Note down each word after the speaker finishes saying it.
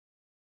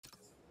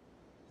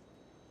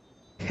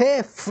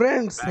Hey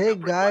friends, hey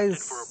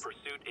guys,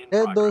 hey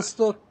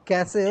दोस्तों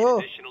कैसे हो?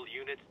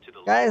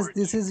 Guys,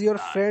 this is your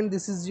friend,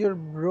 this is your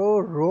bro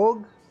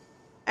Rogue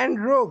and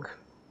Rogue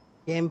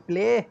game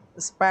play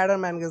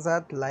Spiderman के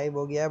साथ live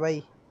हो गया भाई।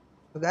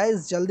 तो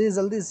गाइस जल्दी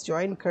जल्दी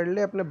ज्वाइन कर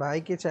ले अपने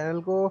भाई के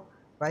चैनल को,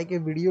 भाई के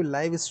वीडियो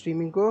लाइव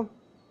स्ट्रीमिंग को।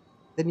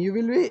 Then you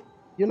will be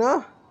you know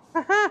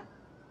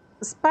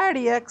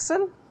spidey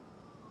action,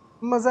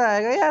 मज़ा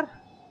आएगा यार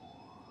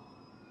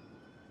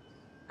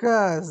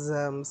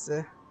कसम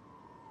से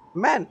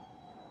मैन,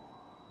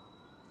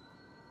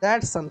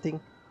 दैट्स समथिंग।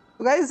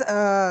 तो गाइज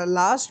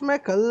लास्ट में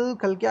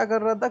कल क्या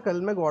कर रहा था,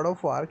 कल मैं गॉड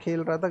ऑफ वार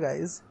खेल रहा था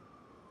guys,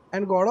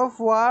 and God of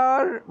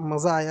war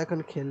मज़ा आया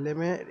कल खेलने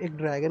में। एक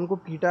ड्रैगन को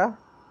पीटा,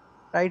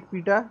 राइट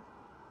पीटा।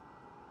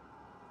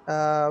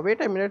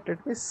 Wait a minute,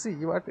 let me see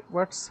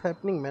what's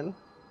happening man.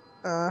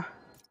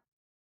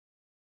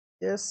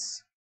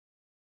 Yes,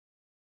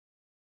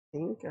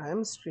 think I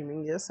am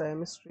streaming, yes I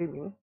am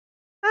streaming,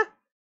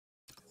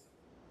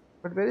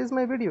 but where is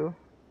my video?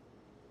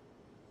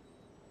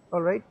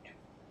 Alright,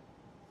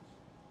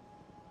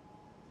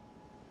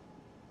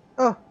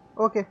 oh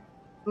okay,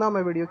 now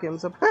my video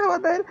comes up.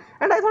 What the hell?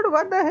 And I thought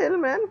what the hell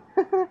man,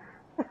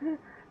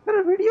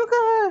 मेरा video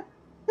कहाँ है?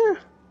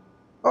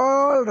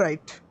 All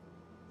right,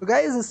 तो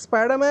guys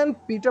Spiderman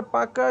Peter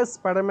Parker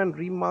Spiderman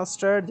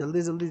remastered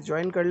जल्दी जल्दी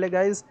join कर ले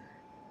guys,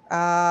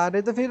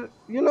 नहीं तो फिर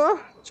यू नो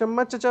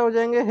चम्मच चचा हो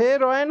जाएंगे। हे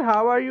रॉयन,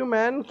 हाउ आर यू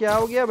मैन? क्या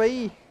हो गया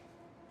भाई,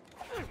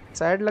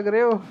 सैड लग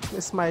रहे हो?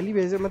 स्माइली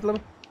भेजे, मतलब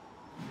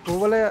वो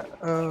वाला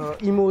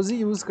इमोजी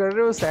यूज़ कर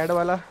रहे हो, सैड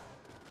वाला।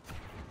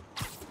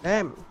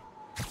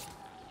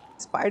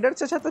 स्पाइडर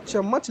चचा तो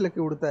चम्मच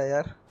लेके उड़ता है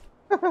यार।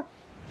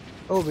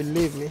 ओ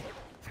बिलीव मी।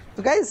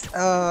 तो गाइस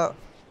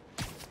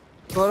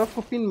गौरव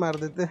को पिन मार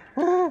देते।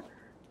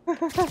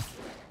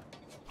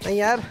 नहीं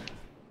यार,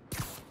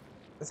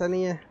 ऐसा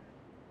नहीं है,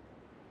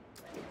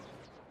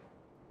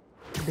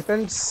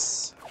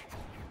 डिपेंड्स।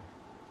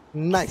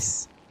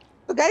 नाइस।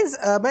 तो गाइस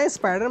मैं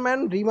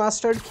स्पाइडरमैन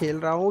रीमास्टर्ड खेल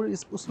रहा हूँ।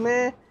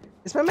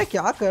 इसमें मैं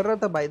क्या कर रहा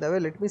था by the way,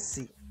 let me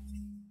C.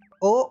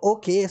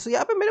 Okay, सो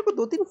यहाँ पे मेरे को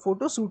 2-3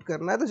 फोटो शूट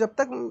करना है। तो जब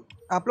तक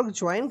आप लोग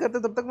ज्वाइन करते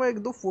तब तक मैं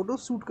 1-2 फोटो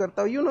शूट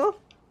करता हूँ, यू नो,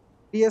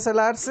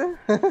 DSLR से।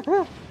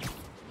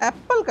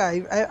 एप्पल का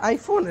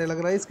आईफोन है लग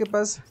रहा है इसके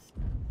पास।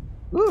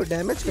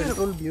 Damage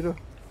control bureau,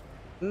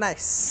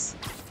 nice.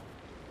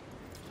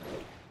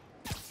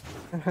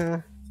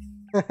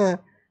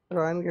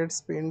 रॉयन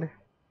gets pinned.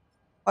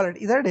 Alright,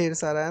 इधर ढेर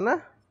सारा है ना,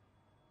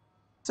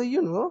 सो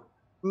यू नो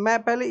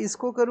मैं पहले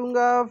इसको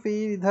करूँगा,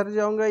 फिर इधर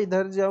जाऊँगा,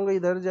 इधर जाऊँगा,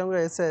 इधर जाऊँगा,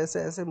 ऐसे ऐसे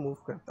ऐसे मूव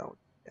करता हूँ।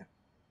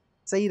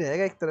 सही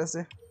रहेगा एक तरह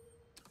से।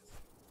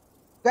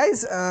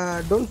 Guys,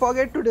 don't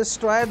forget to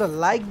destroy the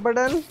like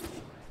button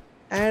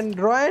and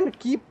Ryan,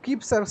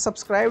 keep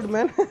subscribed,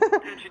 man.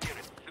 Attention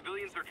units,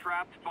 civilians are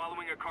trapped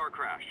following a car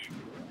crash.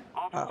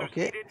 Officers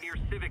okay. needed near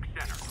Civic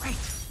Center.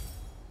 Great.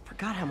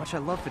 Forgot how much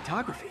I love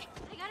photography.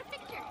 I got a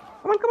picture.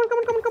 Come on, come on, come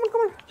on, come on, come on,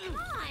 come on. Come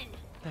on.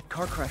 That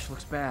car crash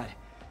looks bad.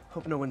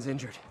 Hope no one's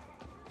injured.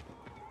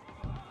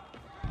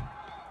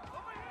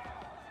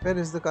 Where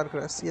is the car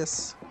crash? Yes.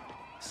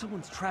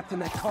 Someone's trapped in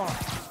that car.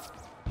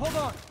 Hold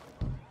on.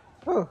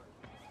 Oh.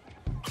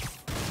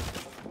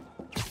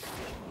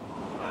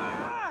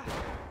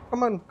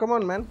 Come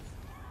on, man.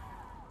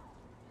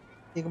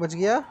 एक बच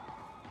गया।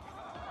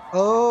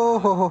 Oh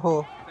ho.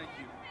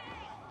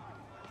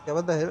 क्या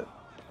बता है?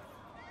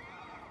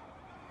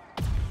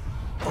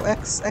 Oh,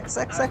 X.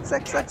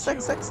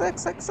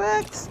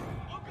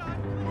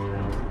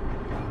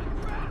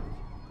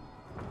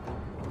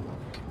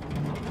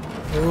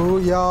 ओ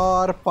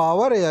यार,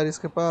 power है यार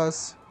इसके पास,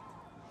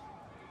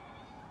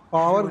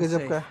 पावर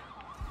गजब का।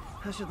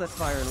 I should let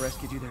fire and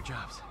rescue do their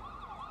jobs.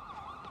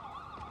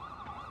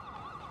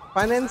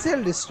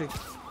 Financial district,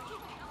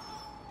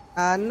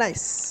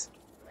 nice.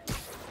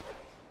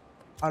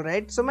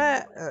 Alright, सो मैं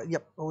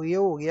यप ये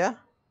हो गया।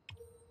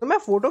 तो मैं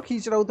फोटो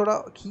खींच रहा हूँ, थोड़ा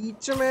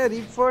खींच में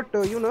रिफर्ट,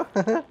 यू नो।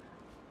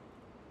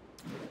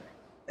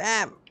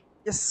 डैम,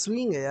 ये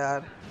स्विंग है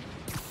यार,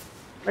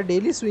 मैं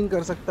डेली स्विंग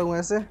कर सकता हूँ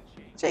ऐसे।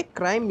 अच्छा, एक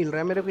क्राइम मिल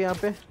रहा है मेरे को यहाँ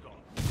पे,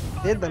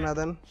 दे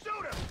दनादन।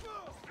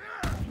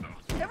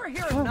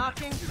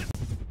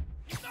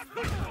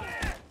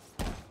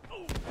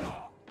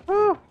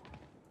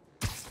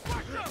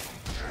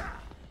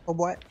 ओ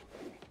बॉय,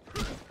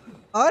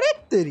 अरे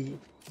तेरी,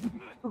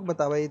 रुक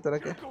बता भाई तरह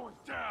के।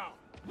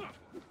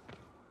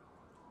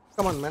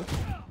 कम ऑन मैन,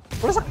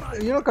 थोड़ा सा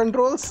यू नो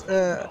कंट्रोल्स।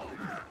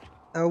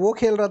 वो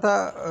खेल रहा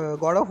था,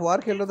 गॉड ऑफ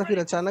वार खेल रहा था, फिर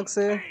अचानक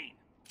से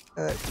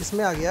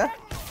इसमें आ गया।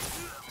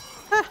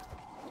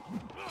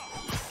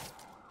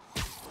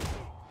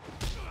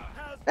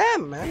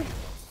 डैम मैन,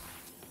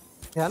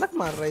 भयानक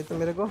मार रहा है तो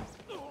मेरे को।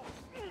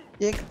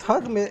 एक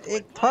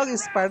थग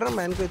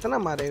स्पाइडरमैन को इतना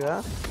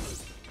मारेगा,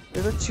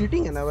 ये तो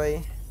चीटिंग है ना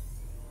भाई।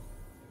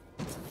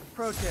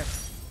 Pro tip: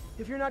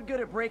 if you're not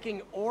good at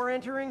breaking or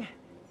entering,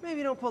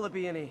 maybe don't pull a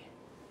B&E.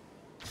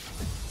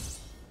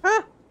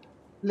 हाँ,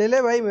 ले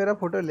ले भाई मेरा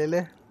फोटो ले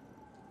ले,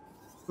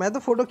 मैं तो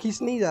फोटो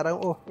खींचने ही जा रहा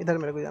हूँ। ओह इधर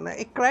मेरे को जाना है।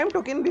 एक क्राइम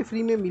टोकन भी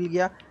फ्री में मिल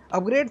गया।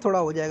 अपग्रेड थोड़ा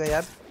हो जाएगा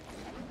यार,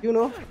 यू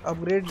नो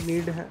अपग्रेड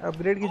नीड है,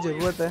 अपग्रेड की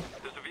ज़रूरत है।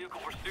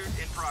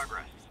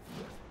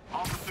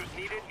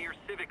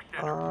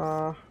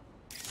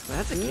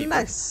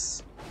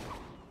 नाइस।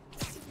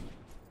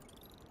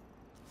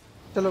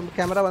 चलो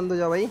कैमरा बंद हो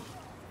जाओ भाई,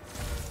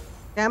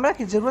 कैमरा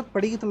की ज़रूरत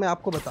पड़ेगी तो मैं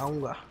आपको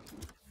बताऊंगा।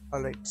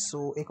 ऑलराइट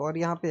सो एक और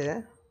यहाँ पे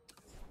है,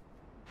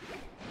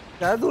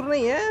 ज़्यादा दूर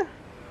नहीं है।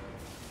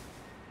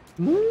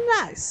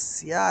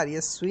 नाइस यार,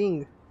 ये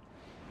स्विंग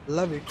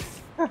लव इट।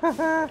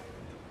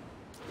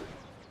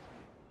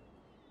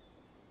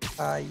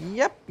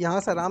 यप, यहाँ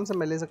से आराम से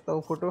मैं ले सकता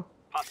हूँ फोटो।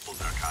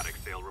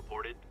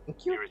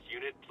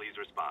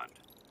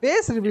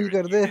 फेस रिवील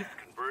कर दे।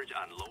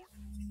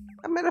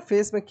 अब मेरा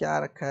फेस में क्या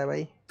रखा है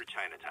भाई?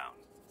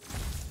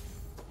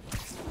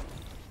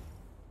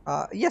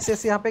 यस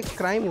यस, यहाँ पे एक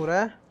क्राइम हो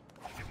रहा है,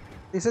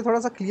 इसे थोड़ा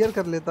सा क्लियर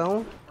कर लेता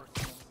हूँ।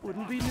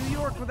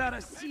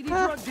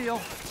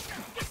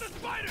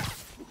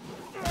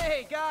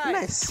 Hey guys,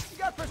 Nice. you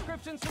got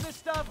prescriptions for this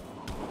stuff?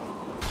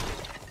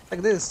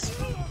 Like this.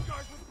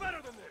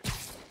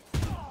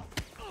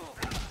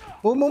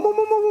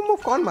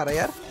 Move. कौन मारा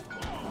यार?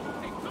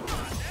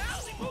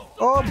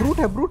 ओह ब्रूट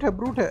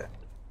है।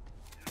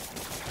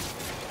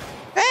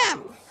 Damn.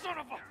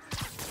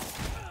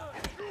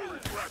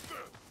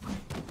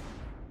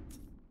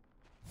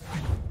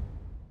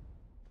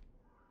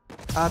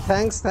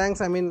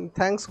 Thanks. I mean,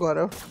 thanks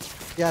गौरव।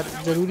 यार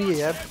जरूरी है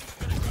यार।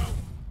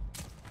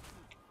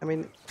 I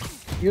mean,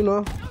 you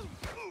know,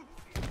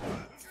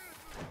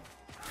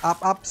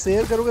 आप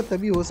शेयर करोगे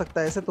तभी हो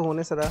सकता है, ऐसे तो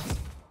होने से रहा।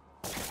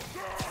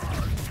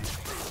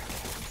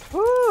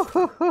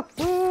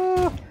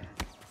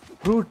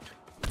 ब्रूट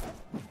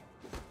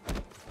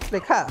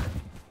देखा,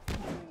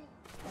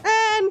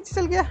 नीचे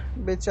चल गया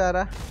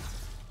बेचारा।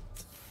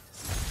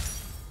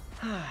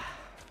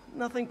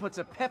 Nothing puts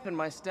a pep in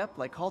my step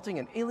like halting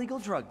an illegal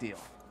drug deal.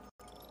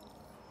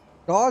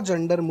 Dodge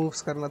under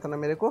moves करना था ना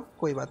मेरे को।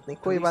 कोई बात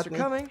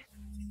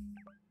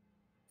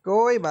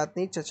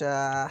नहीं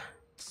चचा।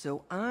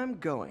 So I'm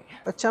going.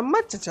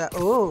 चम्मच चचा,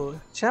 ओह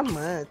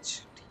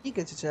चम्मच, ठीक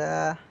है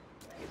चचा।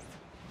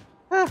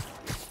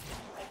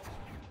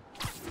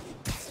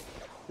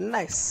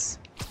 नाइस।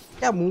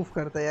 क्या मूव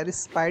करता है यार,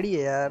 स्पाइडी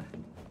है यार।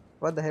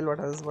 What the hell,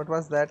 what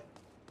was that?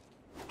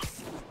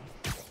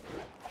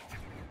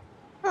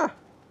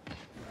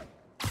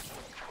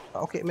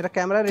 Okay मेरा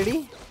कैमरा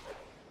रेडी।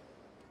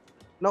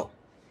 नो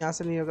यहाँ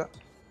से नहीं होगा।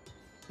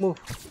 Move,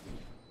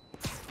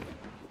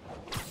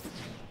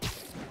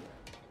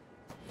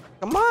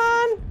 come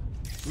on.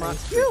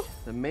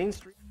 The main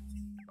street.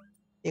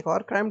 एक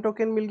और क्राइम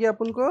टोकन मिल गया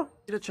अपन को।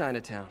 To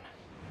Chinatown.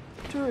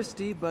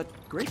 Touristy but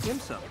great dim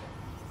sum.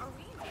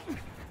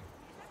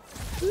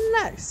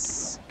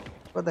 Nice.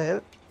 What the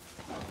hell?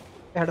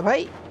 Head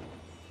भाई।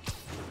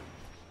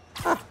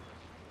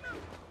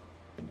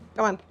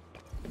 Come on.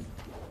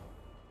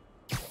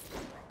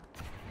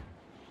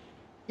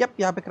 यप,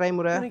 यहाँ पे क्राइम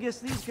हो रहा है। Gonna guess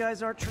these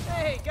guys aren't.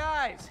 Hey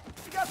guys,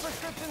 you got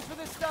prescriptions for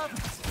this stuff?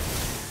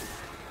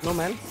 No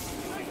man,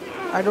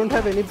 I don't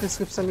have any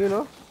prescription, you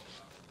know.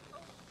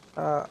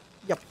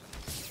 Yep.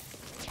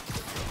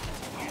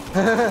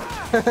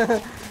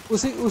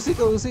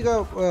 उसी का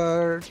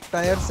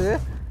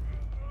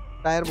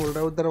tyre बोल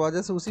रहा हूँ,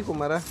 दरवाजे से उसी को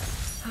मारा।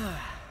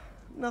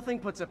 Nothing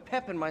puts a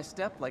pep in my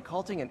step like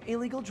halting an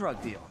illegal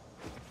drug deal.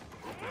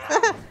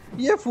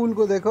 ये फूल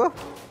को देखो,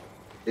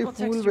 ये I'll fool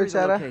text you the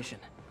बेचारा। location.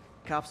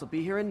 Cops will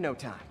be here in no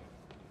time.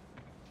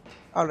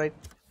 All right.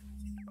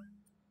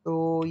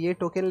 तो ये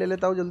टोकन ले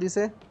लेता हूँ जल्दी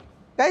से।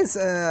 Guys,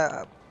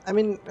 I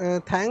mean,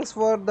 thanks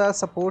for the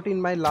support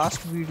in my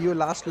last video,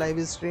 last live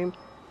stream.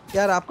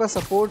 यार आपका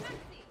सपोर्ट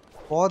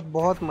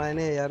बहुत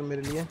मायने है यार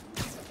मेरे लिए,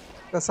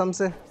 कसम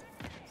से।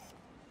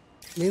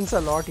 Means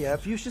a lot यार।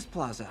 Fuchsia's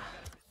Plaza.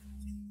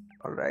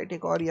 All right,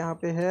 एक और यहाँ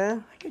पे है।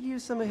 I could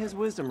use some of his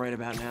wisdom right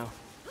about now.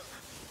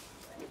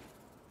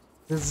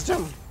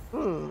 Wisdom.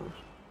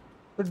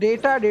 So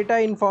data,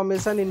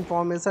 information,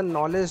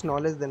 knowledge,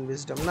 then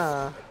wisdom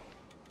ना।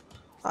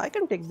 I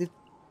can take this.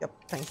 Yep,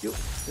 thank you.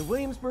 The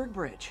Williamsburg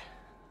Bridge.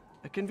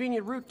 A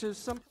convenient route to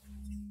some.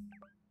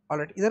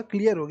 Alright, इधर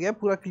clear हो गया,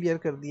 पूरा clear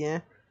कर दिए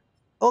हैं।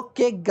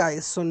 Okay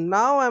guys, so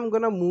now I'm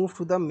gonna move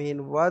to the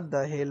main. What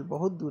the hell,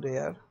 बहुत दूर है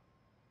यार।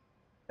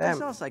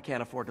 What else I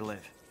can't afford to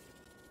live?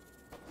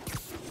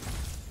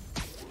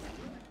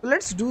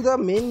 Let's do the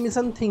main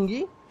mission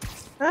thingy.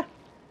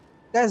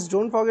 Guys,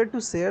 don't forget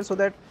to share so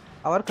that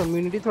our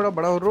community थोड़ा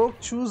बड़ा हो। रोक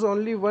choose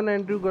only one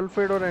Andrew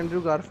Garfield और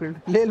Andrew Garfield।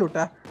 ले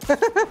लुटा।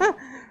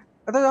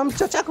 तो हम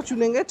चचा को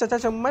चुनेंगे, चचा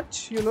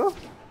चम्मच, you know,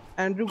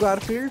 Andrew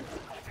Garfield,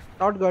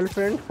 not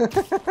girlfriend।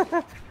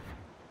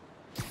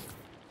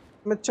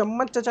 मैं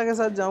चम्मच चचा के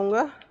साथ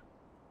जाऊंगा।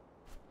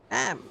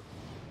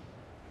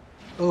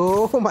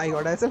 ओह माय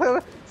गॉड, ऐसा लग रहा है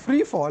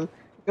free fall,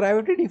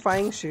 gravity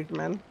defying shit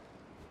man.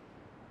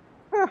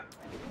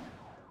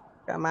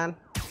 Come on.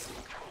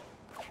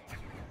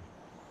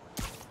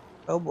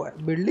 Oh boy,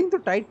 building तो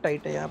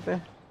टाइट है यहाँ पे।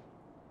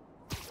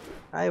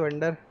 आई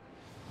वंडर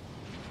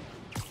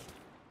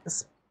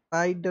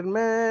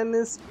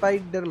स्पाइडरमैन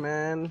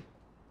स्पाइडरमैन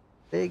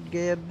ले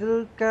गया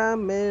दिल का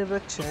मेरा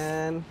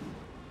चैन।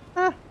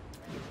 हाँ,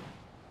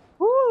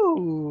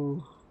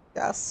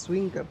 क्या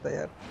स्विंग करता है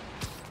यार।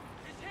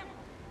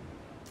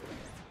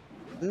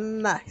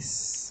 Nice.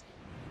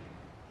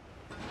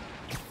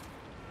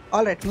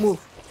 Alright move,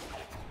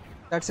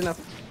 that's enough.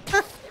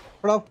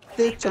 थोड़ा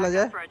तेज चला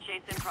जाए।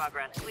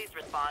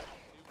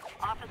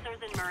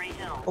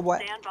 Oh boy.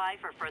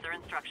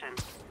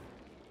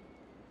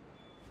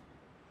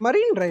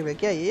 मरीन ड्राइव है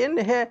क्या ये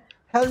है?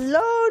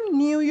 Hello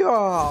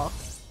New York,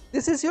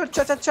 this is your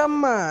चाचा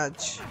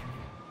चम्मच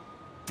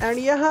एंड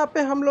यहाँ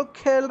पे हम लोग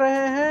खेल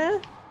रहे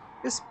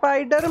हैं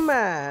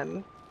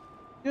Spiderman,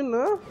 you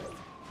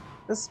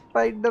know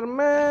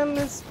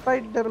Spiderman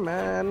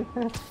Spiderman.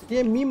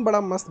 ये मीम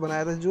बड़ा मस्त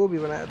बनाया था, जो भी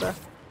बनाया था।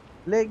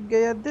 ले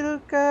गया दिल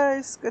का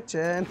इसका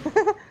चैन।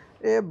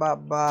 ए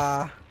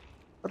बाबा,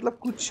 मतलब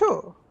कुछ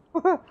हो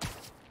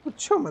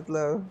कुछ हो,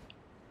 मतलब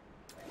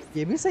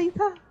ये भी सही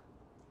था।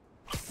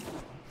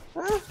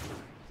 हाँ?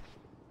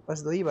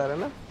 बस 2 ही बार है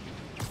ना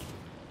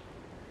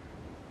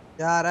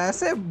यार।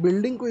 ऐसे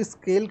बिल्डिंग को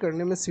स्केल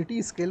करने में,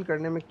 सिटी स्केल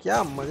करने में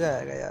क्या मजा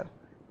आएगा यार।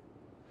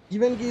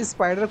 इवन कि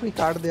स्पाइडर को ही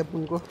काट दे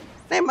अपन को,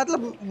 नहीं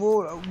मतलब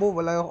वो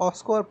वाला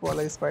ऑस्कॉर्प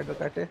वाला स्पाइडर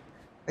काटे,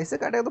 ऐसे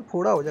काटेगा तो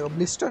फोड़ा हो जाएगा,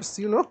 ब्लिस्टर्स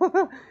यू नो।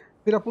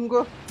 फिर अपन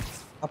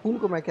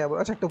को मैं क्या बोल,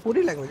 अच्छा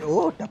टपोरी लैंग्वेज,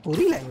 ओ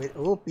टपोरी लैंग्वेज,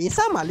 ओ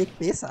पैसा मालिक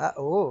पैसा,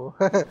 ओ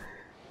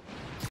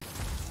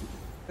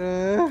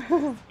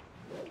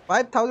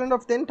 5,000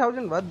 of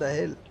 10,000, what the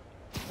hell?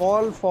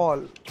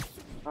 Fall.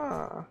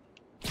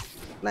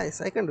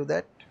 Nice, I can do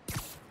that.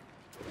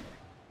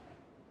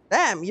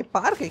 Damn, ये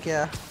पार्क है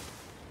क्या?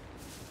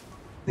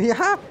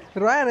 यहाँ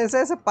रॉयन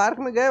ऐसे पार्क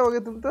में गए होगे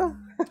तुम तो।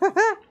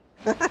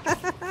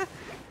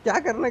 क्या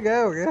करने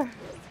गए होगे?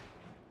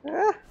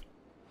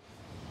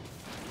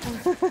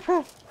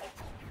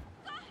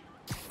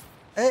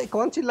 ए,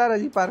 कौन चिल्ला रहा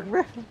जी पार्क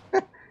में?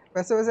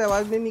 वैसे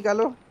आवाज नहीं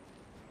निकालो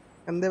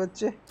गंदे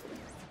बच्चे।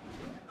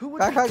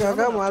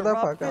 काका मादा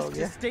फाका हो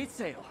गया।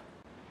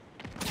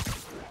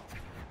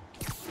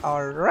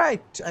 All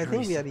right, I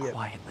think we are here.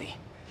 Quietly.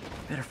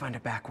 Better find a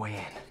back way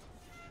in.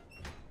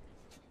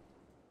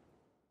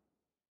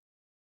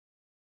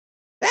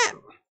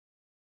 Damn,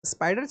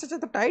 spider चाचा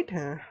तो टाइट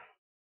है।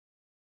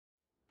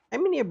 I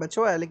mean ये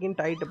बचवा है लेकिन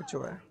टाइट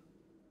बचवा है।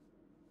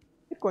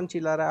 फिर कौन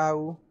चिल्ला रहा है?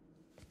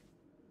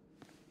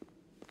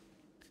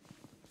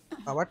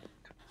 What?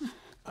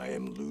 I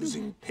am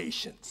losing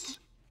patience.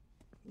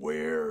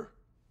 Where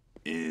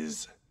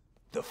is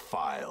the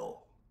file?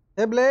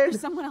 Hey, Blade.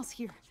 There's someone else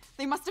here.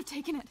 They must have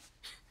taken it.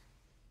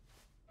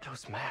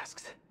 Those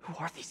masks. Who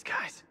are these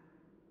guys?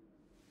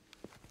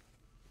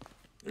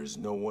 There's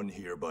no one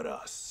here but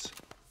us.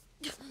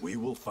 We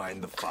will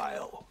find the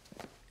file,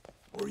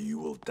 or you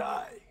will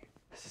die.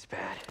 This is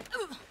bad.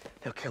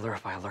 They'll kill her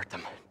if I alert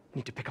them.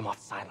 Need to pick them off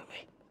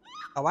silently.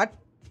 What?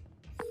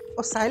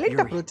 Oh,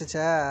 silent approach,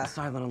 The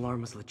silent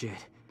alarm was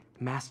legit.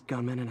 Masked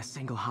gunmen and a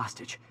single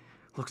hostage.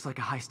 Looks like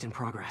a heist in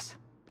progress.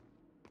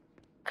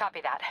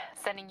 Copy that.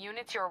 Sending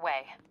units your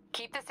way.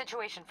 Keep the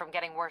situation from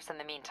getting worse in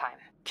the meantime.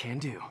 Can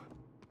do.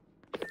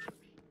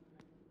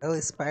 Oh,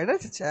 spider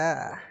चाचा,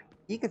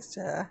 ठीक है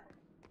चाचा,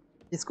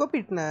 इसको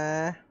पीटना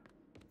है।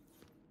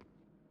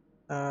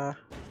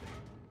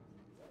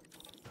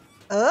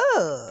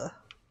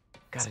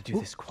 Gotta do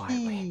this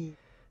quietly.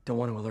 Don't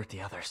want to alert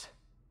the others.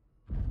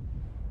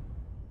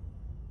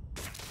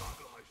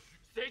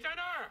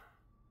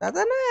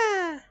 दादा ना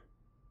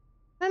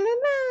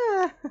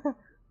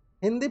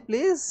Hindi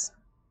please.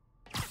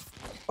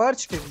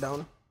 Perch take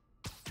down.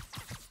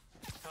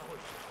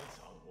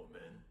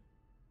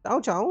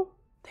 चाऊ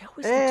They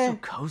always look so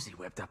cozy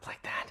whipped up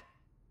like that.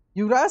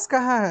 युवराज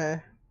कहाँ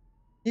है?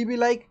 He be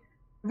like,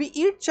 we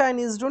eat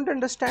Chinese, don't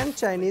understand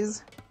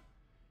Chinese.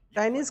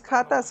 Chinese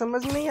खाता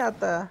समझ नहीं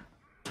आता।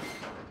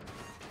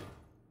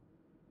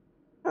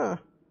 हाँ,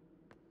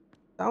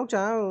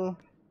 चाऊ।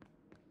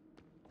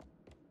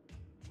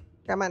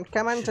 Come on,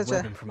 Should चाचा।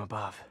 web him from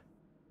above.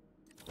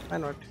 Why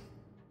not?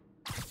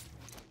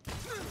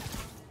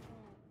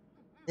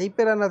 यहीं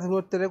पे रहना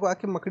था, तेरे को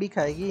आके मकड़ी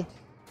खाएगी।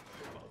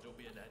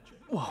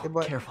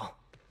 Whoa, careful.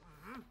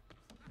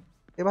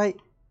 ए भाई,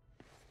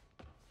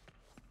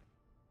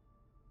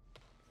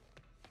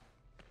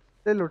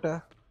 ले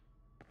लूटा।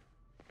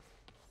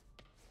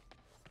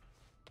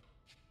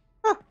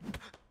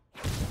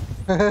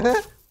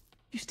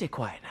 You stay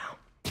quiet now.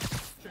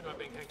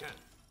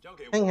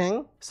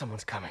 Hang.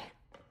 Someone's coming.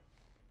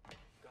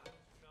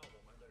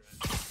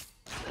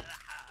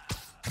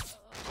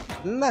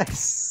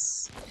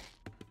 Nice.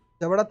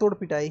 जबड़ा तोड़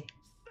पिटाई।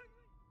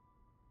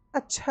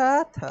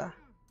 अच्छा था।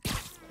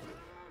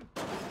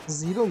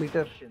 0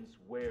 metre.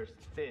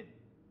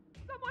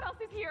 Someone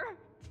else is here.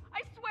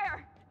 I swear.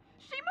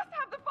 She must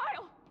have the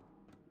file.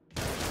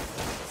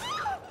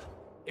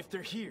 If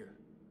they're here,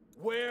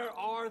 where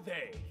are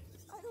they?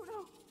 I don't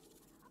know.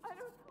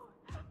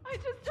 I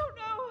just don't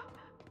know.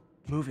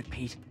 Move it,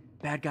 Pete.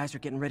 Bad guys are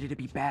getting ready to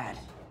be bad.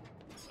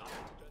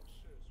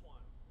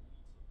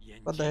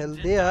 What the hell?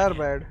 They are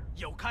bad.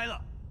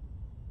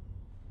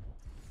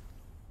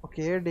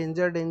 Okay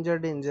danger danger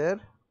danger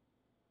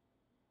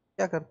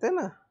क्या करते हैं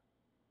ना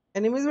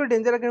enemies with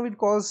danger can be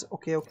caused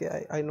okay okay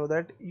I know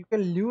that you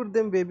can lure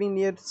them waving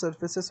near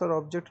surfaces or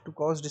objects to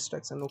cause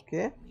distraction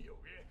okay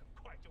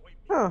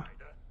हाँ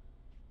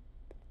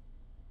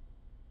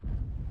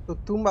तो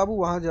तुम बाबू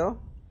वहां जाओ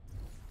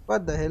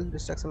what the hell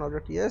distraction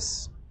object yes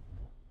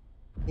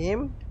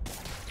aim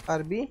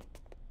RB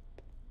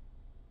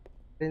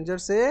danger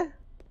से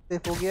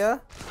safe हो गया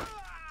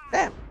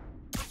dam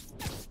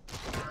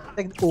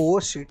एक oh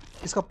shit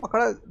इसका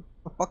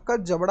पक्का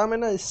जबड़ा में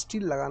ना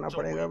स्टील लगाना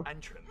पड़ेगा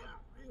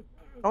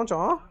चौ चौ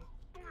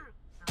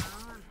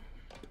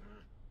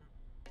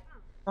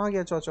कहाँ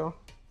गया चौ चौ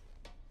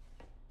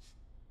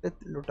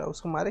लुटा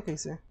उसको मारे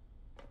कैसे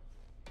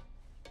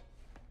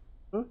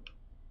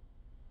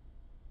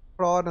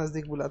थोड़ा और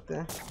नजदीक बुलाते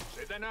हैं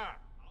ना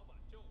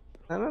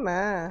ना ना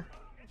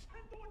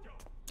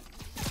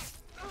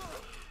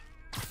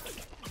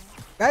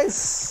guys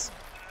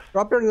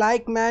drop your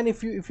like man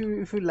if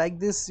you like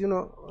this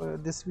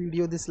this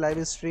video this live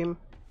stream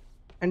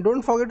and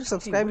don't forget to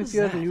subscribe if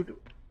you are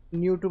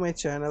new to my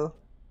channel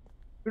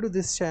new to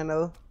this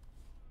channel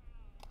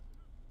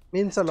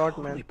means a lot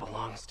man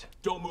belongs to...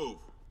 Don't move.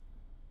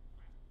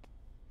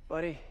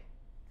 Buddy,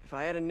 if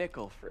I had a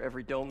nickel for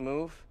every don't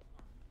move...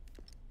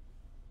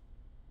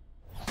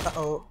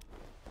 Uh-oh.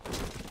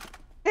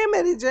 Hey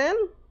Mary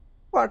Jane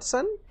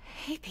Watson.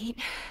 Hey Pete.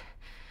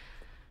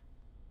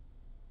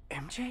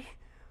 MJ?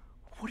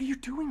 What are you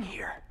doing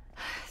here?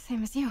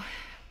 Same as you.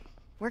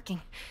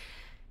 Working.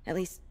 At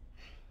least,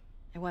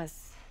 I was.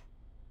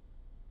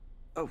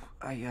 Oh,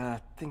 I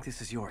think this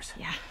is yours.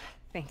 Yeah,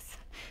 thanks.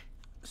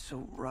 So,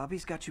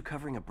 Robbie's got you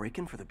covering a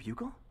break-in for the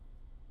Bugle?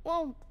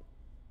 Well,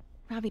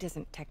 Robbie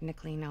doesn't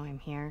technically know I'm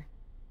here.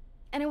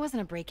 And it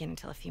wasn't a break-in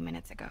until a few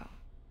minutes ago.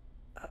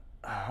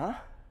 Huh?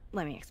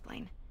 Let me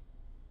explain.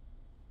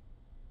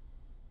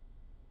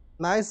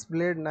 Nice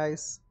blade,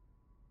 nice.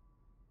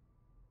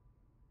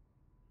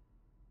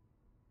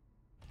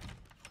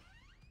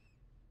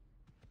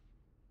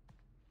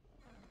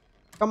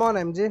 Come on,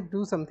 MJ,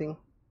 do something.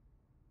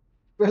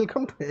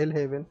 Welcome to Hell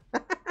Haven.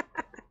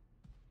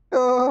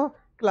 Oh,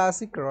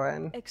 classic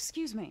Ryan.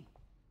 Excuse me.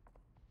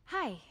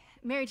 Hi,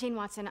 Mary Jane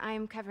Watson. I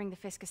am covering the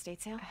Fisk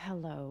estate sale.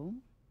 Hello.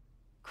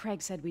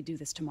 Craig said we'd do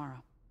this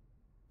tomorrow.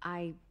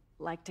 I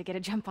like to get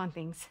a jump on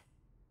things.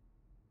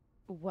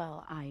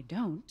 Well, I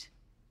don't.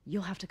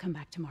 You'll have to come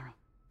back tomorrow.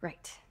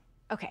 Right.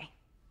 Okay.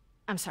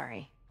 I'm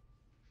sorry.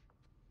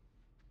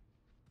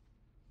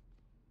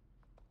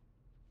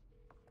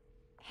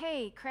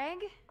 Hey, Craig?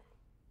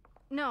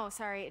 No,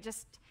 sorry, it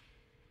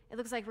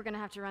looks like we're gonna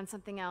have to run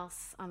something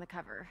else on the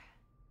cover.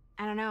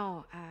 I don't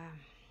know,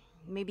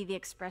 maybe the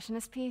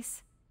expressionist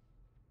piece?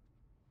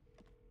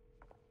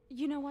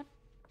 You know what?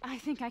 I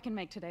think I can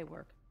make today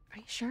work. Are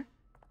you sure?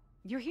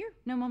 You're here.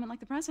 No moment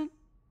like the present.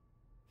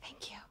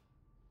 Thank you.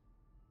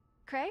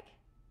 Craig?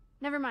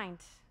 Never mind.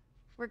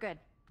 We're good.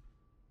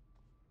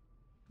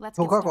 Let's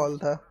get धोखा started. Call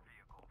था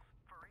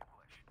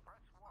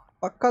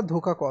पक्का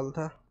धोखा call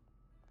था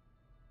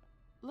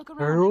Look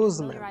around Rose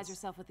and familiarize Mans.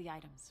 yourself with the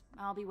items.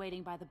 I'll be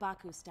waiting by the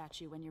Baku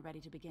statue when you're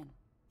ready to begin.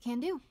 Can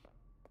do.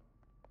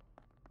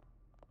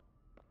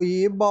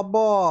 A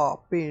Baba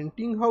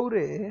painting how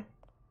रे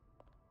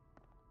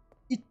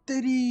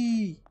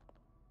इतरी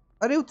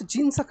अरे वो तो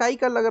जिन सकाई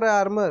का लग रहा है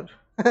आर्मर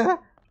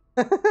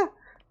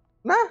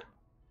ना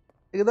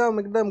एकदम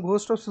एकदम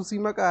घोस्ट ऑफ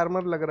सुसीमा का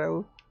आर्मर लग रहा है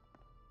वो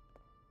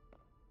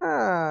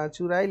हाँ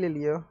चुराई ले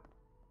लियो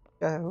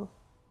क्या है वो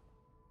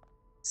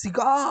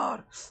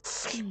cigar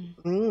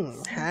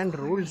hand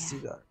rolled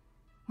cigar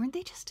Weren't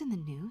they just in the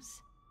news?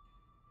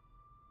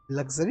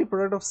 luxury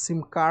product of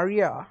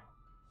Simcaria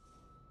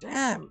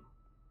damn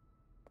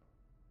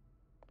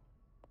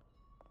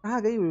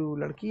कहाँ गई वो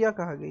लड़की या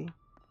कहाँ गई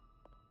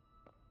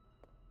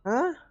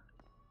हाँ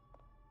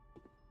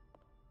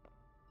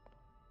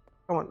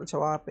कौन अच्छा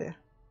वहाँ पे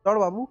दौड़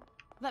बाबू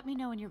Let me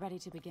know when you're ready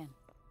to begin.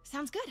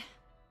 Sounds good.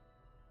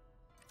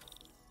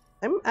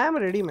 I'm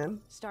ready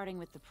man Starting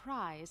with the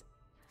prize,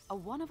 a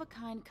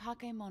one-of-a-kind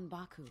Kakemon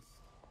Baku.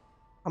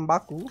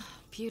 Ambaku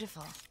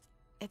Beautiful.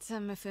 It's a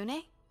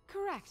Mifune?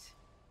 Correct.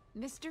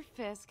 Mr.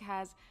 Fisk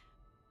has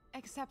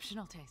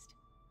exceptional taste.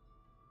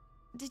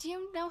 Did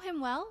you know him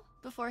well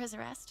before his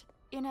arrest?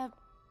 In a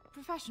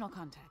professional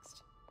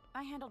context,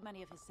 I handled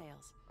many of his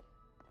sales.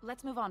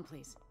 Let's move on,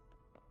 please.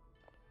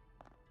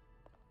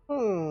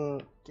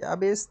 क्या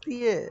बेचती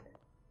है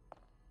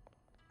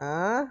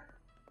हाँ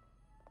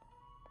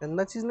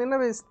गंदा चीज नहीं ना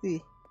बेचती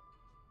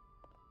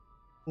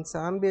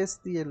इंसान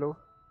बेचती है लो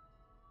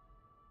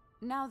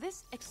Now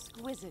this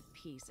exquisite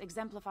piece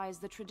exemplifies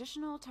the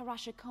traditional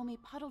Tarashikomi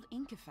puddled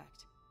ink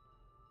effect.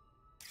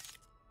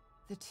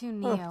 The two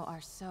Neo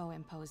are so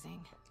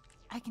imposing.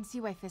 I can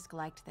see why Fisk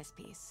liked this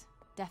piece.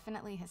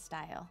 Definitely his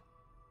style.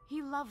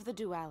 He loved the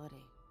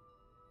duality.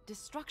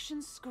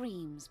 Destruction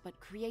screams, but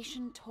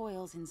creation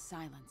toils in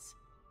silence.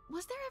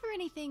 Was there ever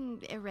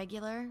anything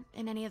irregular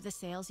in any of the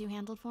sales you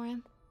handled for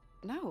him?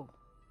 No.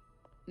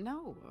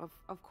 No,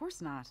 of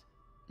course not.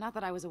 Not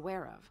that I was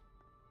aware of.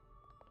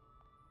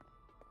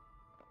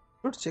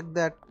 Should check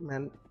that,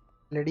 man.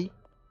 Lady.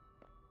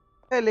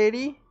 Hey,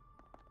 lady.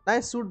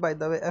 Nice suit, by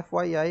the way.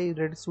 FYI,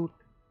 red suit.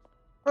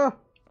 हाँ,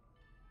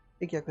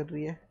 ये क्या कर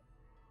रही है?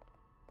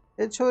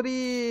 ए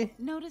छोरी.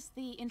 Notice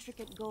the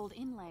intricate gold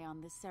inlay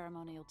on this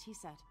ceremonial tea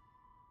set.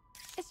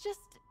 It's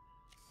just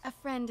a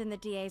friend in the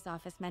DA's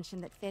office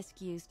mentioned that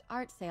Fisk used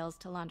art sales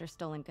to launder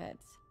stolen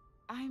goods.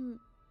 I'm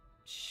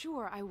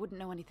sure I wouldn't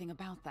know anything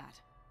about that.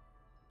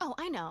 Oh,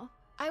 I know.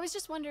 I was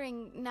just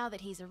wondering, now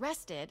that he's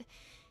arrested,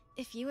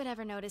 if you had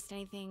ever noticed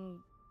anything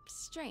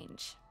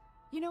strange.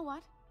 You know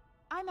what?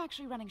 I'm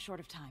actually running short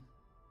of time.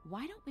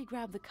 Why don't we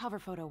grab the cover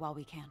photo while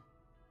we can?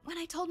 When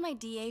I told my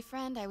DA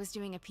friend I was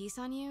doing a piece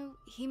on you,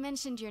 he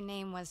mentioned your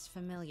name was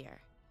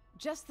familiar.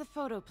 Just the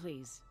photo,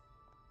 please.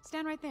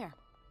 Stand right there.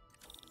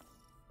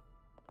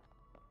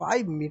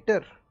 5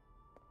 meter.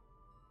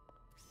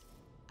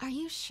 Are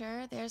you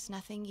sure there's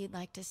nothing you'd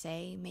like to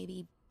say,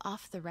 maybe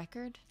off the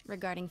record,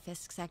 regarding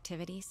Fisk's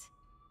activities?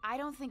 I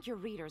don't think your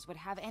readers would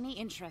have any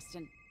interest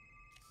in...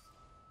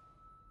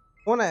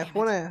 phone आया, Damn it.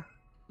 Phone आया.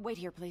 Wait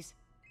here, please.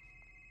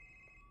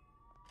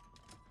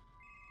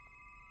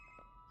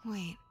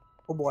 Wait,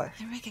 Oh boy.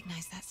 I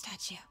recognize that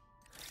statue.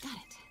 Got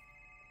it.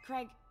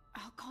 Craig,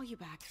 I'll call you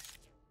back.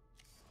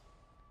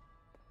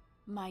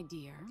 My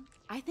dear,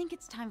 I think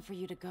it's time for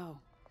you to go.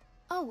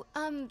 Oh,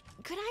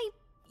 could I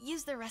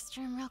use the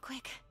restroom real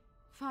quick?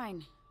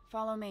 Fine.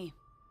 Follow me.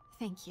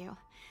 Thank you.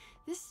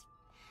 This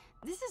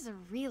is a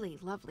really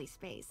lovely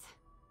space.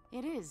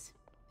 It is.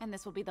 And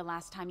this will be the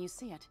last time you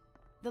see it.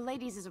 The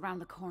ladies is around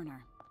the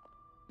corner.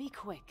 Be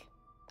quick.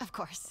 Of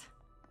course.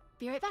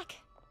 Be right back.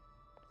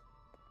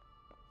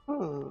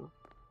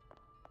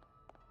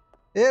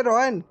 Hey,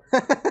 Rowan.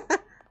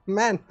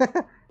 Man.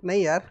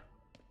 नहीं यार.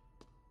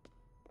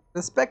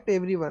 Respect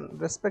everyone.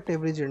 Respect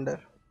every gender.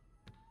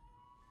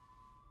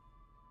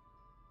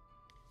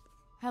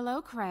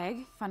 Hello,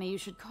 Craig. Funny you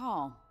should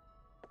call.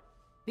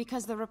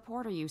 Because the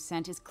reporter you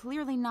sent is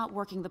clearly not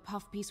working the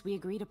puff piece we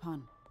agreed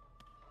upon.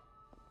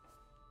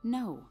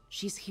 No,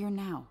 she's here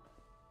now.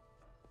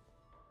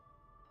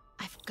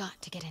 I've got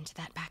to get into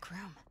that back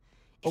room.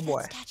 Oh If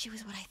boy. that statue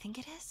is what I think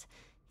it is,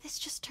 this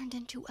just turned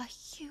into a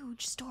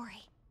huge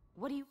story.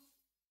 What do you...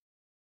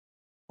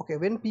 Okay,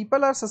 when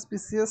people are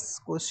suspicious,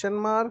 question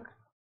mark.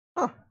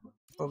 Huh.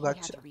 Oh, We had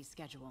gotcha. to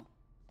reschedule.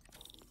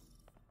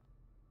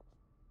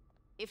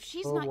 If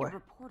she's Oh, not your boy.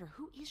 reporter,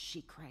 who is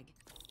she, Craig?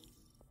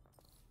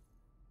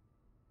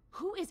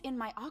 Who is in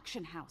my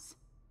auction house?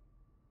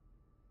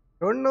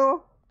 Don't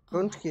know. Oh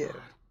Don't my care.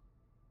 God.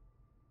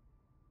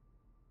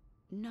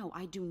 No,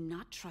 I do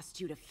not trust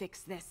you to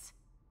fix this.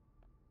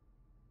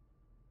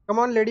 Come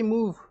on, lady,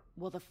 move.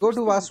 Well, the Go first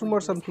to thing I'm washroom going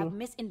or to do is something.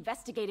 have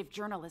misinvestigative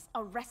journalists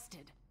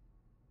arrested.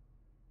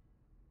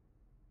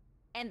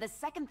 And the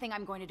second thing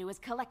I'm going to do is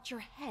collect your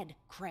head,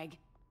 Craig.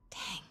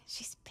 Dang,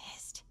 she's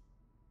pissed.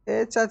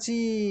 Hey,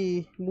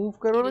 chachi, move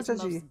karo It na, is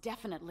chachi. most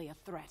definitely a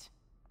threat.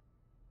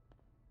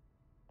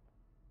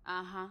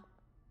 Uh-huh.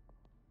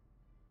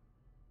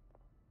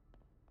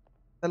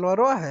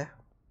 तलवारवा है.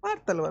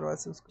 मार तलवारवा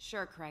से उसको.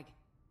 Sure, Craig.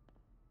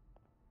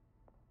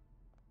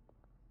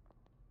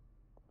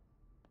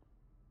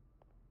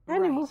 क्या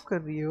नहीं Right. Move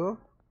कर रही हो?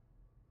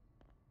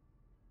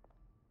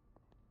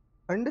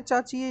 अंड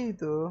चाची है ही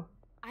तो.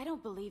 I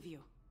don't believe you.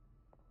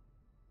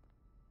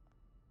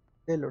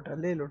 ले लोटा,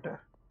 ले लोटा.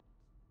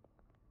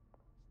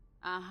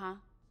 Uh-huh.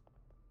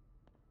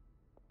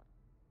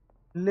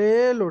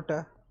 ले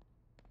लोटा.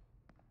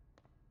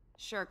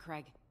 Sure,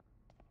 Craig.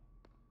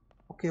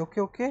 Okay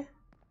okay okay.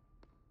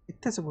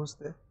 इतने से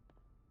घुसते.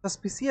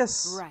 Suspicious.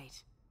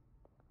 Right.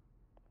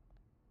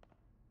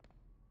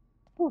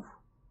 Oof.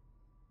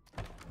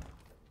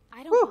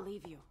 I don't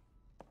believe you.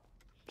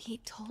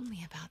 Pete told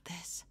me about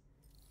this.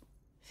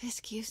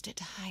 Fisk used it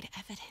to hide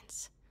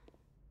evidence.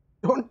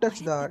 Don't Why touch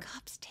did that. the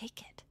cops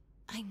take it?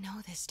 I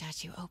know this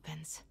statue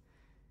opens.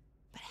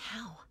 But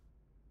how?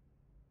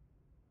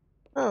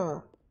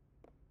 Huh.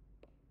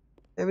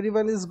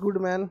 Everyone is good,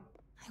 man.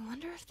 I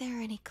wonder if there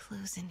are any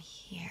clues in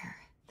here.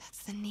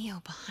 That's the Neo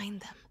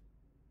behind them.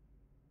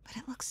 But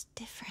it looks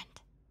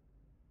different.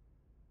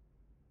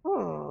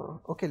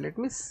 Okay, let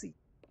me see.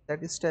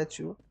 That is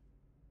statue.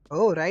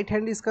 Oh, right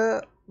hand इसका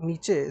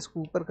नीचे है, इसको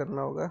ऊपर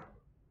करना होगा.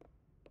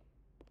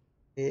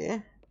 ये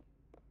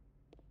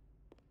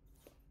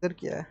इधर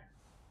क्या है?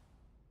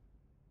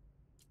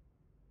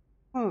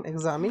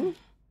 Examine.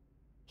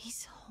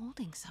 He's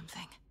holding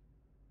something.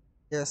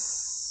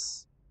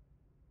 Yes.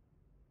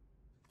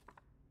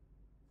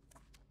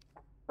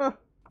 Huh.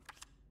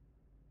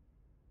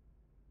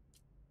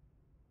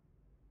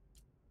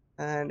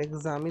 And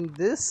examine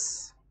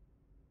this.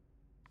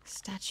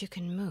 Statue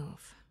can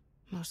move.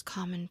 Most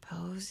common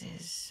pose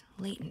is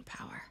latent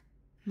power.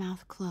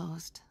 Mouth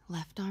closed,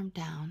 left arm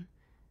down,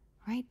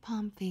 right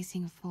palm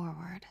facing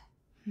forward.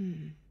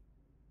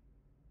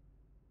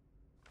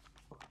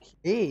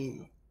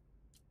 Okay.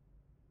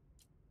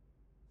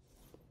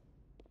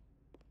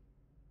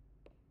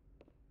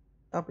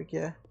 यहाँ पे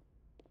क्या है?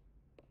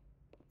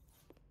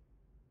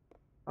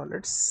 Now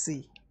let's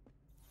see.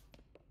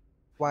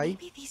 Why?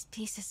 Maybe these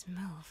pieces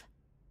move.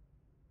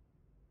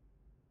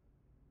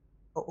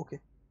 Oh, okay.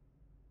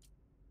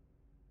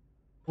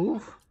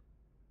 Move.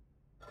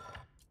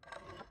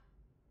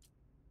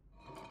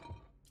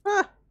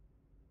 Ah,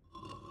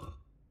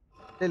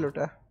 ले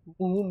लोटा.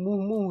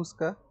 Move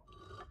उसका.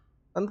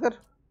 बंद कर.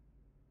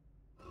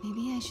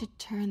 Maybe I should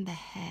turn the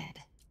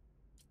head.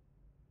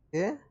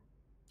 Okay.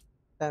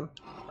 Damn.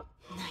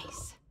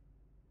 Nice.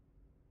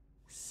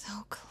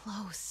 So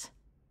close.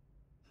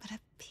 But a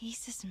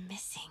piece is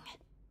missing.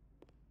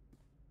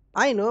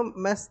 I know.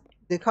 मैं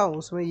देखा हूँ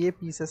उसमें ये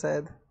पीस है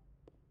शायद.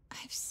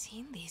 I've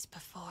seen these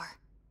before.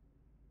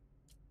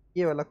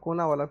 ये वाला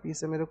कोना वाला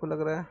पीस है मेरे को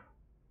लग रहा है.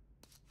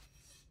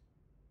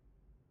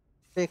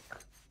 एक.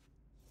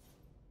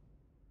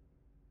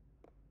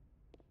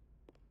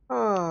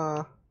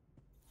 हाँ.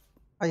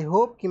 I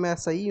hope कि मैं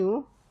सही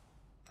हूँ.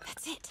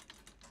 That's it.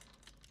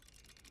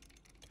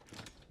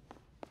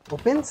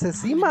 Open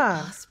Sesame.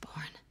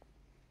 Osborne.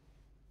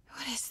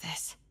 What is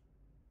this?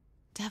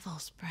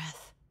 Devil's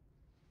breath.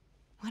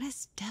 What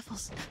is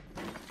devil's...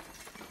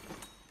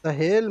 The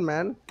hell,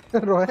 man.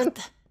 Royan.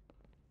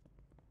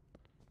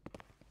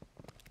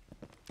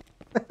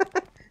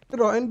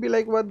 Royan be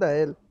like, what the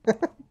hell?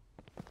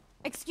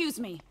 Excuse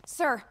me,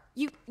 sir.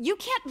 You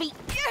can't be.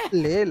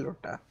 ले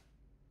लोटा.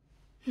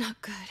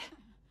 Not good.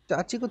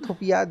 चाची को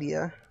थोपिया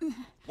दिया.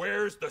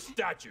 Where's the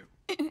statue?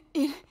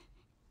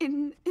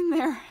 In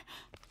there.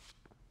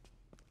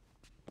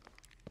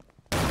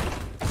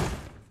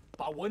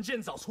 把文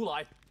件找出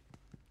来。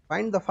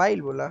 Find the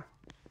file बोला.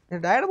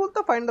 Dad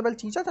बोलता find the file.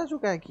 चीचा चाचू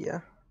क्या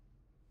किया?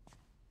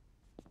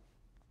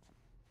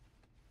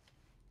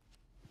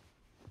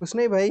 कुछ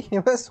नहीं भाई.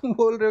 बस तुम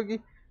बोल रहे हो कि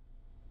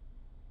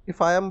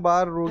if I am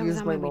bar, Rogue I was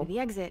is on my my way mom. to the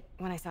exit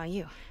when I saw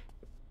you.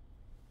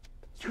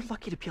 You're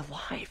lucky to be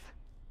alive.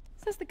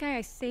 Says the guy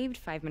I saved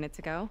 5 minutes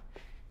ago.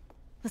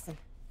 Listen,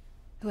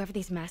 whoever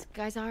these masked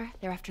guys are,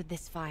 they're after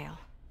this file.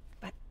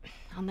 But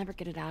I'll never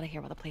get it out of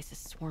here while the place is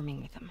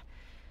swarming with them.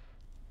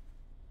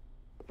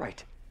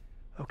 Right.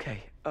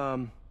 Okay.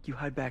 You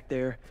hide back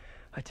there.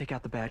 I take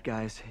out the bad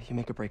guys. You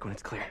make a break when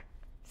it's clear.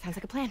 Sounds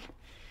like a plan.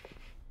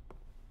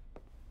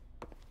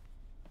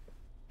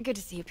 Good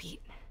to see you,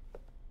 Pete.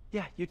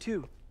 Yeah, you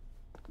too.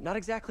 Not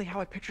exactly how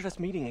I pictured us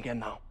meeting again,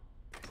 though.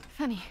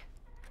 Funny.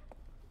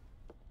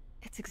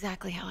 It's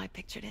exactly how I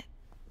pictured it.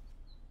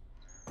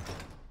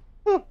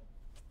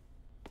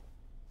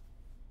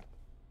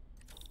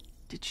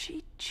 Did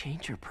she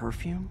change her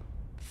perfume?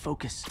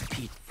 Focus,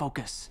 Pete,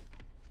 focus.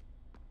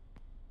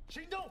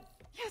 行动！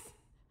 Yes.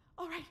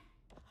 All right.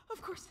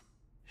 Of course.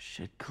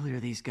 Should clear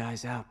these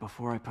guys out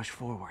before I push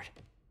forward.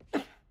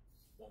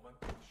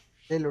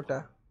 ले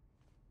लोटा.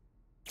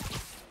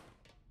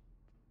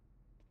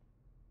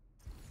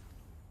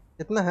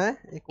 कितना है?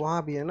 एक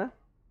वहाँ भी है ना?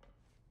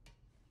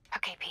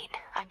 Okay, Pete.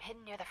 I'm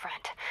hidden near the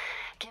front.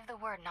 Give the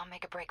word and I'll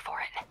make a break for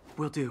it.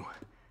 Will do.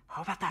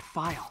 How about that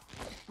file?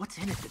 What's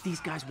in it that these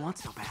guys want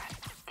so bad?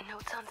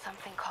 Notes on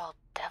something called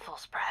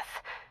Devil's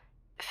Breath.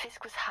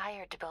 Fisk was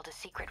hired to build a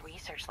secret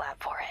research lab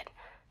for it.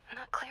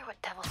 Not clear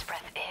what Devil's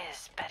Breath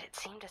is, but it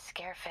seemed to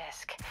scare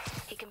Fisk.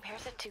 He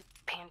compares it to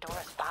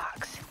Pandora's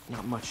box.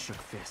 Not much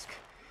shook Fisk.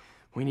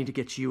 We need to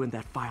get you and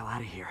that file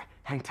out of here.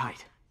 Hang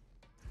tight.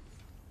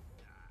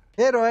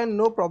 Hey Ryan,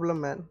 no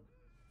problem, man.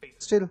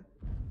 Still.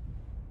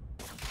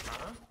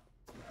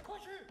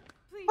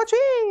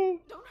 Please,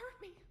 don't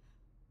hurt me.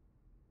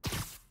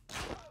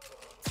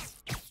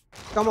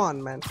 Come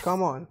on, man.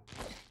 Come on.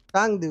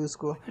 टांग दे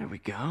उसको. There we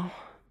go.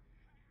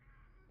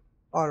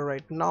 All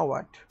right. Now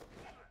what?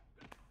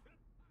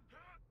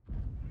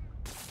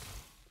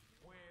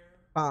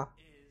 हाँ.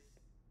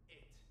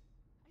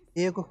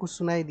 ये को कुछ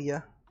सुनाई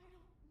दिया.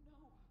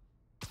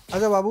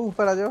 आजा बाबू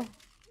ऊपर आ जाओ.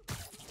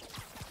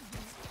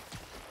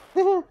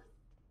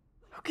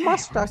 Okay,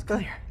 Must we're start.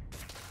 clear.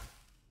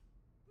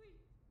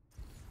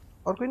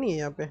 और कोई नहीं है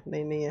यहाँ पे.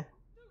 नहीं है.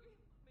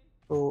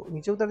 तो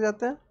नीचे उतर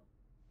जाते हैं.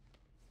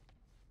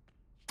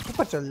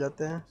 ऊपर चल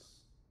जाते हैं.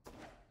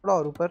 थोड़ा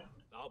और ऊपर.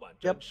 老板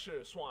真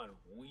是算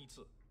无一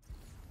致。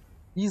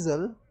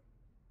 Weasel.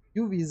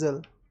 You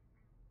weasel.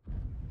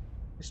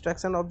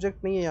 Distraction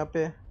object नहीं है यहाँ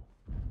पे.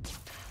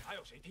 还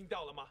有谁听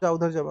到了吗？ जा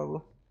उधर जा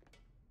बाबू.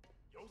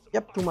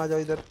 यप तुम आ जाओ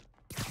इधर.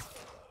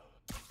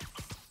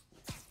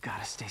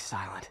 Gotta stay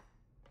silent.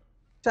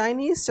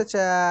 चाइनीज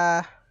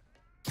चचा.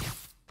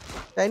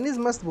 चाइनीज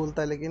मस्त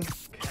बोलता है लेकिन.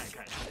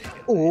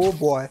 Oh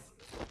boy.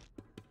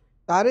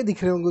 तारे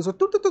दिख रहे होंगे उसको.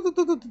 तू तू तू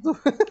तू तू तू.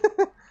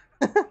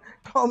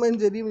 टॉम एंड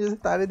जेरी में जैसे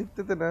तारे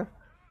दिखते थे ना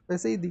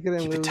वैसे ही दिख रहे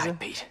Keep होंगे it उसे. tight,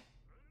 Pete.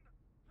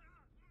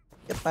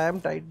 Yep, I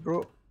am tight, bro.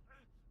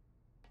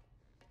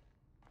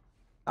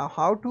 Now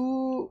how to...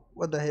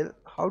 what the hell?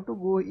 How to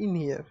go in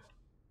here?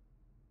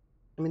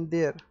 I mean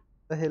there.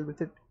 The hell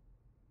with it.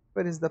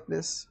 Where is the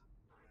place?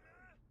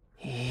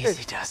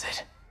 Easy does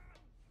it.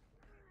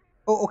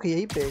 Oh, okay,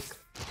 यही पे एक.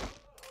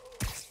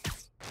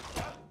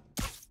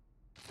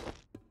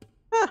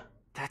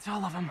 That's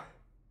all of them.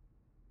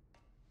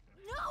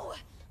 No!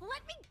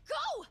 Let me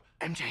go!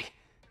 MJ.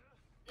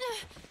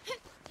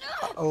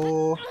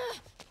 Oh.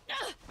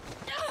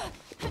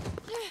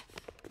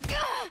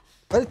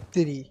 अरे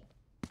तेरी.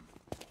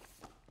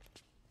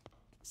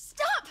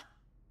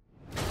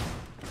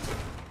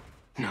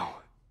 No.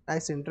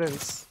 Nice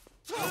entrance.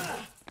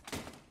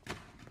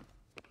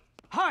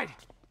 Hide!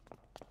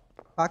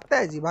 भागता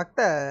है जी,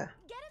 भागता है.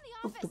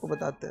 तुमको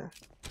बताते हैं.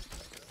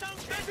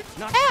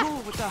 Not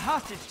cool with the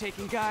hostage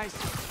taking, guys.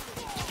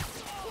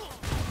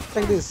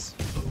 Take this.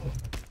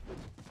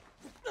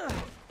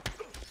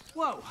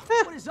 Whoa,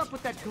 what is up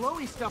with that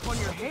glowy stuff on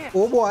your hand?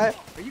 Oh boy.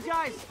 Are you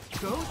guys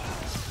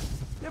ghosts?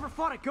 Never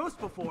fought a ghost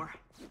before.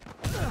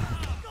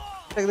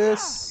 Take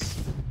this.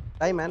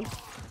 Die, man.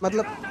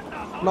 मतलब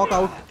knock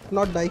out,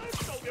 not die.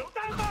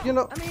 You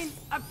know, I mean,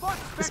 I've fought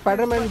specters,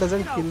 Spider-Man but, doesn't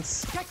you know,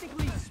 kills.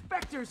 Technically,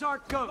 specters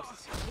aren't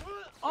ghosts.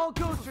 All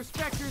ghosts are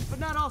specters, but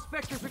not all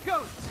specters are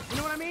ghosts. You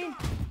know what I mean?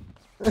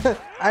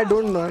 I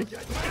don't know.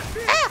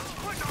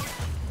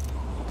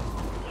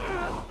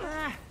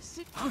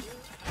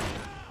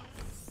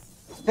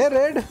 Hey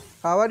Red,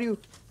 how are you?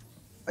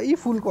 ये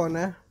फूल कौन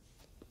है?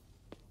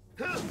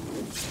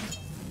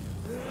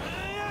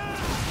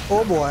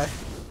 Oh boy.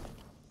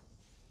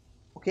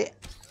 Okay,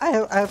 I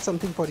have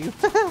something for you.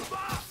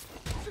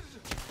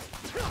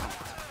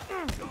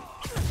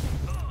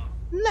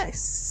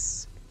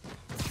 Nice.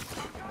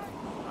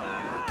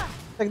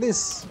 Like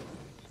this.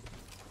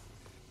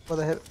 What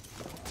the hell?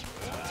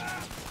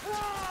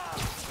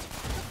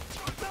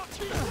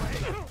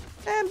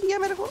 दिया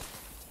मेरे को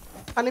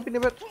खाने पीने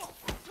पर.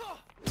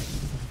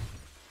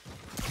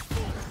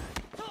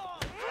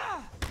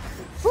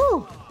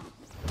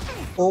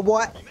 Oh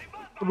boy,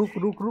 रुक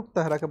रुक रुक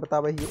तहरा के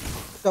बता भाई.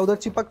 क्या उधर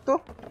चिपक तो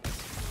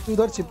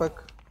उधर चिपक.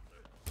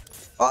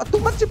 तू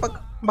मत चिपक,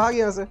 भाग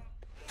यहाँ से.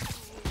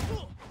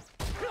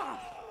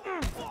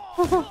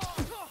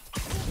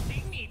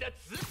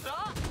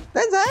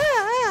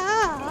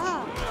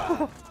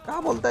 क्या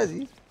बोलता है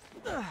जी?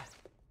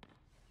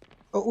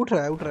 उठ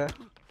रहा है, उठ रहा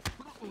है.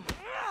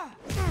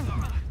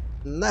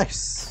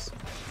 Nice.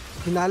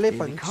 Finale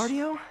punch.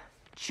 Cardio?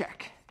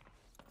 Check.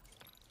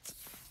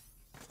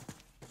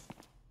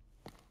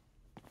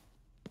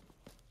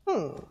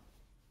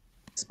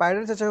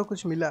 Spider चाचा को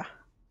कुछ मिला.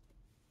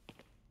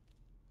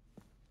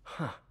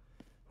 Huh.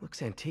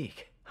 Looks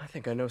antique. I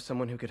think I know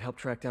someone who could help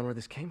track down where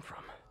this came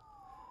from.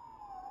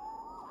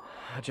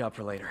 A job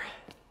for later.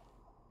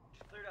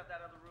 Cleared out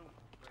that other room.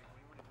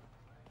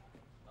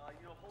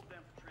 Hold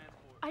them for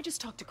transport. I just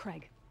talked to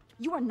Craig.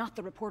 You are not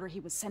the reporter he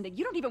was sending.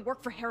 You don't even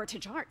work for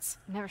Heritage Arts.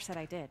 Never said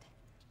I did.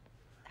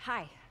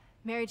 Hi,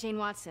 Mary Jane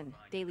Watson,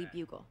 Daily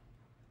Bugle.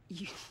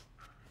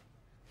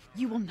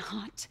 You will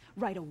not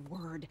write a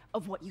word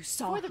of what you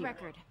saw For the here.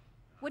 record,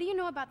 what do you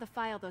know about the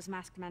file those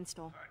masked men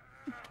stole?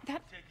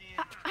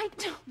 I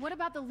don't... What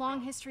about the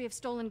long history of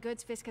stolen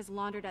goods Fisk has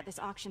laundered at this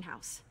auction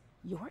house?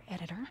 Your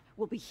editor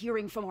will be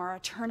hearing from our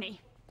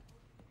attorney.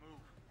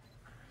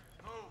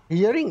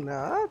 Hearing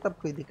ना, तब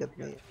कोई दिक्कत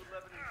नहीं.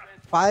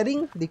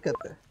 Firing दिक्कत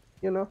है,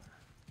 you know.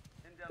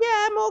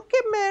 Yeah, I'm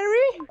okay,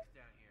 Mary.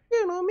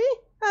 You know me.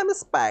 I'm a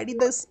Spidey,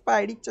 the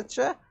Spidey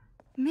chacha.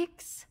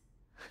 Mix?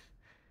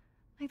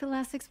 Like the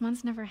last 6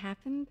 months never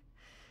happened?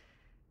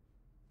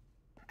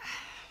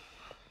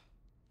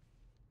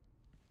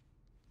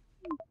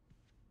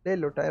 ले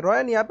लुटा है.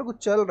 रोयन यहाँ पे कुछ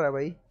चल रहा है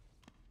भाई.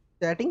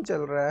 चैटिंग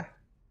चल रहा है.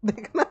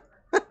 देखना.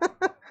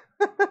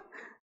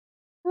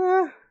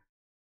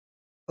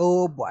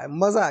 ओ बॉय,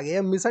 मजा आ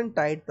गया. मिशन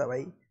टाइट था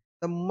भाई.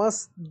 तब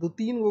मस्त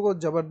 2-3 को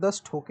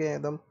जबरदस्त ठोके हैं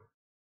एकदम.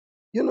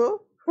 You know,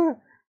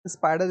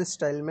 स्पाइडर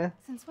स्टाइल में.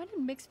 Since when did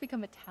Mix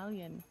become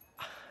Italian?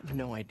 I have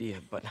no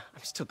idea, but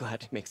I'm still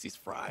glad he makes these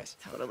fries.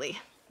 Totally.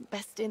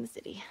 Best in the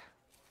city.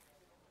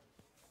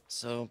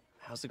 So,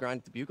 how's the grind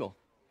at the Bugle?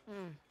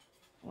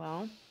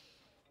 Well,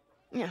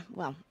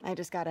 I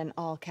just got an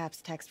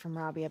all-caps text from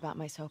Robbie about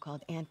my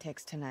so-called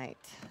antics tonight.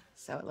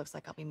 So it looks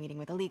like I'll be meeting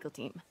with a legal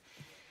team.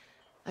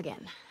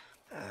 Again.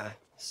 As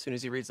soon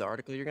as he reads the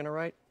article you're gonna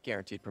write,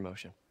 guaranteed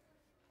promotion.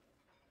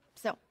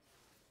 So,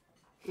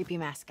 creepy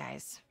mask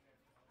guys.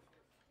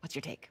 What's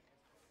your take?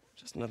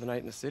 Just another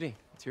night in the city.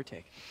 What's your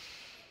take?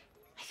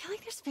 I feel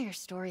like there's a bigger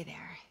story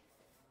there.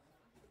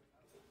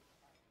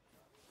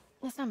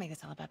 Let's not make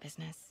this all about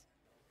business.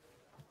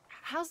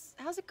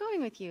 How's it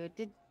going with you?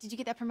 Did you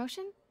get that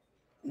promotion?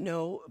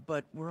 No,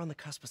 but we're on the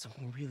cusp of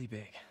something really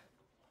big.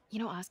 You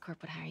know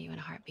Oscorp would hire you in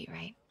a heartbeat,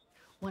 right?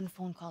 One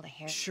phone call to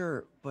Harry.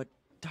 Sure, but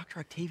Dr.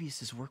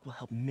 Octavius's work will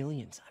help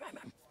millions.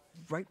 I'm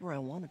right where I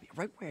want to be,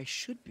 right where I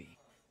should be.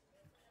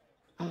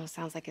 Almost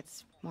sounds like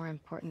it's more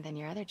important than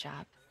your other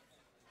job.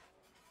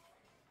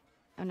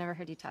 I've never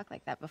heard you talk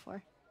like that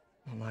before.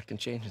 A lot can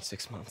change in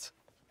 6 months.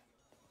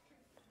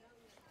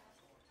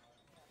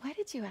 Why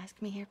did you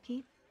ask me here,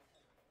 Pete?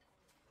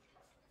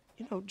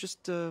 You know,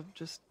 just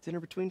dinner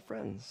between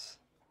friends.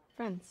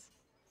 Friends.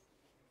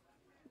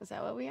 Is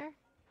that what we are?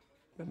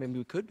 Maybe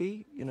we could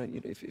be,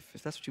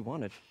 if that's what you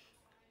wanted.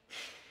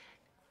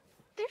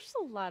 There's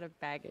a lot of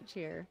baggage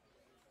here.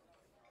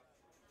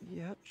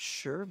 Yeah,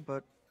 sure,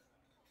 but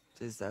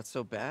is that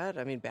so bad?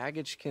 I mean,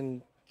 baggage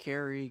can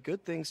carry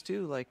good things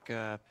too, like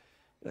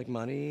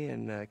money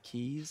and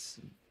keys,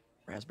 and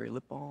raspberry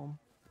lip balm.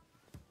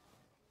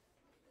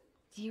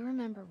 Do you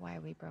remember why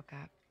we broke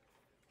up?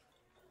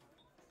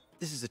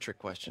 This is a trick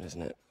question,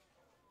 isn't it?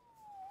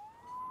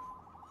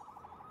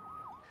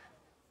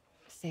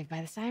 Saved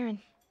by the siren.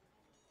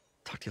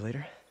 Talk to you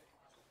later.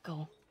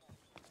 Go.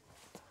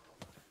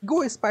 Go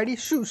Spidey,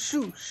 shoo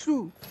shoo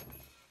shoo.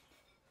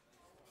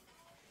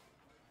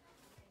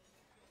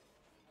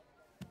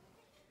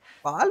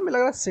 बाल में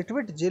लग रहा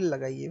सिटवेट jail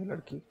लगाई है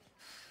लड़की.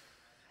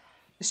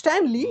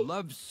 Stanley?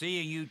 Love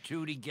seeing you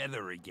two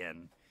together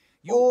again.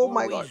 You Oh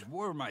my always God.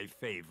 were my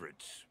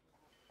favorites.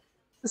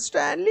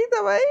 Stanley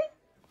था भाई.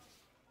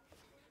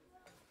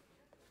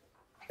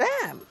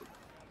 Damn.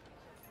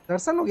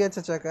 दर्शन हो गया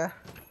चचा का.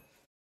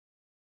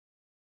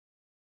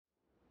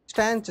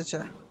 Stan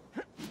चचा.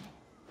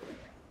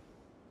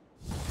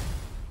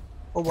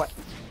 Oh what?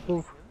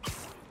 Move.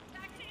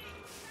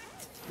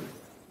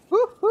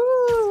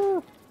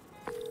 Woohoo!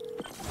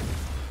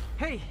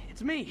 Hey,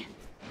 it's me.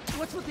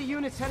 What's with the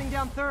units heading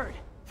down 3rd?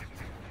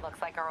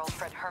 Looks like our old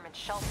friend Herman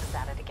Schultz is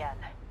at it again.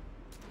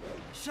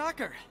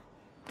 Shocker.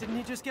 Didn't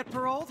he just get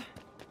paroled?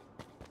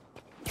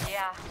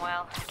 Yeah,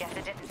 well, guess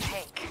it didn't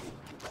take.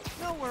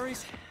 No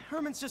worries.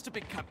 Herman's just a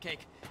big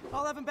cupcake.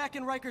 I'll have him back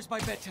in Rikers by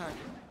bedtime.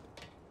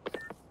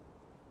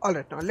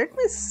 Alright, now let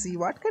me see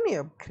what can I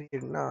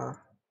upgrade now.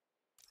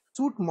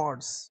 Suit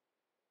mods.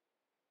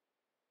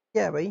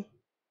 Yeah, bhai.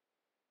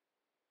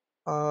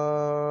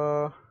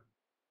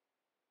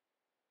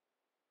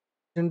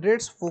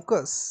 Generates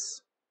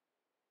focus.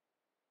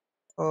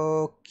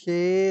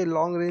 Okay,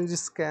 long range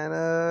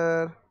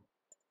scanner.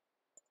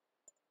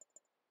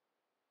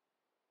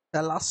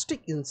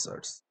 Elastic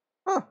inserts.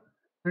 Huh.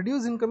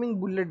 Reduce incoming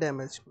bullet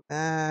damage.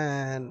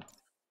 Man.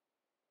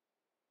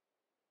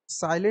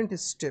 Silent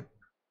step.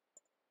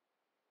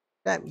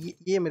 Damn,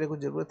 ये मेरे को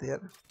जरूरत है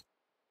यार.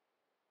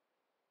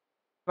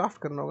 Craft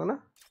करना होगा ना.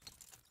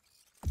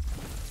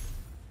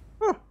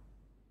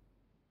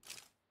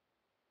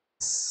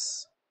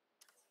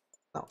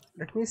 Now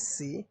let me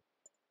see.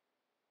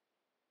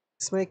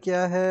 इसमें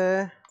क्या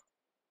है?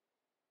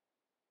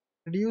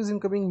 Reduce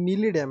incoming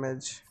melee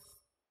damage.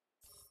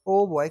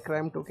 Oh boy,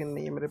 crime token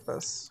नहीं है मेरे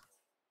पास.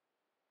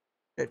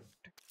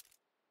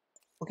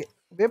 Okay,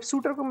 वेब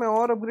शूटर को मैं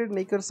और अपग्रेड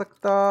नहीं कर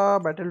सकता.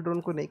 बैटल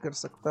ड्रोन को नहीं कर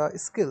सकता.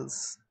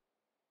 स्किल्स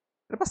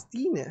मेरे पास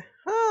 3 है.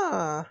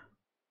 हाँ.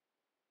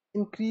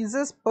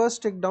 Increases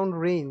burst takedown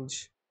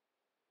range.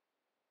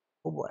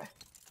 Oh boy.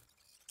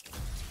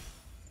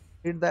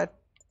 Did that.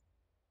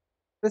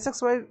 Press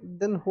XY,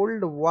 then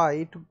hold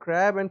Y to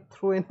grab and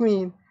throw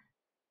enemy in.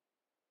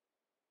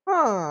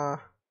 Huh.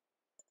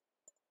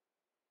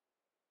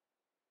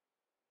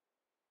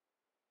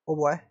 Oh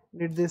boy.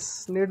 Need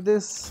this. Need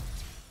this.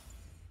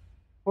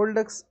 Hold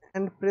X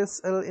and press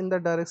L in the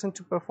direction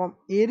to perform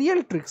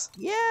aerial tricks.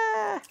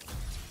 Yeah.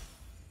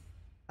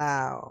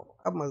 Wow.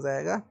 अब मजा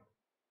आएगा.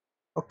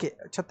 Okay,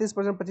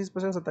 36%,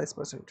 25%,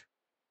 27%.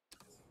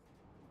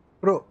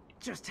 Bro.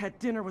 Just had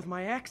dinner with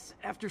my ex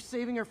after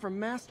saving her from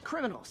masked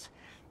criminals.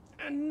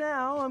 And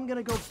now I'm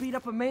gonna go beat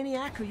up a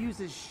maniac who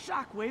uses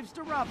shockwaves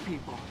to rob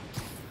people.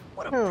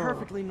 What a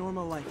perfectly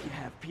normal life you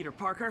have, Peter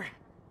Parker.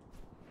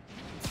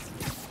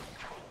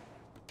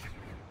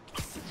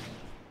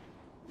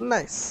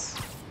 Nice.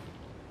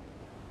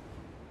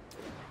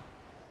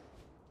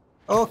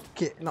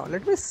 Okay, now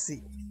let me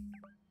see.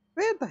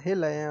 Where the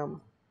hell I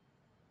am?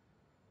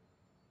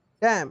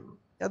 Damn.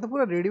 या तो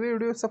पूरा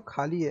radio सब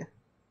खाली है.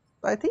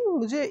 तो I think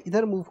मुझे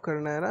इधर move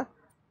करना है ना.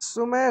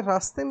 सो मैं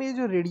रास्ते में ये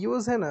जो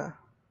रेडियोज है ना,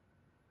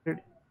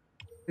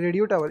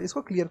 रेडियो टावर,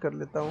 इसको क्लियर कर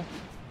लेता हूँ.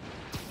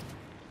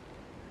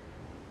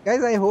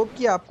 गाइज आई होप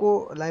कि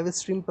आपको लाइव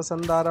स्ट्रीम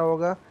पसंद आ रहा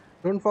होगा.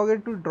 Don't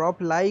forget to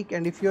drop like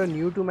and if you are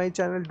new to my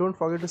channel don't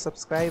forget to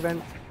subscribe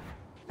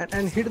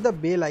and hit the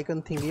bell icon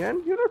thingy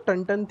and you know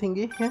turn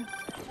thingy.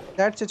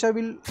 That Chacha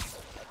will.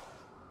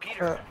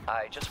 Peter,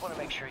 I just want to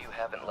make sure you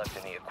haven't left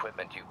any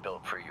equipment you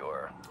built for your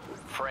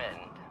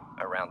friend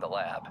around the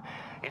lab.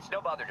 It's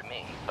no bother to me,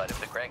 but if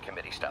the grant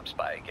committee stops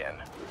by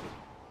again.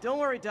 Don't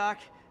worry, Doc.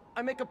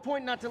 I make a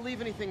point not to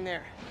leave anything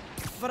there.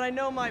 But I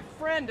know my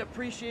friend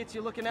appreciates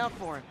you looking out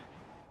for him.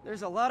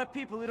 There's a lot of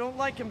people who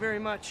don't like him very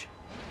much.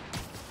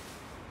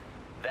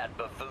 That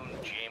buffoon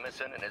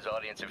Jameson and his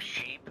audience of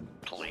sheep?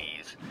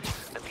 Please.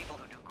 The people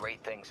who do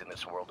great things in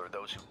this world are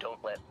those who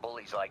don't let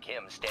bullies like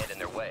him stand in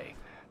their way.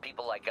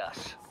 People like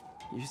us.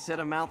 You said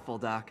a mouthful,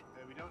 Doc.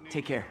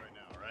 Take care.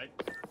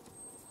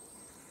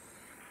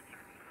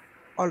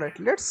 Alright,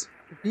 let's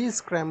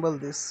de-scramble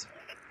this.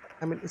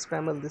 I mean,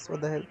 scramble this.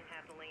 What the hell?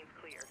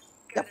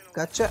 Yep,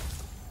 gotcha.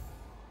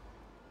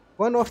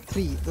 1 of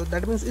 3. So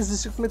that means इस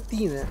district में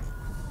 3 है.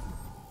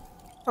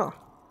 Huh.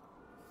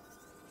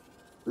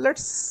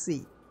 Let's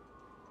see.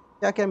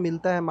 क्या क्या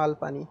मिलता है माल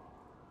पानी.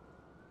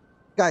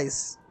 Guys,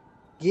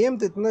 game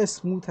तो इतना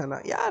स्मूथ है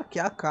ना यार.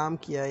 क्या काम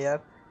किया यार.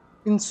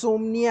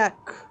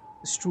 Insomniac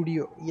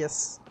studio.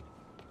 यस,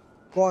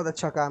 बहुत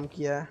अच्छा काम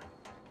किया है.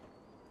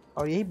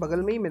 और यही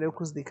बगल में ही मेरे को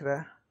कुछ दिख रहा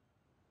है.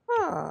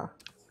 हाँ,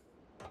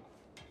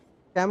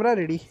 camera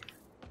ready.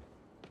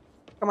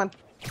 Come on.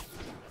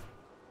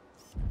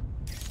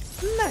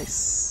 Nice.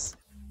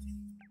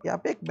 यहाँ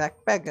पे एक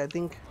backpack I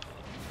think.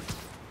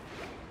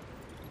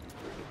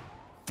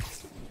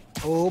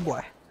 Oh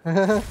boy.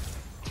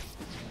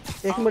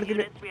 एक मिनट के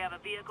लिए. We have a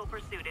vehicle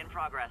pursuit in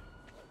progress.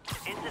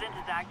 Incident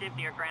is active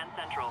near Grand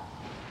Central.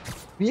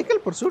 Vehicle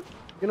pursuit?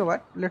 You know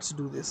what? Let's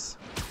do this.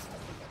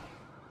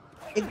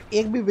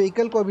 एक भी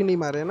vehicle को अभी नहीं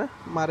मारे ना?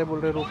 मारे बोल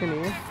रहे रोके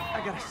नहीं है.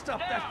 I gotta stop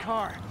that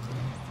car.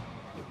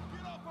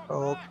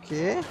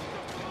 Okay.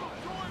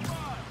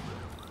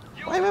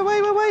 Why?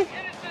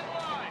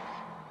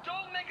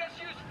 Don't make us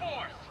use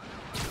force.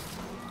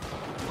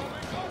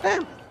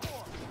 Damn.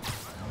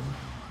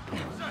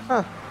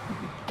 Huh.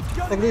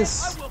 Like this.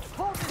 I will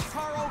pull this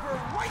car over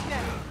right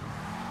now.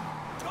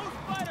 Go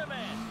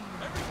Spider-Man!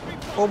 Every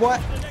Oh boy.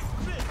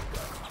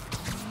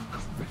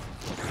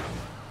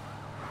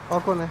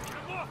 और कौन है?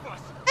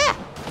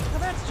 Now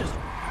that's just...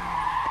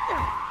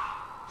 Come on.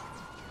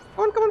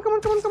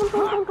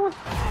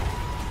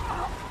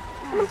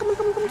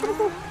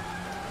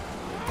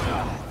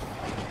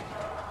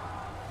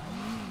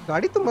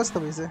 गाड़ी तो मस्त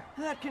है वैसे.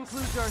 That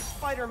concludes our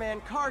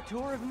Spider-Man car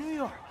tour of New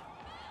York.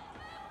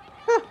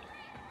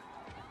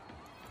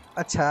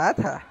 अच्छा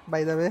था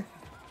by the way.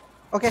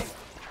 Okay.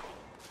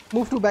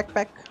 Move to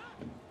backpack.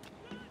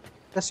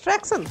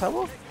 Distraction था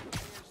वो.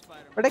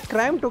 बट एक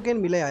crime token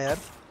मिले यार.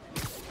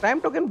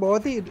 Crime token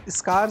बहुत ही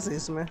scarce है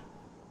इसमें.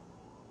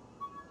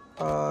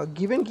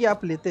 Given कि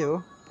आप लेते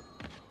हो.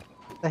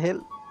 The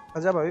hell.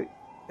 आजा भाई.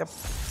 Yep.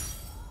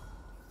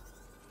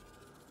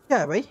 क्या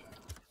है भाई?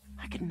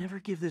 I could never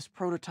give this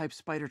prototype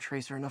spider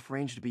tracer enough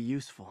range to be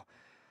useful,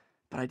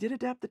 but I did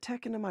adapt the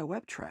tech into my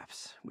web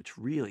traps, which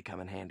really come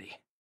in handy.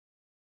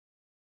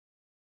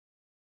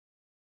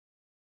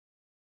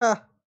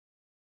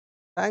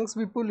 Thanks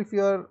Vipul if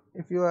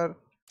you are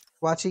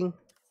watching.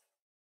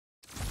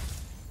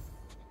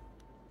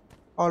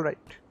 All right.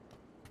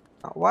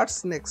 Now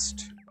what's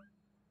next?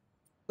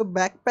 So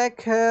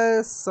backpack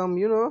has some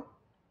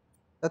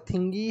the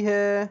thingy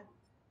है.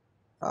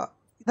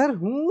 इधर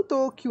हूँ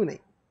तो क्यों नहीं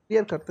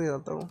clear करते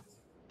जाता हूँ.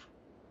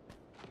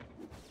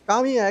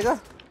 काम ही आएगा.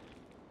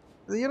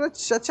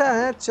 चचा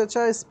है,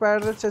 चचा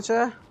स्पाइडर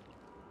चचा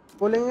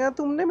बोलेंगे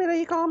तुमने मेरा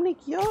ये काम नहीं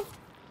किया.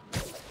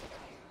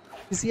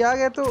 किसी आ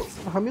गया तो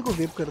हम ही को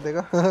वेप कर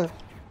देगा.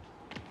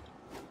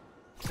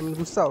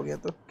 गुस्सा हो गया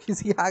तो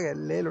किसी आ गया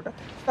ले लुटा.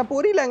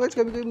 टपोरी लैंग्वेज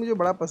कभी कभी मुझे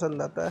बड़ा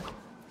पसंद आता है.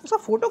 उसका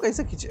फोटो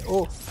कैसे खींचे?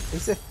 ओ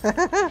कैसे?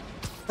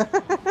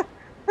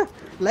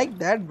 Like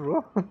that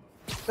bro.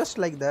 Just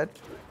like that.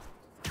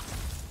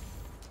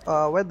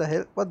 What the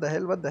hell?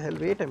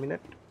 Wait a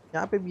minute.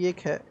 यहाँ पे भी एक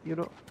है,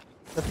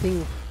 the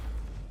thing.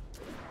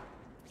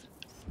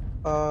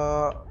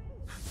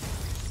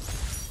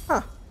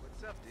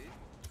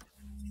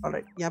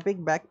 Alright, यहाँ पे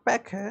एक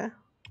बैकपैक है.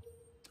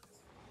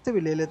 इसे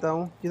भी ले लेता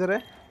हूँ. किधर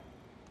है?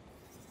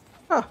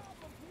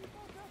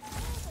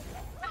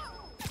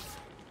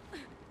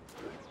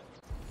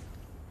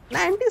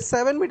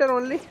 97 metre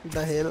only.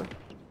 The hell.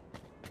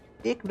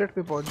 1 minute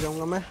पे पहुँच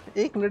जाऊँगा मैं.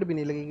 1 मिनट भी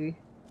नहीं लगेगी.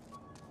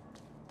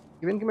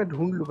 इवन कि मैं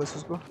ढूंढ लूँ बस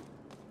उसको.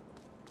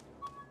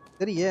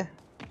 इधर ही है.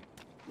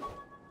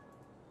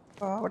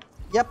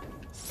 Yep.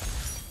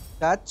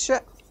 Gotcha.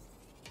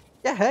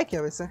 क्या है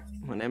क्या वैसे?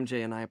 When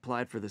MJ and I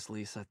applied for this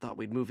lease, I thought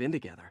we'd move in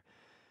together.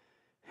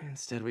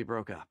 Instead, we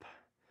broke up.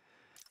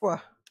 वाह.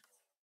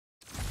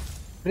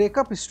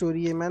 ब्रेकअप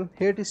स्टोरी है मैन.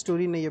 हेट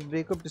स्टोरी नहीं है,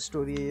 ब्रेकअप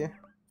स्टोरी है ये.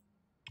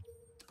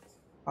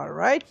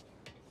 Alright.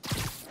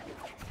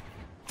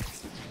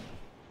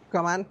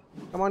 Come on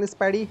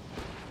Spidey.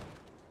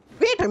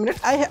 Wait a minute.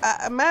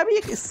 मैं भी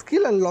एक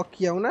skill unlock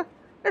किया हूँ ना.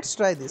 Let's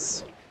try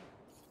this.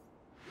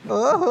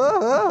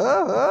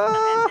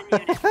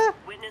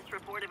 Witness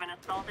report of an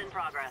assault in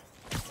progress.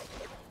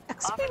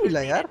 XP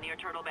मिला यार. Near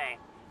Turtle Bay.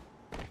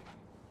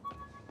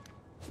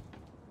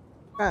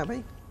 हाँ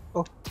भाई.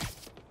 ओह.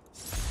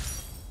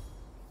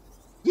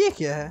 ये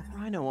क्या है?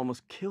 Rhino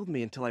almost killed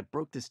me until I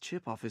broke this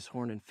chip off his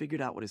horn and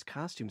figured out what his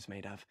costume's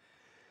made of.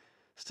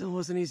 Still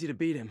wasn't easy to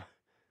beat him.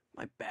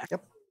 My back.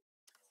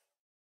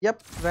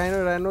 Yep.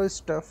 Rhino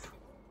is tough.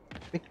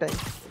 Big time.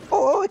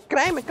 Oh,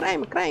 crime.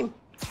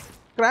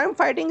 Crime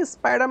fighting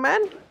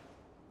Spider-Man.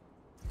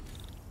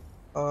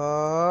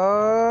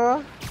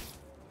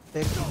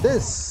 Take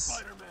this.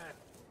 Spider-Man.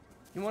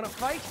 You want to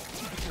fight?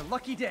 It's your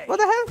lucky day. What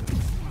the hell?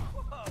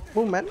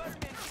 Move, man.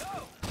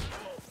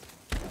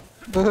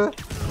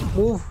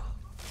 Move.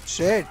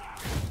 Shit.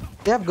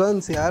 They have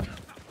guns, yaar.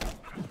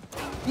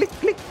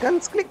 Click.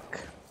 Guns, click.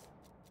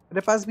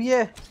 मेरे पास भी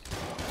है.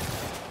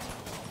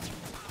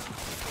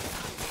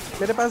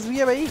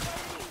 भाई.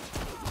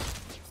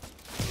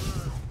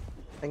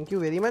 Thank you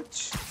very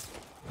much.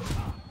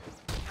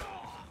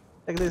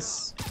 Take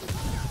this.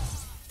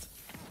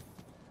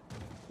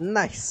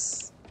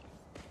 Nice.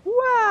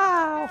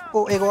 Wow.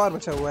 Oh, एक और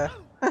बचा हुआ है.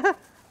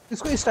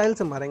 इसको इस स्टाइल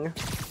से मारेंगे.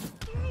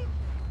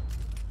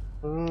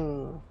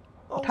 Oh,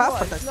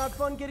 what? It's not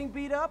fun getting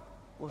beat up?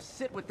 We'll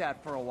sit with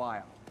that for a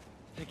while.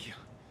 Thank you.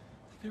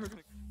 They were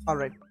gonna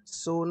Alright,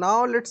 so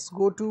now let's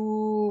go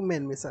to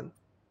main mission.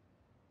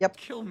 Yep.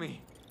 kill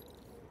me.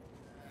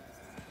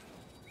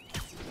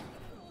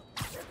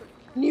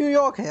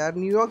 New York है यार.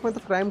 New York में तो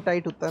crime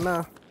tight होता है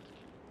ना.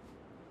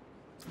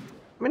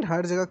 I mean,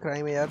 हर जगह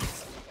crime है यार.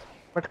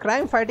 But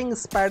crime fighting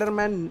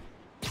Spiderman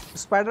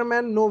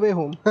no way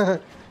home.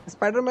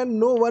 Spider-Man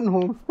no one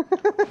home.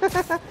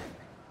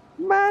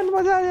 Man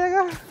मजा आ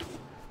जाएगा.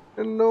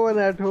 No one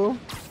at home.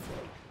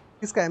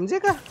 किसका MJ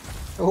का?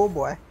 Oh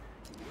boy.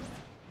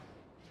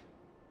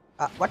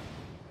 What?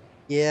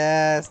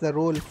 Yes, the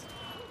roll.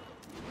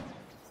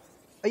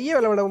 ये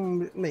वाला बड़ा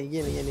नहीं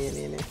ये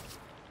नहीं.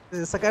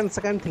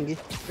 Second thingy.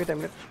 Wait a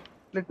minute.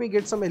 Let me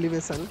get some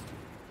elevation.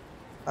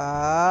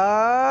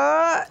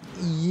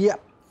 Yeah.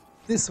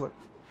 This one.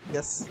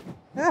 Yes.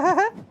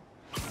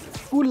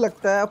 Cool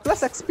लगता है.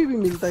 Plus XP भी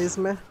मिलता है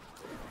इसमें.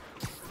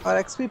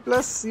 और XP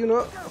plus you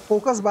know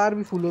focus bar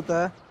भी full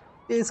होता है.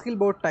 ये स्किल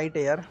बहुत टाइट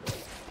है यार.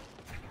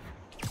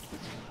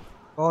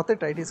 बहुत ही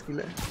टाइट स्किल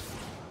है.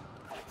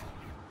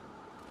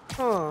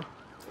 हाँ.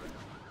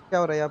 क्या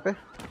हो रहा है यहाँ पे?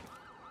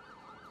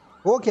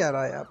 वो क्या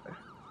रहा है यहाँ पे?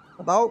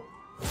 बताओ.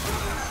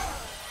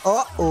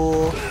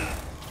 Oh.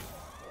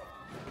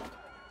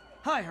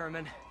 Hi,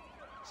 Herman.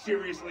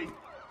 Seriously?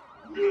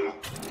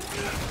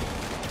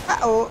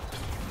 Oh.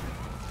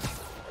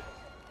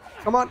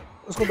 Come on.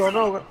 उसको दौड़ना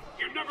होगा.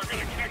 You're never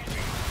gonna catch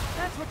me.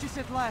 That's what you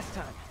said last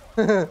time.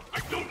 I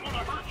don't want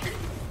to hurt you.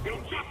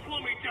 It'll just slow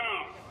me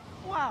down.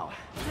 Wow,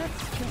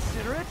 that's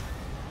considerate.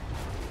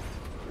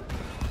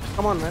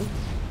 Come on, man.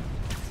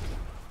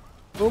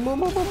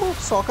 Move.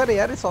 Soccer है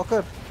यार,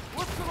 soccer.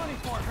 What's the money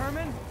for,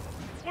 Herman?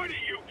 Why do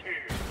you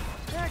care?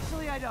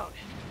 Actually, I don't.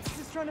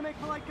 Just trying to make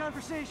polite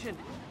conversation.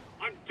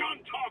 I'm done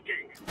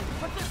talking.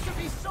 But this could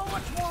be so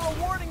much more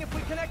rewarding if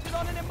we connected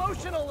on an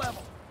emotional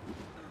level.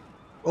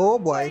 Oh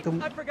boy,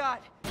 Wait, I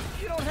forgot.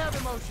 You don't have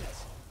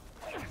emotions.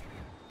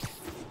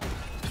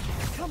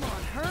 Come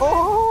on, Herman.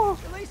 Oh,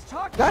 at least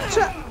talk.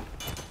 Gotcha.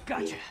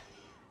 Gotcha.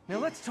 Now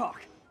let's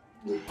talk.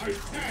 I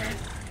said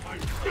I'm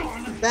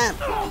done Damn.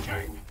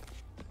 talking.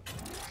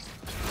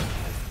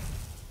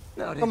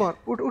 No, Come on.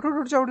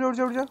 उठ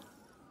जा.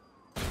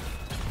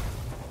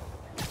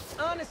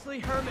 Honestly,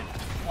 Herman,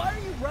 why are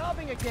you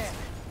robbing again?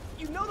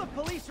 You know the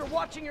police are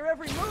watching your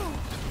every move.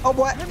 Oh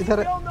boy, I mean,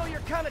 we all know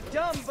you're kind of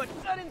dumb, but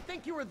I didn't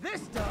think you were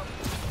this dumb.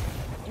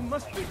 You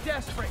must be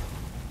desperate,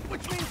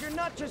 which means you're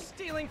not just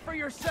stealing for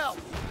yourself.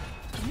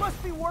 You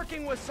must be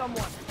working with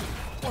someone,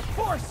 or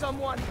for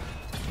someone.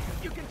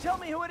 You can tell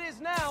me who it is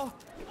now,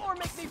 or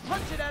make me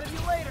punch it out of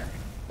you later.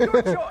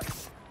 Your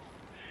choice.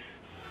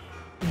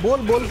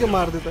 बोल के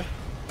मार देता.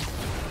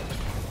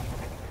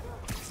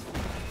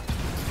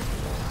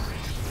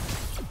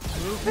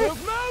 Move.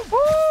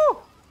 Woo!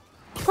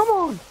 Come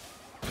on.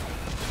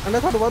 And I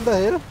thought, what the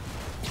hell?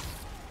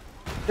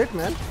 Shit,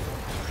 man.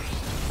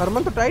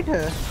 Herman तो tight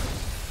है.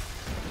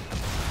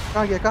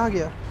 कहाँ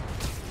गया?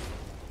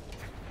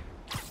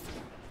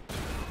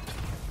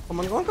 Come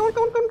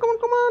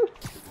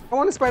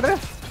on, spider.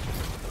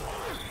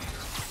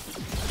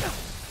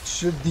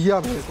 दिया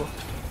मेरे को.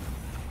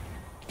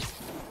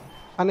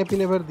 खाने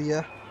पीने भर दिया.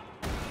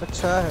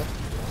 अच्छा है.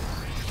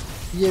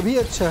 ये भी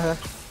अच्छा है.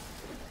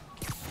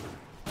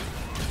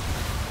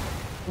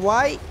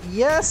 Why?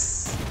 Yes.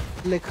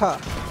 लिखा.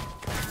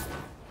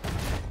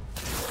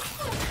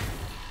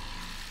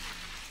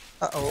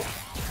 Uh-oh.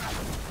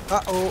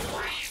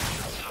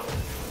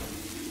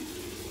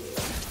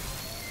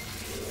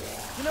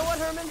 You know what,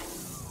 Herman?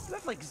 You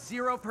have like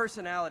zero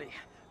personality,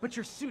 but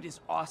your suit is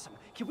awesome.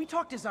 Can we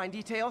talk design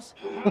details?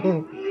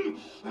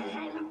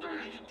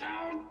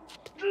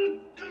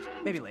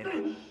 Maybe later.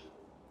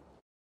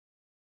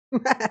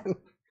 Man.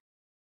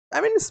 I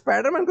mean,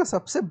 Spiderman का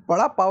सबसे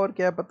बड़ा पावर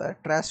क्या है पता है?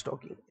 Trash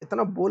talking.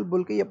 इतना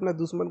बोल के ही अपना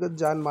दुश्मन का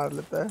जान मार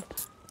लेता है.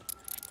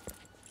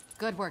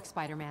 Good work,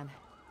 Spider-Man.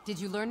 Did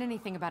you learn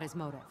anything about his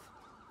motive?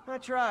 I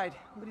tried,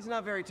 but he's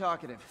not very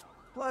talkative.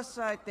 Plus,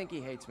 I think he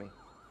hates me.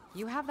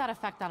 You have that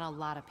effect on a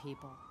lot of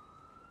people.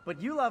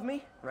 But you love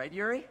me, right,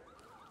 Yuri?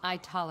 I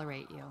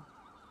tolerate you.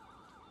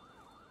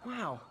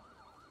 Wow.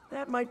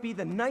 That might be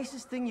the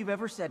nicest thing you've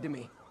ever said to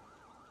me.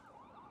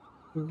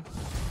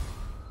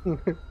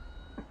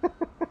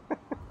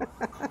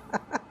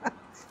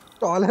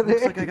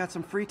 Looks like I got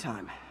some free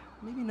time.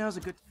 Maybe now's a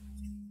good...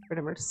 Wait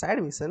a minute,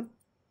 side mission.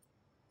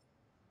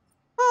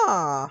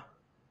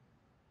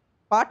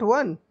 Part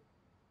 1.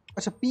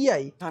 Acha,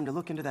 PI. Time to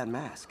look into that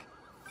mask.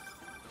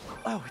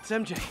 Oh, it's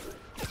MJ.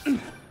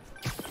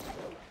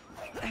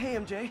 Hey,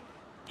 MJ.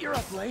 You're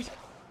up late.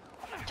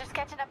 Just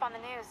catching up on the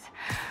news.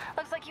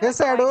 Looks like you Yes,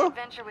 had quite Ado. an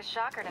adventure with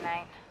Shocker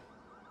tonight.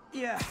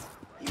 Yeah,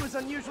 he was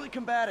unusually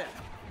combative.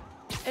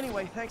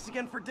 Anyway, thanks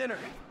again for dinner.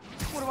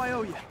 What do I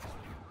owe you?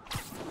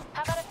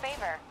 How about a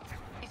favor?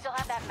 You still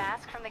have that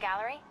mask from the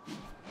gallery?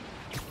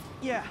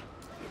 Yeah.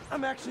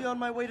 I'm actually on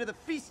my way to the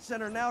Feast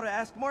Center now to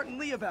ask Martin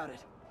Lee about it.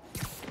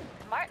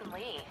 Martin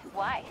Lee?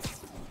 Why?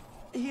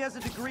 He has a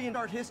degree in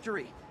art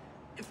history.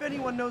 If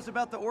anyone knows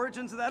about the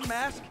origins of that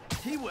mask,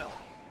 he will.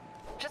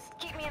 Just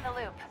keep me in the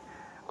loop.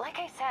 Like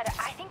I said,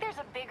 I think there's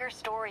a bigger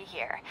story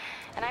here,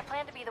 and I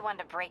plan to be the one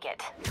to break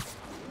it.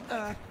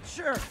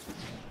 Sure.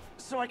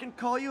 So I can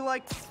call you,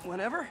 like,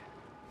 whenever?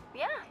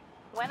 Yeah,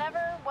 whenever,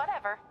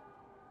 whatever.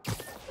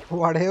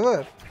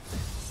 Whatever.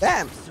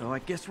 Damn. So I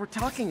guess we're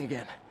talking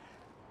again.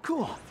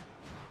 Cool.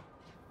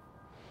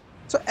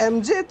 So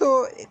MJ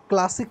तो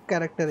classic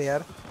character है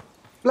यार.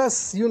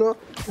 Plus, you know,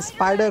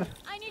 Spider.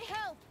 I need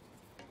help.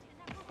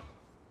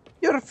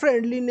 Your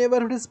friendly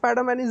neighborhood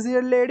Spider-Man is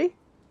here, lady.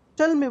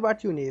 Tell me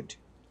what you need.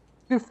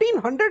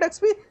 1500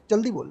 XP?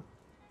 Jaldi bol.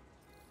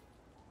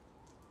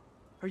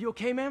 Are you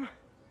okay, ma'am?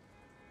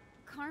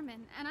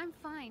 Carmen, and I'm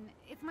fine.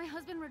 It's my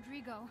husband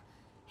Rodrigo.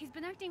 He's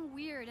been acting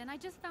weird, and I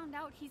just found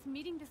out he's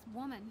meeting this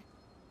woman.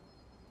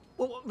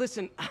 Well,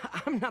 listen,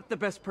 I'm not the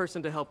best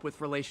person to help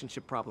with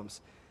relationship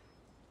problems.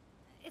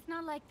 It's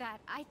not like that.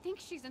 I think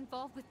she's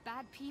involved with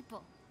bad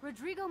people.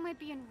 Rodrigo might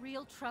be in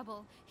real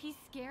trouble. He's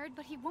scared,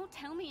 but he won't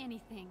tell me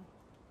anything.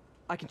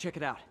 I can check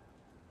it out.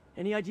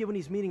 Any idea when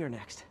he's meeting her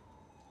next?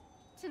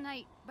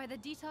 Tonight, by the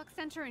detox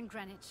center in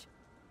Greenwich.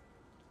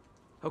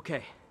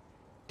 Okay.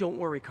 Don't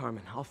worry,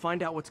 Carmen. I'll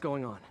find out what's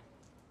going on.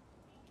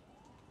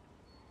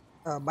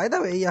 By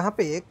the way, यहाँ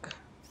पे एक.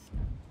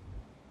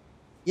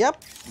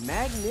 Yep.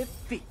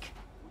 Magnifique.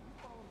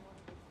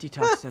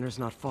 Detox center's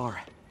not far.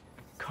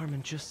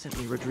 Carmen just sent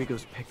me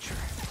Rodrigo's picture.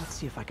 Let's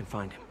see if I can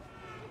find him.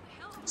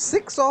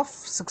 6 of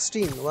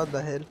 16. What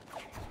the hell?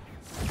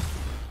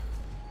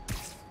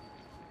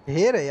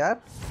 Here है यार.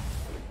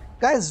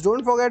 Guys,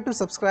 don't forget to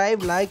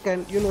subscribe, like,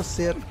 and you know,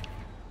 share.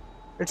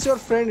 It's your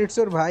friend, it's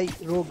your भाई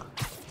Rogue.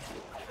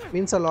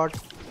 Means a lot.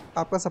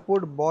 आपका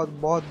support बहुत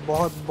बहुत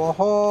बहुत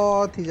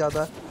बहुत ही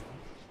ज़्यादा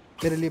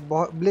मेरे लिए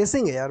बहुत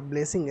blessing है यार,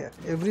 blessing है.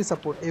 Every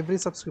support, every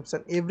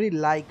subscription, every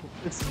like,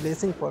 it's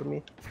blessing for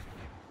me.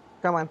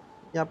 Come on,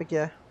 यहाँ पे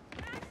क्या है?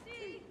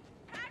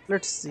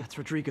 Let's see. That's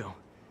Rodrigo.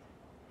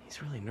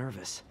 He's really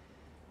nervous.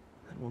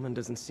 That woman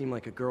doesn't seem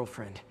like a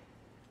girlfriend.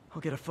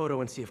 I'll get a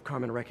photo and see if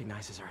Carmen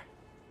recognizes her.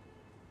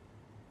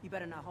 You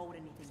better not hold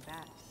anything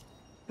back.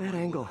 Bad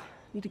angle.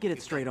 Need to get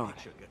it straight on.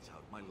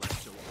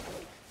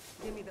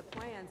 Give me the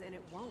plans and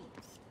it won't.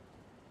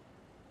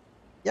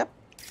 Yep.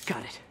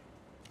 Got it.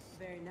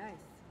 Very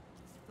nice.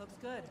 Looks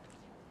good.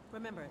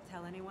 Remember,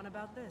 tell anyone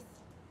about this,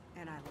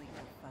 and I leave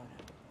the photo.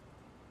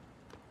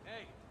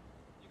 Hey,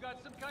 you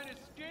got some kind of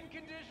skin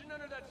condition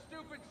under that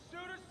stupid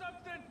suit or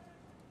something?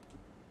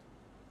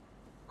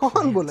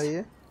 कौन बोला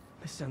ये?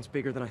 This sounds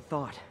bigger than I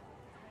thought.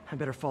 I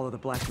better follow the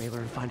blackmailer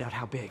and find out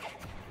how big.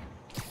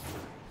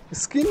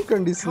 Skin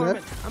conditioner.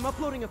 Carmen, I'm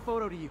uploading a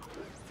photo to you.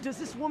 Does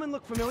this woman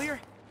look familiar?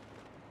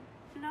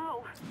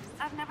 No,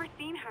 I've never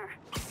seen her.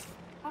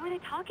 What were they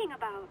talking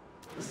about?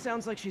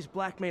 Sounds like she's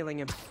blackmailing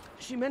him.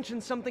 She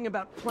mentioned something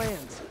about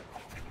plans.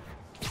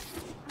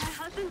 My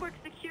husband works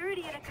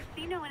security at a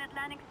casino in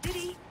Atlantic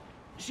City.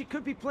 She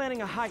could be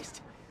planning a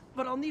heist,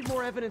 but I'll need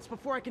more evidence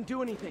before I can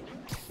do anything.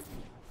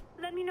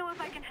 Let me know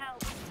if I can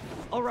help.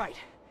 All right.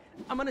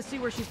 I'm gonna see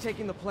where she's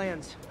taking the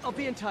plans. I'll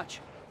be in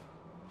touch.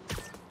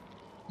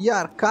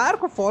 यार car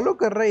को follow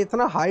कर रहा है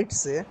इतना height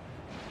से.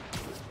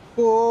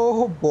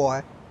 Oh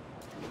boy.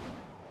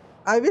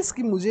 I wish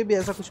कि मुझे भी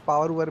ऐसा कुछ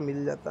पावर वार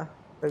मिल जाता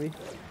कभी.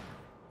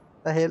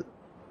 The hell?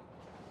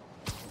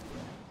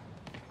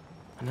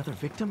 Another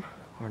victim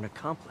or an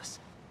accomplice?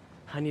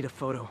 I need a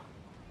photo.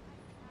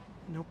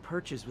 No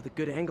perches with a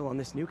good angle on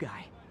this new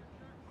guy.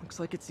 Looks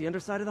like it's the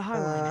underside of the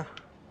highline.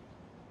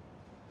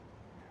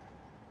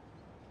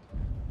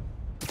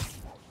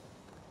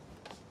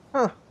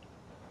 Huh.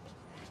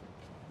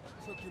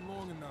 Took you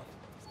long enough.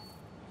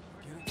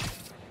 Get it?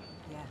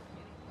 Yeah.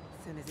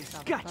 As soon as he saw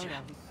the Gotcha.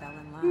 photo, he fell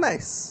in love.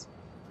 Nice.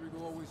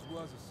 Rodrigo always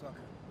was a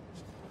sucker.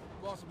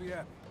 Boss will be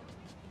happy.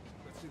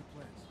 Let's see the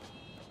plans.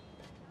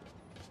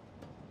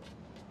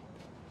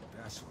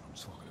 That's what I'm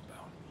talking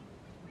about.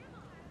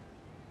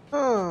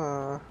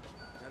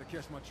 Gotta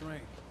catch my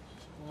train.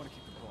 I want to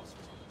keep the boss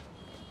around.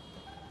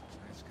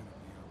 That's gonna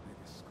be our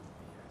biggest score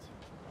yet.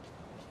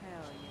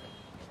 Hell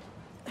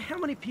yeah. How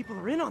many people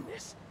are in on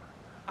this?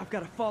 I've got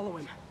to follow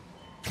him.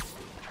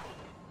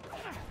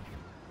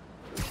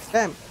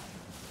 Damn.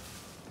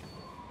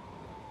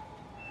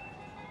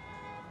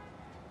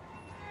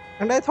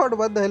 And I thought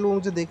what the hell वो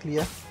मुझे देख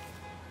लिया.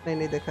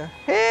 नहीं देखा.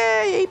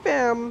 Hey यहीं पे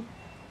हम.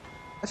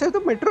 अच्छा तो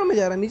मेट्रो में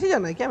जा रहा है. नीचे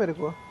जाना है क्या मेरे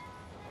को?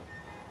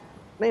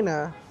 नहीं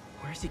ना.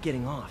 Where is he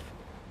getting off?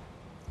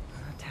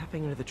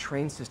 Tapping into the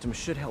train system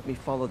should help me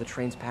follow the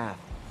train's path.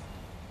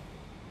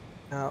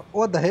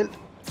 What the hell?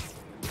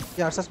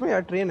 यार सच में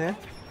यार ट्रेन है.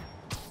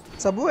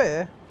 सबवे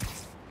है.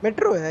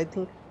 मेट्रो है I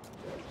think.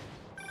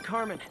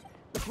 Carmen,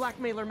 the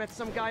blackmailer met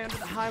some guy under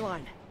the High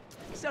Line.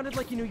 Sounded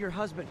like you knew your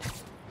husband.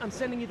 I'm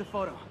sending you the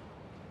photo.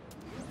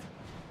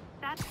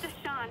 That's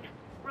Deshaun,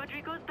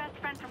 Rodrigo's best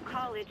friend from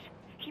college.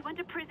 He went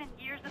to prison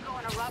years ago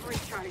on a robbery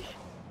charge.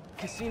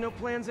 Casino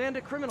plans and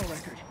a criminal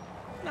record.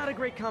 Not a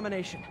great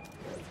combination.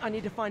 I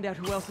need to find out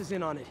who else is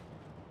in on it.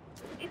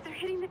 If they're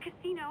hitting the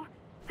casino,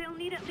 they'll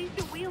need at least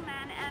a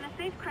wheelman and a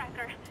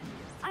safecracker.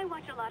 I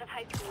watch a lot of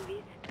heist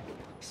movies.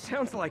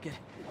 Sounds like it.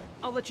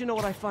 I'll let you know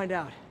what I find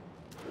out.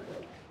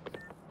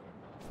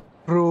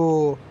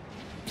 Bro,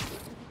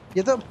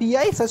 ये तो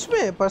PI सच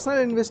में personal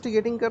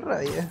investigating कर रहा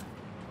है ये.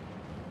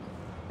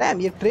 Dam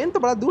ये train तो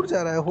बड़ा दूर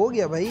जा रहा है. हो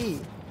गया भाई.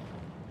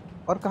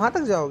 और कहाँ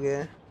तक जाओगे?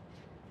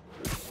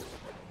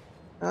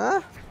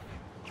 हाँ?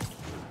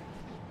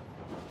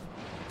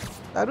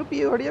 दारू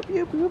पियो, बढ़िया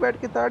पियो, पियो बैठ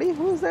के ताड़ी.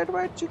 Who's that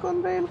white chick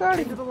on the railgadi?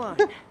 End of the line.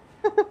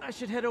 I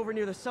should head over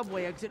near the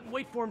subway exit and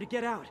wait for him to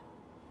get out.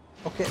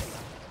 Okay.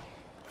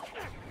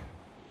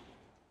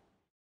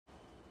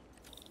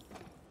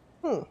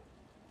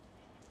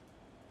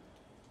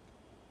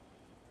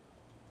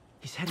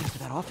 He's heading to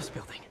that office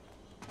building.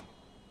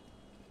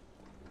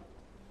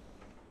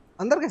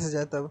 अंदर कैसे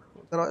जाए तब?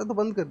 दरवाजा तो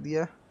बंद कर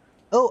दिया.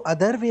 Oh,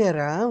 other way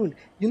around.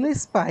 You know,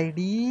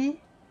 Spidey.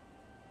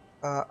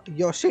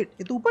 Yo shit.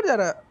 ये तो ऊपर जा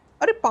रहा है.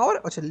 अरे पावर.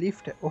 अच्छा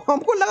लिफ्ट है. ओ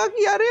हमको लगा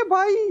कि अरे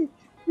भाई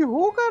ये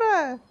हो क्या रहा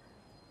है?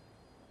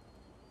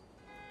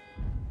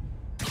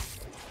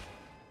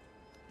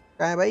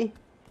 क्या है भाई?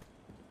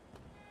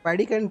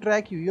 Spidey can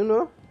track you, you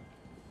know.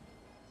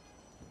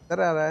 इधर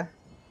आ रहा है.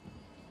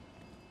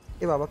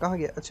 ये बाबा कहाँ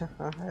गया? अच्छा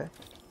हाँ है.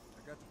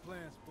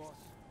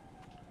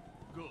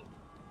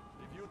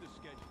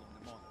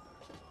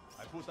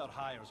 Put our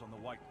hires on the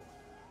whiteboard.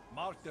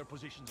 Mark their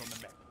positions on the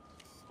map.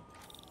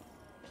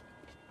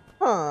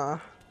 Huh.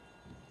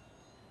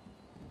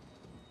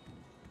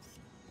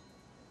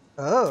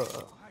 Oh.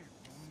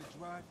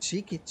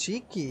 Cheeky,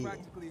 cheeky.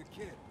 Practically a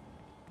kid.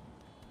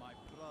 My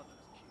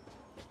brother's kid.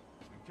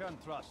 We can't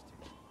trust him.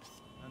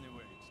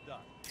 Anyway, it's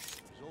done.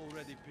 He's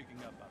already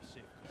picking up our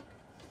safety.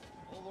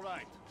 All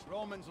right,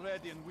 Roman's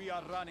ready and we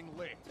are running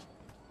late.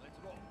 Let's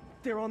go.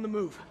 They're on the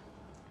move.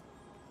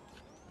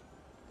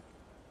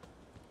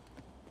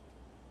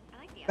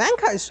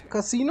 Bank heist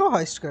casino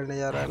heist करने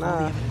जा रहा है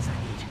ना.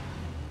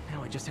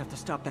 Now I just have to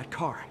stop that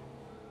car.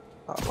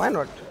 Why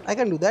not? I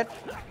can do that.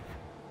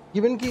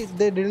 Given कि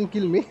they didn't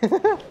kill me.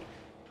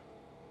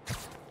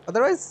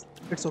 Otherwise,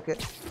 it's okay.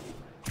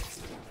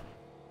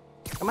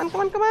 Come on,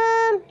 come on, come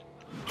on.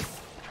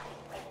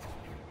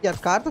 यार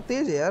car तो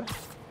तेज है यार.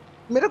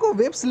 मेरे को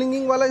वेब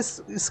स्लिंगिंग वाला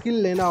skill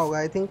लेना होगा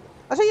आई थिंक.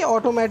 अच्छा ये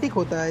ऑटोमेटिक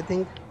होता है आई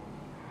थिंक.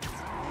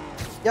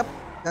 यप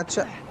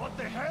अच्छा.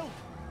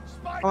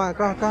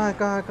 कहाँ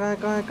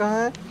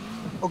है?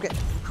 ओके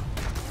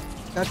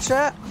अच्छा.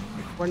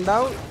 One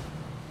down.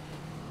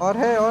 और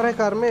है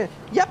कार में.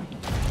 यप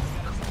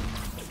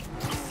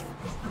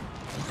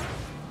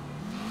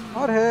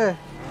और है.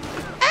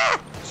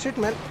 Shit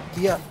man.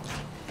 दिया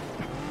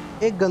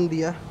एक गन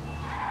दिया.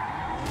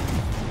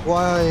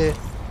 वाह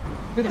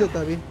फिर देता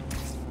अभी.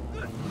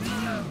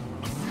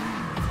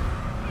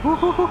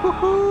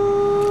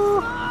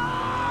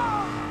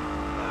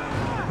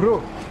 ब्रो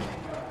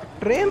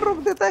ट्रेन रोक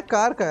देता है.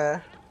 कार का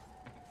है.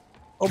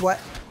 ओ बॉय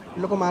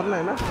इन लोग को मारना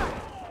है ना.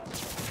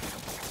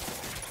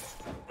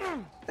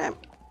 डैम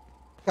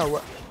क्या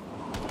हुआ?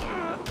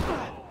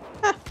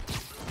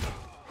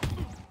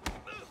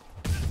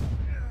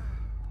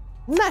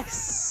 नाइस.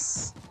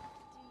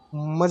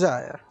 मजा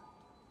आया.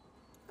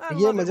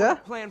 ये मजा.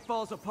 Plan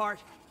falls apart.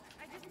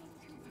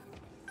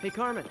 Hey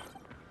Carmen,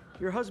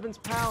 your husband's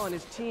pal and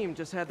his team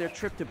just had their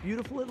trip to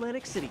beautiful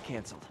Atlantic City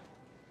canceled.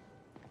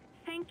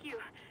 Thank you.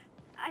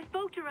 I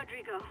spoke to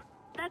Rodrigo.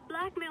 That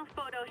blackmail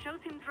photo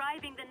shows him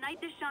driving the night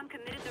Deshawn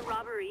committed the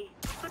robbery.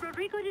 But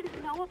Rodrigo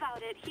didn't know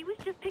about it. He was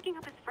just picking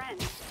up his friend.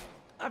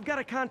 I've got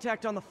a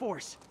contact on the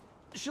force.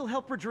 She'll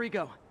help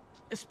Rodrigo,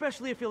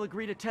 especially if he'll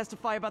agree to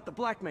testify about the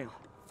blackmail.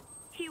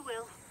 He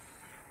will.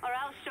 Or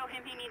I'll show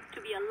him he needs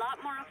to be a lot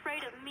more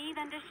afraid of me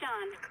than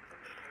Deshawn.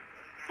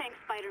 Thanks,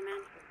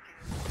 Spider-Man.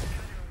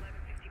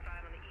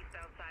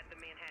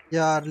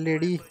 यार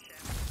lady.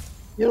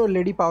 You know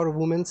lady power,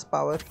 women's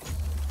power.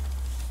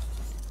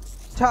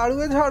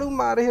 झाड़ू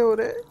मारे हो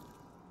रहे.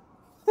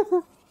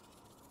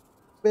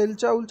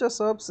 बेलचा उलचा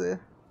सबसे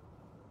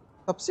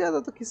ज्यादा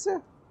तो किससे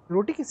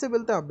रोटी किससे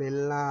बेलता है?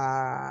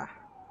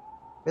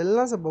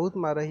 बेलना से बहुत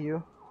मारा ही हो.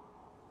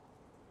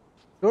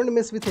 Don't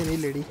miss with any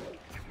lady.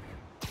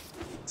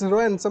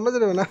 Rohan समझ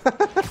रहे हो ना.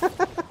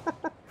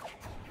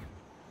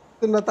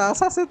 तो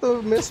नताशा से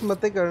तो मिस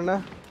मत करना.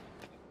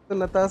 तो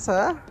नताशा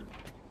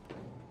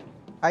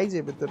आई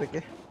जेब तो रखे.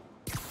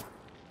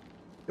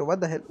 तो व्हाट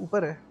द हेल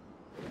ऊपर है.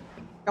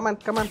 Come on,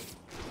 come on.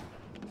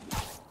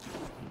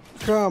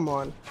 Come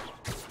on.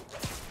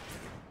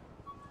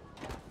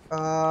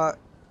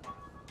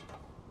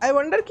 I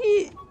wonder कि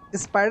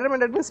Spiderman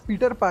that means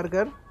Peter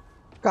Parker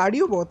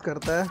cardio बहुत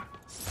करता है.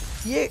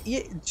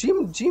 ये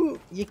जिम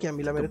ये क्या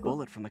मिला मेरे को?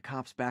 bullet from the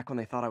cops back when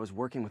they thought I was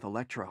working with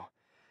Electro.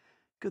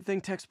 Good thing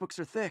textbooks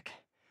are thick.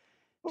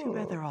 Too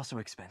bad they're also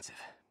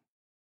expensive.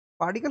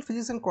 Particle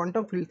physics and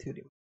quantum field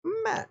theory.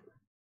 Man.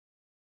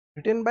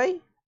 Written by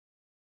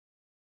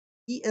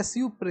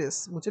ESU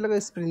Press. मुझे लगा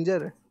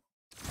Springer है.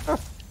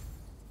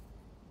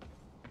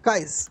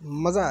 Guys,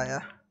 मजा आया.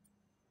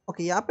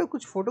 Okay यहाँ पे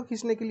कुछ photo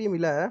खींचने के लिए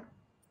मिला है.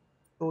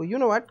 तो you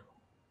know what?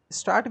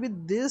 Start with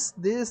this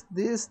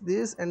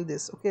and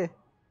this. Okay.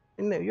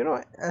 You know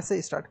ऐसे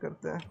ही start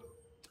करते हैं.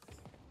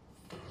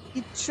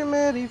 It's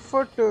मेरी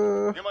photo.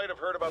 You might have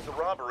heard about the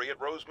robbery at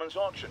Roseman's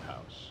auction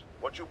house.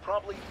 What you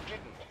probably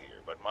didn't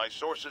hear, but my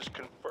sources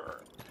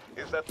confirm,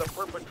 is that the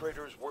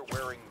perpetrators were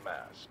wearing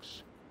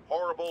masks.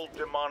 Horrible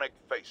demonic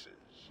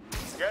faces.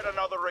 Yet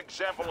another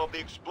example of the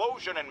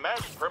explosion in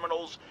masked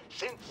criminals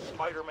since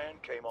Spider-Man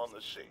came on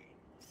the scene.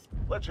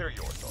 Let's hear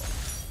your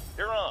thoughts.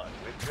 You're on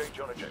with J.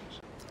 Jonah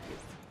Jameson.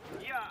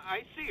 Yeah,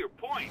 I see your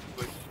point,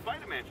 but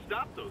Spider-Man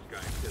stopped those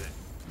guys today.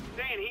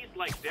 Saying he's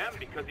like them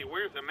because he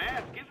wears a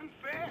mask isn't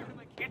fair.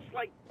 It's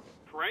like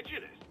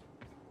prejudice.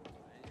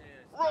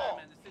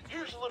 Wrong.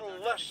 Here's a little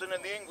lesson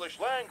in the English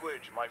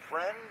language, my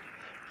friend.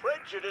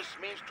 Prejudice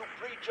means to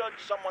prejudge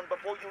someone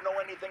before you know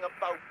anything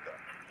about them.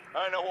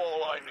 I know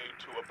all I need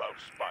to about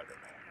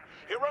Spider-Man.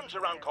 He runs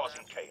around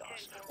causing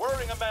chaos,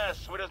 wearing a mask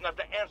so he doesn't have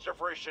to answer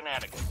for his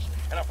shenanigans,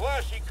 and a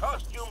flashy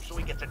costume so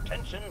he gets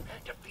attention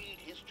to feed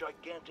his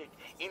gigantic,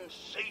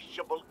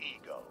 insatiable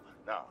ego.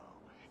 Now,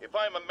 if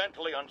I'm a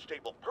mentally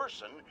unstable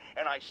person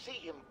and I see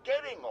him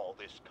getting all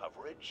this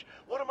coverage,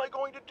 what am I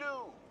going to do?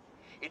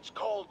 It's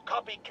called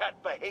copycat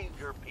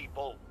behavior,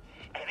 people,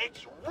 and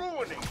it's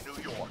ruining New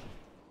York.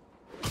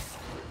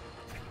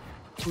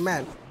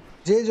 Man,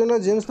 J zona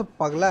James तो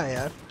पगला है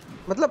यार.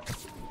 मतलब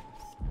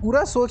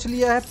पूरा सोच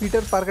लिया है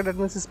Peter Parker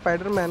डटमन से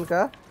स्पाइडरमैन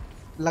का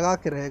लगा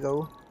के रहेगा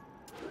वो.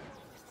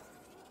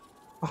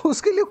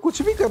 उसके लिए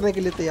कुछ भी करने के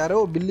लिए तैयार है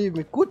वो. बिलीव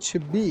में कुछ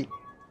भी.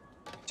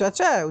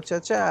 चाचा है वो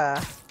चाचा.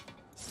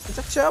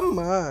 चाचा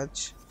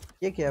मच.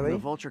 ये क्या है भाई?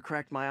 The vulture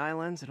cracked my eye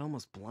lens. It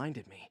almost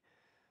blinded me.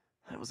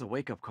 That was a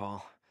wake-up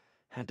call.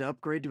 Had to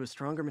upgrade to a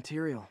stronger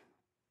material.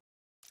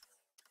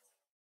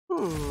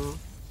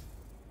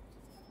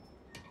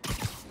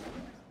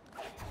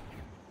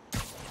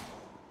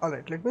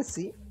 Alright, let me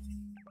see.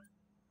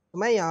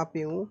 मैं यहाँ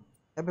पे हूँ.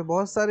 यहाँ पे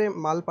बहुत सारे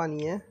माल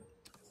पानी है.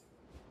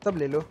 सब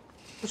ले लो.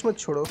 कुछ मत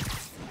छोड़ो.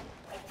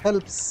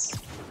 Helps.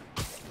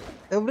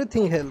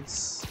 Everything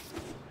helps.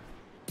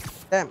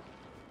 Damn.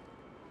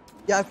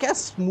 यार क्या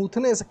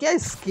स्मूथनेस, क्या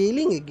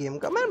स्केलिंग है गेम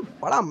का. मैं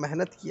बड़ा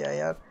मेहनत किया है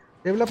यार.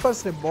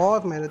 डेवलपर्स ने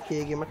बहुत मेहनत की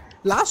है गेम में.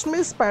 लास्ट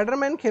में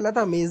स्पाइडरमैन खेला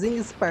था,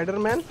 अमेजिंग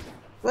स्पाइडरमैन.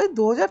 वही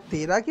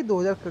 2013 की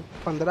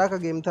 2015 का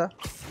गेम था.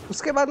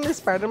 उसके बाद मैं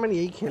स्पाइडरमैन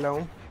यही खेला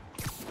हूँ.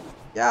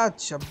 क्या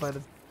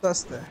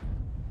जबरदस्त है.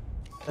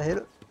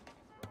 हेल.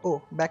 ओ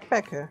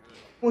बैकपैक है.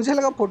 मुझे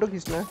लगा फोटो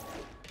खींचना है.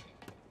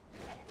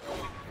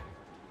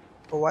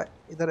 ओ वाह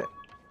इधर है.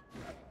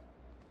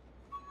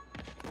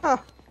 हाँ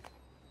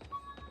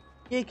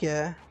ये क्या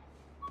है?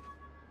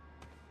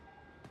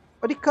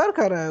 और ये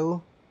कर रहा है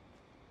वो.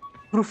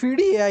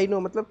 ग्राफिटी है. I know.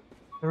 मतलब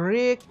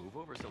rake.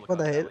 What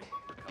the hell?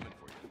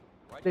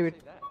 Leave it.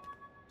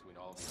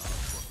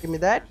 Give me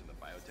that.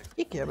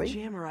 ये क्या भाई?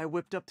 Jammer I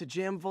whipped up to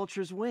jam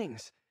Vulture's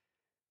wings.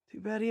 Too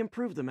bad he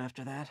improved them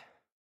after that.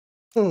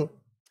 New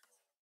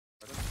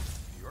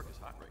York is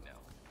hot right now.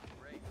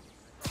 Great.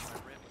 My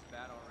rent was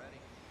bad already.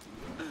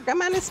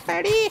 Come on,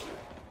 Spidey.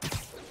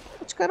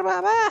 कुछ कर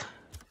बाबा.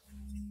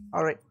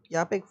 Alright,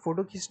 यहाँ पे एक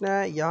photo खींचना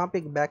है. यहाँ पे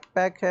एक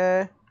बैकपैक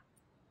है.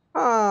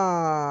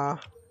 हाँ.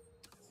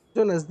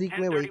 जो नजदीक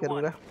में वही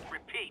करूँगा.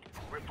 Repeat.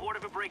 Report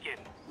of a break-in.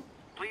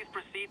 Please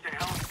proceed to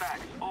Halifax.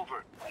 Over.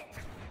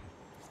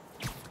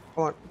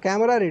 और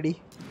कैमरा रेडी.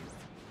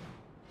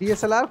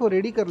 DSLR को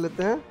रेडी कर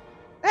लेते हैं.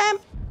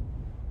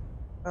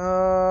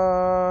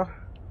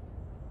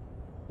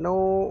 नो.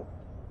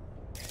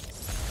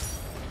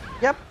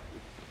 यप.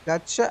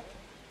 गच्चा.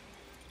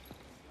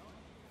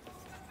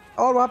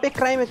 और वहाँ पे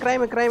क्राइम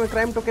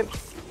टोकन.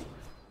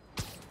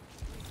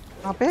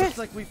 वहाँ पे. Looks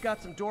like we've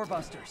got some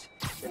doorbusters,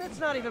 and it's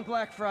not even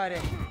Black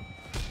Friday.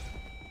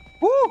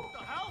 Woo!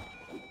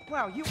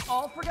 Wow, you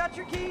all forgot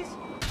your keys?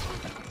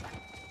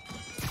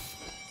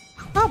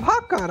 हाँ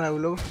भाग कहाँ रहा है वो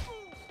लोग?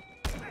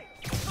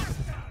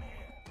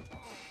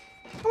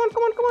 Come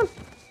on.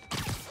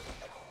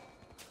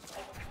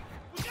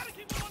 We gotta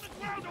keep them on the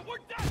ground or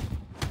we're done.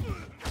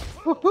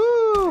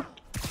 Woohoo!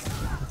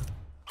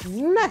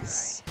 Nice.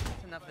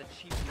 Enough of the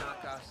cheap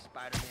knockoff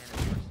Spider-Man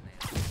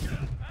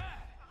impersonators.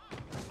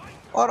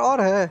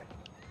 और है.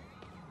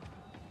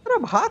 अरे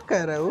भाग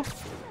कह रहा है वो.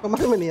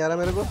 समझ में नहीं आ रहा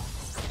मेरे को.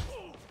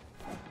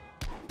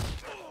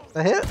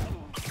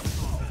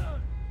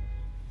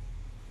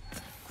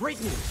 Great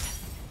news.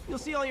 You'll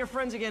see all your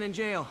friends again in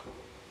jail.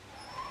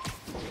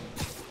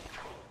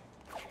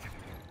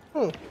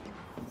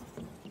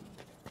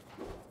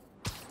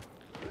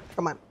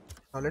 Come on.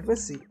 Now let me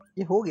see.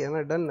 ये हो गया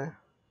ना. डन है.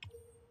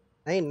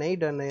 नहीं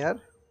डन है यार.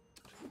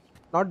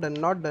 Not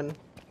done.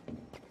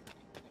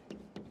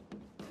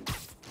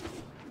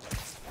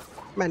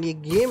 मैन ये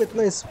गेम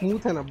इतना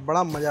स्मूथ है ना.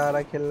 बड़ा मजा आ रहा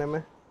है खेलने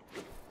में.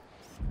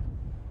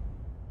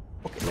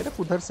 ओके मेरे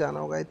को उधर से आना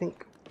होगा. I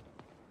think.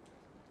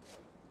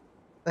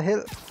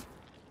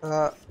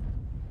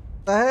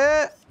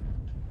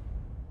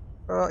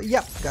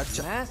 Yeah,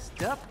 gotcha.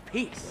 Messed up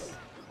piece.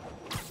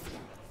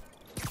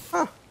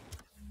 हाँ.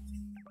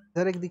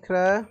 इधर एक दिख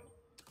रहा है.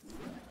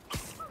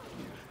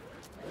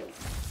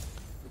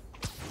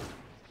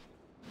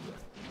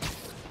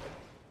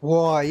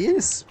 वाह ये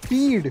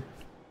speed.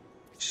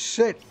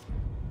 Shit.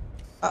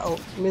 Uh-oh,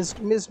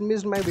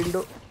 missed my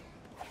window.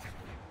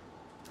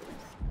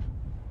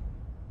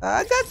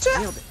 I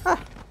gotcha.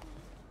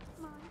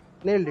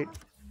 Nailed it.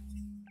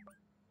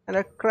 And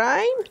a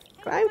crime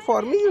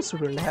for me you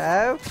shouldn't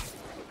have.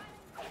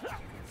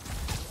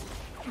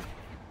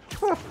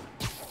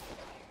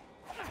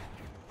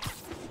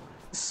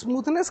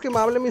 Smoothness के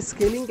मामले में,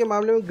 स्केलिंग के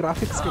मामले में,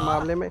 ग्राफिक्स के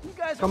मामले में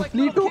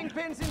कंप्लीट हो.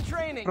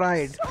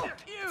 Tried.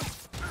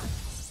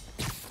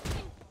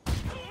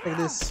 Like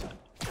this.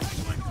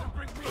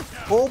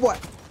 Oh boy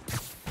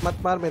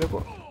मत मार मेरे को।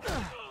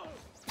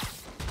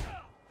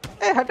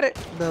 ए हट रे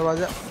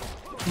दरवाजा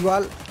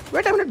दीवार।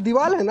 वेट अ मिनट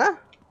दीवार है ना?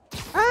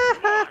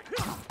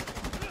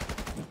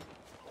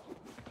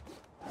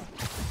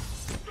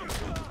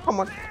 Come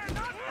on.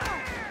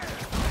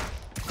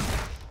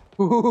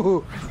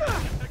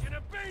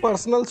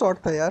 पर्सनल शॉट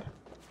था यार।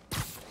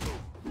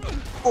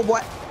 ओ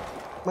बॉय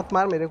मत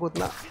मार मेरे को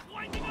उतना।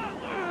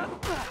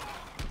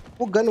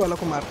 वो गन वाला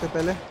को मारते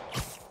पहले।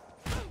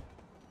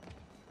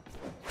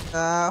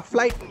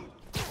 Flight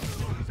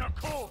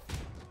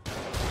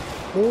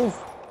move.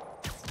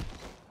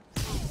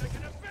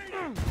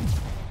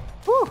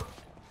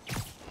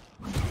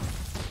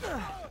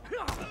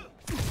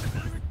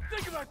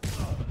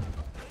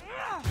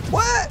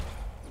 What?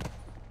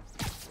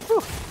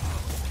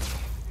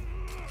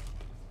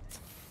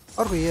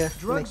 और भी है।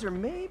 Drugs are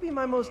maybe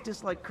my most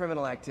disliked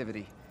criminal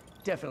activity.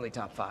 Definitely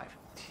top 5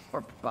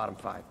 or bottom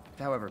 5.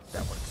 However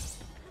that works.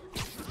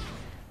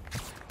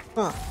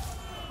 हाँ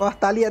वाह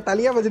तालियां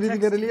तालियां बज रही थी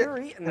मेरे लिए।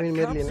 मेरे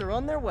लिए नहीं।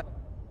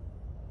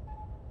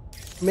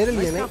 मेरे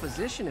लिए नहीं।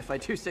 Composition, if I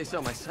do say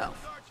so myself.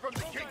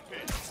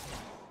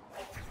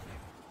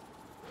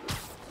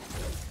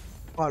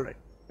 All right,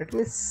 let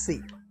me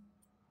see.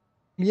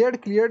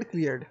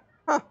 Cleared.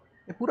 हाँ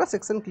ये पूरा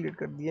सेक्शन क्लियर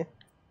कर दिए।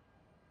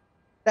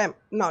 Damn.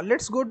 Now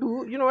let's go to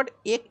you know what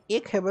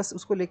एक है बस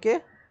उसको लेके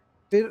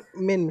फिर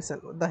main mission.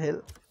 What the hell?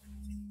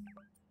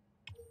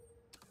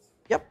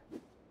 Yep.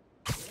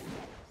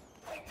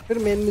 फिर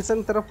मेन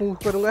मिशन तरफ मूव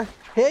करूँगा।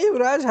 Hey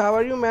Yuvraj, how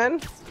are you man?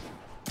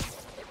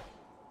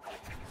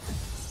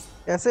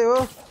 कैसे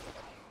हो?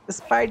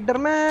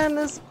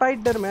 स्पाइडरमैन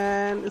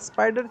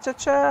स्पाइडर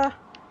चचा।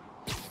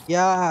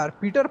 यार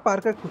पीटर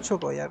पार्कर कुछ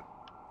को यार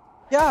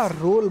क्या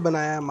रोल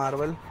बनाया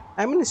Marvel.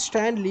 I mean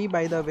stand Lee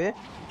by the way.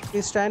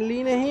 Stand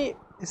ली ने ही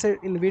इसे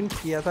इन्वेंट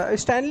किया था।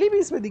 स्टैन ली भी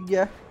इसमें दिख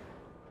गया।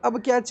 अब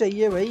क्या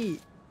चाहिए भाई?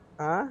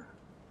 हाँ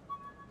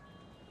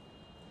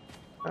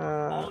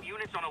All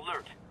units on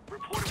alert.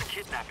 Report of a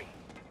kidnapping.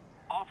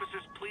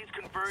 Officers, please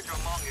converge on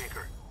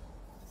Longacre.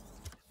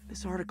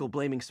 This article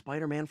blaming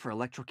Spider-Man for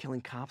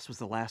electro-killing cops was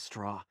the last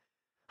straw.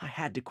 I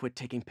had to quit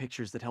taking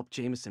pictures that helped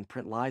Jameson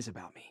print lies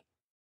about me.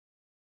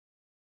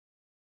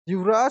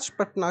 Yuvraj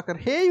Patnakar.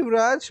 Hey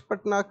Yuvraj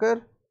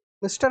Patnakar.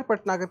 Mr.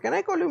 Patnakar. Can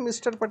I call you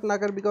Mr.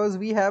 Patnakar because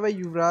we have a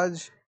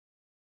Yuvraj?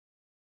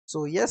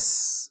 So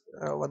yes.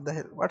 What the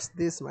hell? What's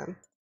this man?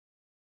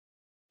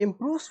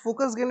 Improves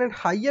focus gain and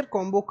higher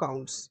combo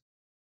counts.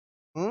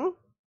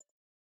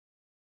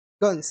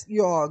 Guns.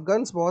 Yo,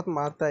 guns बहुत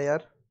मारता है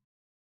यार.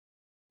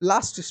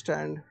 Last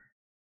stand.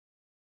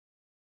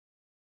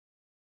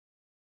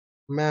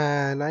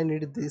 Man, I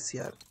need this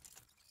here.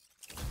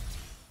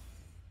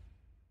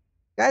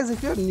 Guys,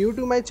 if you're new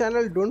to my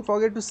channel, don't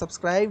forget to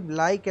subscribe,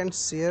 like and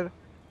share.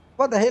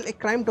 What the hell? A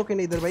crime token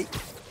either way.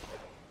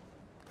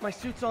 My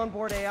suit's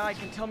onboard AI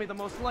can tell me the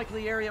most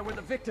likely area where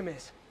the victim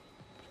is.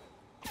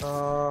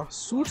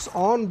 Suits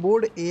on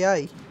board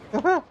AI.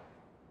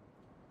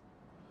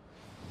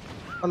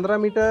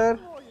 15 meter.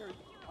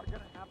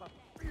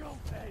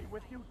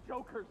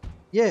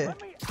 Yeah.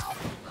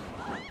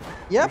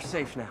 Yep. You're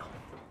safe now.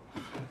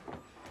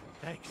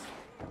 Thanks.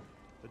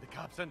 But the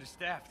cops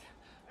understaffed.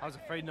 I was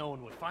afraid no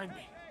one would find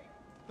me.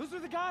 Those are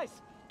the guys.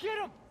 Get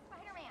them.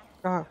 Spider-Man.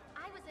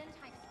 I was in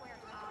Times Square.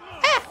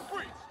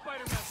 Freeze,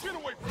 Spider-Man! Get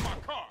away from my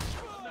car.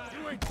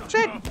 You ain't so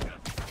Shit. tough.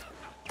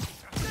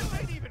 This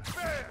ain't even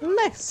fair.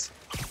 Nice.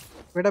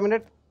 Wait a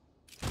minute.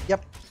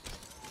 Yep.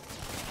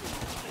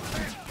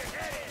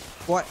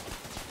 What?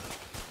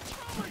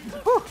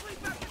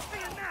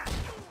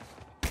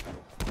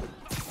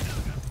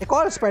 एक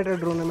और spider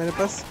drone है मेरे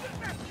पास।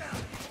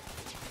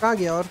 कहाँ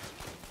गया और?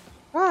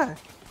 हाँ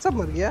सब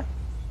मर गया।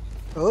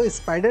 ओ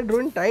स्पाइडर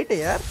ड्रोन टाइट है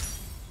यार।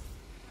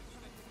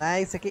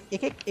 नाइस।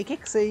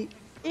 एक से ही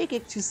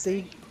एक चीज से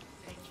ही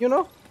यू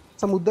नो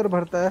समुद्र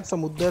भरता है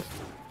समुद्र।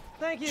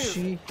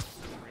 शी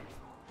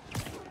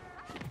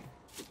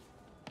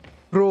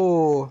ब्रो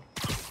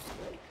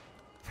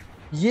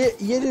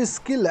ये जो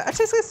स्किल है।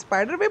 अच्छा इसका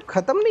स्पाइडर वेब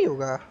खत्म नहीं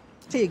होगा?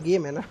 अच्छा ये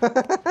गेम है ना।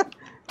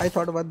 आई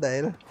थॉट बात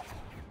है।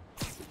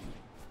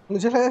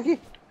 मुझे लगा कि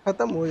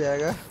खत्म हो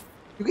जाएगा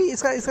क्योंकि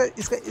इसका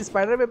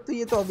स्पाइडर वेब तो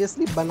ये तो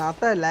ऑब्वियसली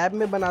बनाता है, लैब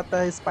में बनाता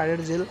है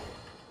spider jail.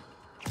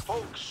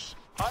 Folks,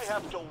 I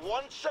have to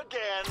once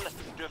again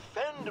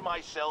defend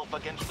myself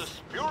against the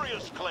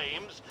spurious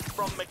claims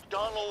from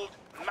McDonald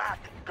Mac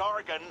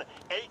Gargan,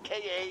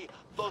 aka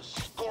the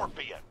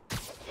Scorpion.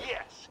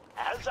 Yes,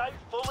 as I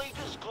fully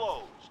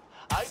disclosed,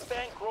 I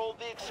bankrolled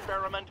the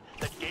experiment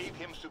that gave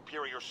him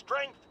superior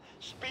strength,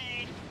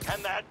 speed,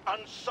 and that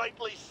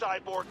unsightly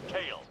cyborg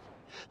tail.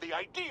 The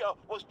idea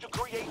was to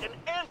create an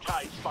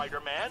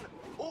anti-Spider-Man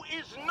who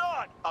is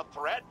not a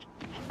threat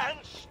and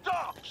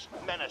stops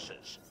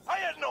menaces. I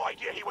had no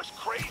idea he was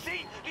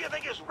crazy. Do you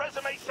think his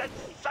resume said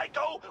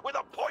psycho with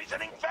a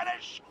poisoning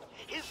fetish?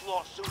 His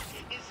lawsuit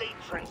is a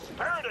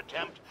transparent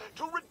attempt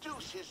to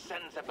reduce his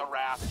sentence at the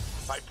raft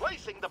by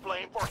placing the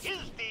blame for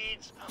his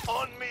deeds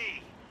on me.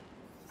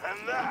 And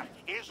that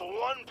is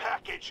one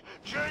package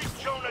J.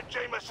 Jonah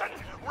Jameson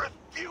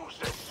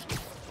refuses.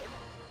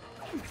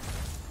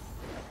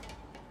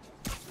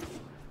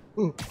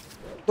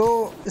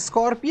 तो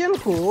scorpion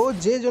को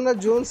जे Jonas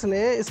Jones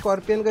ने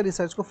scorpion का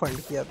research को fund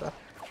किया था,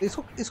 तो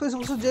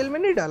इसको jail में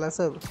नहीं डाला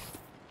सब।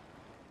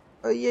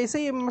 ये ऐसे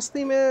ही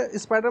मस्ती में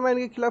स्पाइडरमैन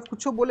के खिलाफ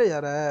कुछ बोले जा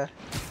रहा है।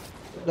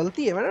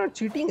 गलती है मैंने,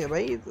 चीटिंग है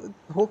भाई,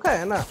 धोखा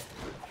है ना।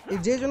 ये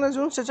जे जोनास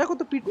जोन्स चचा को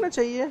तो पीटना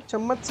चाहिए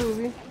चम्मच से, वो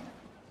भी।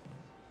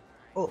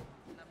 ओ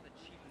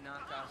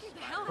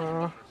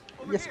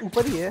यस,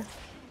 ऊपर ही है।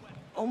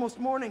 Almost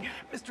morning.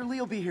 Mr. Lee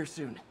will be here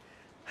soon.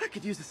 I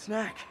could use a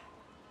snack.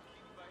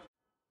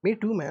 Me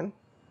too, man.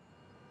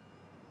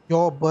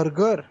 Yo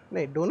burger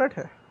नहीं, डोनट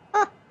है।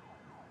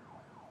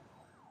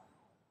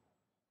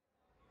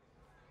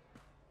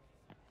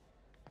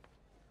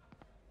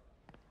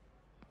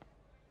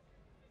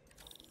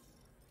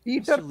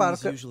 Peter Mr. Lee's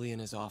Parker usually in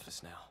his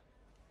office now.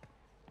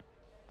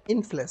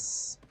 Infless.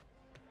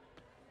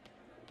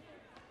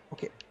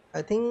 Okay,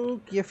 I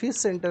think ये fish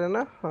centre है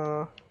ना।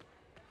 हाँ,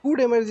 food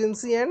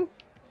emergency and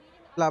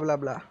blah blah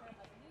blah.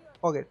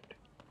 Forget.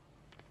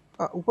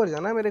 ऊपर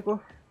जाना है मेरे को।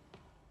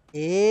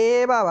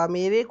 ए बाबा,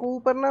 मेरे को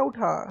ऊपर ना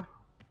उठा।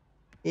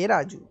 ए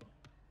Raju,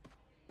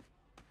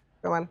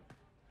 come on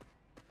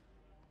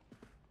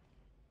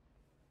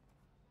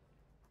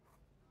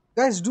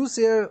guys, do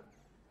share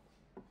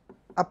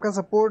आपका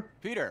support.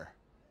 Peter,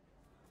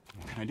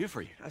 what can I do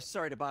for you? I'm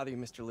sorry to bother you,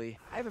 Mr. Lee.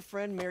 I have a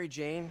friend, Mary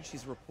Jane.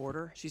 She's a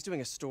reporter. She's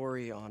doing a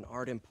story on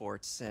art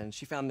imports, and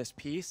she found this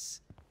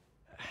piece.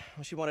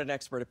 Well, she wanted an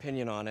expert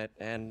opinion on it,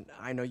 and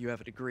I know you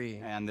have a degree.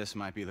 And this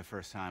might be the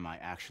first time I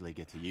actually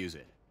get to use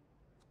it.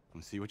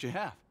 Let's see what you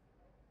have.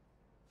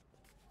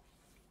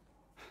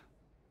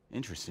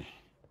 Interesting.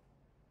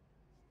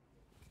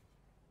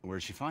 Where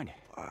did she find it?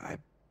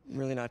 I'm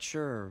really not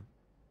sure.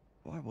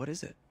 Why, what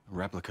is it? A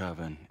replica of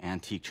an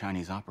antique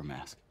Chinese opera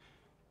mask.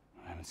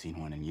 I haven't seen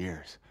one in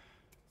years.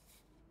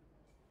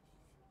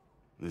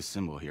 This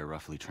symbol here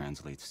roughly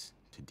translates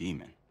to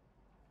demon.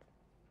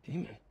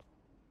 Demon?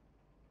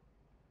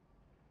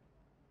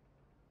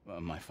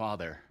 My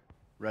father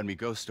read me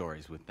ghost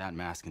stories with that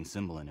mask and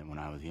symbol in it when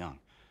I was young.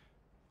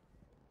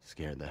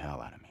 Scared the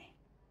hell out of me.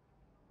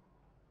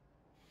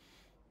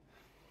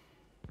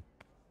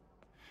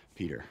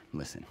 Peter,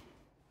 listen.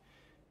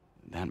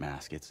 That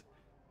mask, it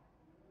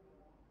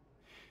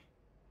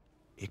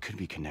could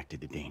be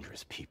connected to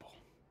dangerous people.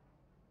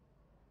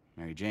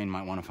 Mary Jane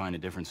might want to find a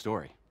different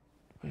story.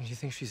 Do you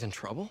think she's in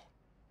trouble?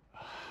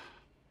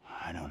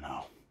 I don't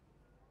know.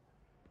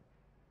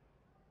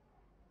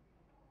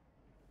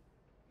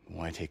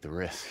 Why take the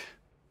risk?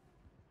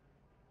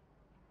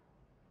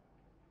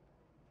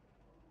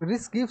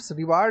 Risk gives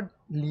reward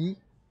Lee,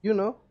 you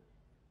know.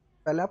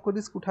 पहले आपको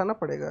risk उठाना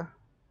पड़ेगा।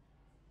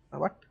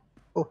 What?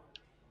 ओह,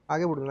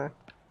 आगे बढ़ना है।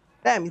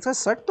 Dam, इसका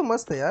shirt तो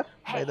मस्त है यार,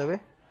 by the way.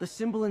 The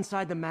symbol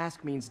inside the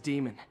mask means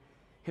demon.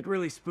 It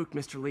really spooked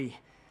Mr. Lee.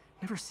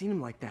 Never seen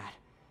him like that.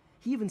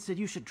 He even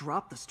said you should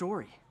drop the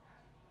story.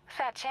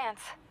 Fat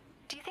chance.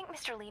 Do you think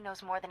Mr. Lee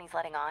knows more than he's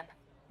letting on?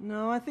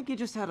 No, I think he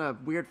just had a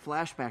weird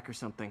flashback or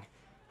something.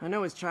 I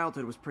know his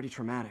childhood was pretty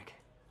traumatic.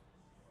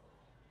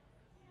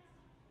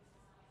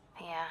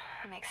 Yeah,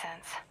 makes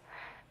sense.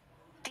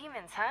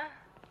 Demons, huh?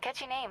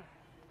 Catchy name.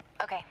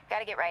 Okay,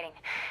 gotta get writing.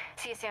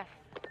 See you soon.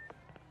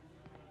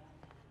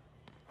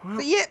 Well,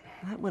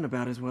 that went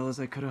about as well as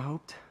I could have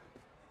hoped.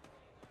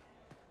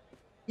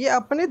 ये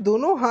अपने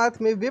दोनों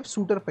हाथ में web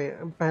shooter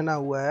पहना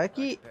हुआ है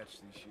कि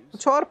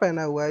कुछ और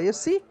पहना हुआ है। ये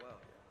सी,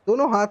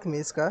 दोनों हाथ में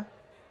इसका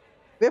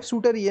वेब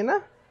शूटर ही है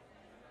ना,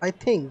 आई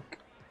थिंक।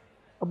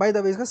 और बाय द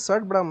वे इसका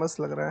शर्ट बड़ा मस्त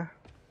लग रहा है।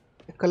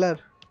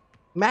 कलर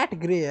मैट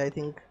ग्रे है, आई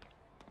थिंक।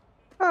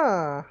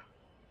 हाँ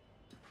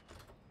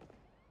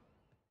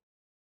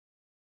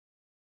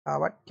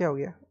व्हाट, क्या हो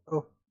गया?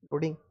 ओह,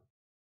 लोडिंग।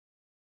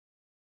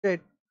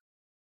 शिट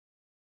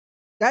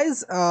गाइस,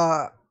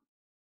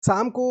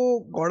 शाम को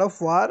गॉड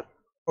ऑफ वार,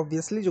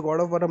 ऑब्वियसली जो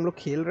गॉड ऑफ वार हम लोग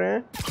खेल रहे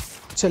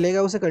हैं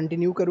चलेगा, उसे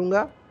कंटिन्यू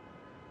करूंगा।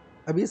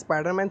 अभी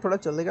स्पाइडरमैन थोड़ा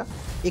चलेगा,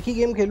 एक ही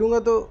गेम खेलूंगा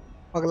तो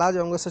पगला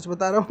जाऊंगा, सच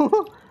बता रहा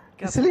हूँ।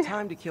 Got some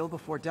time to kill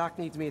before Doc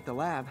needs me at the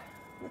lab.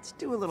 Let's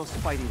do a little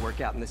Spidey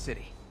workout in the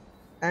city.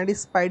 And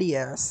his Spidey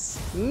ass,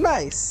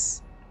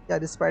 nice. Yeah,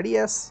 the Spidey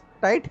ass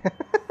tight.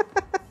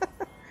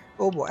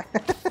 Oh boy.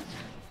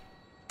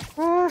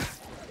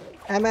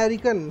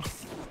 American.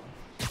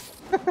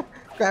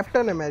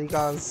 Captain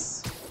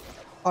Americas.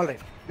 All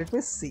right, let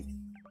me see.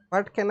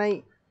 What can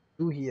I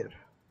do here?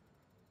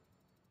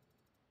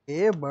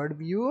 A bird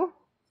view.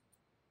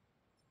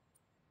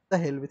 The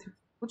hell with you.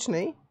 कुछ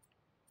नहीं।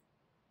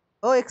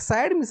 Oh, एक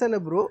side mission है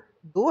bro,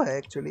 दो है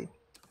actually.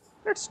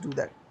 Let's do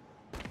that.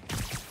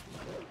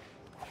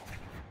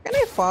 Can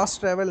I fast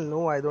travel?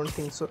 No, I don't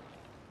think so.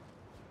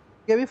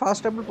 कि अभी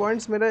fast travel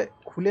points मेरे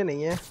खुले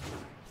नहीं है।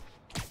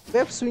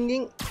 Web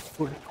swinging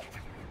good.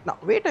 ना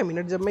वेट अ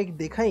मिनट, जब मैं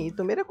देखा ही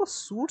तो मेरे को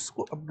सूट्स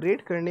को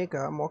अपग्रेड करने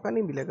का मौका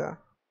नहीं मिलेगा।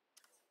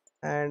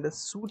 And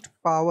suit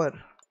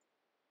power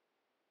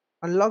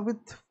unlock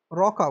with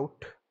rock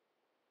out.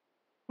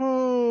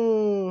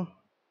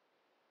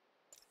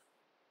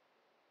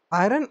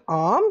 Iron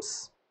arms,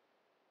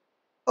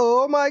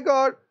 oh my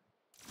god,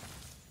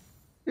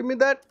 give me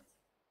that.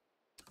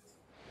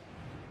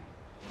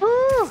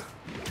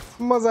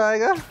 मजा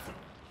आएगा।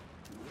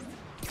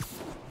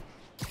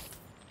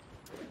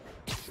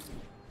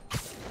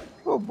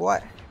 ओ बॉय,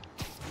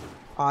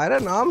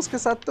 आयरन आर्म्स के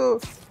साथ तो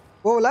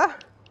वो बोला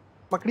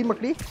मकड़ी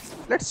मकड़ी।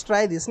 लेट्स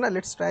ट्राई दिस ना,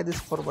 let's try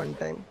this for one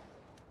time.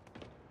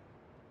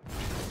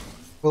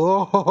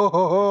 ओह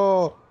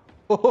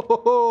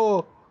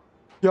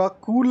क्या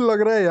कूल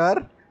लग रहा है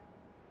यार।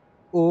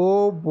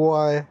 ओ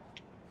बॉय,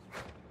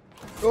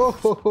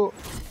 ओह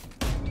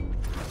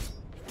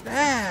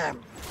डैम,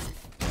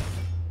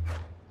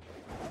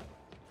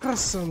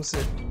 कसम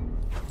से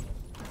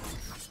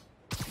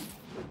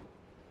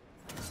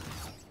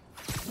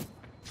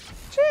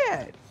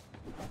शिट,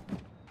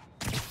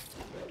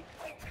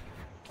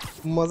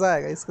 मजा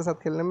आएगा इसके साथ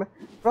खेलने में।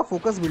 थोड़ा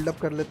फोकस बिल्डअप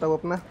कर लेता हूँ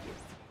अपना।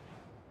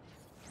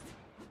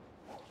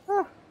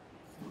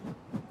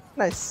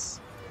 नाइस,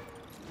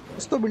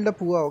 कुछ तो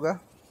बिल्डअप हुआ होगा।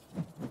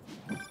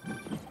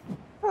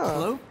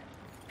 Hello?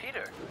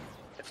 Peter,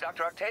 it's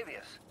Dr.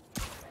 Octavius.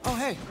 Oh,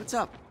 hey, what's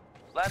up?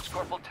 Lance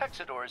Corporal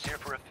Texador is here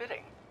for a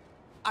fitting.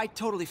 I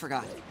totally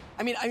forgot.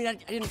 I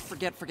didn't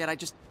forget. I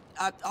just,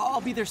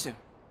 I'll be there soon.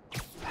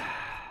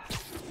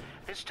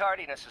 His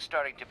tardiness is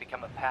starting to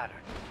become a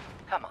pattern.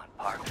 Come on,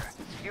 Parker.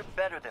 You're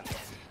better than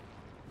this.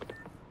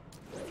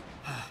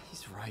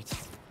 He's right.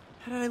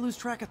 How did I lose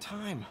track of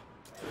time?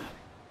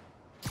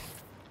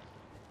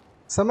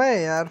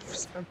 समय यार,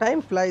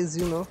 time flies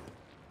you know.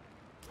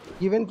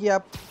 Even कि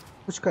आप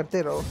कुछ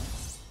करते रहो,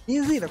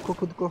 easy रखो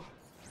खुद को,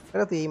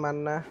 मेरा तो यही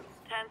मानना है।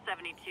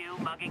 1072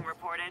 mugging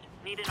reported.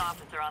 Need an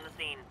officer on the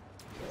scene.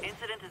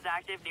 Incident is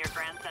active near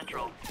Grand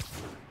Central.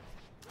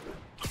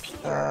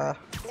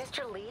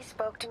 Mr. Lee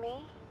spoke to me.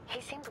 He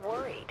seemed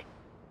worried.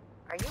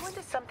 Are you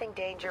into something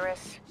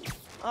dangerous?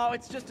 Oh,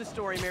 it's just a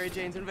story Mary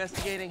Jane's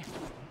investigating.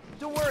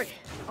 Don't worry,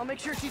 I'll make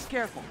sure she's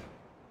careful.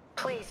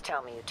 Please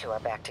tell me you two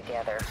are back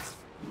together.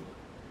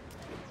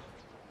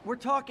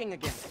 We're talking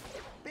again.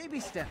 Baby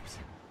steps.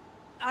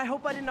 I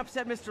hope I didn't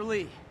upset Mr.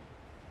 Lee.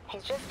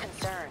 He's just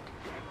concerned.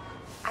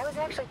 I was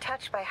actually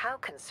touched by how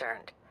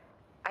concerned.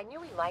 I knew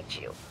he liked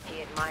you.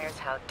 He admires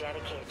how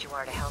dedicated you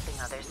are to helping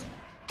others.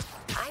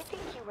 I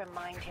think you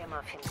remind him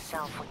of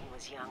himself when he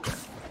was younger.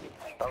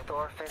 Both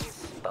orphans,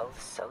 both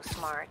so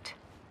smart.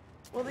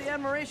 Well, the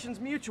admiration's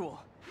mutual.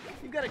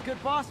 You've got a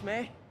good boss,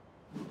 May.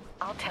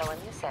 I'll tell him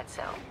you said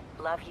so.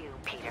 Love you,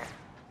 Peter.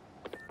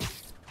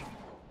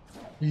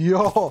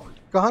 यो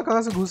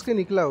कहाँ से घुस के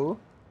निकला वो?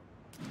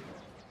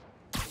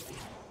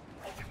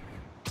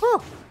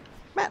 Oh,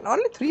 man,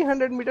 only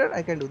 300 meter.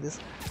 I can do this.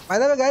 By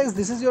the way, guys,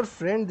 this is your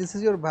friend. This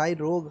is your भाई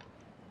Rogue.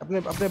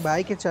 अपने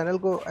भाई के चैनल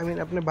को,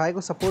 अपने भाई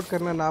को सपोर्ट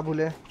करना ना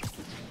भूले।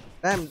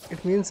 Damn,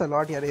 it means a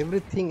lot, यार.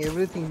 Everything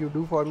you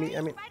do for me.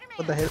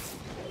 What the hell?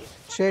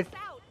 Shit.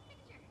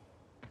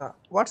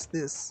 What's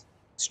this?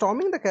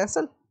 Storming the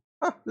castle?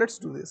 Let's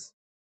do this.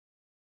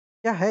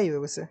 क्या है ये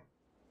वैसे?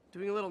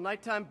 Doing a little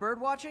nighttime bird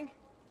watching?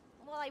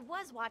 Well, I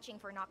was watching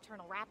for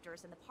nocturnal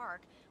raptors in the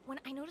park when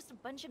I noticed a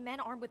bunch of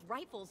men armed with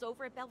rifles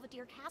over at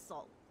Belvedere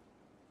Castle.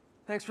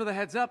 Thanks for the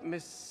heads up,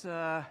 Miss,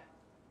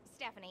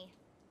 Stephanie,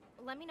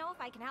 let me know if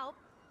I can help.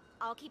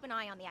 I'll keep an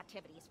eye on the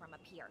activities from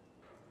up here.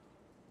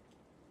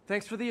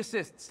 Thanks for the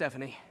assist,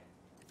 Stephanie.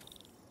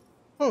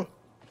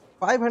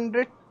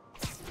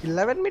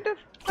 511 metre?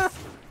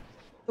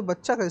 तो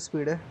बच्चा का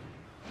speed है।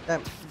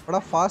 बड़ा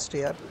fast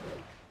है यार,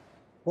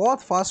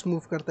 बहुत fast move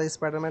करता है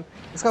स्पाइडरमैन।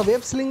 इसका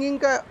वेब स्लिंगिंग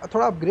का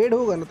थोड़ा अपग्रेड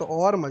होगा ना तो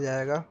और मजा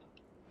आएगा,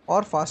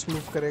 और फास्ट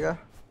मूव करेगा।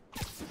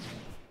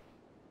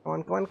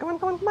 कमान कमान कमान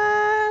कमान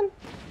कमान,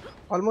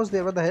 almost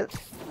there. What the hell,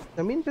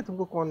 जमीन पे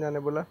तुमको कौन जाने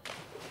बोला?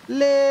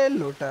 ले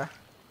लोटा,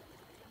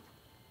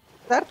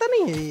 डरता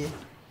नहीं है ये।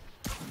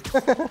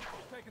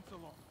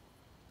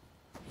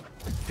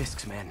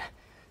 Fisk's men,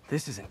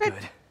 this isn't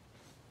good.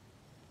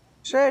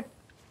 Shit.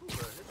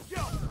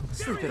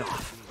 Sleep it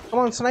off. Come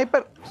on,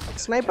 sniper,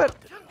 sniper.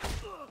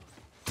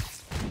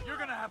 You're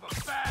gonna have a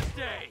bad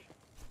day.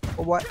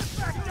 Oh what?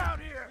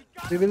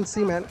 We will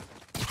see, man.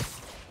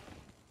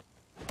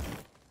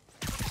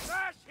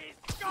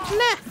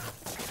 Nah.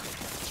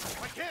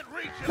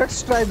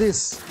 Let's try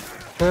this.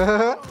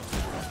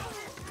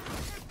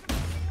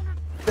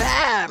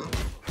 Damn.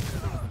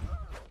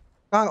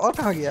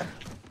 कहाँ गया?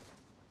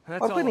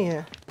 और कोई नहीं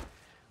है?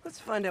 Let's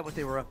find out what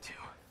they were up to.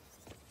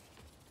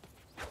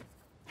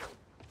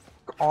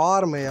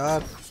 और मैं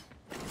यार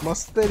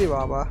मस्त तेरी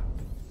बाबा।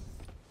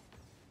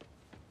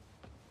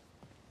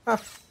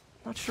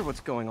 Not sure what's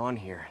going on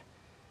here.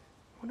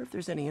 Wonder if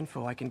there's any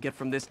info I can get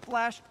from this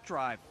flash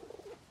drive.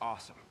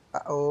 Awesome.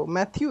 Oh,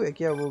 Matthew है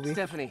क्या वो भी?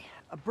 Stephanie,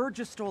 a bird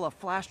just stole a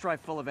flash drive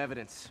full of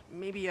evidence.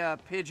 Maybe a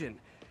pigeon.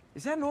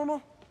 Is that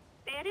normal?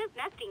 It is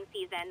nesting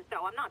season,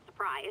 so I'm not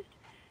surprised.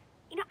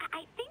 You know,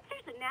 I think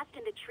there's a nest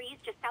in the trees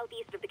just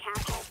southeast of the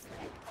castle.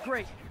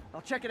 Great.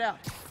 I'll check it out.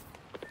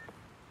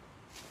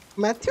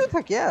 Matthew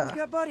था क्या? We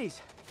got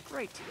buddies.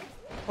 Great.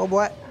 Oh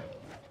boy.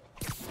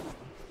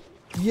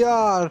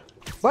 यार,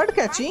 bird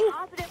catching?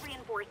 Positive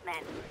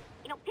reinforcement.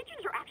 You know,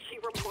 pigeons are actually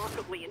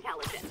remarkably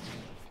intelligent.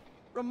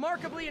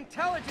 Remarkably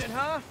intelligent,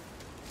 huh?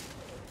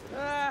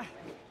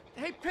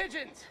 Hey,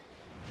 pigeons.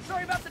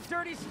 Sorry about the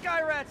dirty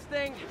sky rats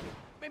thing.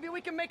 Maybe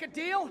we can make a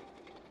deal?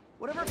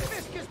 Whatever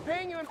Fisk is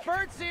paying you in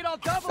birdseed, I'll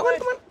double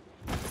it.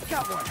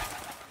 Got one.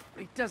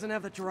 But he doesn't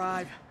have the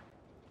drive.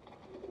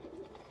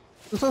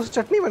 तो उसे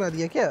चटनी बना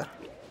दिया क्या?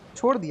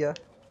 छोड़ दिया.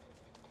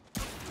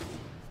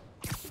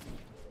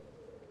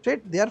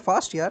 Shit, they are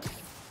fast यार.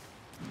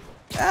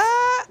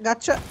 Ah,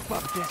 gotcha.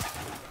 Fuck this.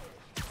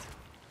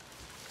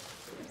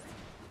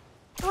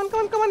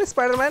 Come on,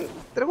 Spider-Man.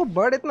 तेरे को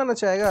बर्ड इतना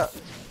नचाएगा.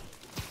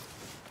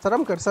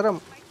 शर्म कर, शर्म.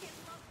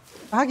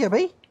 कहाँ गया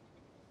भाई?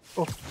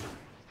 ओह.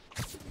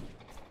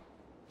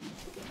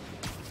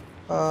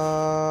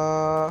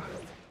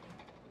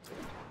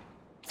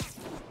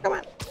 Come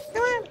on.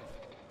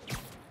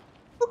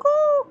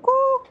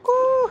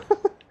 Cuckoo.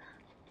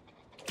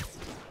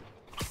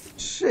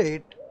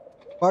 Shit.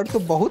 Bird तो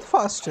बहुत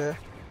फास्ट है.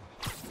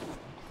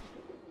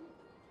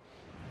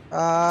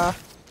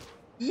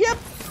 Yep,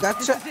 gotcha.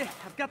 This is it.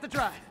 I've got the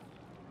drive.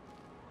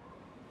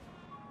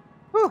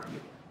 Whew.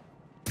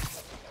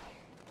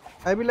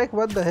 I'd be like,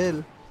 what the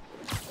hell?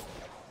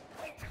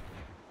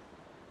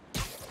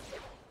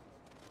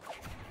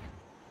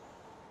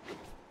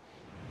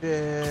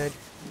 Shit.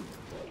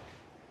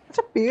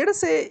 अच्छा पेड़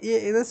से ये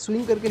इधर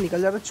स्विंग करके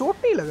निकल जाता. चोट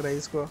नहीं लग रहा है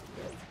इसको.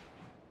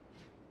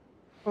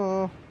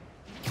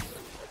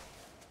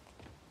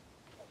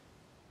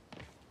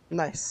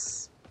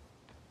 Nice.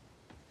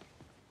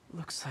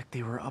 Looks like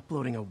they were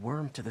uploading a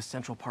worm to the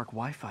Central Park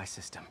Wi-Fi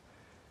system.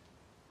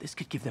 This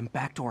could give them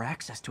backdoor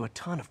access to a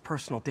ton of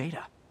personal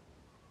data.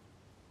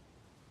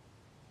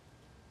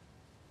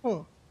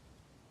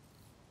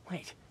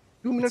 Wait,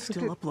 2 minutes it's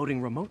still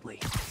uploading remotely.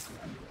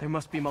 There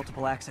must be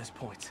multiple access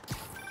points.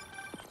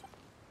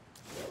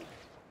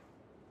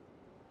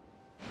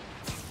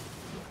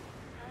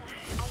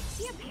 I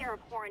see a pair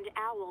of horned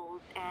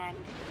owls and...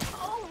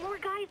 Oh, more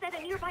guys at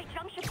a nearby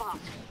junction box.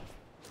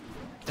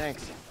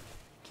 Thanks.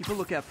 Keep a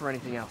lookout for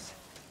anything else.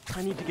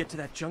 I need to get to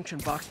that junction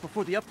box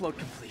before the upload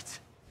completes.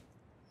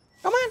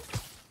 Come on.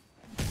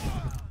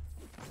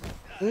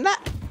 Nah.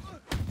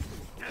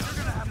 You're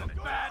gonna have a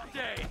bad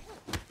day.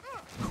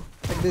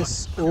 Like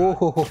this. Oh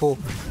ho ho ho.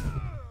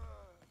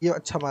 ये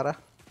अच्छा मारा.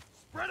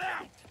 Spread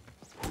out.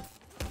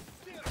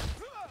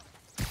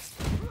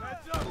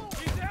 Heads up.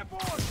 Keep that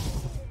boy.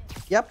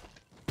 Yep.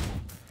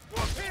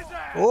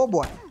 Oh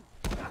boy.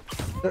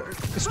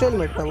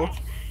 Stalemate था वो.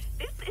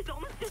 This is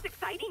almost as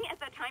exciting as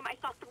the time I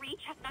saw 3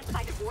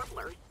 chestnut-sided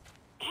warblers.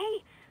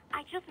 Hey,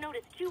 I just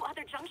noticed 2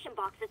 other junction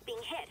boxes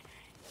being hit.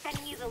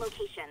 Sending you the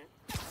locations.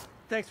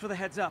 Thanks for the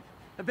heads up.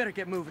 I better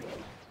get moving.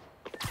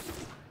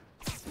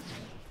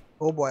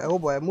 Oh boy, oh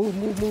boy. Move.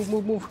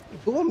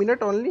 2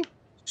 minutes only?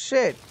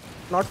 Shit.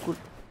 Not good.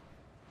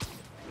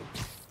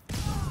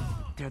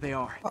 There they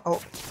are. Uh-oh.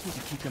 Need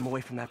to keep them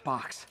away from that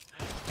box.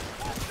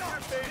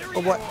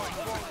 Oh boy.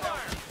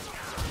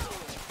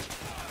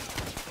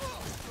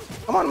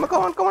 Come on.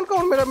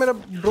 मेरा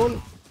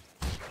drone.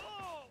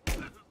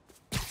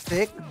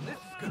 Take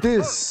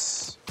this.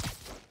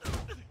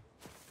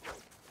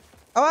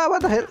 Oh,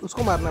 what the hell?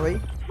 उसको मारना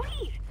भाई.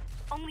 Please,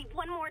 only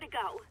 1 more to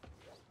go.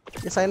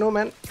 Yes, I know,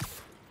 man.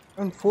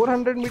 And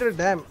 400 meter,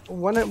 damn.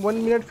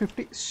 1 minute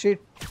 50. Shit.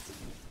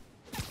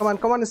 Come on,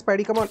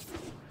 Spidey, come on.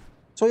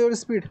 Show your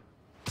speed.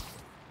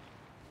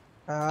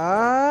 Come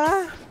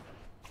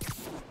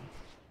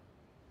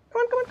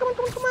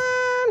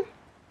on.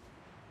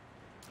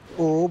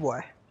 Oh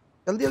boy.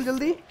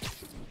 Jaldi.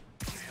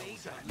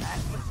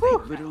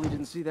 Literally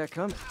didn't see that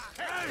coming.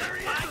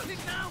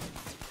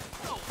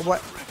 Oh boy.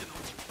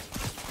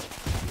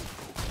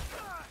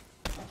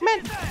 Man.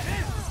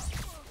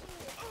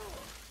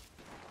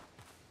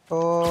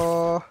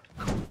 Oh.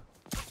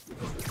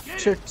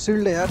 Shit,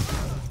 shield है यार.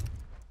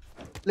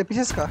 ले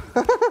पीछे इसका.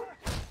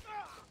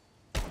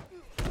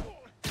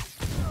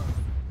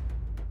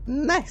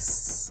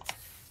 Nice.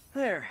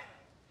 There.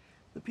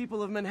 The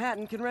people of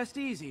Manhattan can rest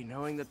easy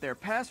knowing that their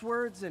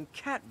passwords and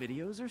cat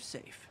videos are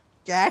safe.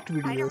 Cat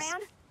videos.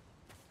 Spider-Man?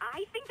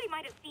 I think they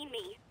might have seen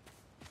me.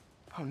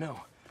 Oh no.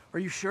 Are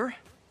you sure?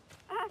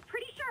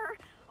 Pretty sure.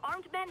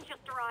 Armed men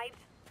just arrived.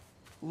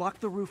 Lock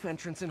the roof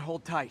entrance and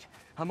hold tight.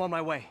 I'm on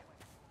my way.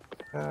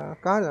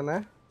 कहाँ जाना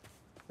है?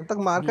 जब तक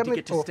मार I कर need to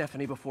get to नहीं.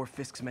 Stephanie before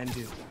Fisk's men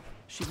do.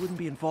 She wouldn't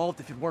be involved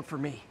if it weren't for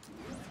me.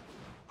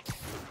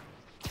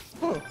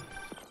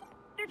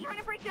 They're trying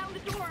to break down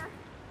the door.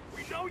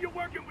 We know you're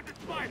working with the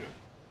spider.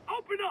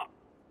 Open up.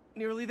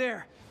 Nearly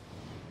there.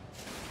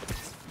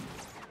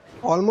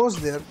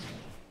 Almost there.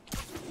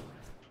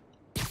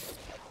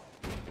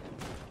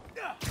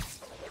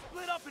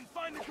 Split up and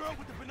find the girl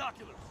with the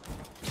binoculars.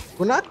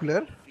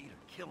 Binocular? Feet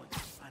are killing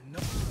us. I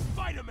know.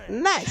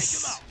 Spider-Man. Nice.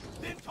 Take him out.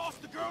 Then toss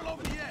the girl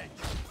over the edge.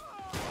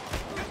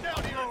 Get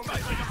down here and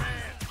fight like a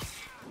man.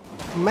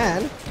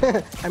 Man.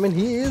 I mean,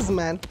 he is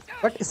man.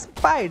 But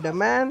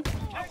Spider-Man,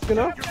 you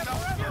know?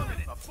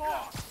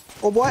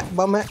 Oh boy,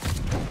 bum है.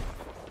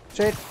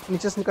 Shit,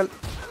 नीचे से निकल.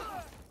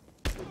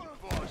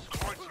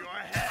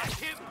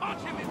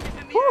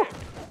 Woo.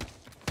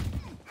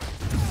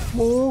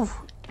 Move.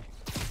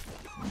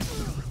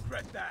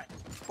 Regret that.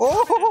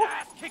 Oh.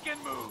 Kick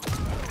and move.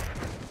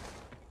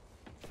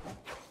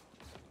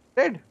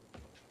 Dead.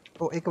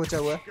 Oh, एक बचा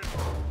हुआ है.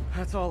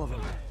 That's all of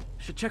them.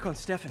 Should check on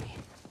Stephanie.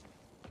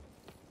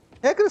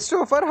 Hey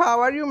Christopher, how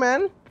are you,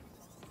 man?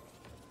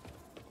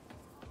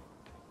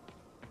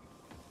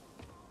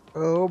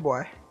 Oh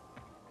boy.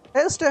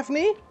 Hey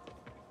Stephanie.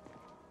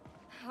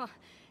 Oh,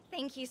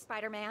 thank you,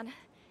 Spider-Man.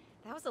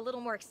 That was a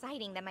little more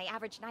exciting than my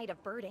average night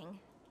of birding.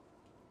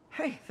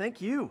 Hey,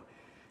 thank you.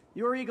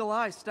 Your eagle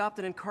eye stopped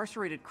an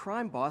incarcerated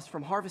crime boss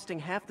from harvesting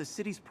half the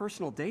city's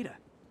personal data.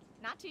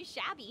 Not too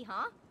shabby,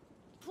 huh?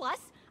 Plus,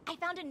 I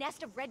found a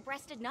nest of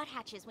red-breasted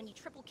nuthatches when you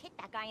triple kick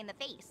that guy in the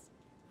face.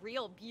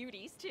 Real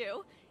beauties,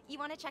 too. You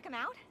want to check them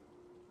out?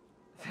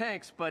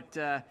 Thanks, but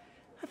I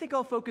think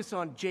I'll focus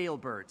on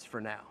jailbirds for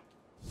now.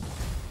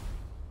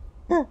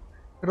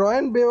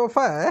 Ryan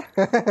बेवफा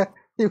है.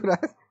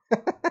 युवराज.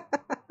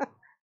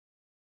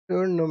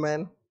 Don't know,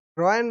 man.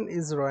 Ryan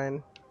is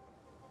Ryan.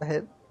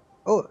 Ahead.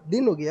 Oh,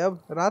 दिन हो गया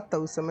अब. रात था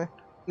उस समय.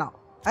 Now,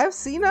 I have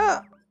seen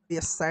a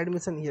side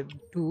mission here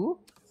too.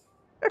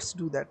 Let's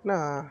do that.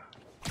 Nah.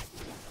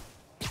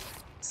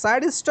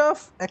 Side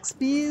stuff,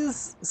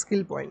 XP's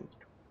skill point.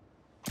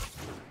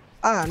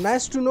 Ah,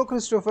 nice to know,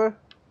 Christopher.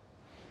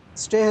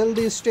 Stay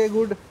healthy, stay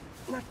good,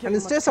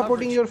 and stay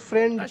supporting your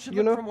friend.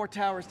 You know. For more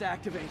towers to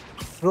activate.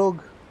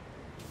 Rogue.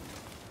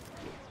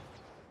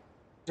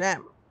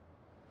 Damn.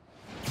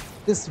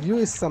 This view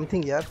is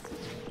something, yeah.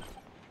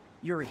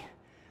 Yuri,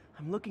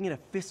 I'm looking at a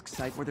Fisk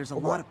site where there's a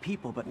lot of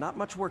people, but not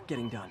much work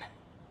getting done.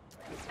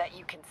 That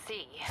you can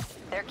see.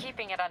 They're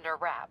keeping it under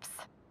wraps.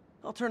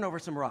 I'll turn over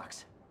some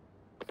rocks.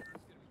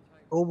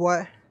 Oh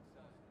boy.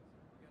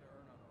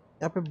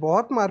 यहाँ पे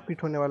बहुत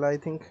मारपीट होने वाला I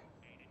think.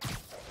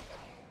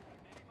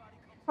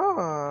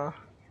 हाँ.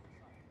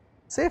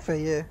 Safe है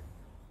ये.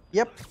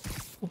 Yep.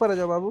 ऊपर आ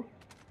जाओ बाबू.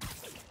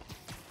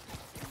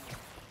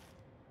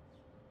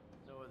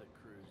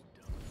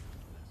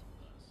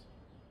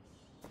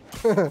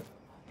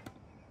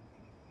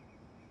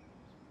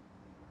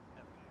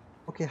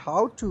 Okay,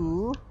 how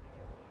to?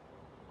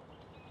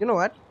 You know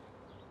what?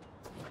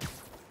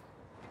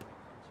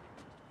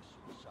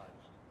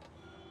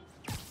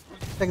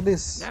 Like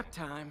this. Nap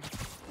time.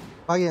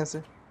 भाग यहाँ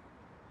से.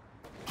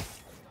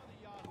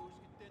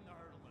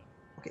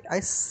 Okay, I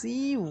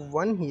see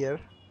one here.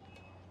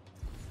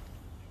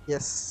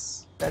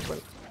 Yes, that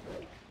one.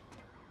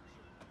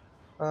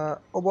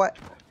 Oh boy.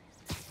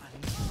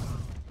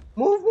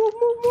 Move, move,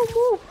 move, move,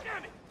 move.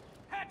 Damn it!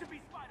 Had to be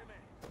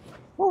Spider-Man.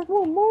 Move,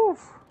 move, move.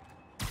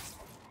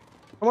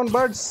 Come on,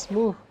 birds,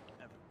 move.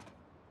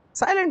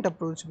 Silent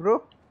approach,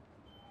 bro.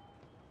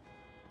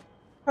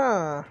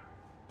 Huh.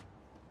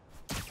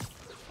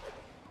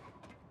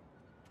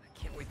 I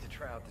can't wait to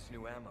try out this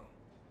new ammo.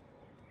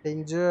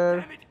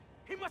 Danger. Damn it!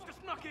 He must have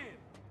snuck in.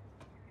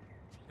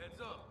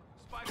 Heads up,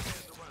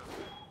 Spider-Man's around.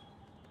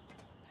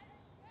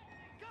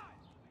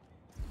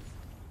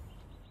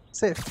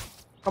 Safe.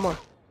 Come on.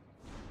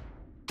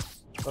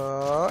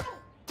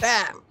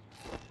 Damn.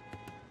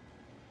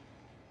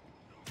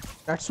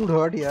 That should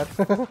hurt here.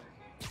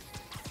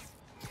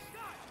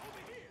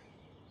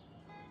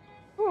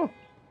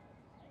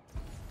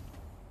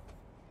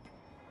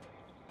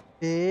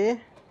 Okay.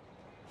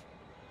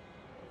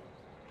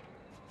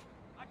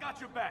 I got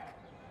your back.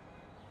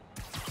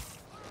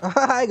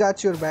 I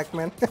got your back,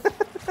 man.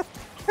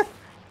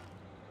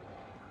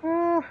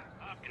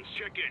 Hopkins,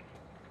 check in.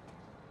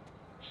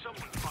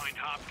 Someone find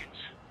Hopkins.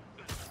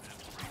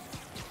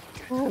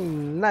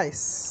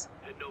 Nice.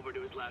 Heading over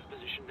to his last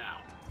position now.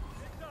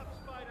 What's up,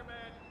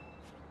 Spider-Man?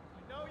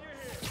 I know you're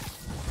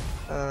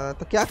here.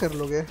 तो क्या कर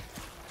लोगे?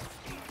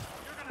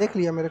 देख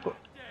लिया मेरे को.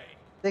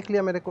 देख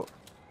लिया मेरे को.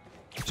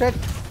 Check.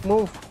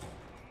 Move.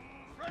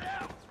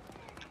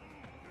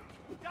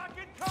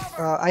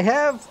 I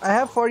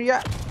have for you.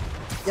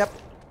 Yep.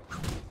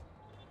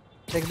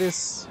 Take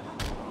this.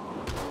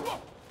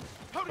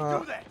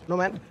 No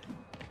man.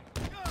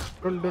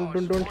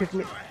 Don't hit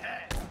me.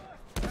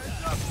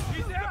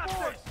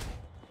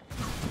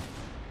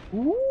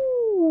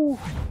 Ooh.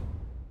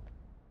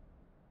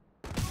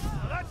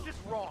 That's just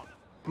wrong.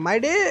 My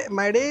day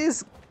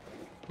is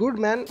good,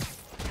 man.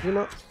 You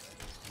know.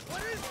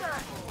 What is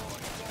that?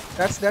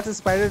 That's a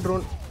spider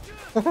drone.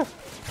 Come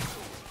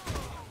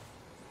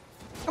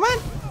on.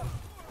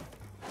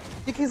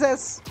 Kick his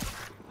ass.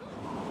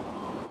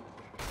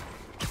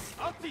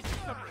 I'll teach you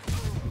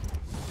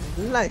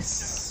something.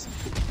 Nice.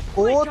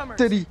 Oh,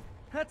 3.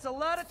 That's a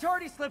lot of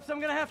tardy slips I'm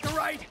gonna have to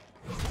write.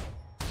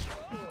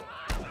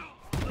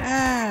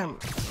 Damn.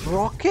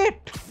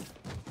 Rocket.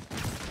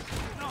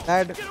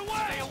 Bad. Get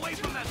away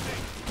from that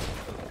thing.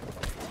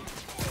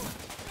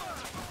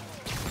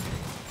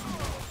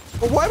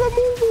 Oh, why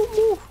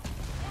move.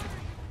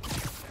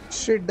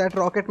 Shit, that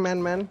rocket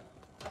man.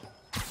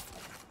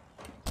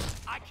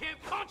 I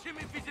can't punch him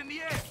if he's in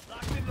the air.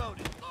 Locked and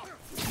loaded.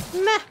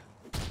 Nah.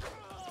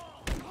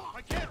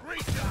 I can't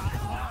reach him.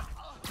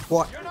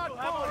 What? You're not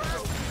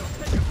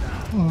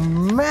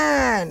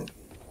Man.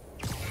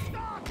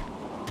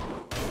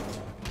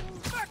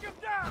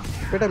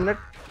 Wait a minute.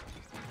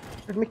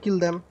 Let me kill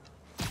them.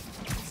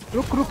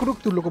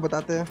 रुक तू लोगों को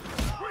बताते हैं.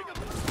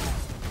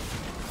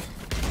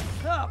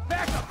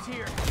 Backup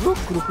here. रुक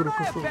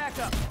I have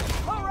backup.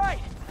 All right.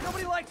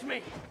 Nobody likes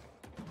me.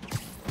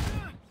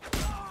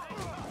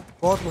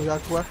 बहुत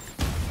मजाक हुआ.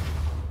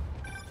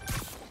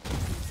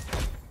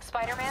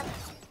 Spider-Man,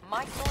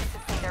 my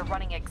sources say they're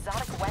running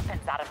exotic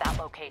weapons out of that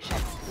location.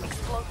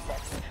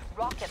 Explosives,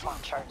 rocket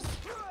launchers.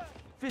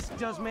 Fisk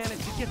does manage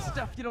to get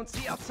stuff you don't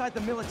see outside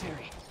the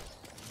military.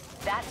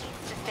 That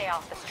needs to stay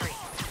off the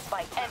streets,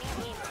 by any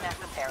means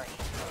necessary.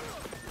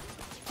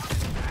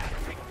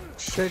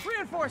 Shit.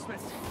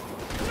 Reinforcements!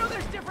 You know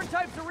there's different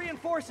types of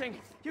reinforcing.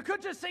 You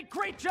could just say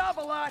great job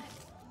a lot.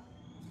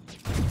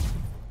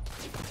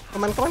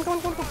 Come on.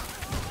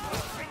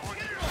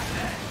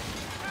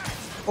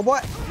 Oh boy.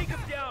 Take him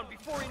down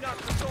before he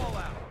knocks us all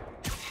out.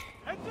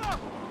 Heads up!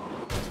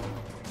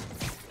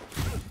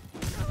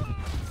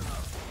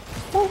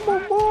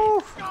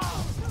 Move.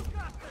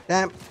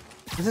 Damn.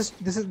 This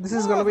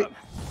is gonna be.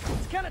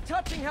 It's kind of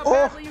touching how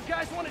badly you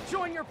guys want to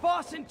join your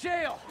boss in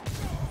jail.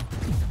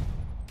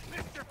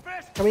 Mr.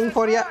 Fisk, Coming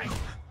for ya. Heads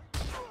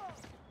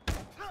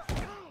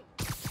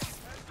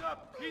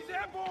up! He's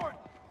airborne!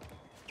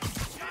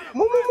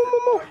 Move.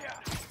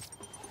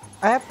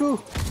 I have to.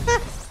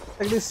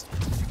 Like this.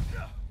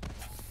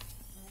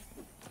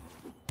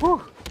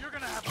 Whew. You're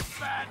gonna have a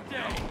bad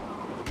day.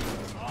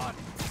 On.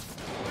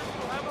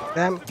 We'll have our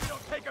Damn. ass if you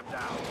don't take him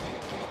down.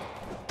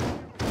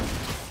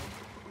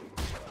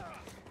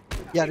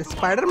 Yeah, the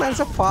Spider-Man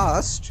so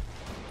fast.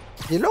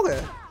 ये लोग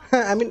हैं.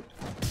 I mean,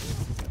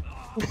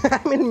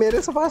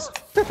 मेरे से fast.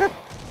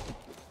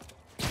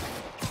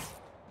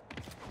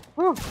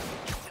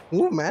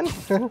 Move, man.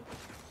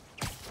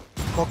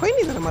 कोई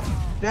नहीं इधर मत.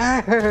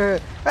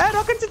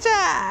 Rocket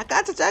चाचा,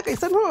 कहाँ चाचा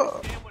कैसन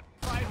हो?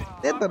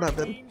 दे दो ना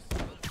दे.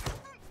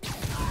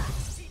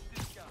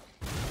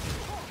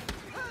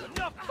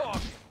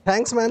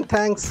 Thanks, man.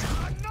 Thanks.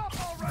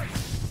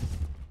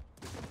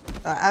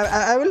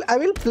 I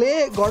will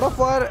play God of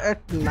War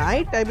at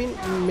night. I mean,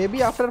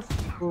 maybe after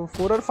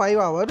 4 or 5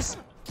 hours.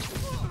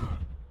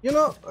 You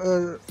know,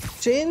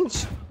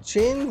 change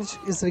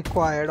is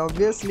required,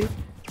 obviously.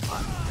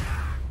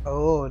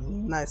 Oh,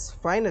 nice!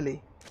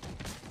 Finally.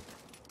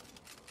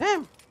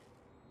 Damn.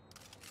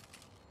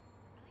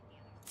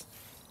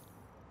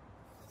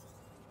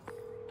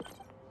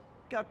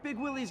 Got Big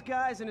Willie's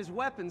guys and his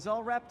weapons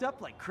all wrapped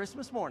up like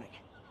Christmas morning.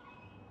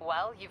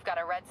 Well, you've got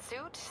a red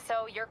suit,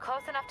 so you're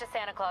close enough to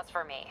Santa Claus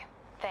for me.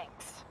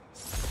 Thanks.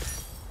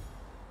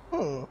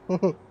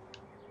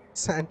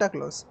 Santa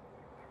Claus.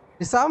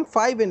 Disarm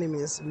 5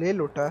 enemies. ले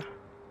लोटा.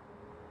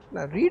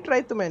 ना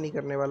retry तो मैं नहीं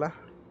करने वाला.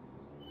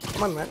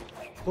 Come on, man.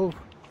 Move.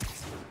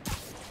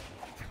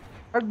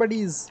 Hurt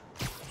buddies.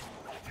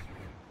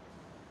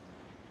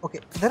 Okay,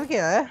 इधर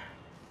क्या है?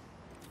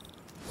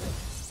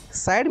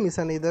 Side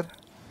mission इधर.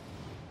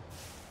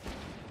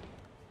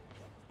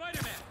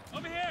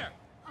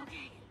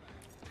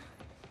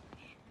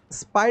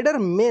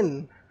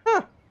 Spider-Man.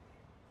 Huh.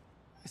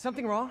 Is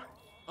something wrong?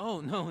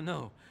 Oh,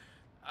 no.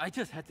 I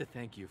just had to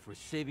thank you for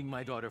saving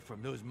my daughter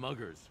from those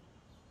muggers.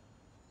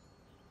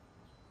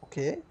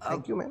 Okay,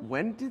 thank you, man.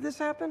 When did this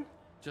happen?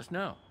 Just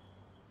now.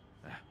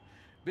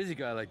 Busy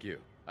guy like you.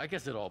 I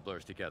guess it all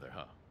blurs together,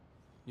 huh?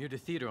 Near the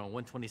theater on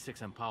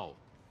 126 and Powell.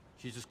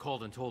 She just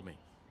called and told me.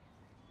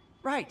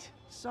 Right.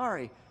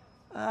 Sorry.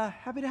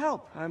 Happy to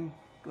help. I'm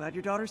glad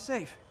your daughter's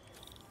safe.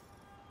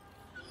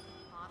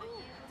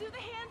 Do the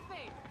hand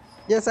thing.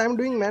 Yes, I'm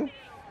doing, man.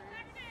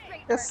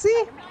 Yes,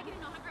 see?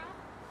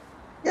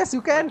 Yes,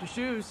 you can. Your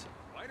shoes.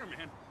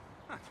 Spider-Man?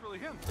 That's really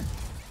him.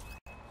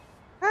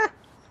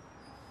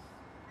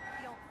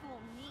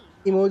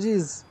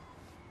 Emojis.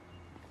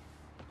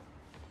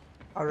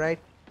 Alright.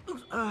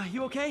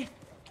 You okay?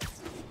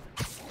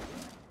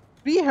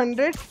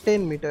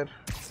 310 meter.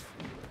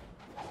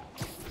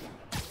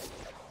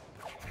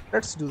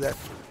 Let's do that.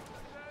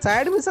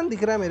 Side mission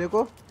दिख रहा है मेरे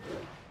को.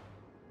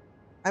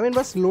 I mean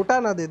बस लोटा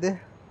ना दे दे.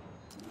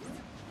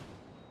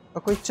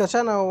 और कोई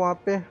चचा ना हो वहाँ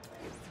पे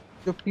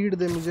जो पीट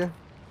दे मुझे.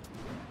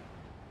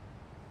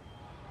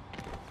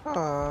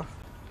 हाँ.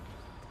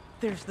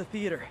 There's the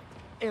theater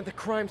and the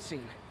crime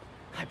scene.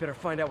 I better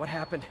find out what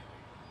happened.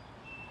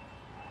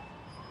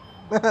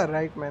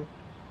 Right, man.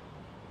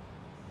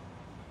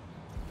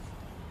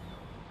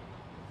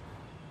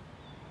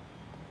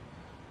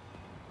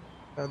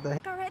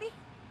 Already?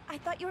 I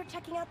thought you were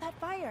checking out that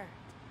fire.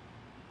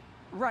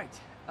 Right.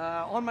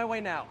 On my way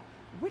now.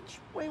 Which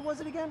way was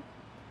it again?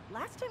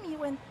 Last time you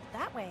went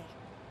that way.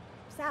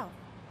 South.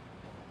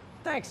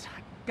 Thanks.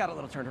 I got a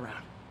little turned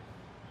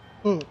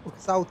around.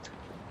 South.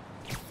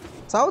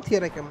 South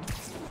here I come.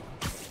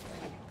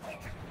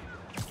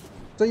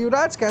 So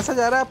युवराज कैसा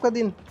जा रहा है आपका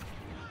दिन?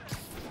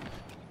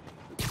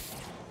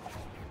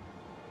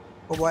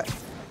 Oh boy.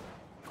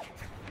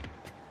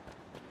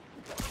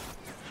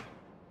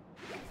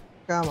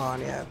 Come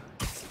on यार.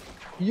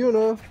 You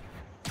know,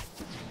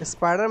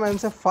 Spider-Man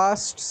से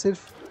fast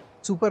सिर्फ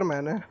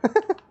Superman है.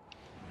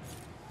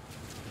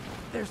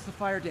 There's the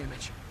fire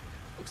damage.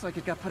 Looks like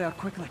it got put out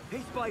quickly.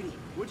 Hey, Spidey,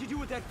 what'd you do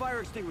with that fire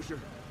extinguisher?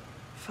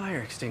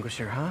 Fire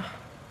extinguisher, huh?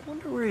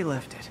 Wonder where he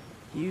left it.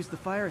 He used the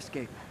fire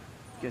escape.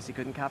 Guess he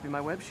couldn't copy my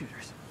web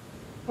shooters.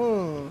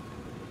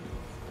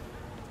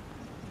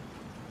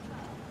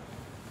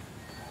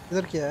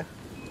 इधर क्या है?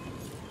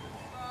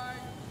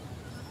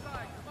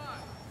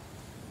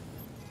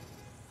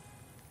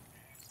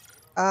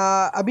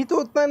 अभी तो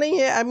उतना नहीं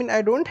है. I mean,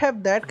 I don't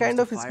have that kind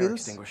of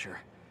skills.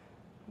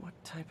 What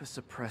type of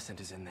suppressant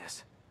is in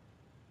this?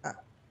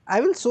 I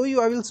will show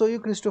you,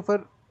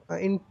 Christopher,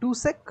 in 2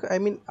 sec. I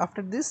mean,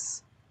 after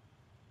this,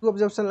 2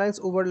 observation lines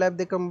overlap,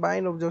 they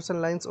combine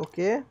observation lines.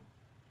 Okay.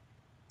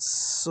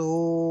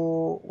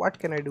 So what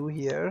can I do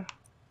here?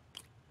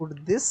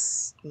 Put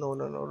this. No,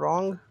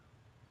 wrong.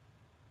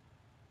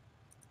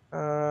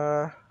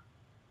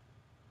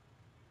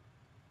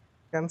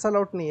 Cancel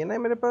out nahi hai na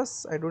mere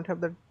paas. I don't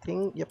have that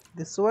thing. Yep,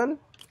 this one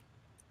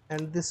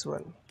and this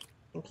one. I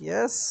think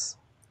yes.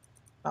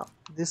 Now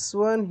this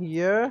one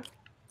here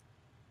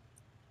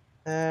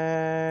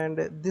and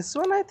this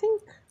one, I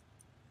think.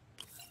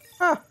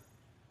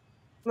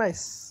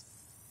 Nice.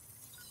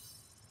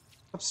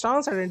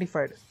 Substance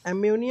identified.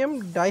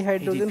 Ammonium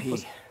dihydrogen.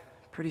 ADP.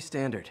 Pretty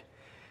standard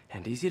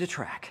and easy to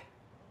track.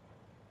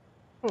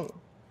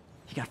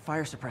 He got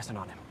fire suppressant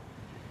on him.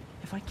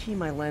 If I key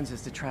my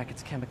lenses to track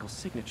its chemical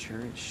signature,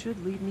 it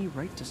should lead me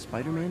right to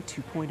Spider-Man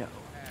 2.0.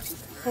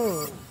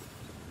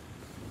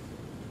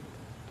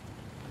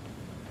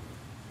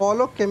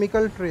 Follow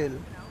chemical trail.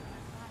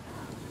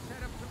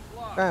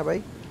 Kahan hai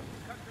bhai?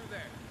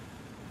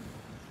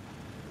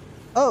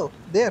 Oh,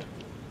 there.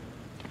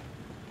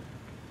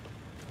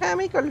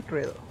 Chemical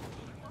trail.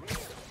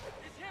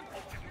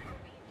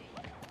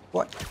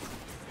 What?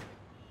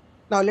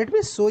 Now let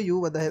me show you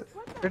what the hell.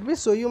 Let me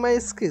show you my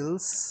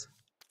skills.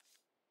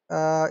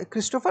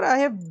 Christopher, I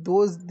have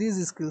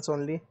these skills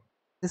only.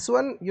 This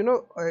one, you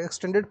know,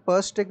 extended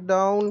pulse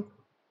takedown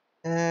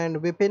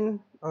and weapon,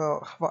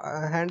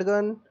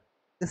 handgun.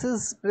 This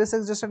is press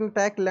X just an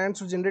attack lands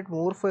to generate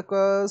more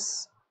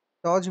focus,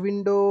 dodge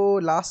window,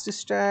 last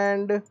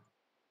stand,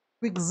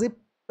 quick zip,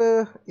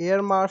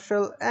 air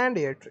marshal, and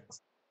air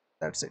tricks.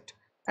 That's it.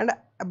 And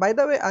by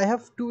the way, I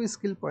have 2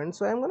 skill points,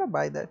 so I'm gonna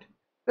buy that.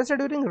 Press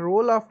during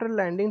roll after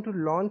landing to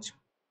launch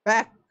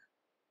back.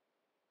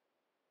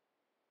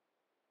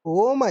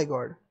 Oh my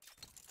god.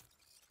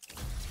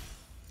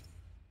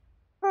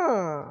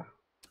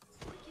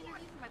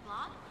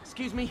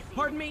 Excuse me,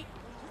 pardon me.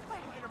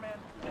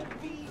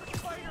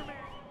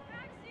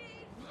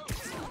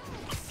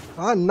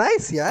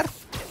 Nice यार.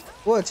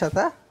 वो अच्छा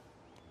था.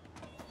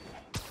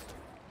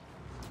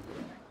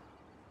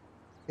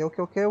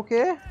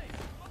 Okay.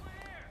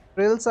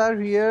 Trails are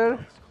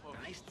here.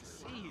 Nice to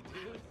see you,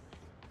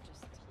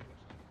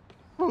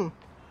 dude.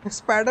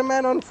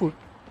 Spider-Man on foot.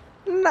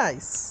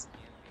 Nice.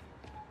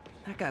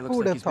 That guy looks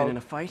like he's been in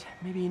a fight.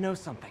 Maybe he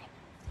knows something.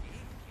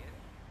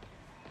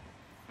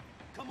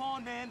 Come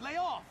on, man, lay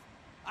off.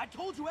 I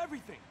told you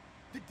everything.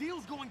 The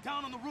deal's going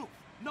down on the roof.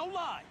 No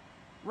lie.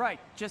 Right,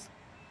 just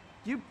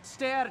you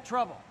stay out of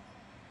trouble.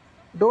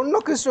 Don't know,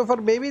 Christopher.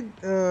 Maybe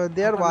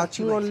they are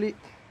watching only.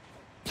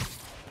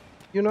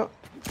 You know.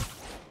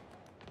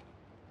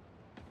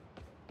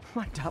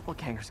 My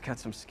doppelganger's got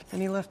some skin.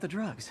 And he left the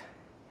drugs.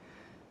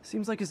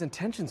 Seems like his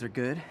intentions are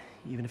good,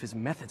 even if his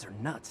methods are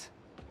nuts.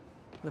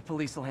 The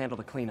police will handle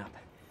the cleanup.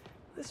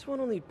 This one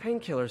will need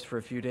painkillers for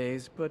a few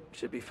days, but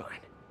should be fine.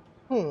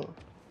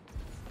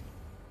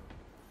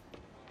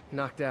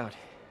 Knocked out,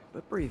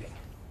 but breathing.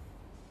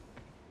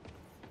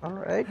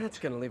 Alright. That's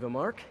gonna leave a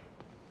mark.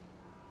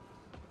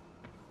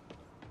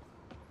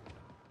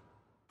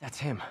 That's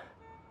him.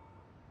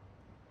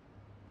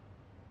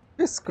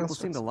 People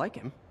seem to like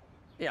him.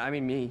 Yeah, I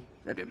mean me.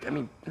 I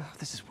mean,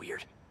 this is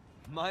weird.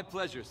 My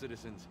pleasure,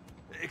 citizens.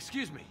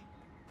 Excuse me.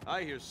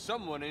 I hear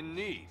someone in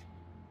need.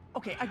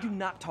 Okay, I do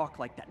not talk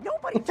like that.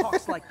 Nobody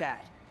talks like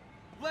that.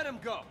 Let him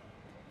go.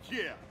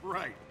 Yeah,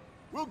 right.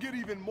 We'll get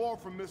even more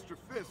from Mr.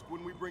 Fisk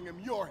when we bring him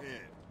your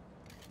head.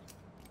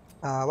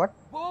 What?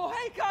 Whoa,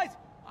 hey guys!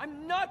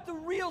 I'm not the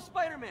real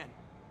Spider-Man.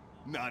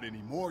 Not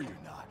anymore,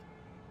 you're not.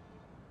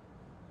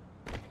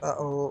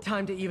 Uh-oh.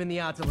 Time to even the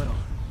odds a little.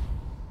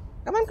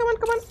 Come on.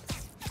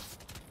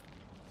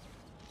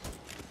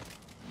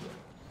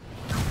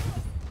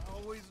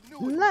 Always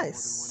knew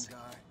Nice.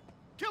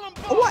 Kill him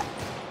both. What?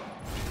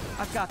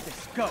 I've got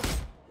this. Go.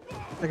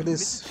 Like this.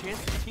 Miss a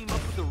chance to team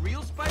up with the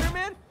real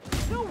Spider-Man?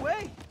 No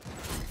way.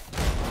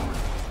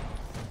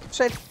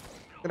 Shit.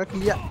 Gonna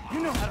kill ya. You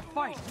know how to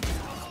fight.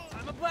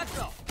 I'm a black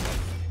belt.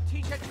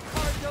 Teach at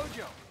Chikara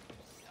Dojo.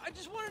 I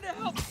just wanted to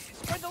help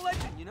spread the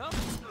legend, you know?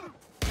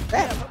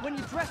 Yeah, but when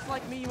you dress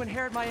like me, you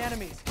inherit my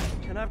enemies.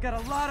 And I've got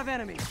a lot of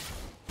enemies.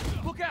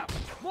 Look out!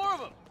 More of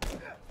them!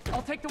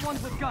 I'll take the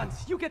ones with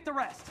guns. You get the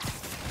rest.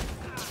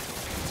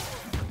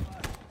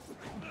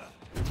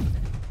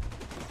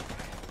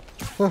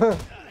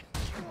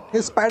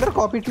 His spider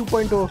copy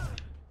 2.0.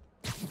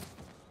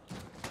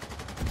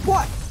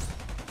 What?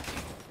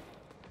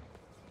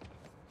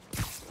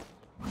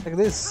 Like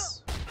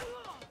this.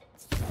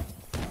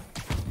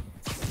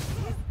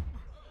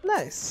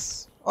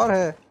 Nice. Or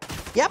है.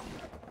 Yep.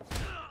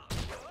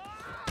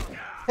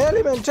 Hey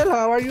Elemental,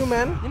 how are you,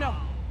 man? You know,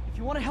 if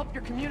you want to help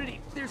your community,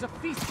 there's a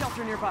feast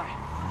shelter nearby.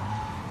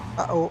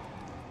 Uh-oh.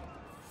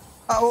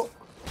 Oh.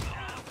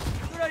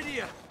 Good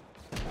idea.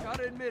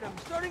 Gotta admit, I'm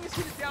starting to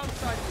see the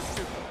downside of this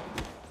suit.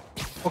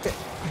 Okay.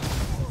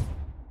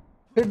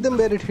 Hit them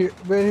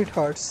where it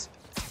hurts.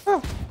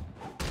 Huh.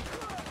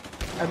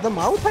 At the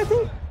mouth, I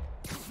think.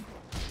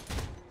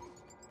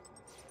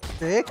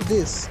 Take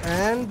this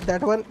and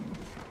that one.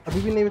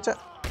 अभी भी नहीं बचा.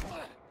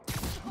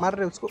 मार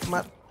रहे उसको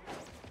मार.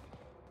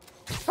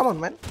 Come on,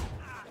 man.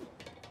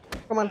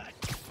 Come on.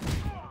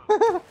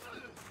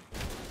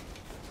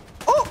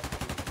 Oh.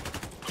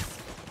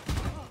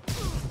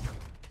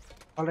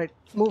 All right.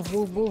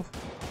 Move.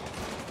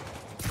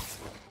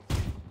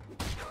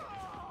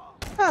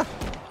 Ah.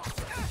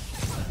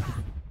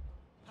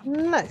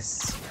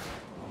 Nice.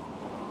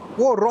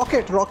 Whoa,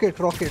 rocket.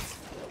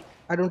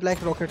 I don't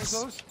like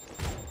rockets.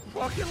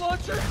 Rocket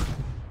launcher?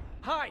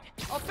 Hide!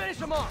 I'll finish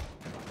him off!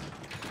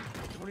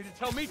 Don't need to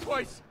tell me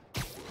twice!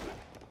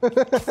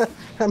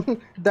 I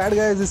mean, that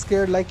guy is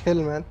scared like hell,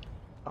 man.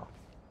 Oh,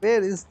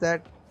 where is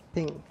that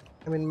thing?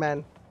 I mean,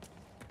 man.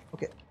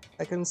 Okay,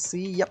 I can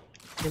see. Yep,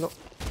 you know,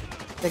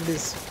 like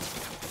this.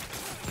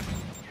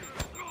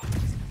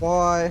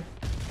 Boy.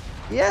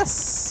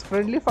 Yes,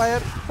 friendly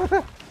fire.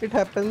 It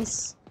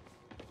happens.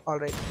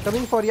 Alright,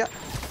 coming for ya.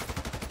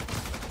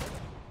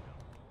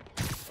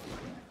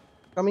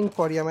 Coming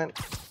for ya, man.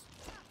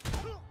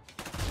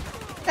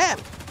 Damn.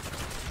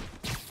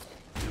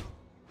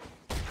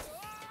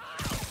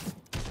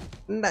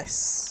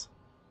 Nice.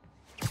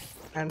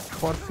 And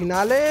for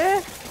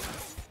finale.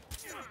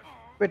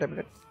 Wait a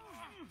minute.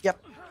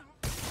 Yep.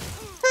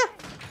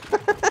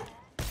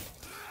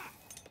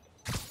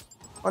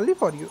 Only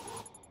for you.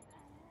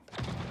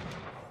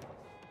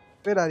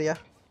 Where are ya?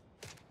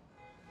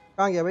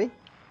 कहाँ गया भाई?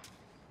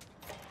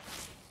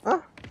 Huh?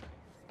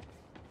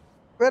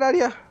 Where are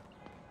ya?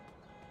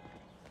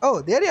 Oh,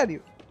 there are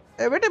you.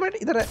 Hey, wait a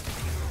minute. इधर है.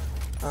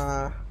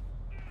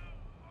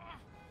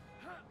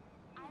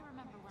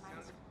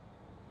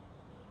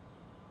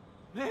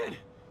 Man,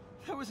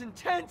 that was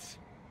intense.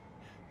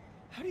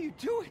 How do you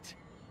do it?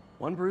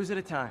 One bruise at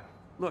a time.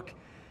 Look,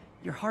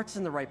 your heart's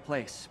in the right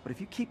place, but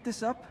if you keep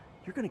this up,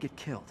 you're gonna get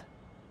killed.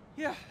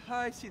 Yeah,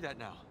 I see that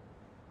now.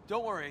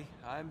 Don't worry,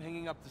 I'm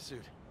hanging up the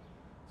suit.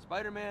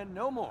 Spider-Man,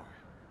 no more.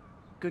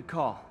 Good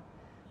call.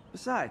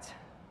 Besides,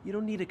 you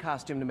don't need a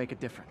costume to make a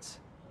difference.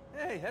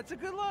 Hey, that's a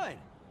good line.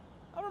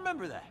 I'll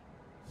remember that.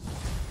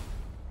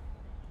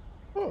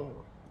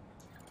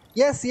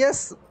 Yes,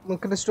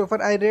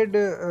 Christopher, I read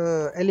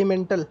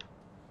Elemental.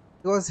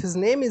 Because his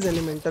name is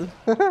Elemental.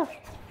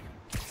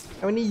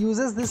 I mean, he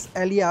uses this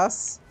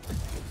alias.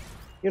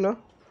 You know.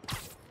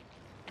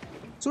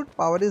 Suit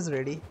power is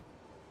ready.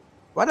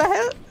 What the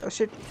hell? Oh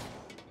shit.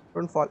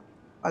 Don't fall.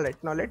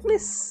 Alright, now let me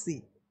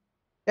see.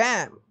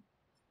 Damn.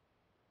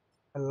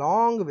 A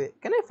long way.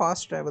 Can I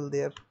fast travel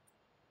there?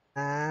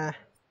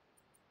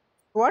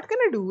 What can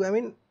I do? I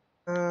mean,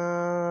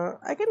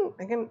 I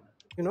can,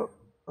 you know,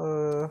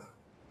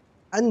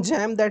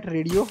 unjam that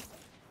radio.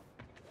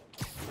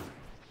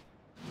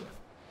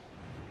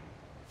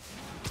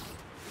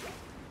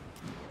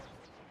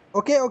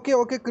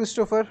 Okay,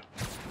 Christopher.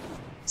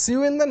 See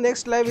you in the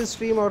next live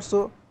stream or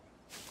so.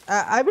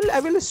 I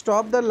will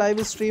stop the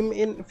live stream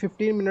in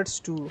 15 minutes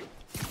too.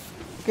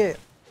 Okay,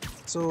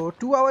 so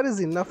 2 hours is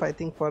enough, I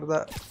think, for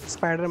the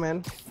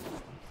Spider-Man.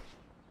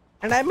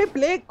 And I may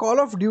play Call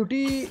of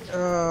Duty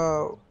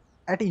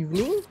at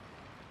evening.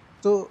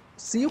 So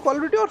see you Call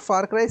of Duty or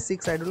Far Cry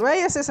 6. I don't know.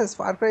 Yes,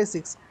 Far Cry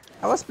 6.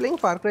 I was playing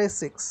Far Cry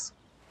 6.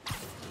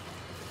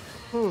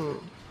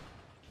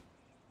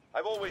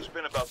 I've always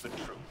been about the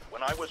truth.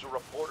 When I was a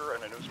reporter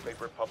and a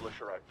newspaper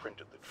publisher, I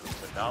printed the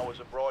truth. And now as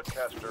a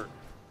broadcaster,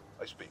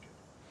 I speak it.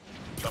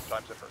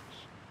 Sometimes it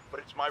hurts. But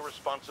it's my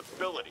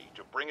responsibility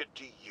to bring it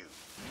to you.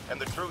 And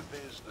the truth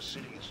is, the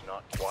city is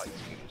not quiet.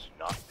 It is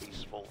not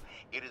peaceful.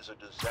 It is a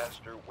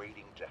disaster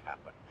waiting to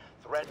happen.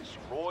 Threats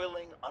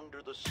roiling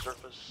under the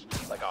surface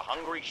like a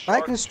hungry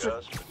shark just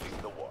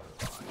beneath the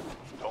waterline.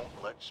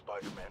 Don't let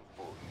Spider-Man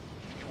fool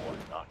you. You are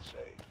not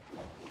safe.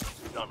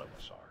 None of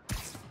us are.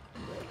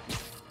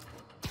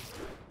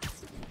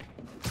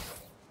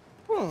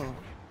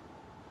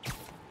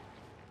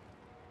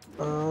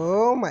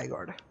 Oh my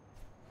god.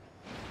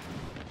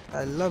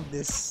 I love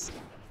this.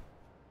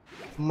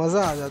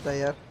 मजा आ जाता है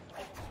यार.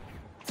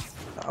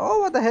 Oh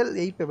what the hell?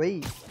 यहीं पे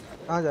भाई.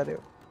 कहाँ जा रहे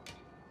हो?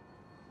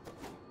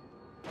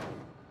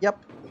 Yep.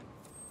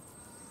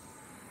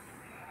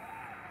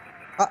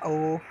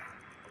 Uh-oh.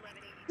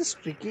 This is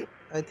tricky.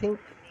 I think.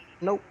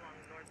 No.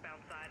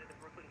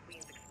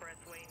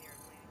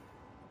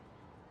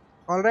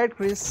 Alright,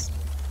 Chris.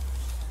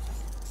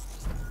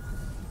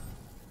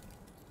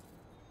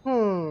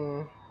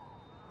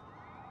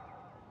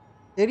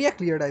 Area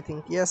cleared, I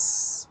think.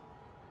 Yes.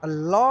 A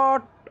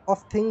lot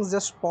of things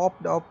just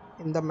popped up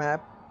in the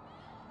map.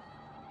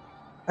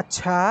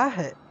 अच्छा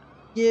है.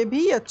 ये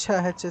भी अच्छा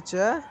है,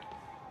 चाचा.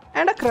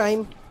 And a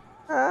crime.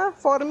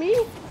 For me,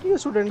 you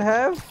shouldn't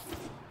have.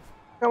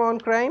 Come on,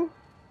 crime.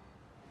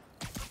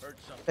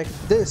 Like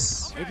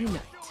this.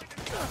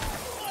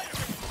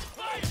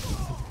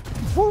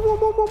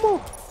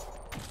 Whoa.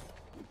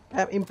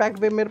 Impact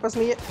wave मेरे पास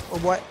नहीं है. Oh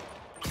boy.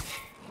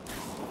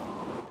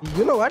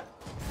 You know what?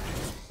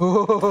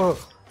 Oh.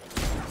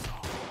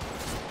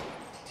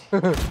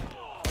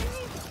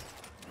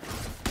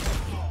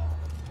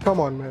 Come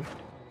on, man.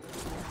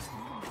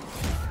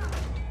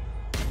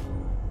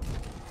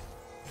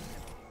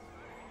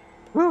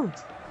 Woo.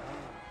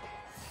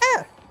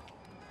 Ah.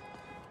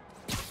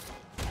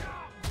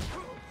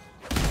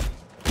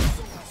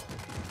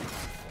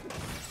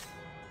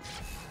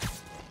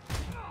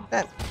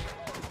 Damn.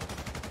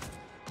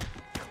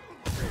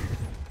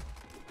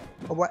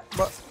 Oh, what?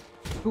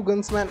 Two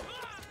guns, man.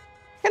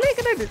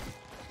 Can I do?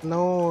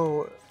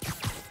 No.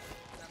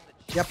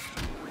 Yep.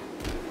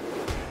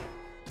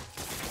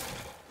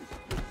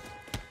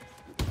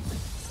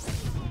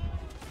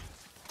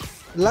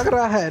 लग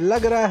रहा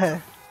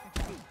है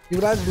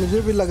युवराज,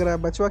 मुझे भी लग रहा है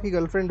बचवा की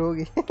गर्लफ्रेंड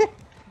होगी.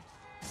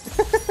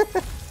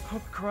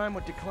 Hope crime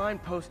would decline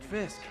post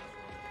Fisk.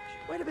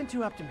 Might have been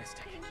too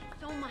optimistic.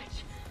 So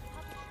much.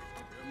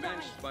 You're a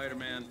mensch,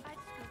 Spider-Man.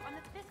 On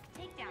the Fisk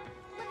takedown.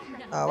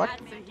 What?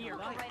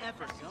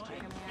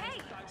 Hey!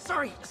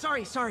 Sorry.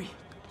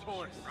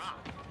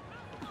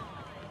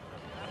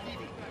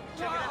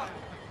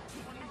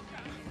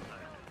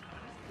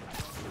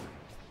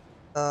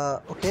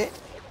 Okay.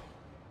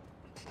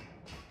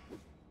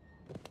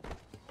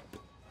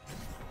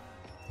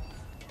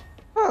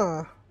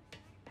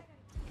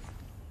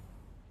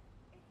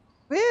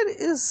 Where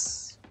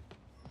is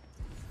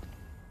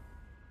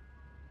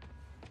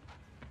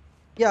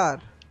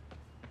यार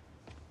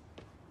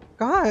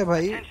कहाँ है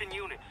भाई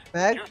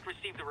bag? Just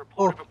received a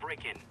report of a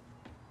break-in.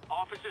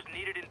 Officers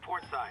needed in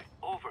port side.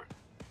 Over.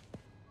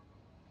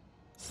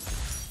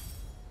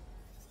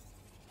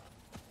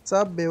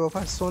 सब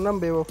बेवफा. सोनम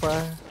बेवफा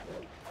है.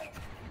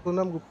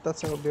 सोनम गुप्ता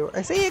संग बेवफा.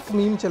 ऐसे ही एक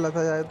मीम चला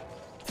था शायद.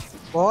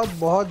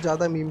 बहुत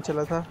ज़्यादा मीम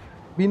चला था.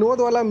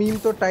 विनोद वाला मीम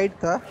तो टाइट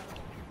था.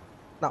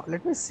 Now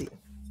let me see.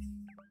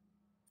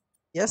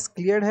 Yes,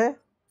 cleared है.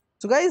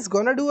 So guys,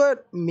 gonna do a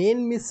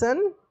main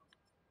mission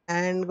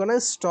and gonna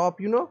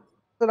stop, you know.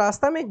 तो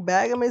रास्ता में एक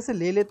बैग है, मैं इसे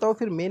ले लेता हूँ,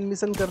 फिर मेन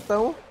मिशन करता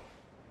हूँ.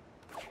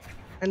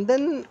 And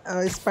then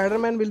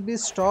Spider-Man will be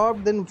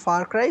stopped. Then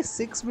Far Cry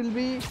 6 will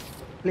be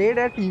played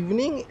at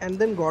evening, and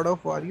then God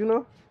of War, you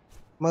know.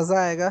 मज़ा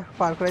आएगा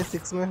Far Cry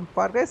 6 में.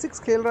 Far Cry 6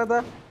 खेल रहा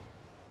था.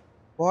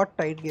 बहुत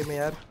टाइट गेम है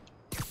यार.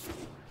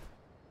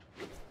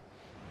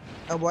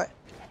 अब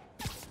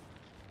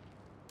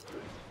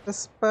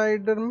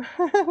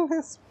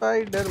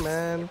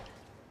Spider-Man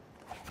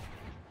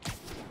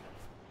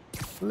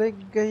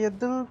लग गया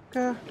दिल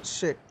का.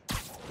 शिट.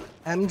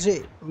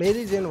 MJ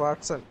मेरी जेन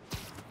वाटसन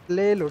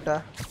ले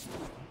लूटा.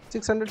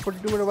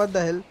 642 मिनट. What the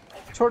hell.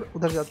 छोड़,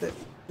 उधर जाते.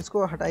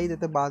 इसको हटा ही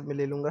देते, बाद में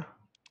ले लूँगा.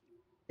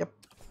 यप,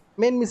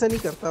 मेन मिशन ही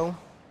करता हूँ.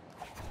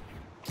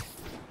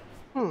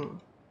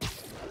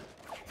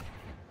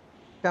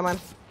 Come on.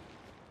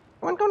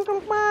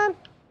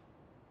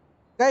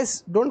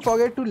 Guys, don't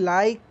forget to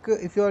like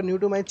if you are new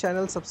to my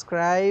channel,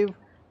 subscribe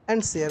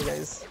and share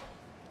guys.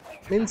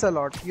 Means a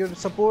lot. Your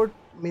support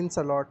means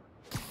a lot.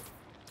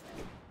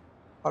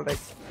 Alright,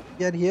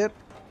 we are here.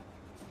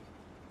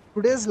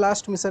 Today's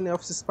last mission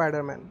of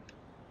Spider-Man.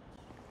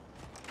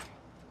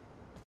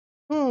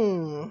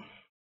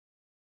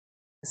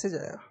 कैसे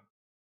जाएगा?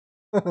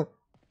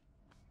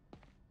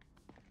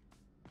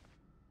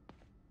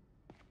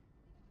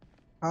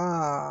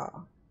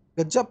 हाँ,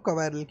 गजब का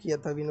viral किया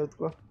था विनोद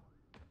को.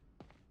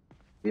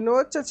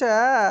 विनोद चाचा.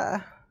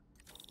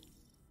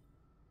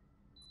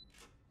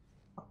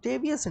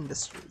 Octavius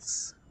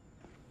Industries.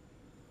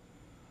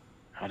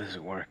 How does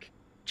it work?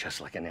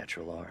 Just like a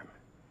natural arm.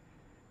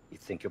 You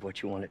think of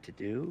what you want it to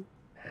do,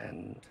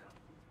 and...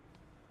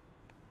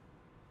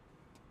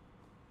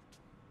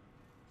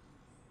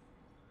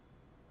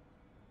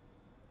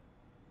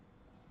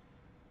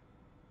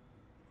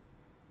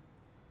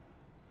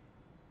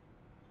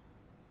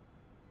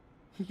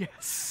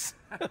 Yes.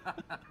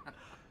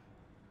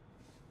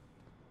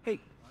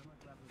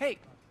 Hey,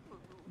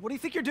 what do you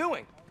think you're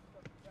doing?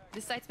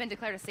 This site's been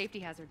declared a safety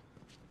hazard.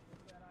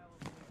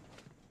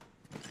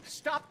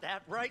 Stop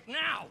that right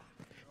now!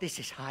 This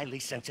is highly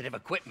sensitive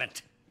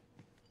equipment.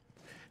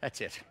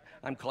 That's it.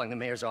 I'm calling the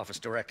mayor's office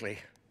directly.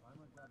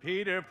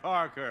 Peter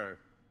Parker,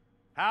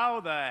 how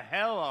the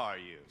hell are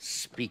you?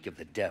 Speak of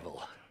the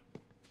devil.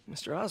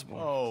 Mr.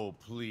 Osborn. Oh,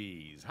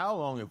 please. How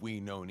long have we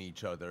known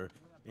each other?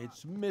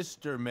 It's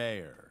Mr.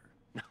 Mayor.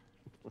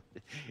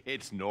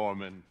 It's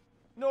Norman.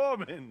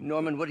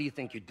 Norman, what do you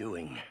think you're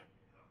doing?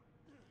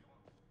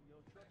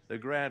 The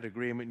grant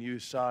agreement you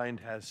signed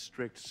has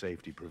strict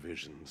safety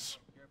provisions.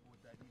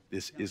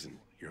 This isn't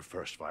your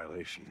first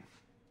violation.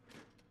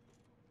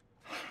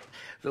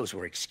 Those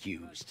were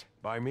excused.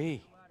 By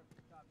me.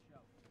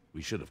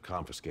 We should have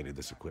confiscated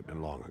this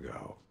equipment long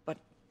ago. But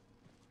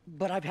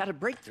I've had a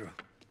breakthrough.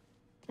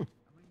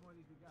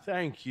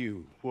 Thank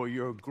you for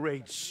your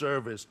great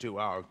service to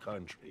our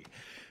country.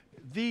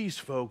 These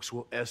folks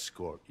will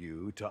escort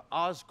you to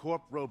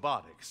Oscorp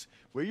Robotics,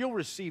 where you'll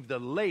receive the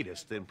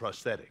latest in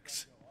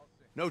prosthetics.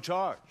 No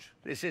charge.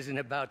 This isn't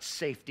about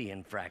safety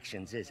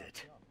infractions, is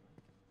it?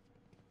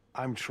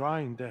 I'm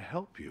trying to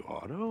help you,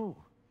 Otto.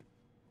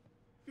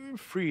 You're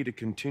free to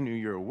continue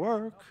your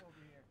work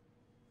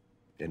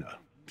in a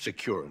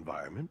secure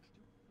environment.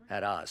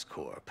 At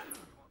Oscorp.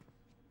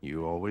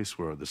 You always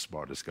were the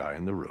smartest guy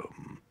in the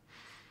room.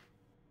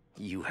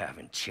 You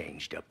haven't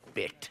changed a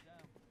bit.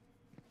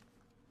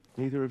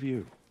 Neither of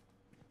you.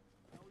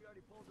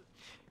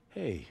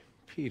 Hey,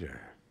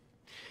 Peter.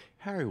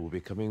 Harry will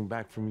be coming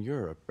back from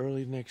Europe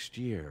early next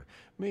year.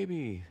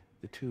 Maybe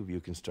the two of you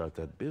can start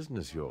that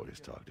business you always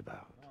talked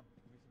about.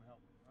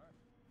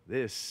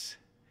 This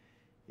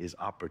is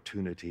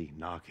opportunity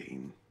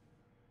knocking.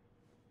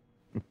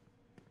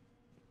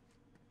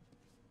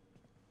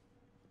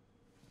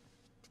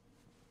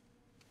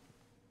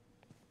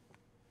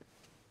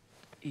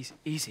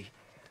 Easy.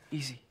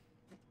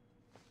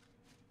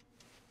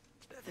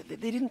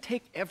 They didn't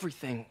take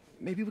everything.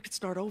 Maybe we could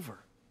start over.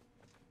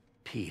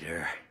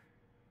 Peter,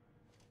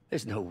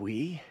 there's no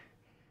we.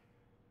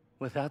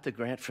 Without the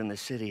grant from the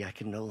city, I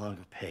can no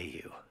longer pay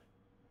you.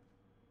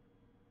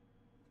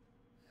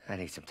 I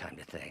need some time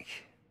to think.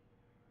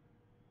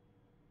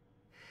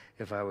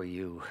 If I were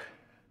you,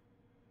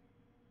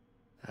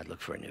 I'd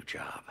look for a new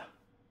job.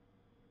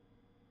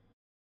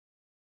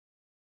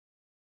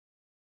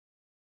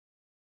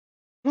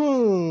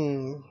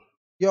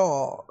 या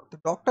तो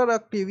doctor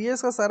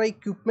Octavius का सारा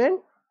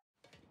equipment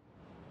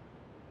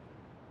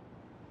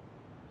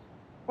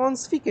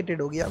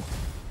confiscated हो गया.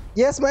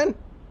 Yes man,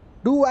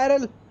 do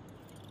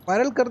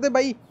viral कर दे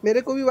भाई,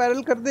 मेरे को भी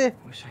वायरल कर दे.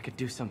 Wish I could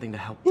do something to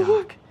help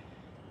Doc.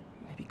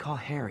 Maybe call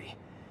Harry.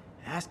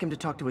 Ask him to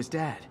talk to his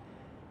dad.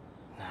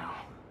 No.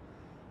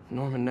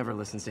 Norman never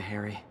listens to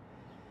Harry.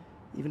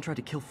 Even tried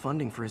to kill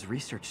funding for his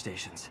research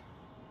stations.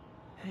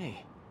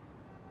 Hey,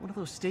 one of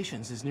those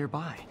stations is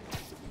nearby.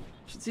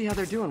 Should see how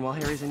they're doing while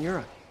Harry's in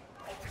Europe.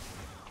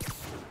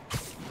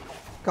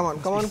 Come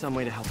on. Must be some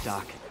way to help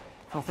Doc.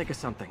 I'll think of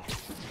something.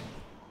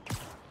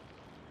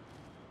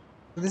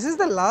 This is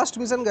the last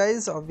mission,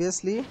 guys,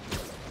 obviously,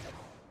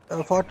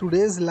 for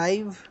today's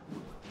live.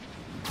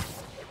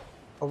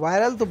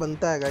 Viral to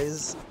banta hai,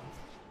 guys.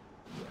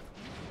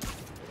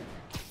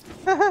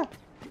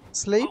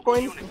 Slay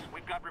point.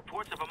 We've got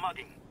reports of a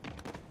mugging.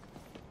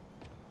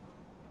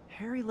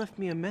 Harry left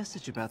me a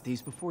message about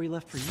these before he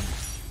left for you.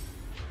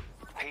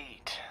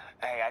 Pete,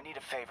 hey, I need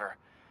a favor.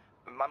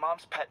 My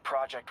mom's pet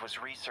project was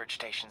research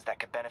stations that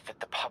could benefit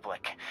the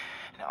public.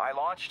 Now, I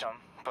launched them,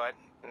 but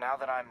now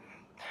that I'm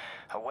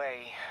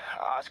away,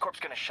 Oscorp's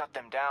gonna shut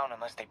them down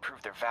unless they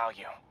prove their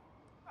value.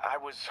 I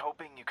was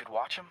hoping you could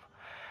watch them.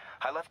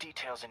 I left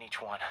details in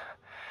each one.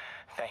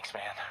 Thanks,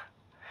 man.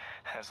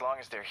 As long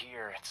as they're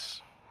here,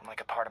 it's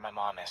like a part of my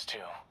mom is,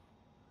 too.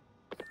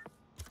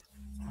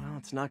 Well,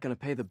 it's not gonna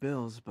pay the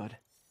bills, but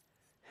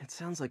it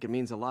sounds like it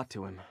means a lot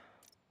to him.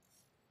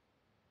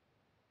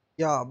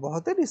 Yeah,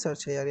 बहुत ही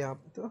research है यार यहाँ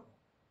पे तो.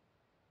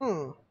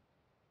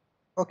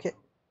 Okay.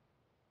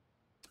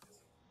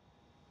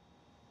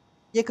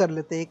 ये कर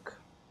लेते एक.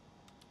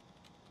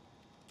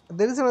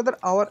 There is another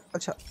hour.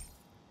 अच्छा.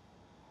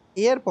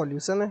 Air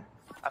pollution है.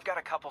 I've got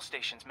a couple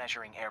stations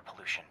measuring air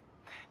pollution.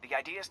 The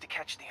idea is to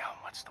catch the,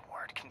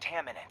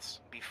 contaminants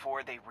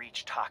before they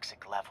reach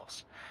toxic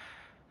levels.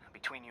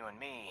 Between you and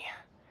me,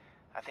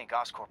 I think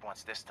Oscorp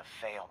wants this to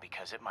fail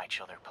because it might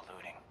show they're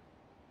polluting.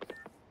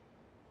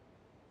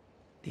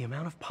 The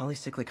amount of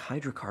polycyclic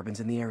hydrocarbons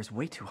in the air is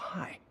way too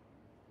high.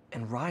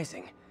 And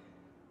rising.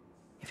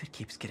 If it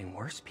keeps getting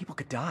worse, people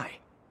could die.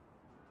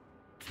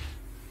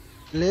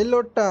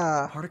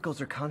 Lelota.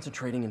 Particles are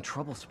concentrating in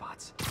trouble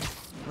spots.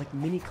 Like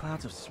mini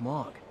clouds of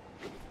smog.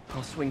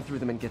 I'll swing through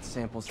them and get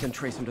samples, then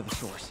trace them to the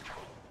source.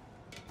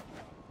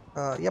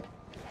 Yep.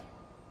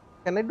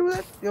 Can I do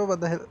that? Yo, what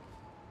the hell?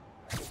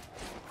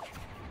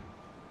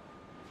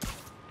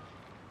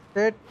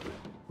 Shit.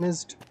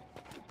 Missed.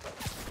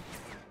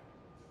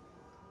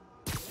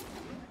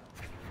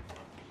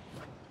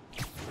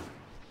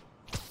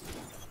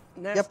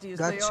 Nasty as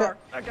they are,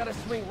 I gotta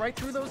swing right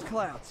through those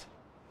clouds.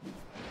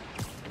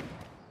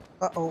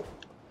 Uh-oh.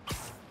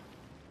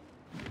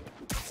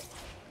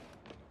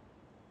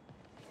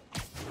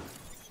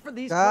 For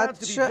these clouds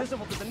to be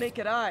visible to the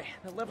naked eye,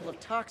 the level of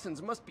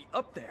toxins must be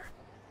up there.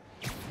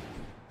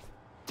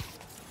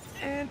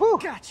 And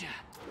gotcha.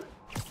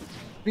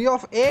 3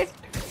 of 8.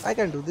 I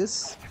can do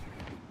this.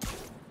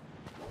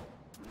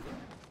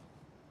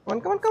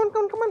 Come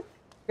on.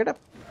 Get up.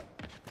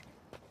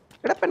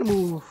 Get up and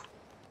move.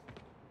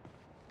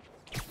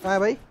 Bye,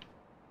 bye.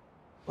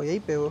 Oh, yahi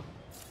pe ho.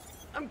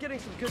 I'm getting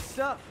some good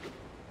stuff.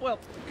 Well,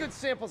 good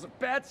samples of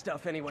bad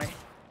stuff anyway.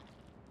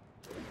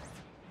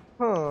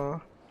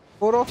 4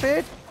 of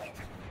 8.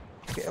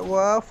 Okay,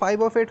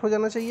 5 of 8 हो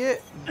जाना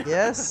चाहिए.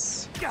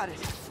 Yes. Got it.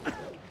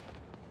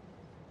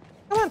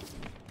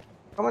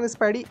 Come on,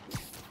 Spidey.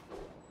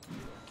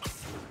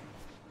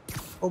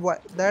 Oh boy,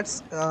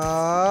 that's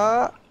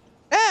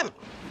damn.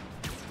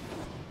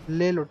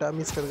 ले लोटा,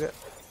 miss कर गया.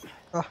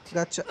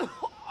 Gotcha.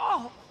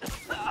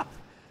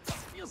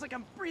 Feels like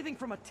I'm breathing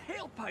from a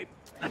tailpipe.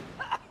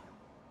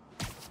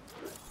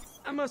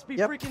 I must be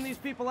freaking these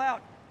people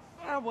out.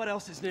 What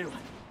else is new?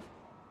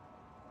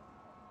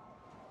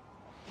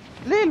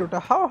 ले लूटा.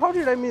 How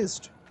did I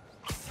missed?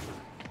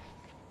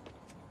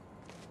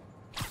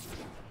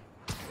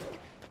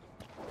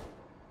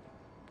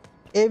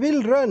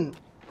 Evil run.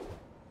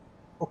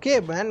 Okay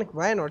man,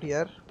 why not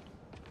यार?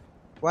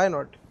 Why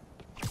not?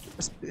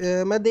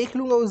 मैं देख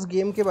लूँगा उस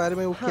game के बारे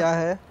में वो क्या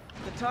है.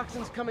 The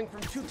toxin's coming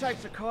from 2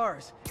 types of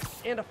cars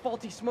and a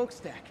faulty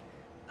smokestack.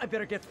 I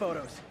better get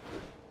photos.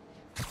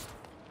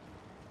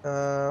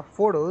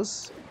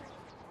 Photos.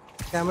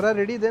 Camera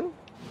ready then?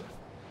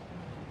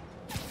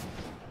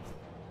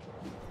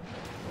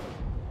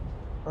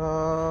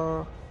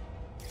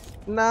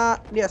 Nah.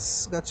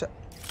 Yes. Gotcha.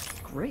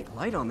 Great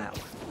light on that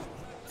one.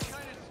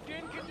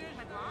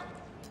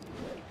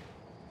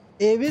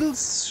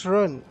 Evil's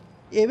run.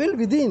 Evil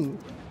within.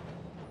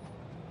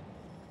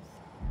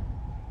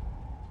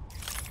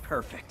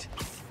 Perfect.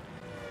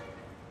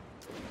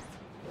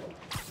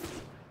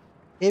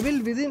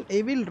 Evil within,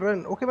 evil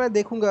run. Okay, मैं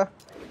देखूंगा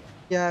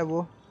क्या है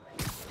वो.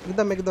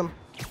 एकदम.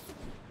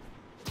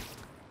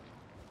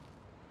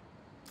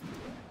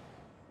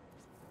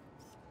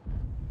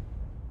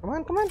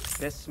 Come on.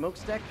 Best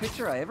smokestack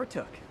picture I ever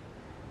took.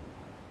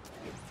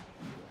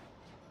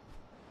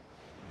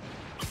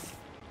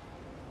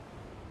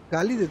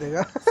 गाली दे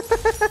देगा.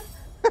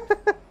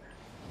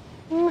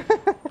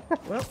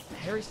 Well,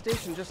 Harry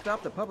Station just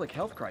stopped a public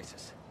health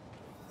crisis.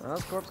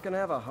 Oscorp's gonna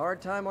have a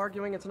hard time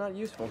arguing it's not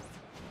useful.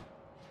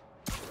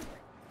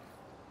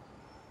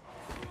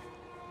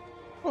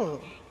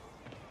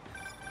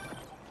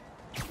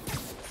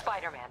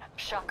 Spider-Man,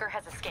 Shocker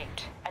has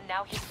escaped, and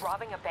now he's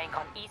robbing a bank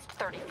on East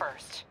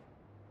 31st.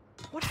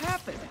 What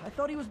happened? I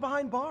thought he was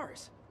behind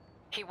bars.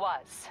 He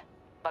was,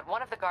 but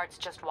one of the guards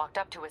just walked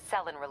up to his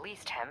cell and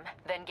released him,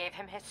 then gave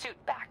him his suit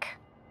back.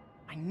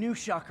 I knew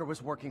Shocker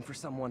was working for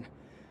someone.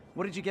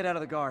 What did you get out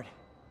of the guard?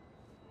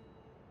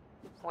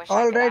 Wish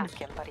I could ask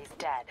him, but he's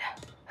dead.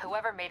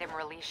 Whoever made him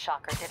release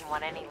Shocker didn't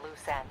want any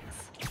loose ends.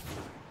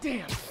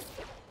 Damn!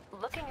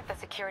 Looking at the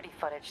security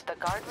footage, the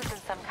guard was in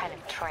some kind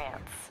of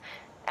trance.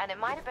 And it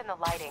might have been the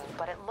lighting,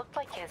 but it looked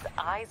like his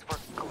eyes were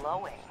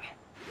glowing.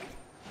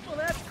 Well,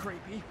 that's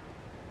creepy.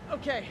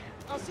 Okay,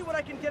 I'll see what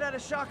I can get out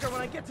of Shocker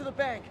when I get to the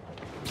bank.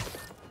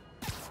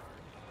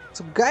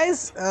 So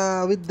guys,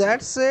 with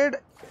that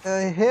said,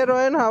 hey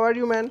Royan, how are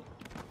you man?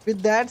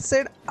 With that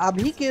said,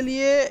 अभी के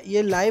लिए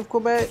ये live को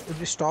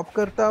मैं stop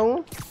करता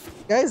हूँ.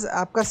 Guys,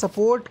 आपका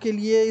support के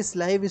लिए इस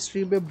लाइव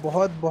स्ट्रीम पे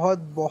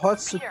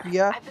बहुत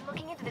शुक्रिया.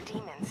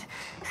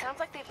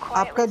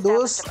 आपका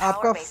दोस्त,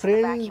 आपका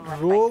फ्रेंड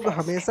रोग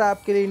हमेशा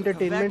आपके लिए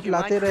इंटरटेनमेंट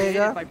लाते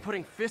रहेगा.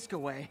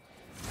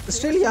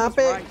 स्टिल यहाँ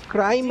पे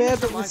क्राइम है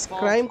तो इस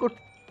क्राइम को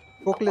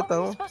रोक लेता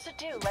हूँ.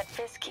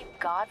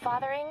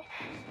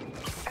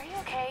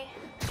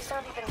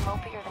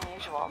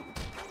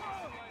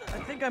 I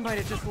think I might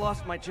have just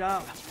lost my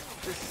job.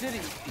 The city,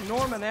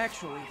 Norman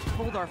actually,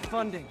 pulled our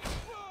funding.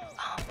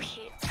 Oh,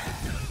 Pete.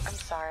 I'm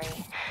sorry.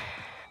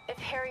 If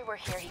Harry were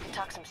here, he could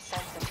talk some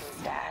sense into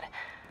his dad.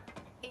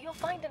 You'll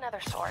find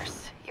another source.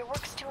 Your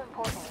work's too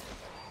important.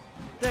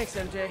 Thanks,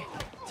 MJ.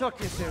 Talk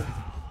to you soon.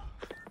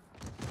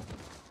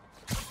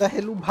 The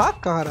hell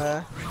भाग कहाँ रहा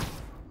है?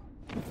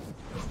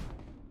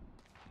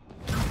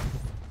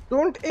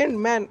 Don't end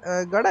man.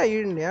 गड़ा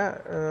end यार.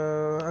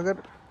 अगर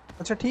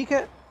अच्छा ठीक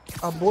है.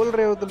 आप बोल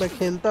रहे हो तो मैं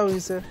खेलता हूँ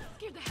इसे.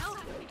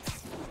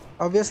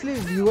 Obviously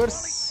viewers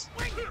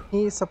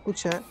ही सब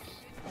कुछ है.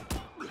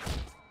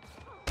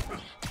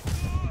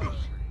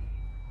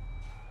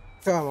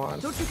 Come on.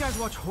 Don't you guys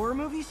watch horror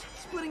movies?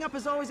 Splitting up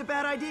is always a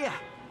bad idea.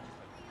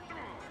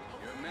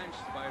 You're a mensch,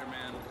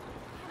 Spider-Man.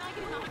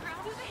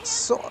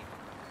 So,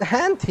 the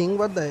hand thing,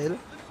 what the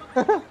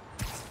hell?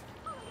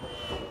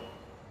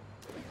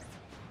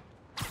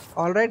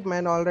 Alright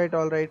man, alright.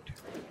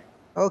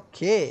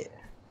 Okay.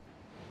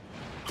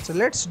 So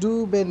let's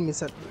do main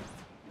mission.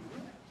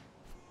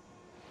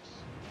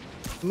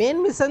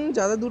 Main mission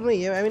ज़्यादा दूर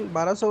नहीं है. I mean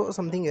 1200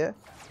 something है.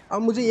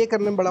 अब मुझे ये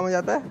करने में बड़ा मजा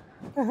आता है.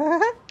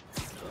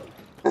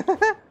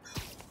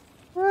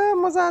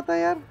 मजा आता है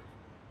यार.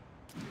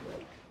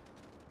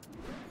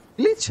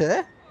 ग्लिच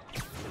है.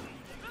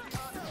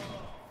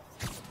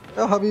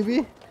 ओ हबीबी.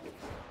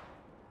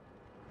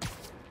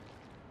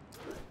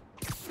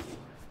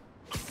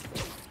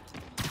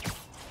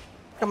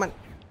 Come on.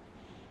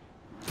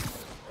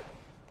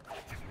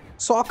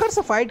 सॉकर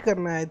से फाइट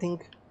करना है आई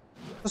थिंक.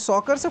 तो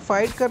सॉकर से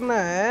फाइट करना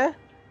है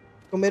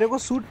तो मेरे को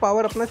सूट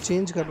पावर अपना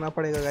चेंज करना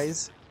पड़ेगा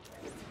guys.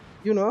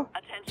 You know.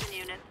 Attention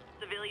units.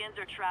 Civilians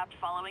are trapped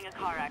following a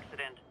car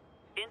accident.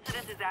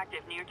 Incident is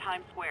active near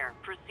Times Square.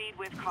 Proceed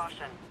with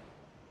caution.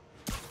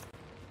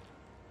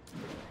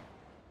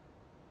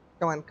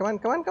 Come on.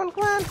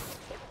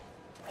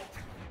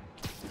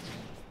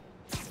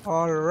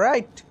 All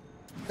right.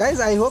 Guys,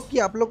 I hope कि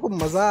आप लोग को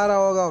मज़ा आ रहा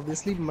होगा.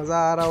 Obviously मज़ा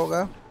आ रहा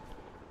होगा.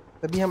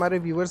 तभी हमारे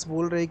व्यूवर्स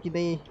बोल रहे हैं कि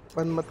नहीं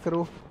बंद मत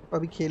करो,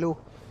 अभी खेलो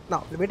ना.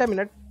 बेटा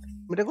मिनट,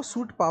 मेरे को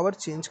सूट पावर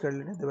चेंज कर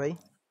लेने दे भाई.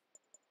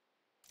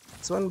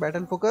 One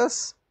battle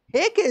focus.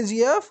 हे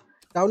KGF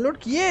डाउनलोड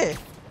किए.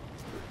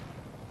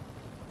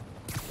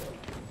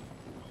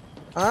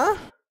 हाँ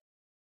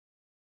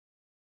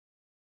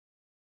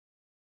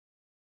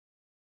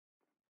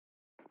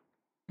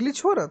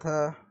ग्लिच हो रहा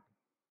था।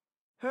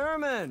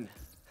 Herman,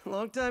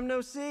 long time no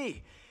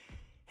see.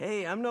 Hey,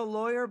 I'm no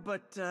lawyer,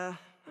 but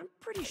I'm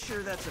pretty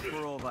sure that's a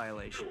parole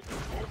violation.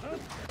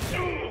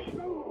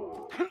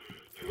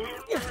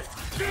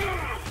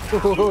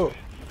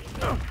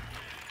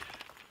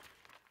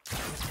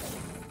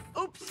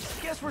 Oops,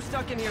 guess we're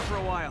stuck in here for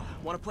a while.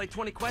 Want to play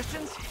 20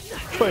 questions?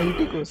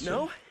 20 questions.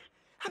 No?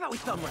 How about we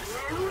thumb wrestle?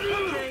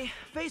 Okay,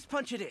 face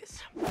punch it is.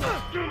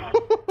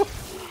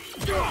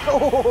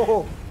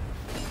 Oh.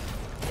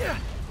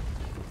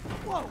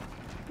 Whoa,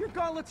 your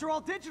gauntlets are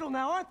all digital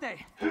now, aren't they?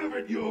 Have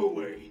it your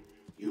way.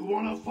 You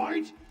wanna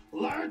fight?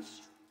 Let's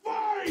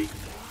fight!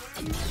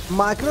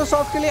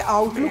 Microsoft के लिए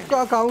outlook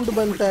का account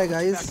बनता है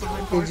guys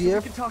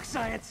KGF।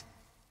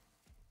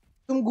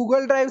 तुम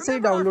Google drive से ही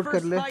download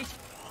कर ले।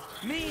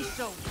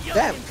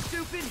 Damn.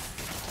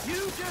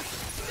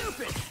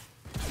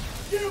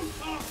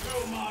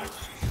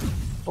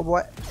 Oh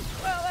boy.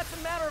 Well, that's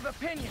a matter of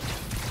opinion.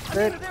 I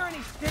mean, are there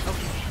any sticks?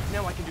 Okay,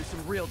 now I can do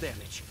some real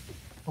damage.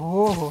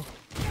 Oh.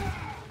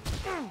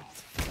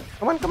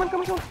 Come on, come on,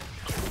 come on, come on.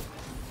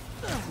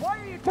 Why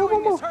are you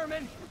doing this,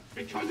 Herman?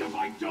 Because if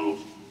I don't,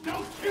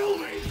 they'll kill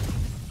me.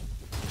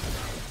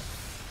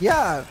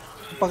 यार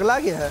पगला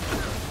गया है।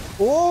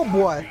 Oh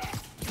boy.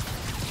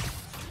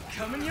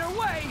 Coming your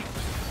way.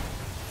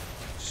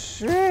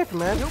 Shit,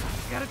 man. Nope,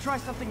 gotta try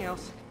something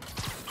else.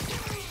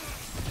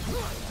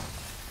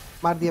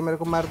 मार दिया मेरे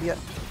को, मार दिया।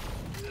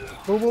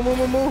 Move, move,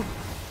 move, move.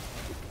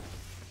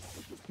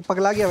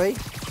 पगला गया भाई।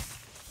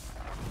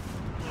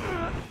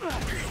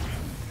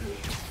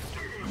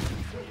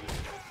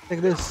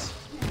 Take this.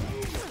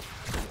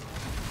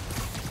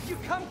 You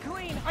come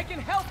clean. I can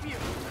help you.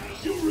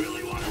 You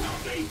really want to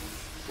help me?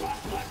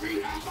 Just let me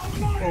have my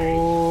money.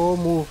 Oh,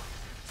 move.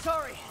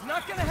 Sorry,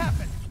 not gonna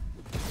happen.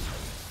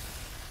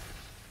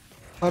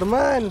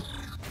 Herman.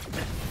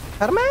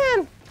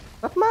 Herman.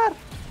 मत मार।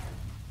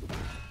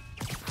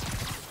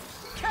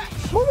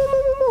 Move,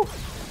 move, move, move.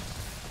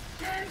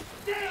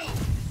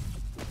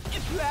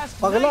 If you ask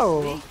पगला हो।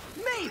 nicely,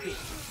 maybe.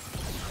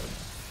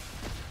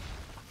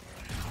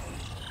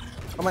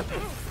 Come on.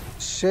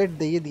 Shit,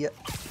 दे ये दिया।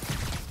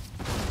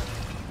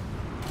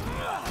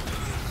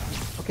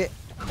 Okay,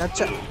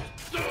 अच्छा।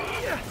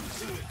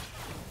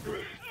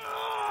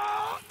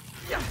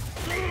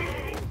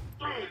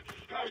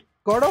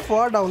 God of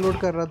War download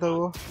कर रहा था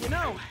वो। You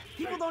know,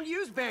 people don't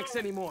use banks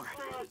anymore.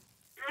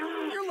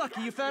 You're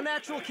lucky you found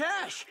actual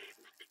cash.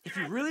 If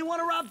you really want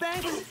to rob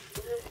banks,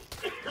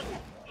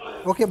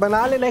 Okay,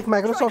 बना लेना, एक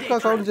माइक्रोसॉफ्ट का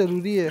अकाउंट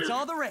जरूरी है। it's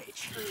all the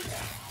rage.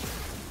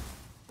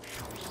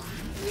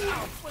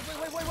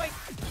 Wait.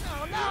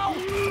 Oh, no!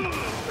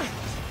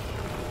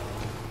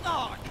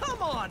 Oh,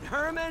 come on,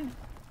 Herman!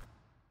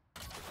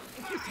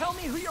 If you tell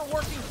me who you're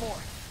working for,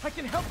 I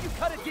can help you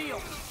cut a deal.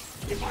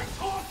 If I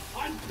talk,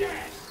 I'm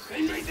dead.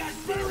 They made that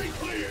very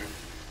clear.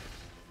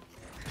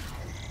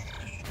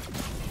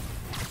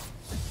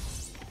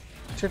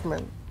 Shit,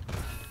 man.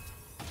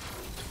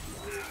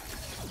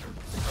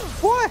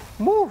 Boy,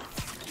 move!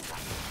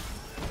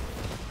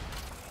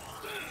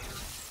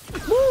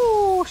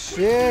 Move!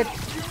 Shit!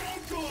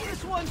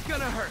 This one's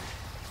gonna hurt.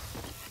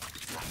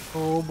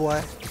 Oh boy.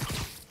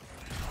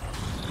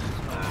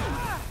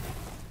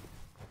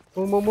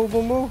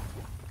 Move.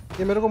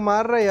 ये मेरे को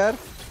मार रहा है यार।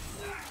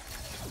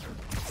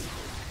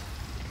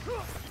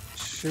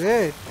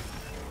 Shit.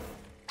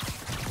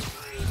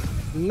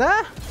 ना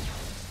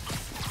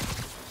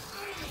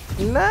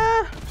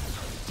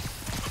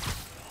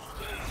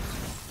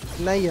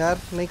नहीं यार,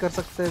 नहीं कर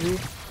सकते अभी।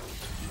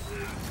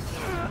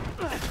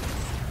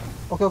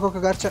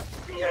 Okay, gotcha.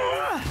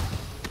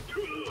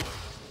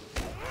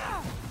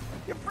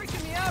 You're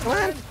freaking me out,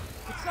 man.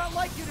 It's not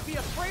like you to be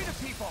afraid of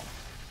people.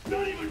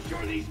 Not even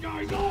sure these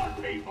guys are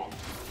people.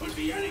 Could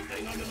be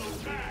anything under those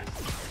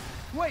masks.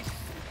 Wait,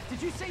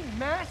 did you say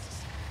masks?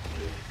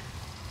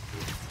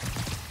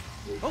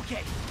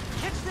 Okay,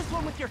 catch this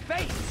one with your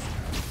face.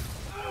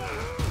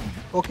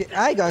 Okay,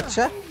 I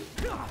gotcha.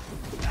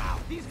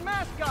 These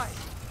mask guys,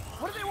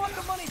 what do they want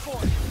the money for?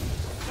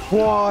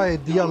 Boy,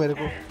 दिया मेरे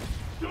को।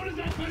 As soon as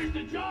I finish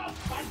the job,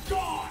 I'm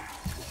gone.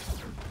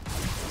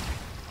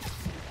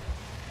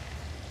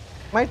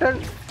 My turn.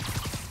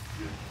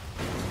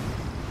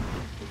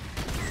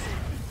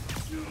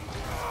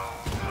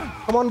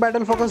 Come on,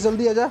 battle focus,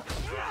 जल्दी आजा।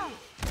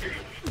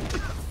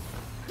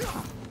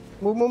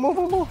 Move.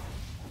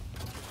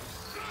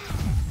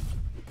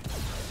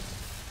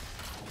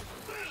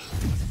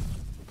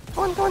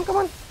 Come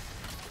on.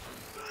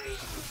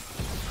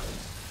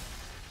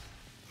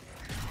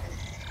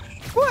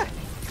 What?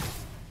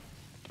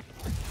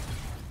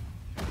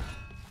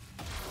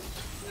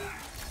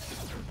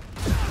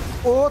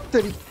 Oh,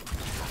 तेरी।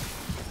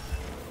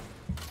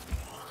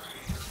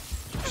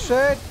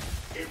 Shit.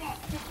 Give up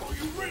before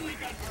you really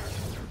get hurt.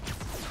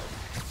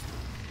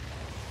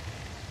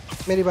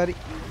 मेरी बारी।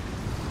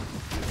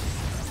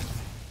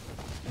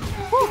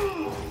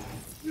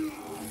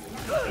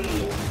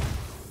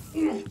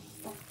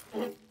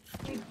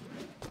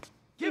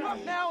 Give up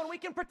now and we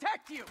can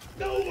protect you.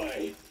 No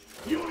way.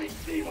 You ain't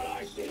see what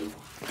I see.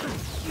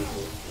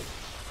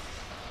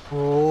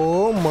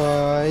 Oh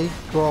my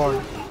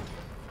god.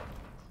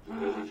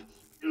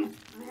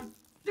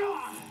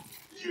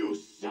 You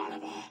son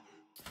of a...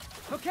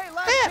 Okay,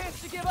 last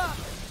chance to give up.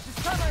 This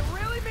time I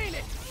really mean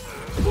it.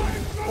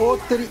 Oh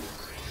teri.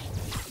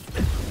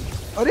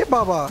 Arey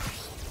baba.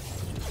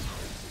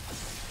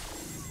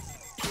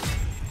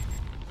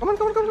 Come on.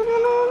 Okay,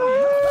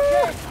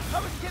 I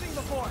was kidding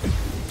before.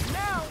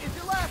 Now is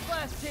your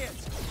last chance.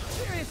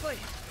 Seriously.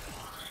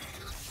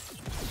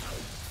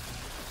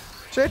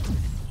 Shit.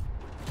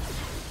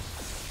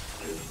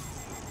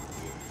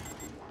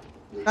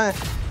 Hey.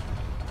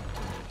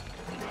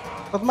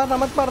 मत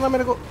मारना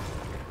मेरे को.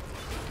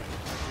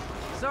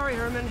 Sorry,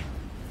 Herman.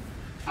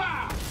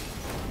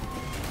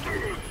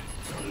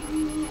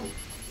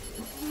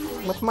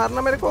 मत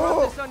मारना मेरे को.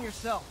 Rub this on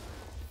yourself.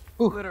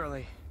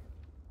 Literally.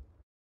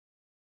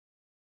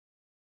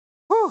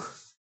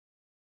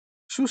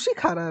 Sushi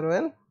खा रहा है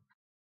रोहन.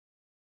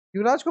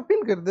 युवराज को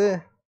पिन कर दे.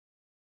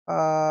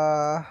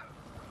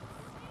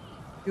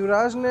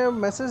 युवराज ने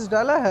मैसेज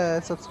डाला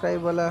है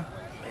सब्सक्राइब वाला.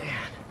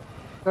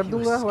 कर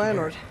दूंगा. Why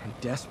not?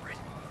 Desperate.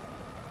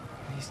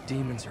 These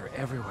demons are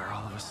everywhere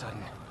all of a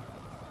sudden.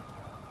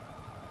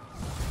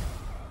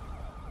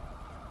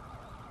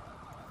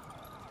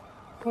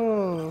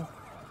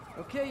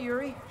 Okay,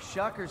 Yuri.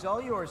 Shocker's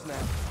all yours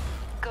now.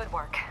 Good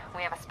work.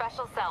 We have a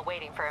special cell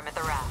waiting for him at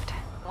the raft.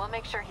 We'll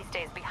make sure he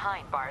stays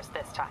behind bars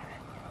this time.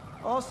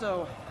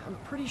 Also, I'm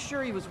pretty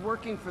sure he was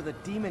working for the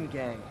Demon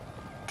Gang.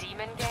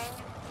 Demon Gang?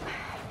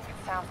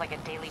 Sounds like a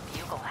Daily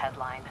Bugle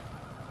headline.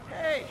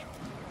 Hey!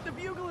 The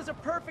Bugle is a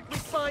perfectly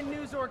fine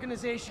news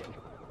organization.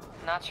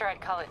 Not sure I'd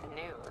call it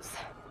news.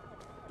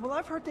 Well,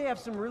 I've heard they have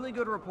some really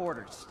good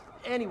reporters.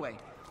 Anyway,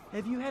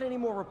 have you had any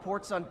more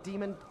reports on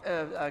demon,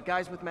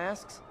 guys with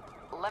masks?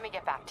 Let me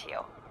get back to you.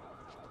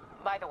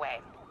 By the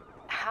way,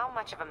 how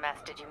much of a mess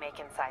did you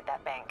make inside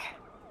that bank?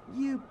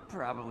 You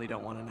probably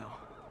don't want to know.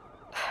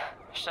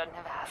 Shouldn't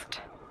have asked.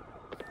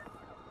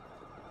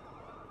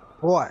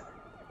 What?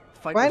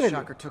 Fight with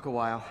Shocker took a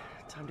while.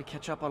 Time to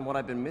catch up on what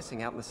I've been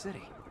missing out in the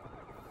city.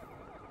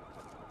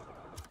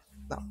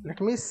 Now, let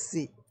me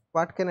see.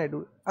 What can I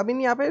do? अब इन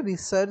यहाँ पे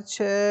research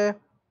है.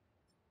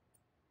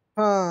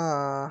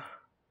 हाँ.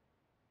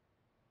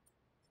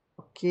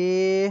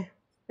 Okay.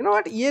 You know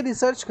what? ये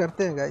research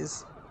करते हैं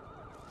guys.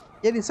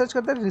 ये research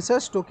करते हैं.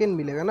 Research token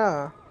मिलेगा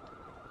ना.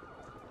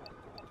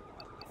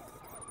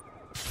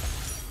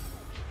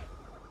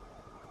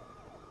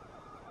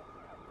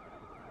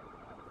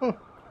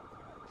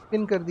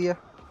 पिन कर दिया.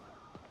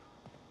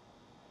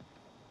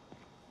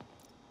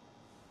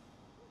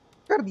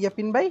 कर दिया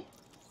पिन भाई.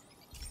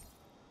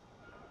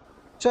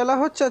 चला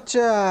हो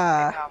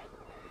चाचा.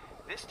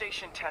 This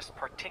station tests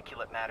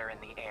particulate matter in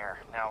the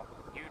air. Now,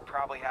 you'd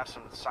probably have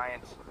some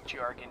science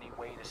jargony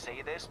way to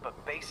say this, but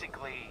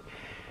basically,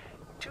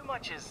 too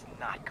much is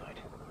not good.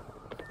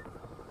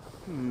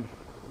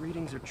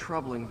 Readings are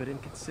troubling but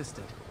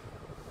inconsistent.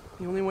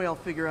 The only way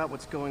I'll figure out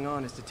what's going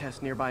on is to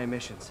test nearby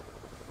emissions.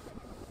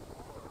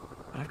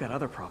 But I've got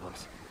other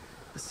problems.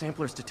 The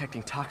sampler's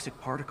detecting toxic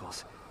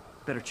particles.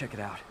 Better check it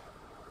out.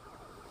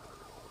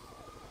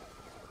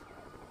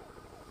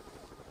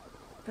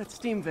 That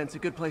steam vent's a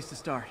good place to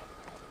start.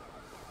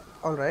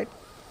 All right.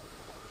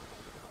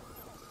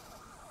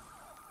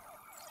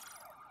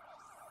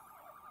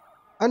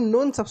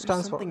 Unknown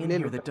substance. There's something in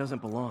here that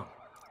doesn't belong.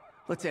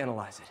 Let's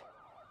analyze it.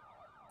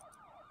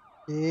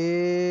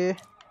 Yeah.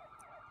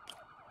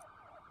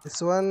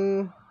 This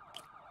one.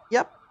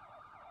 Yep.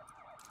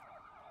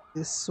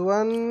 This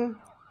one.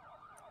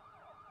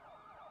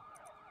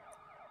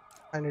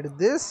 I need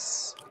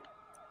this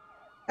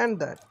and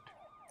that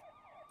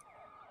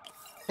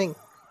thing.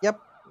 Yep,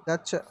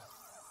 gotcha.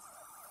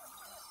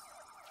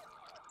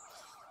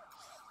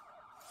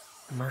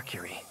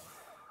 Mercury.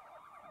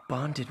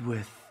 Bonded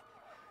with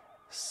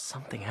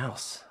something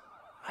else.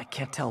 I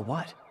can't tell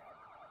what.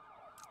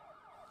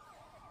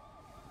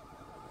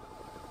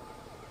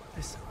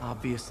 This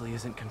obviously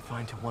isn't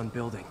confined to one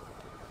building.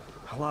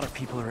 A lot of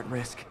people are at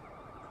risk.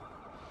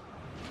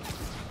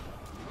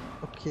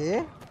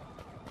 Okay.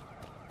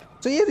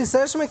 तो ये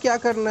research में क्या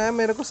करना है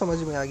मेरे को समझ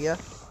में आ गया.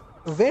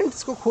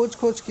 वेंट्स को खोज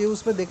के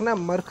उसमें देखना.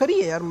 मरकरी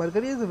है यार.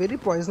 Mercury is a very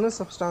poisonous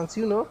substance,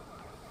 you know.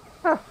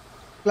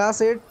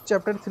 Class 8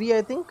 chapter 3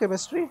 I think,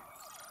 chemistry.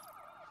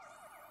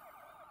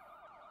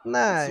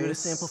 Nice. See what a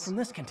sample from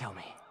this can tell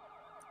me.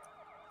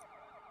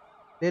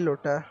 ले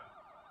लोटा.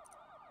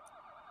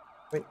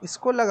 मैं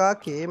इसको लगा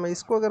के मैं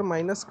इसको अगर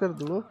माइनस कर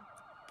दूं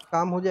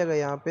काम हो जाएगा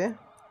यहाँ पे.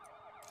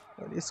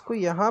 और इसको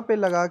यहाँ पे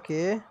लगा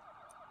के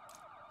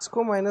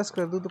इसको माइनस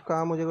कर दूं तो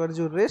काम हो जाएगा. और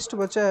जो रेस्ट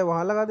बचा है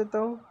वहाँ लगा देता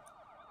हूँ.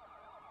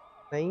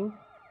 नहीं.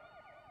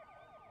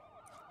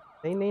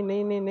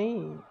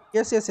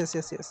 यस.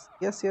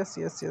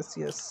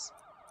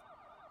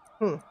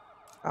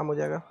 काम हो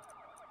जाएगा.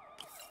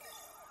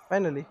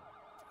 Finally.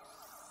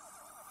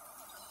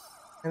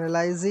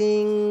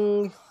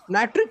 Analyzing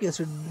nitric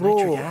acid, bro.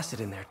 Nitric acid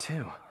in there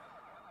too,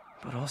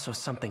 but also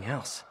something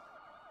else.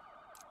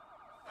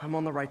 I'm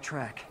on the right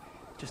track.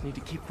 Just need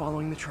to keep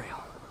following the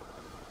trail.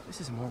 This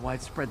is more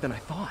widespread than I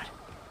thought.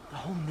 The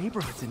whole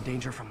neighborhood's in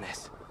danger from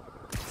this.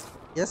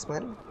 Yes,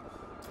 man.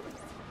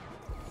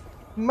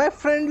 My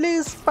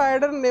friendly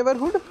spider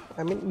neighborhood.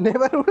 I mean,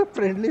 neighborhood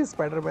friendly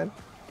Spider-Man.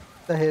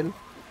 The hell.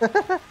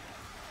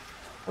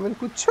 I mean,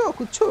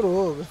 कुछो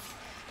रोग.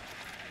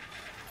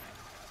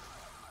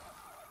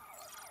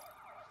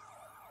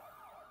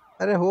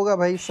 अरे होगा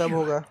भाई, सब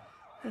होगा.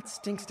 That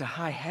stinks to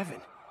high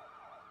heaven.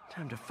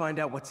 Time to find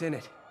out what's in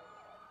it.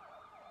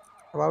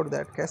 About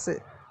that, कैसे?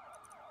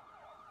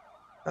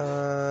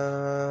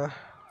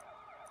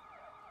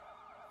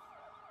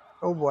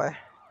 Oh boy.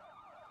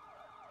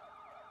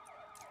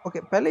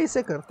 Okay, पहले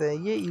इसे करते हैं.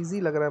 ये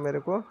easy लग रहा है मेरे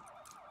को.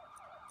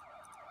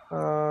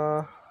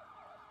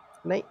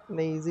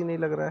 नहीं easy नहीं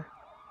लग रहा है.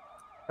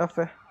 टफ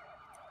है.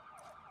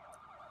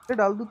 ये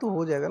डाल दूँ तो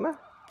हो जाएगा ना?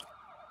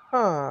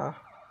 हाँ.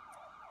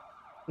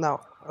 Now,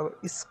 अब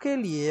इसके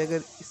लिए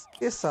अगर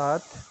इसके साथ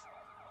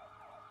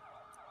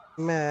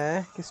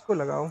मैं किसको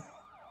लगाऊं?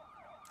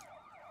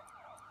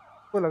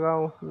 किसको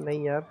लगाऊं?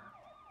 नहीं यार.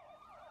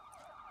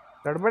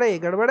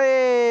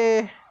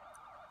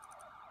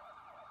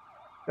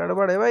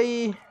 गड़बड़े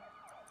भाई.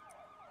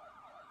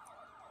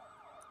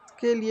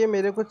 इसके लिए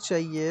मेरे को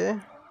चाहिए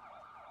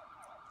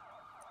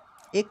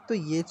एक तो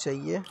ये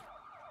चाहिए.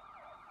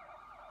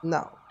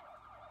 Now,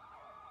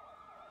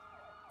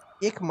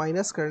 एक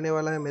माइनस करने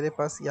वाला है मेरे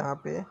पास यहाँ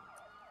पे.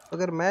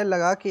 अगर मैं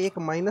लगा के एक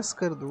माइनस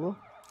कर दूँ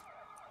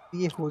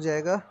ये हो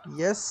जाएगा.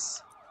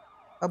 यस.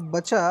 अब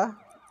बचा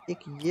एक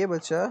ये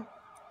बचा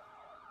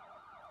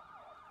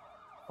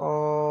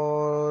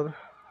और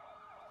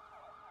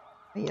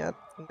नहीं यार.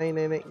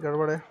 नहीं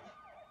गड़बड़ है.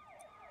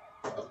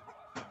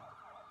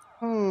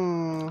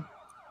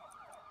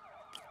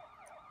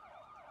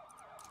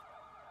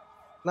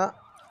 ना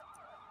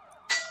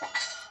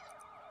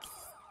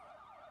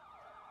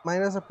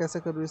माइनस अब कैसे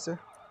करूँ इसे?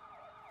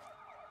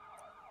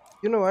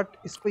 यू नो व्हाट,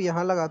 इसको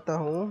यहाँ लगाता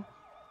हूँ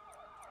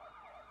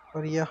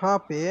और यहाँ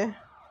पे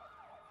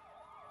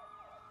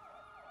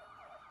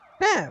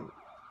डैम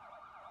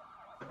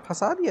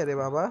फंसा दिया रे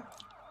बाबा.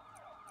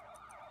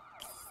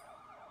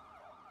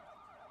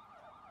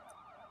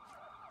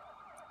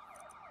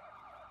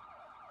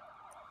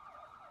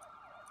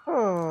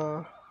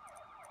 हाँ.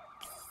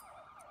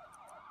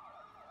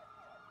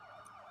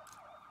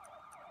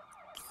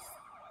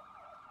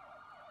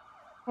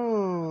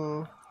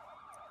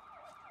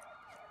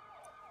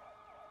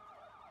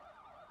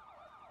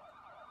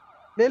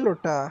 ले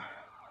लोटा.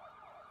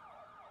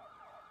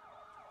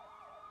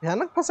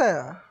 भयानक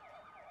फंसाया.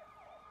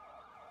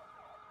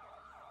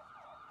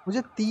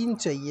 मुझे 3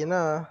 चाहिए ना.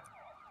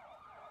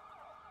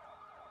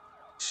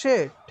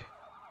 शिट.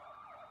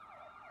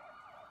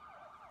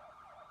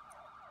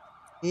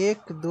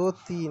 1 2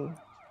 3.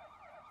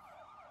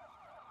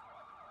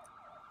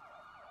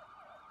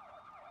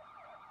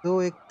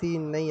 2 1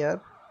 3 नहीं यार.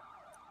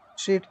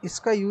 शिट,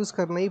 इसका यूज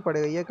करना ही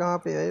पड़ेगा. ये कहाँ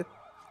पे है?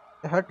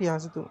 हट यहाँ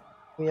से. तुम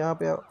यहाँ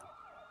पे आओ.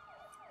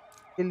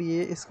 के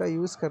लिए इसका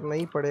यूज करना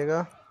ही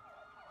पड़ेगा.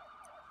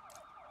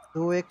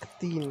 2 1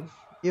 3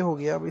 ये हो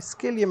गया. अब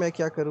इसके लिए मैं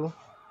क्या करूं?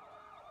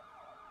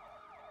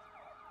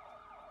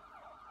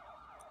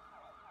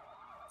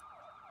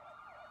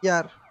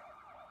 यार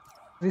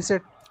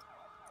रीसेट.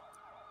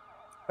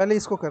 पहले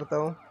इसको करता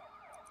हूं.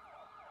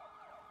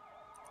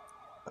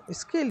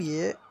 इसके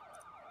लिए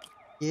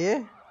ये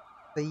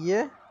सही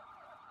है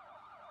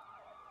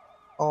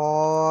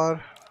और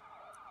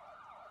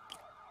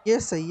ये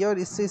सही है और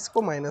इससे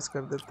इसको माइनस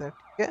कर देते हैं.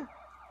 ठीक है.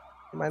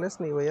 माइनस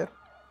नहीं हुआ यार,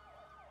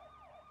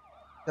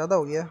 ज़्यादा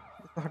हो गया.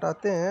 इसको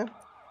हटाते हैं.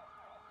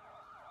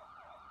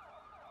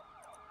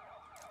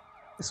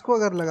 इसको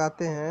अगर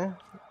लगाते हैं.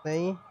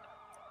 नहीं,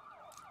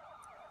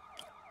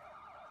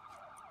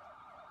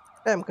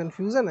 टाइम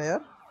कंफ्यूजन है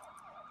यार.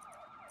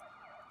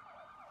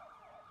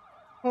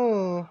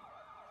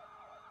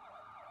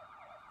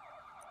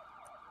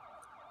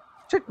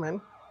 Shit man.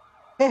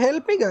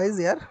 Help me guys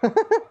यार.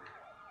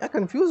 क्या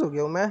कंफ्यूज हो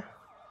गया हूँ मैं.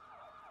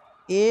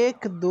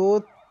 1 2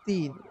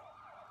 3.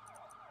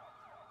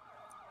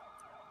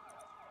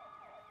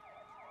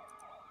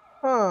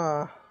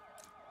 हाँ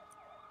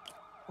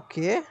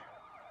ओके.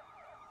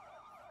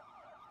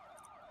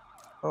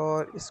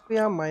 और इसको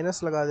यहाँ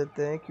माइनस लगा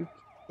देते हैं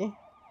क्योंकि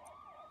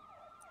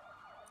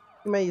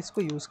मैं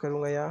इसको यूज़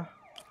करूँगा यहाँ.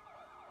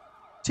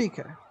 ठीक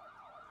है.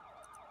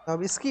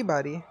 अब इसकी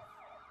बारी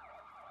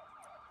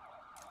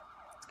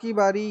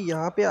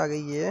यहाँ पे आ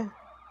गई है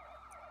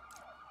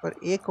और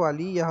एक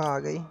वाली यहाँ आ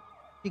गई.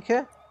 ठीक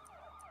है.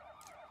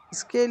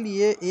 इसके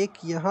लिए एक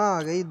यहाँ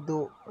आ गई. 2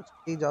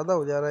 एक ज़्यादा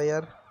हो जा रहा है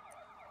यार.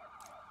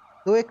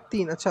 2 1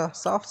 3. अच्छा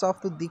साफ साफ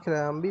तो दिख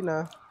रहा है. हम भी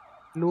ना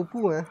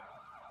लोपू हैं.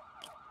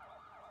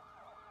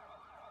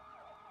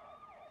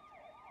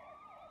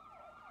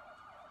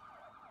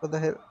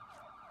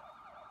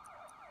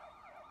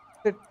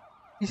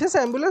 पीछे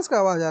से एम्बुलेंस का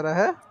आवाज़ आ रहा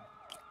है.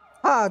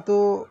 हाँ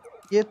तो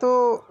ये तो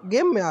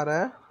गेम में आ रहा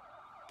है.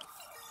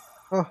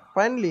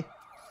 Finally.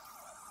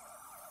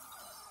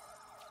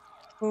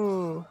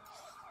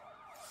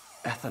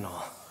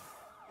 Ethanol.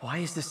 Why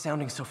is this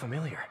sounding so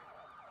familiar?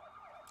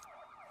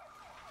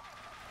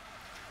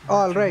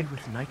 All right.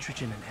 With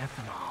nitrogen and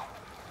ethanol.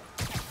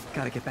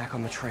 Gotta get back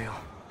on the trail.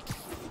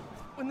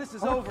 When this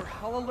is over,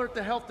 I'll alert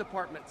the health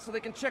department so they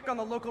can check on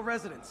the local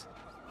residents.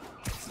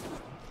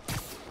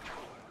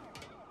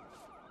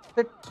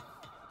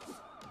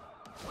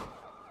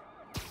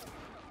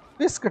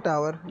 फिस्क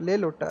tower ले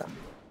लोटा।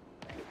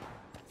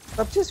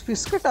 सब चीज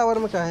फिस्क tower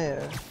में कहाँ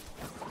है?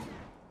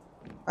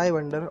 I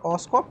wonder.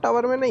 ऑस्कॉप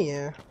tower में नहीं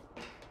है।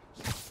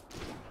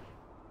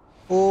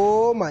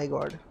 Oh my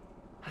god.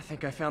 I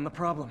think I found the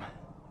problem.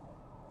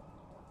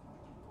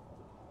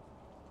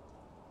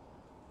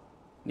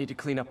 Need to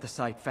clean up the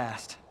site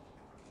fast.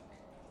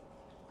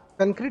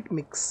 Concrete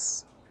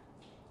mix.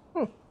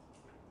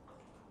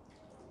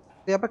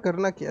 यहाँ पे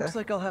करना क्या है? Looks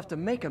like I'll have to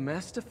make a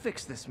mess to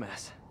fix this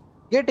mess.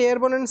 Get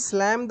airborne and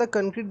slam the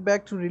concrete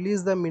bag to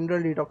release the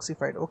mineral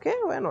detoxified. Okay,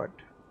 why not?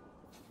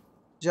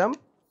 Jump.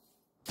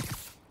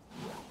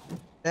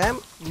 Damn,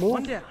 move.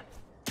 One down.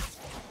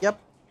 Yep.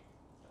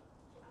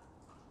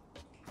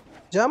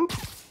 Jump.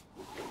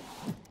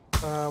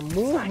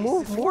 Move,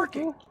 move.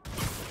 Working.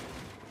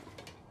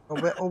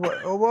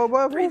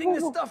 Over. Breathing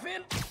this stuff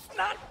in,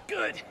 not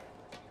good.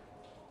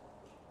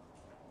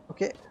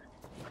 Okay.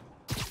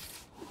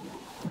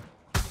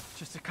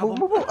 Just a couple.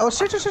 Move. Oh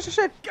shit.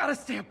 Gotta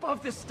stay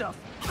above this stuff.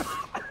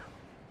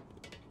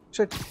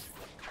 Shit.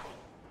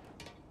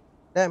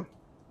 Damn.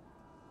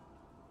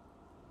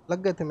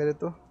 लग गए थे मेरे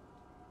तो।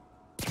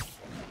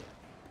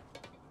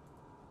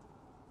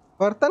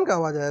 बर्तन का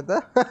आवाज आया था।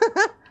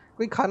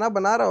 कोई खाना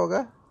बना रहा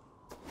होगा।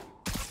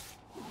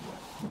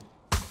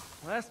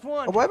 Last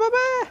one. Oh, bye.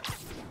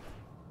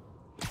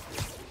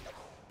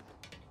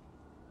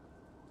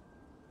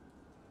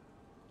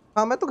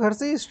 हाँ मैं तो घर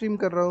से ही स्ट्रीम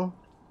कर रहा हूँ।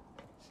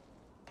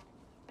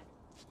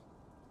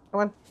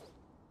 Come on.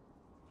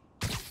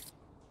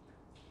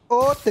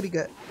 Oh,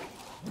 तरीका।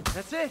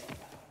 That's it.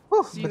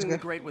 Sealing the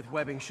grate with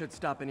webbing should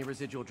stop any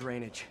residual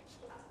drainage.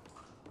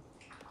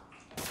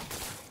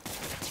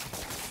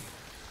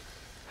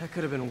 That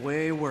could have been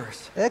way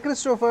worse. Hey,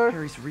 Christopher.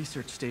 Harry's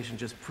research station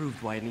just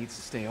proved why it needs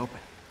to stay open.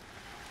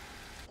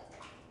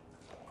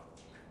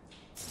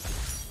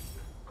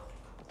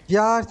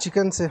 यार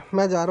chicken से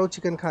मैं जा रहा हूँ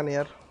chicken खाने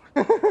यार।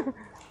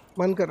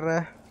 मन कर रहा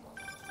है।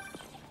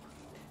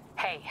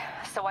 Hey,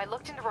 so I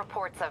looked into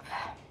reports of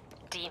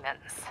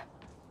demons.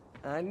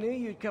 I knew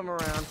you'd come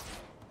around.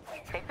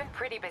 They've been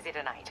pretty busy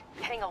tonight,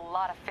 hitting a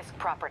lot of Fisk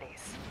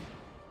properties.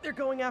 They're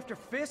going after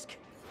Fisk?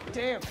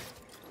 Damn.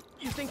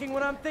 You thinking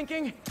what I'm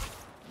thinking?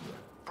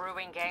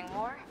 Brewing gang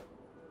war?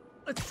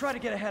 Let's try to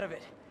get ahead of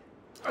it.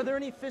 Are there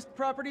any Fisk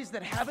properties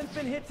that haven't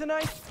been hit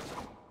tonight?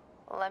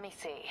 Let me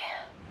see.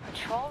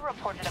 Patrol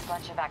reported a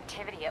bunch of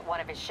activity at one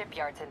of his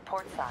shipyards in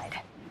Portside.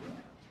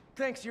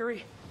 Thanks,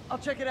 Yuri. I'll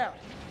check it out.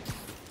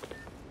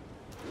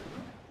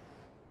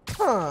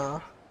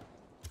 हाँ,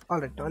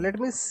 alright, now let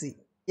me see.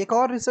 एक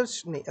और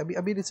research नहीं,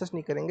 अभी research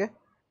नहीं करेंगे।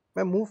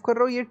 मैं move कर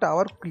रहा हूँ, ये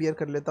टावर क्लियर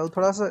कर लेता हूँ।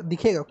 थोड़ा सा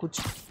दिखेगा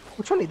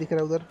कुछ नहीं दिख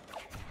रहा उधर।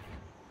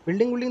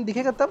 बिल्डिंग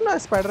दिखेगा तब ना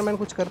स्पाइडरमैन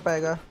कुछ कर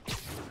पाएगा।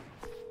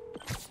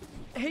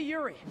 Hey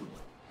Yuri,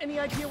 any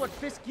idea what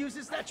Fisk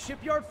uses that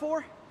shipyard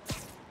for?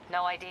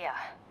 No idea.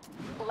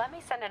 Let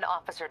me send an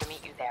officer to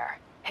meet you there.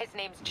 His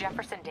name's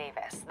Jefferson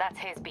Davis. That's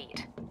his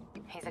beat.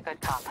 He's a good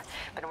cop.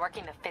 Been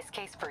working the Fisk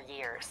case for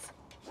years.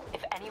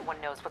 If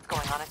anyone knows what's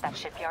going on at that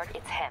shipyard,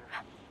 it's him.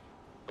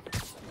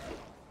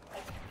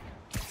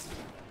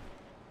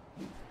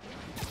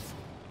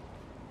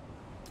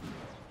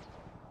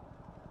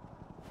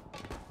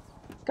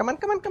 Come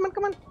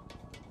on.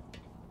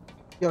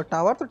 Yo,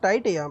 tower तो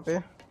tight है यहाँ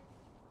पे।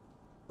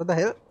 What the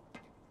hell?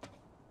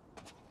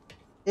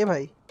 ए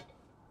भाई,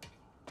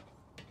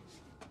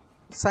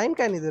 sign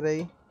क्या नहीं दे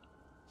रही?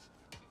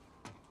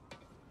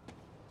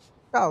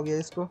 क्या हो गया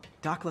इसको?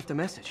 Doc left a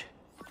message.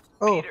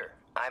 Oh. Peter,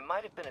 I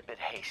might have been a bit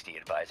hasty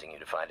advising you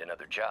to find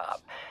another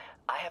job.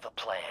 I have a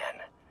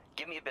plan.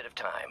 Give me a bit of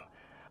time.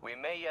 We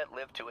may yet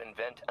live to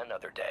invent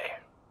another day.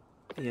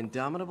 The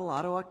indomitable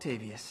Otto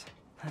Octavius.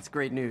 That's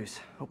great news.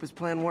 Hope his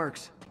plan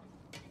works.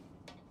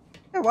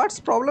 Hey, what's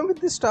problem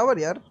with this tower,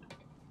 यार?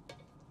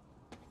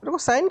 मेरे को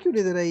sign क्यों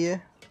नहीं दे रही है?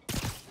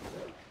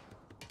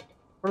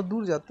 थोड़ा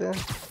दूर जाते हैं,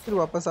 फिर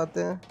वापस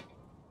आते हैं।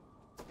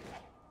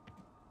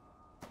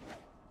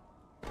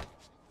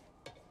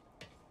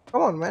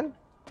 Come on, man.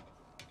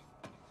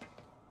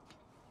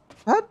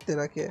 हाथ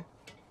तेरा क्या?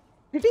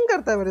 चीटिंग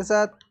करता है मेरे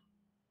साथ।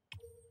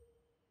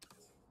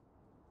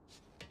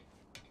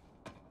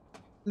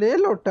 ले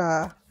लोटा।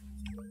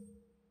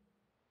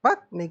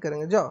 बात नहीं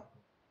करेंगे, जाओ।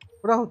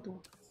 पूरा हो तू।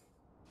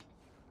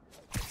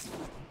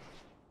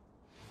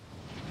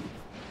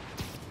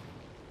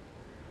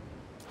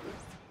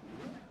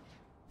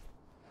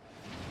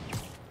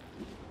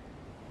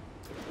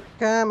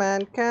 Come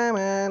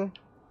on.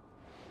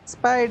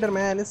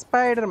 Spiderman.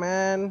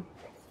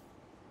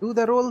 Do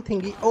the roll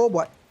thingy. Oh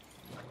boy.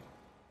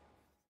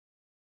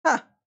 Huh.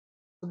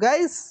 So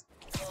guys,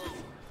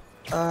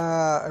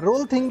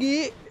 roll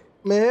thingy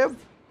में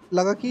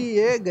लगा कि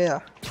ये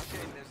गया।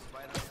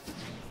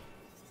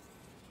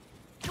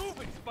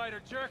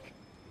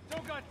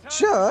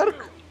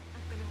 Jerk.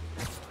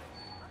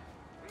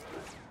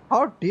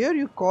 How dare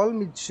you call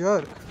me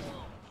jerk?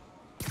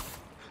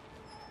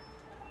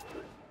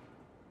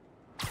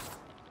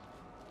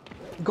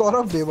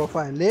 गौरव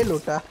बेवफा है, ले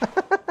लोटा.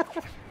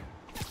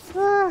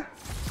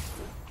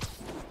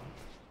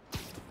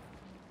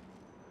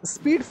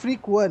 Speed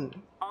Freak 1.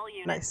 All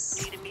units Nice.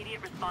 need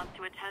immediate response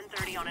to a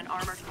 1030 on an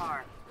armored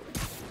car.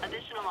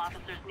 Additional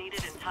officers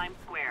needed in Times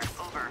Square.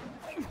 Over.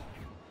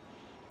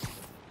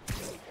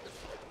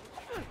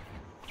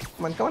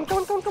 Come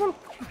on.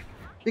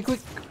 Be quick.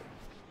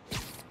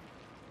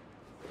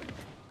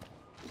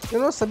 You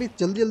know, सभी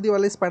जल्दी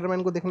वाले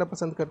Spiderman को देखना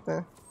पसंद करते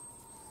हैं.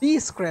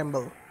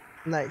 Scramble.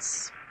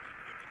 Nice.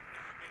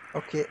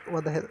 Okay,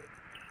 what the hell?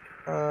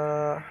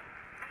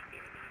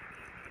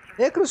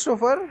 Hey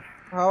Christopher,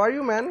 how are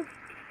you, man?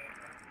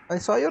 I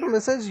saw your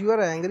message. You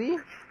are angry.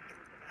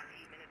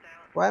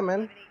 Why,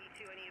 man?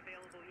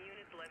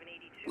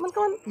 Come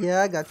on.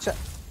 Yeah, gotcha.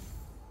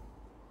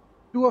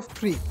 2 of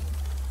 3.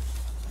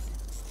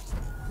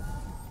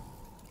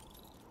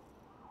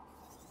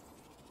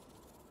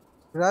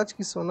 राज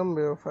की सोनम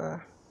बेवफा है.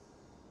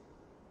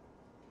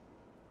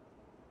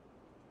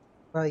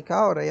 भाई क्या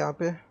हो रहा है यहाँ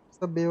पे?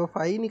 सब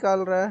बेवफाई निकाल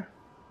रहा है.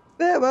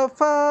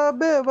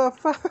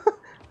 बेवफा.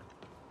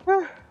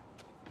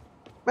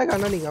 मैं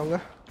गाना नहीं गाऊंगा,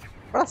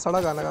 बड़ा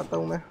सड़ा गाना गाता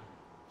हूँ मैं.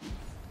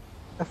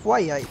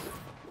 FYI.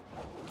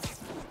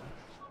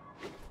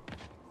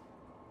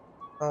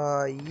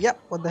 Yeah,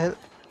 what the hell?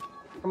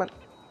 Come on,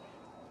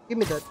 give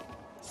me that.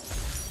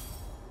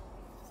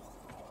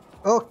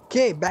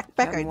 Okay,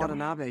 backpack Captain item.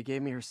 Watanabe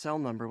gave me her cell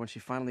number when she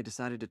finally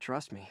decided to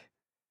trust me.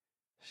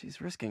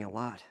 She's risking a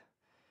lot.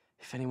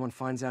 If anyone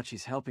finds out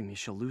she's helping me,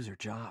 she'll lose her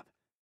job.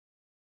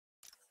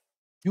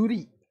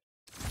 Yuri.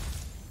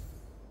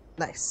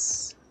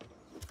 Nice.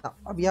 Now,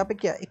 अब यहाँ पे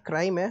क्या? एक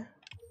crime है.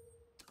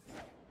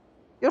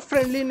 Your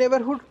friendly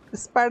neighborhood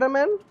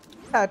Spider-Man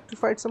had to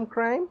fight some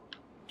crime.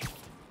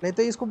 नहीं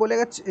तो इसको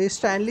बोलेगा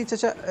स्टैनली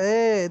चाचा,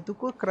 ए तू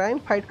को क्राइम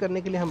फाइट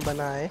करने के लिए हम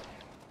बनाए.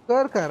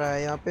 कर रहा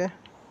है यहाँ पे.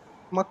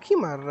 मक्खी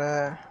मार रहा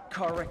है.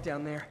 Car wreck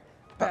down there.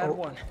 Bad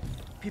one.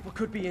 People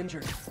could be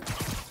injured.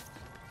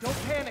 Don't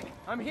panic.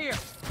 I'm here.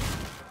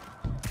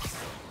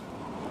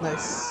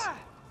 Nice.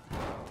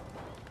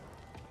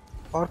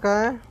 और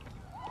कहाँ है?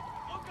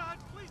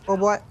 Oh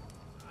boy.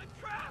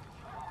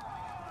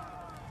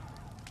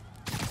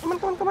 Come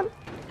on.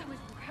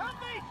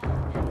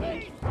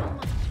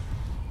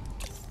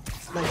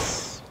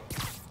 Nice.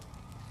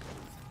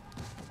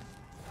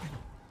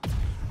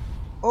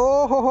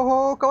 Oh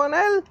ho, come on,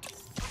 L.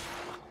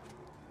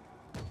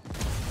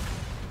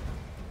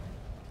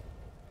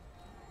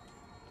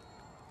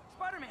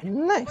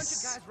 Spider-Man. Nice. A bunch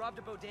of guys robbed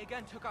a bodega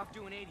and took off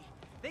doing 80.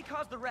 They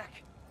caused the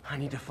wreck. I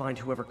need to find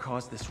whoever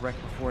caused this wreck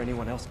before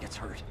anyone else gets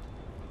hurt.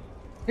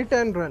 Hit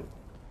and run.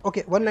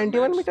 Okay,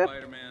 191 meter.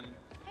 Spider-Man.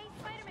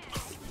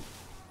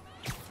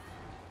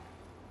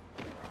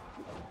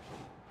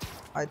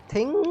 I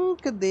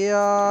think they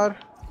are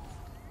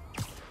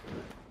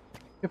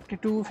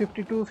 52,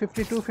 52,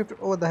 52, 50.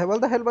 Oh, what the hell?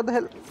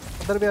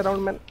 Other way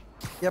around, man.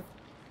 Yep.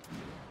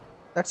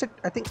 That's it,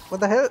 I think. What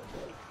the hell?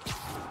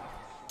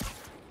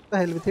 The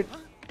hell with it.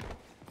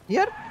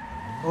 Here?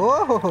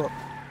 Oh,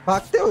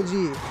 भागते हो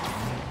जी.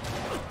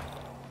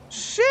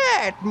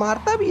 Shit,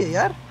 मारता भी है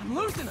यार.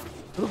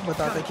 रुक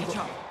बताता है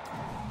तुझको.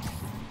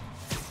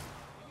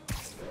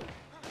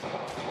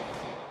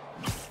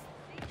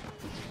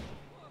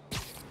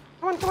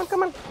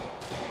 Come on.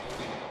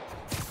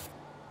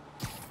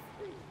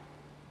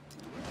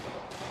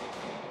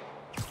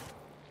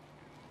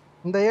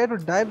 In the air to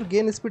dive to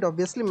gain speed,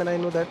 obviously, man, I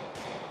know that.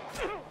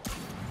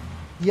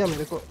 Yeah,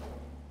 मेरे को.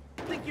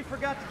 I think you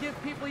forgot to give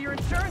people your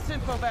insurance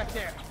info back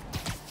there.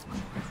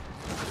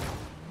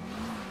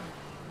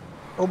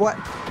 Oh boy.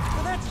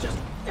 So that's just.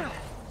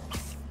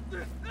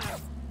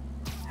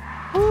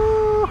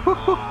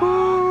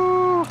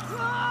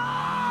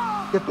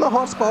 कितना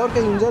horse power का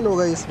engine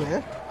होगा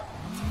इसमें?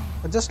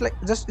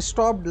 Just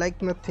stopped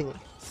like nothing.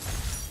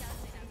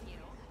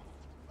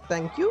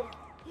 Thank you.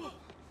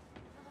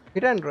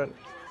 Hit and run.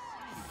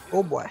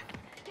 Oh boy.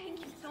 Thank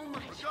you so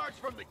much. Charge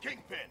from the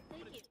Kingpin.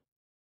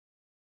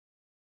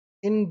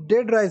 In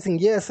Dead Rising,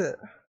 yes.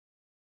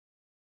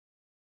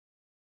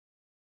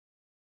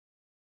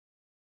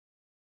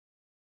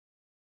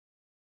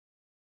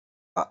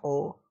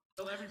 Uh-oh.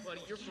 Tell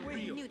everybody you're for We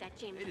real. knew that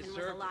Jameson They was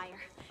deserve a liar.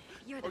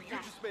 You're the Or you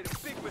best. just made a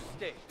big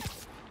mistake.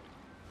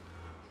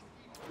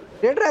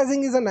 Dead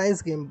Rising is a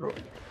nice game, bro.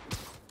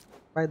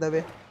 By the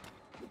way.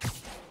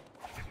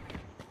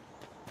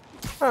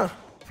 Huh.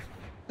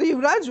 So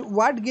Yuvraj,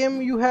 what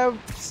game you have?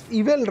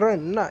 Evil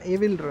Run, na?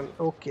 Evil Run.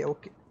 Okay.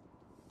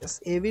 Yes,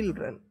 Evil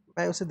Run.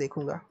 मैं उसे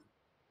देखूंगा.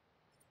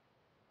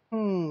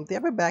 तो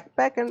यहाँ पे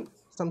backpack and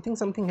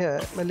something है.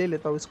 मैं ले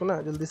लेता हूँ इसको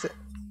ना जल्दी से.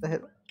 The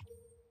hell.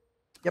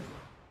 Yep.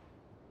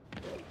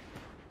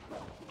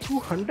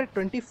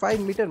 225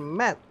 meter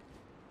math.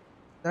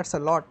 That's a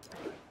lot.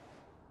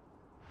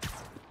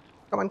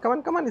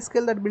 Come on,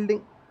 scale that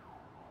building.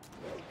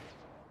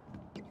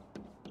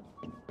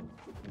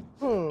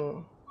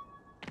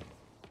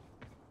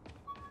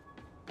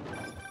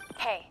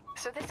 Hey,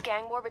 So this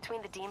gang war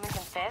between the demons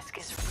and Fisk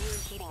is really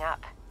heating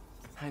up.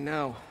 I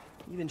know.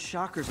 Even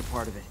Shocker's a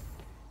part of it.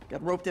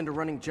 Got roped into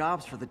running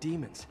jobs for the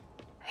demons.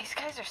 These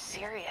guys are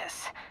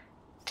serious.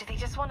 Do they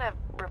just want to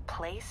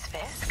replace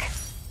Fisk?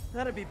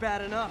 That'd be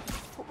bad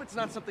enough. Hope it's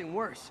not something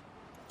worse.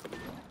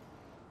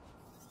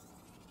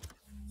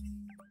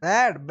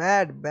 Bad.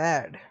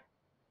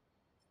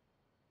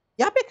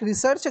 यहाँ पे एक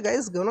research है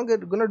guys.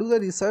 Gonna do the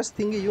research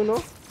thing, you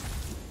know.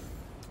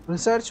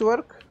 Research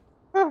work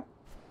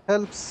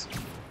helps.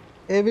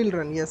 Evil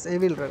run, yes,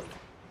 evil run.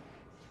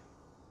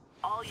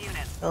 All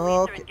units,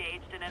 police are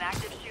engaged in an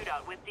active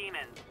shootout with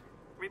demons.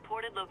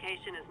 Reported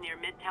location is near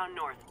Midtown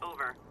North.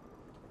 Over.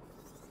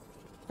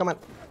 Come on.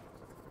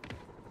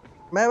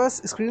 मैं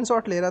बस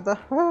screenshot ले रहा था.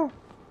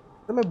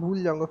 तो मैं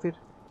भूल जाऊँगा फिर.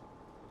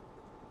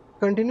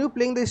 Continue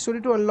playing the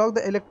story to unlock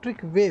the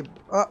electric wave.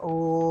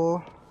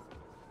 Oh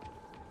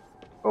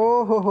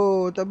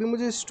हो तभी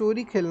मुझे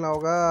story खेलना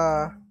होगा.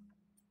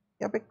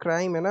 यहाँ पे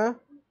crime है ना.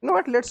 You know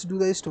what? Let's do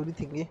the story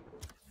thingy.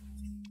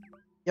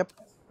 Yep.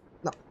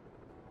 Now.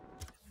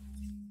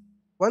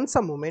 Once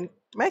a moment.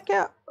 मैं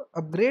क्या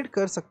upgrade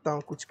कर सकता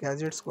हूँ कुछ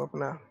gadgets को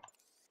अपना.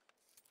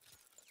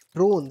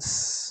 Drones.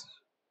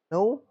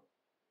 No.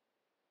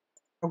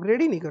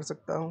 Upgrade ही नहीं कर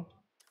सकता हूँ.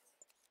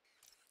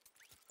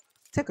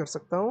 इसे कर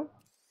सकता हूँ.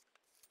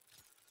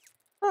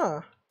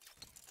 हाँ.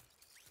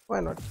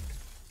 Why not?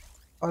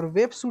 और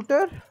वेब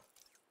शूटर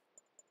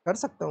कर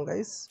सकता हूँ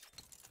guys.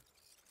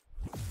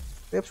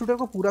 वेब शूटर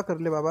को पूरा कर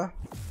ले बाबा.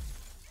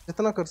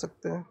 जितना कर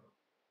सकते हैं.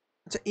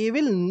 अच्छा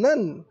एविल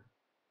नन.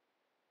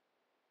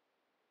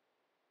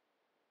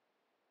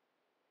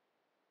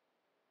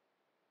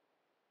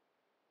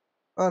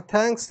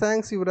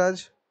 Thanks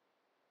युवराज.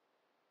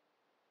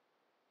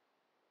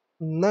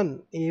 None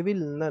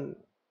evil none.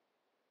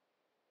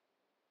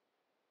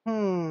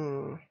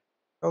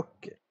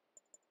 ओके.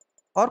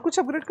 और कुछ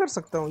अपग्रेड कर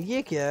सकता हूँ.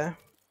 ये क्या है?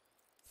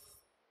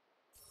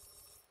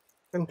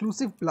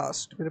 कंक्लूसिव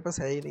ब्लास्ट मेरे पास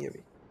है ही नहीं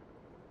अभी.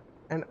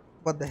 And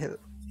what the hell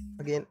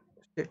again.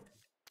 Shit.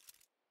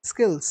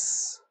 Skills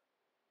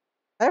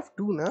I have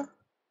 2 ना.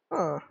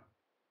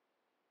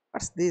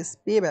 What's this?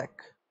 Payback.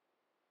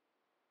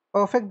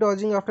 Perfect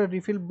dodging after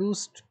refill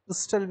boost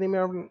pistol enemy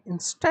on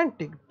instant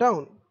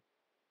takedown.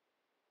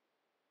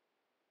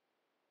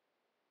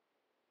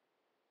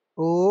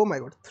 Oh my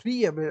god,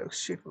 3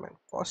 shit man,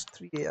 cost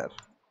 3 AR.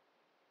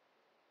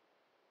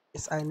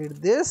 Yes, I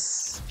need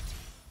this.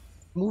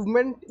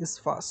 Movement is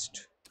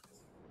fast.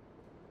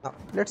 Now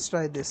let's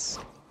try this.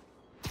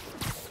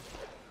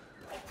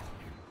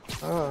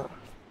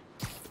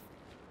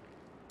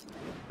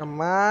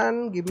 Come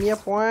on, give me a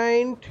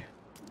point.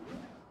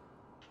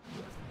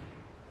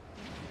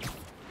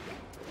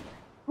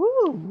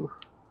 Woo.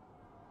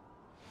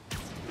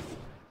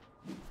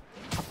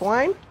 A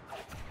point?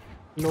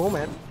 No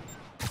man.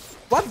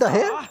 What the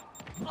hell?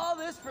 All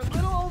this for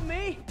little old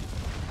me?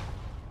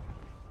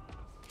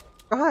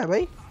 कहाँ है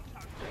भाई?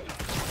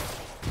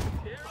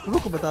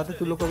 रुक बताते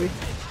तू लोग अभी.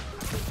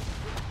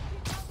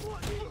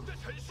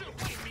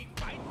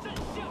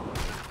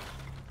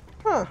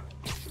 हाँ.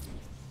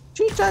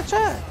 चीचा चा.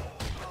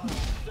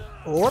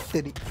 और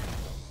तेरी.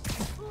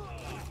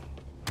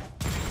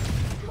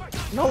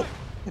 No.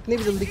 इतनी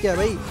भी जल्दी क्या है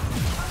भाई?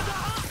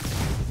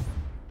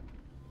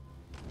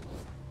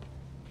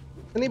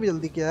 इतनी भी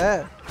जल्दी क्या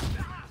है?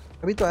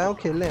 अभी तो आया हूँ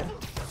खेलने.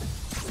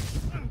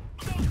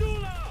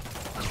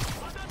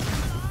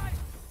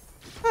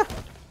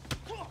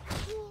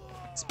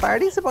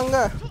 स्पाइडी से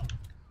पंगा.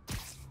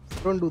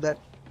 Don't do that.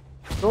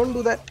 Don't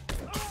do that.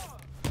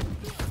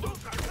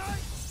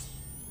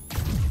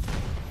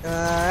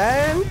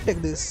 And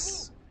take this.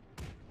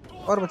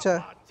 और बचा.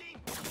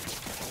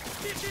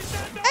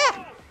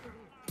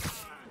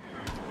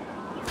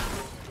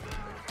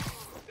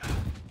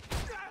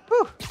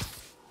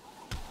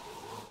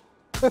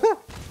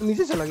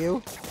 नीचे चला गया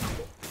वो.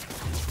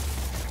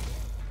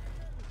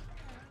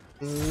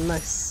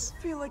 Nice.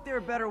 I feel like there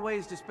are better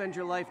ways to spend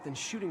your life than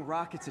shooting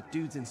rockets at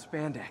dudes in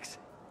spandex.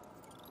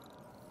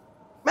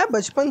 मैं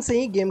बचपन से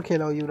ही गेम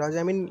खेला हूँ युवराज.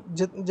 I mean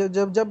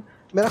जब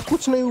मेरा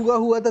कुछ नहीं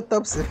हुआ था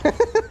तब से.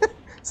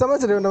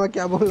 समझ रहे हो ना मैं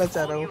क्या बोलना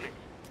चाह रहा हूँ.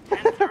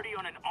 10:30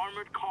 on an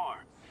armored car.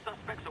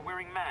 Suspects are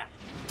wearing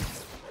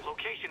masks.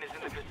 Location is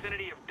in the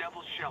vicinity of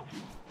Devil's Shelf.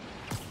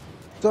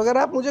 तो अगर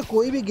आप मुझे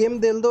कोई भी गेम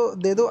दे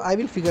दो I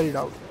will figure it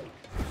out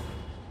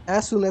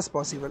as soon as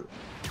possible.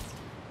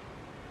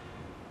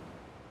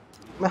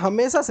 मैं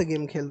हमेशा से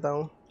गेम खेलता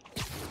हूँ.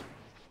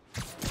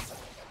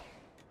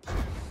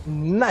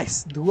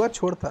 नाइस. धुआं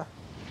छोड़ता.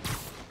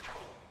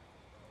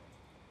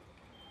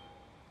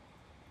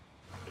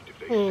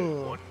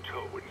 One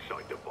toe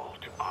inside the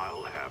vault,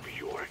 I'll have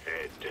your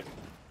head.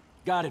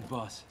 Got it,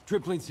 boss.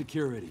 Tripling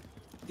security.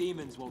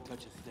 Demons won't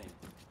touch a thing.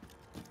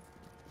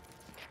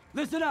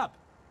 Listen up!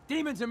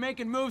 Demons are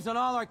making moves on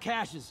all our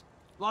caches.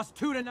 Lost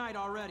 2 tonight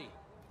already.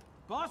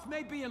 Boss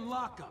may be in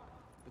lockup,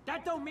 but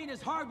that don't mean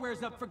his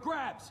hardware's up for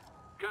grabs.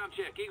 Com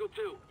check, Eagle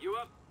 2, you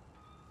up?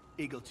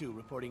 Eagle 2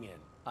 reporting in.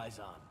 Eyes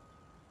on.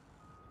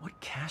 What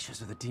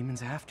caches are the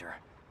demons after?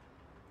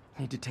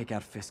 Need to take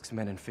out Fisk's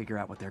men and figure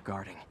out what they're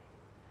guarding.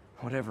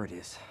 Whatever it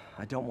is,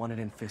 I don't want it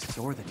in Fisk's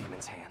or the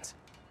demon's hands.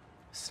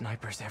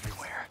 Snipers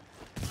everywhere.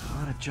 A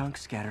lot of junk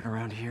scattered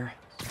around here.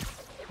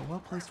 A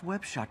well-placed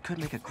web shot could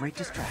make a great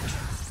distraction.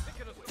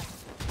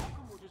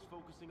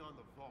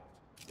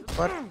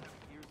 What?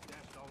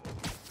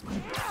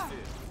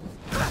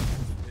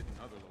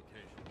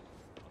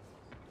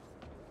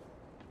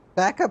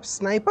 Backup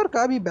sniper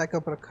का भी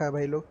backup रखा है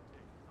भाई लोग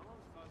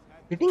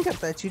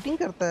cheating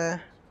करता है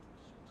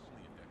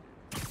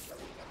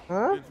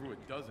हाँ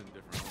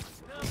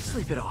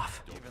Sleep it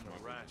off.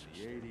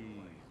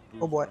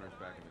 Oh boy.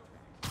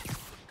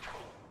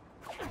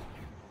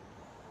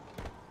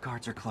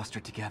 Guards are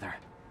clustered together.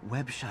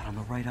 Web shot on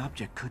the right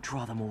object could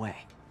draw them away.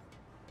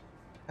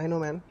 I know,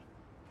 man.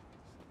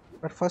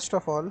 But first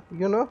of all,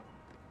 you know,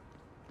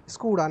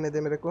 इसको उड़ाने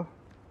दे मेरे को.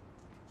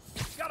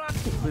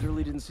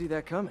 Literally didn't see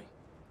that coming.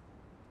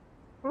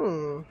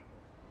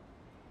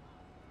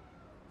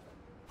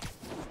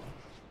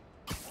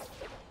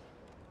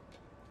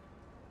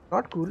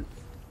 Not cool.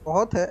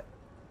 बहुत है.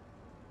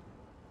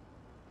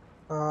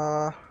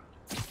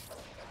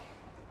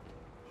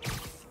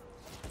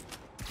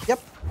 Yep.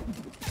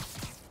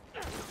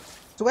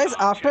 So guys,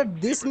 after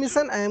this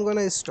mission, I am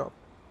gonna stop.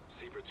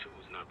 Zebra 2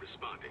 is not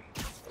responding.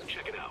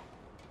 Check it out.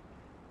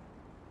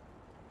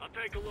 I'll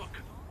take a look.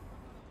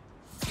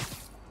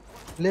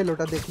 ले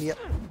लोटा देख लिया.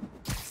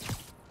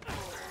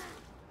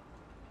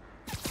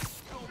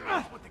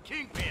 With the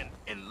kingpin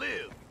and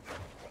live.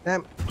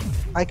 Damn,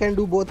 I can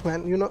do both,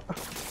 man. You know.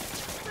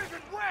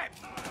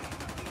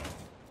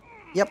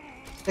 Yep.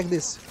 Take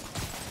this.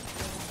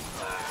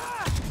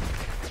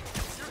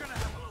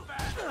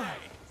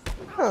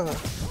 Huh.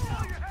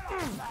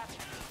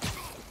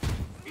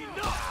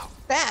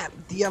 Damn,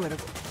 दिया मेरे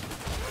को.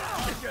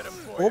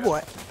 Oh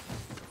boy.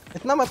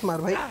 इतना मत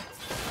मार भाई.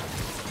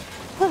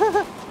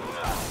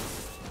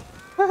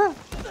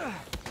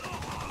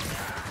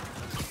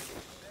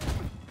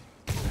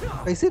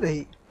 कैसी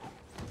रही?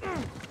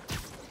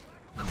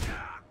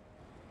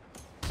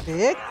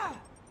 Take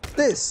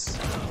this.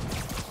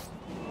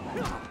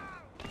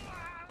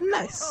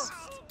 Nice.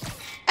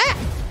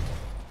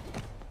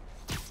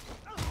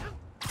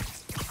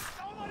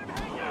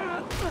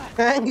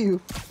 Thank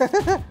you.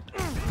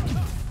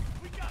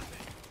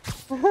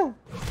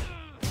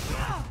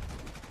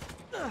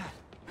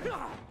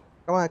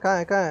 Come on, come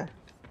on.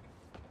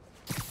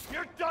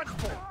 You're done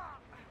for.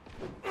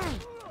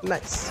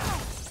 Nice.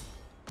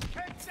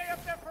 Can't stay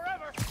up there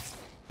forever.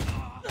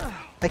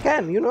 I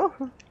can, you know.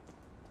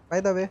 By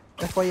the way,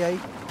 FYI.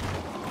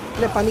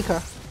 ले पानी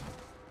खा.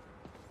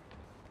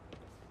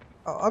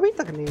 अभी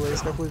तक नहीं हुआ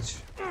इसका कुछ.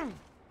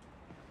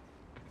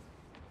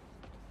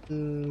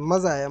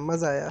 मजा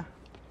आया.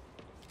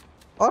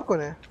 और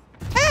कौन है?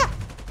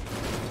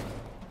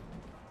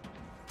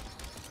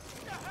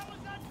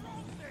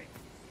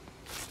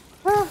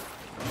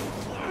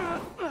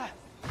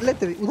 ले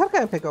तेरी उधर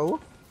कहाँ फेंका वो?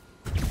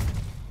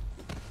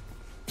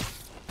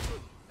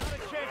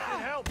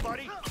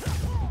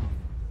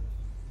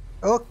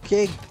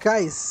 Okay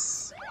guys,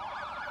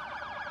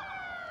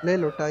 ले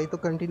लोटा ये तो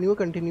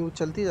कंटिन्यू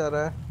चलती जा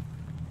रहा है.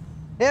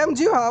 Hey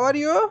MG, how are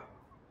you?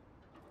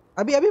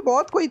 अभी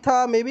बहुत कोई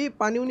था, मे बी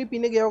पानी उनी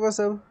पीने गया होगा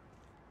सब.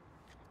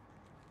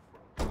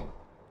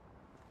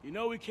 You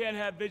know we can't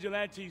have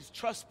vigilantes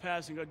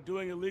trespassing or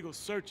doing illegal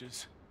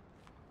searches.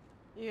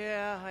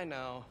 Yeah, I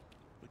know.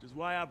 Which is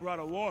why I brought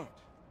a warrant.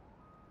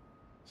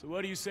 So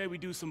what do you say we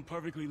do some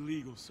perfectly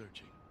legal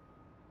searching?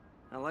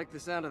 I like the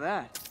sound of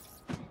that.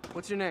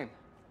 What's your name?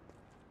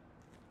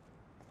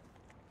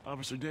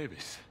 Officer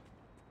Davis.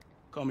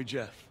 Call me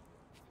Jeff.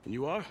 And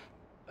you are?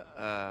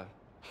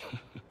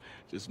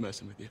 Just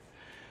messing with you.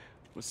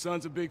 My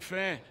son's a big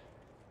fan.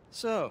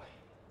 So,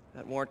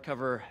 that warrant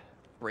cover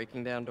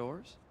breaking down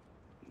doors?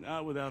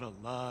 Not without a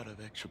lot of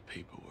extra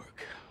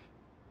paperwork.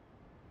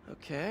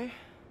 Okay.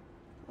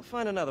 I'll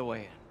find another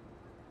way in.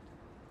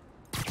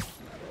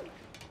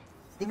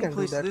 Any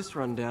place this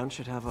rundown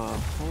should have a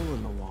hole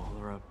in the wall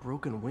or a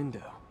broken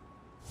window.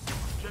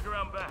 Check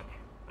around back.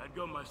 I'd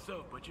go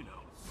myself, but you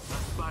know,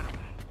 not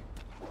Spider-Man.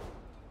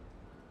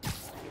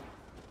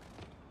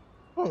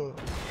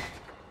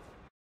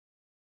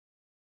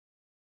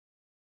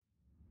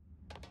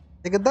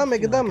 एकदम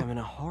Like I'm in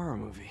a horror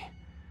movie.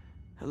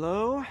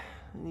 Hello?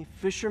 Any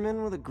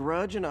fisherman with a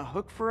grudge and a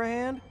hook for a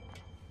hand?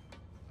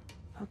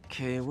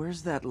 Okay,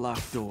 where's that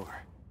locked door?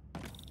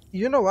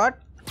 You know what?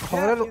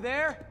 Jeff, you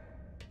there?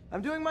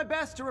 I'm doing my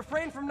best to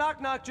refrain from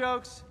knock-knock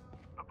jokes.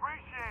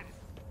 Appreciate it.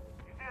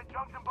 You see a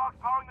junction box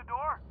powering the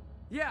door?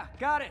 Yeah,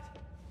 got it.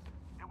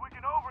 If we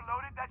can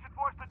overload it, that should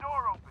force the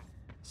door open.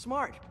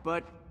 Smart,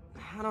 but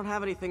I don't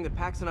have anything that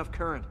packs enough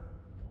current.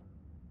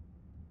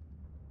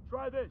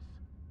 Try this.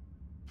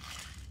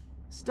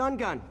 Stun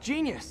gun,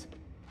 genius!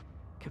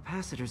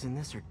 Capacitors in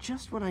this are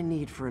just what I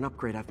need for an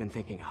upgrade I've been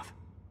thinking of.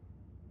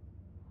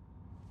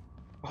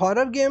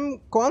 Horror game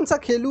कौन सा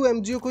खेलूं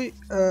MgO कोई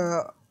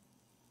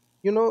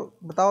you know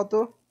बताओ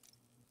तो.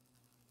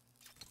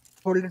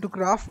 Hold to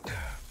craft.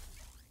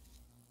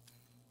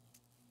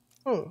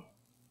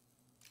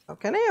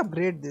 Can I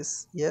upgrade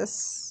this?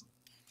 Yes.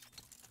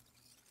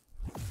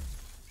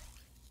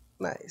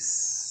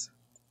 Nice.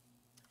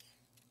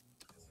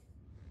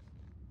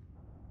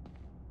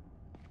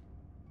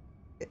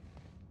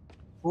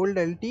 Gold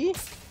LT.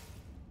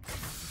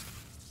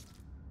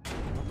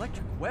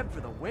 Electric web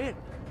for the win.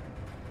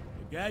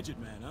 A gadget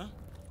man, huh?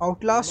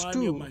 Outlast Remind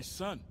me 2. of my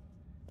son.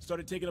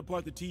 Started taking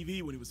apart the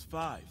TV when he was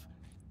 5.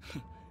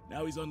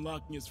 Now he's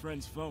unlocking his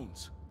friends'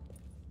 phones.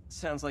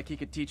 Sounds like he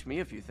could teach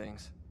me a few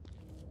things.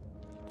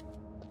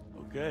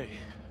 Okay.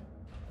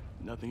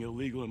 Nothing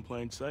illegal in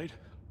plain sight?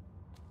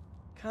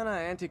 Kinda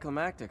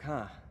anticlimactic,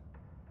 huh?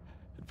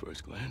 At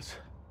first glance.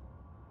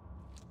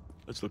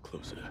 Let's look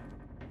closer.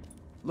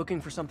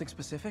 Looking for something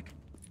specific?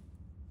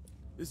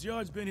 This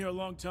yard's been here a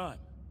long time.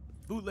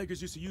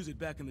 Bootleggers used to use it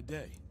back in the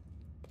day.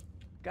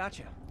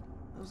 Gotcha.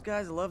 Those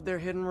guys love their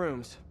hidden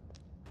rooms.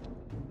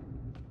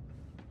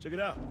 Check it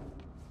out.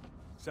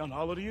 Sound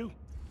hollow to you?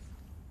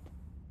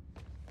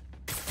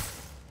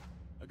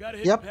 I got a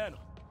hidden panel,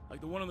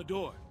 like the one on the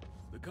door.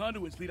 The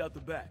conduits lead out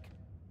the back.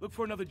 Look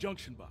for another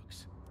junction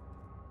box.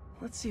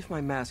 Let's see if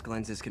my mask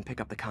lenses can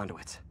pick up the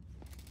conduits.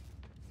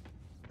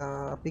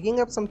 Picking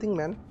up something,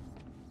 man.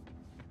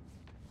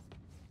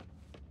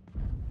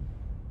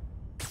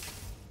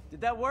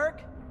 Did that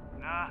work?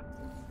 Nah.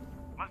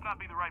 Must not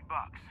be the right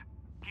box.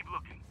 Keep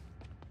looking.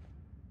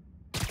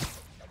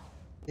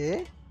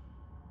 Okay.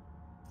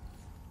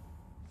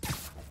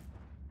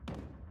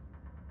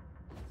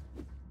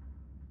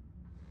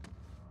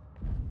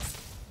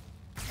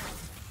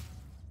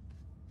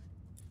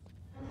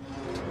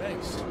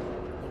 Thanks.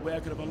 No way I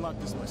could have unlocked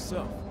this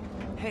myself.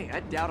 Hey, I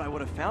doubt I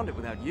would have found it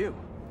without you.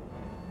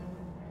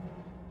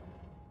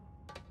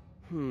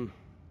 We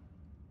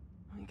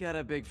got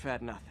a big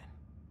fat nothing.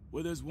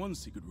 Well, there's one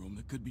secret room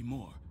that could be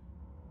more.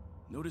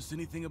 Notice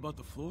anything about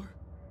the floor?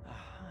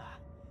 Aha.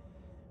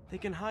 They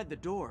can hide the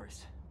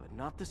doors, but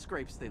not the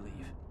scrapes they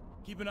leave.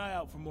 Keep an eye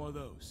out for more of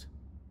those.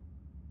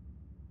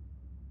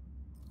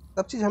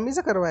 सब चीज हम ही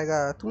से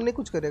करवाएगा, तुमने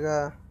कुछ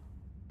करेगा?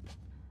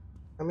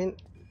 I mean,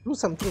 do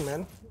something,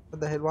 man. What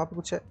the hell? वहाँ पे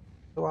कुछ है?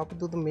 तो वहाँ पे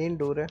तो main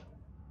door है.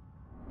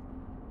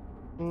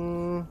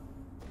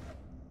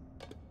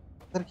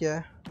 इधर क्या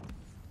है?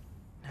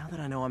 Now that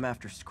I know I'm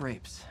after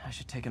scrapes, I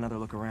should take another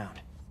look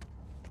around.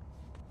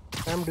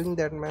 I'm doing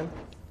that, man.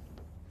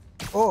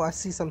 Oh, I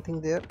see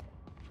something there.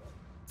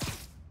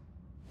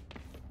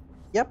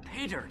 Yep.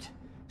 Pay dirt.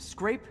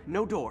 Scrape,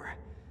 no door.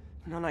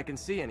 None I can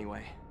see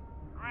anyway.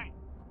 Great.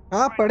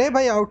 हाँ पढ़े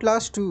भाई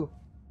Outlast 2.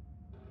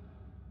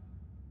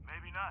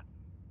 Maybe not.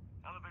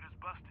 Elevator's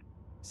busted.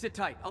 Sit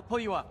tight. I'll pull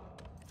you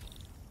up.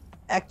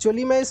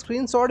 Actually मैं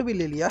screenshot भी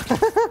ले लिया.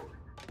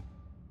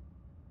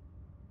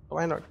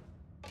 Why not?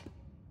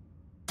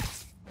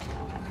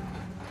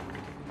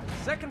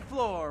 Second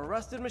floor,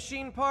 rusted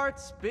machine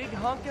parts, big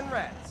honkin'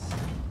 rats.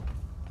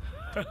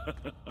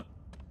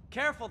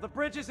 Careful, the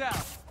bridge is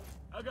out.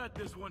 I got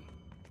this one.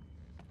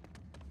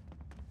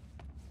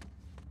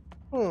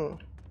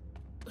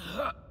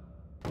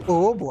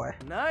 Oh boy.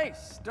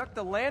 Nice. Stuck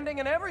the landing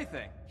and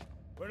everything.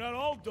 We're not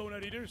all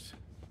donut eaters.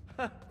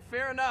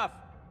 Fair enough.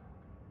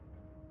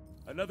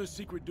 Another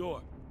secret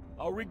door.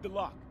 I'll rig the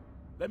lock.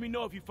 Let me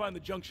know if you find the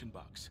junction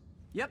box.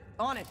 Yep,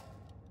 on it.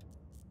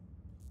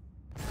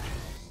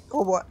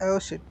 Oh boy. Oh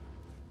shit.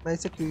 मैं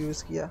इसे क्यों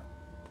use किया?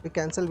 ये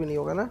cancel भी नहीं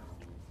होगा ना?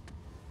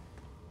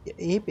 ये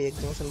यहीं पे एक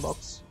junction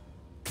box.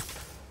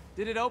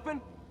 Did it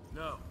open?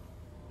 No.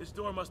 This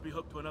door must be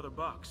hooked to another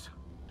box.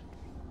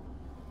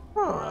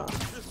 Huh.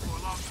 This for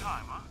a long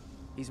time, huh?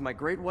 He's my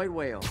great white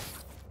whale.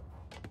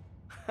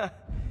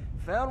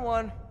 Found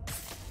one.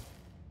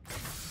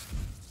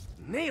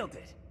 Nailed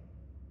it.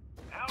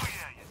 Hell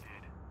yeah, you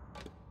did.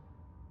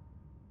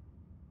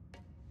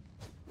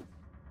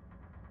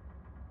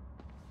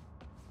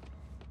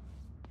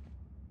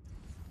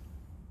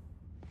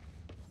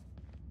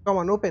 Come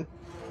on, open.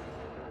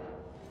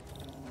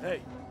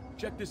 Hey,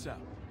 check this out.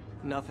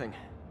 Nothing.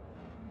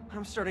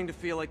 I'm starting to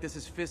feel like this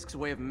is Fisk's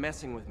way of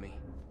messing with me.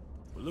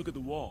 But look at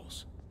the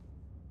walls.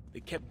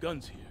 They kept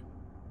guns here.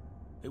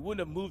 They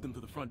wouldn't have moved them to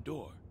the front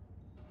door.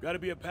 Gotta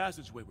be a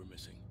passageway we're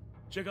missing.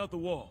 Check out the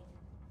wall.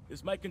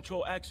 This might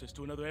control access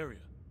to another area.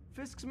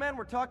 Fisk's men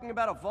were talking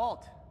about a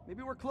vault.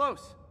 Maybe we're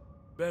close.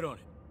 Bet on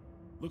it.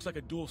 Looks like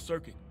a dual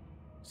circuit.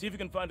 See if you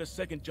can find a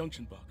second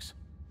junction box.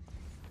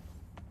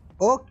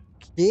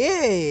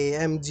 Okay,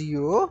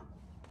 MGO.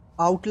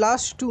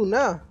 Outlast 2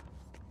 ना?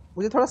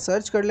 मुझे थोड़ा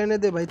search कर लेने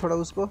दे भाई, थोड़ा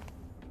उसको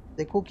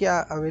देखो क्या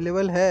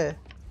अवेलेबल है.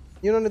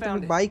 You know,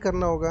 नहीं तो बाय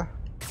करना होगा.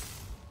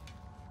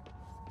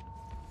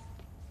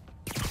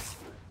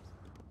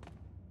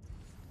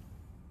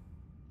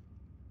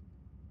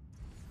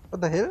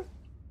 What the hell?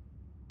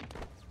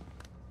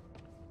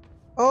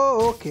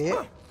 Oh, okay.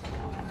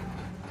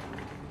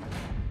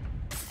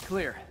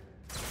 Clear.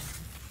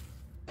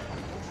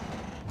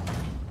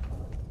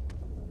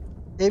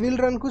 Evil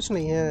run कुछ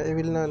नहीं है,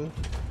 evil run.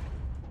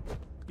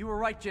 You were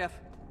right, Jeff.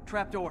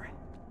 Trapdoor.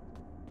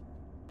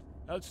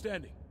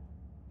 Outstanding.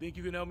 Think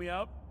you can help me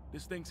out?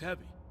 This thing's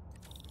heavy.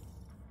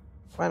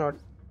 Why not?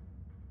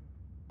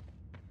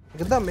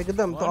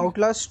 एकदम तो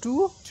Outlast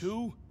 2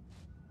 2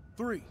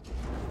 3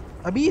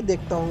 अभी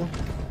देखता हूँ.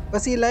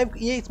 बस ये लाइव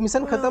ये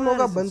मिशन खत्म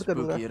होगा बंद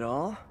करूंगा.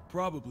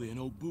 Probably an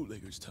old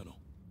bootlegger's tunnel.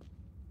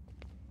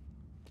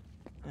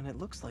 And it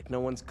looks like no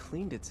one's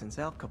cleaned it since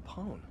Al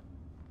Capone.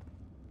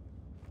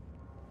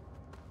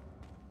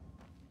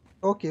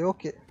 Okay,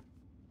 okay.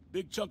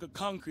 Big chunk of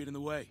concrete in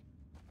the way.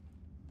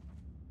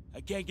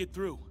 I can't get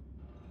through.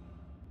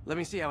 Let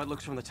me see how it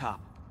looks from the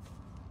top.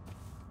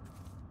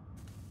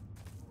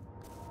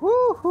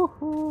 Woo hoo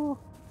hoo.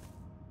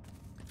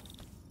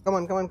 Come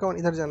on, come on, come on.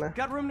 Idhar jana hai.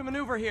 Got room to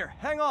maneuver here.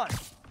 Hang on.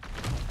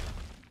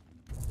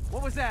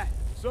 What was that?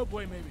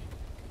 Subway, maybe.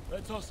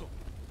 Let's hustle.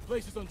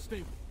 Place is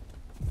unstable.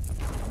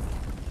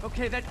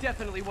 Okay, that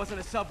definitely wasn't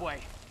a subway.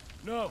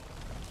 No.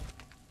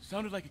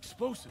 Sounded like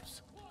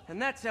explosives.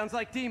 And that sounds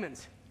like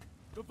demons.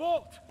 The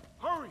vault!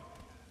 Hurry!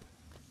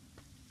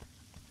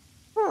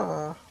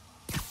 Huh.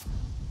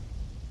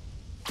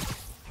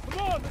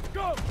 Come on, let's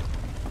go!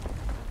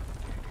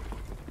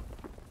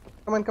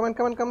 Come on, come on,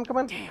 come on, come on, come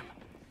on. Damn.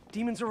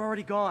 Demons are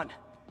already gone.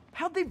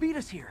 How'd they beat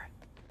us here?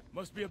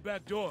 Must be a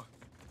back door.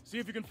 See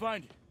if you can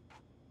find it.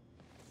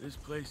 This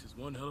place is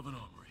one hell of an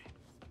armory.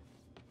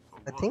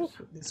 I think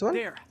this one.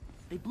 There.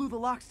 They blew the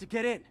locks to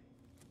get in.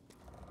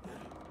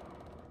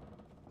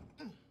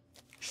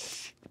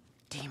 Shh.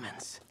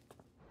 Demons.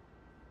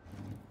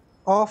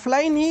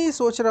 Offline ही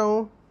सोच रहा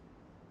हूँ.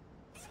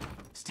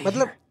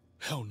 मतलब.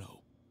 Hell no.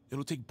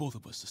 It'll take both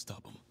of us to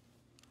stop them.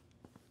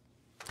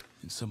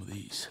 And some of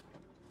these.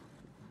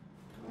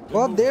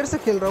 बहुत देर से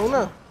खेल रहा हूँ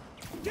ना.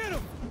 Get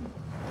him!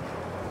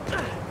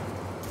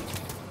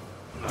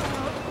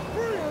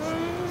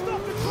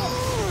 Stop the truck!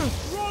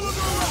 Roll him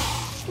around!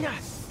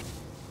 Yes.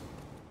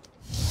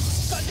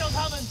 Gunshot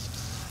coming!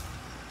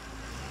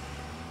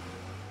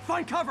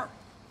 Find cover!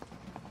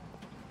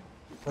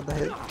 What the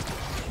hell?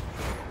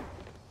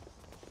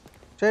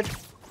 Shit.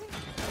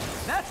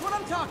 That's what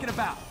I'm talking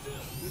about.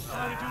 Just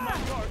trying to do my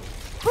part.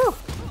 Whew.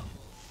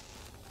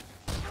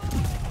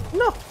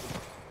 No.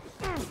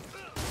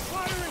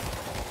 Firing!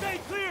 Stay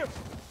clear!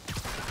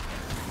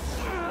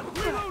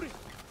 Reloading!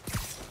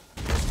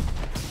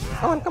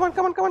 Come on, come on,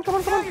 come on, come on, come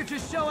on, come on. You're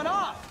just showing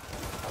off.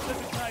 Look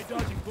at guy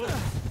dodging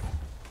bullets.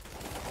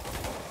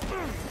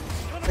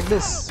 Like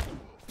this.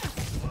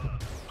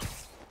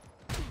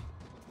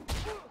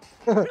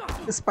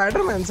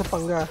 Spiderman se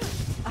panga.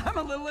 I'm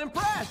a little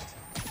impressed.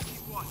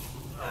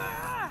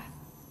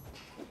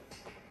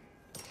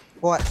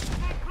 What?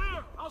 Stay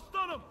clear! I'll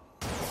stun him!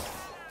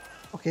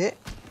 Okay.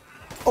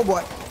 Oh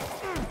boy.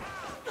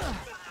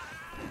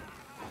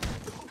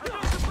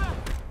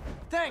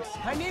 Thanks,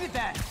 I needed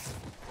that.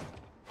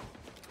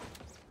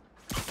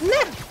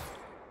 Nah.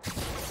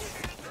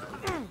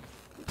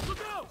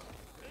 Look out!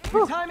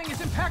 Your timing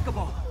is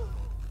impeccable.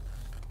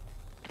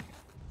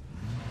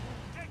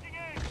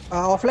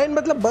 Offline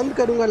मतलब बंद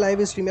करूंगा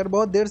live stream यार.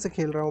 बहुत देर से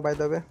खेल रहा हूँ by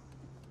the way.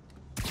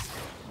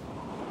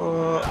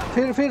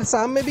 फिर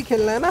शाम में भी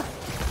खेलना है ना.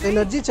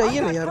 एनर्जी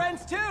चाहिए ना यार.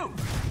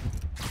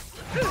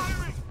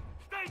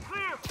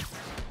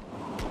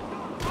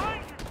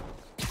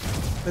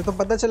 ये तो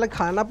पता चला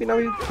खाना पीना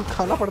भी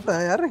खाना पड़ता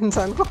है यार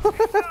इंसान को.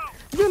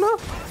 You know.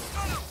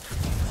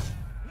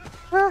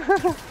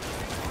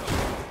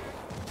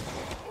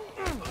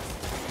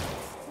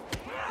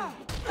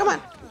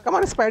 Come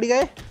on, Spidey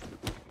guy.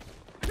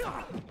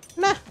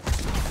 Nah.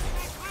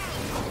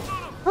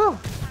 Oh.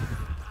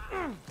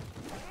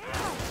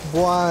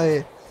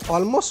 Boy,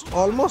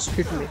 almost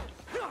hit me.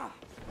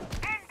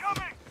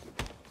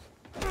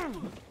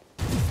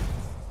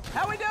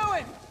 How we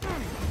doing?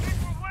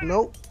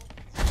 No.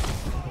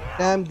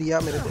 Damn दिया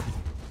मेरे को.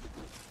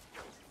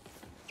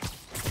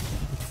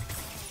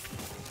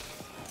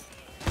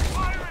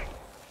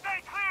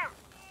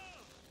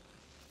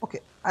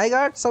 Okay, I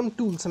got some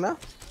tools ना.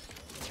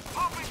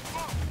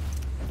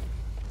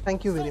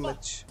 Thank you very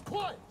much.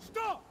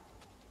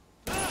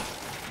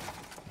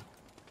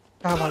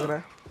 कहाँ भाग रहा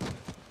है?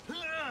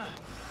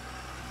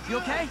 You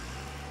okay?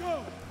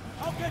 Go!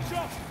 I'll catch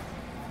up!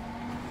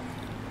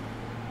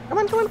 Come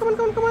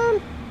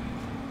on.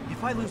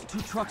 If I lose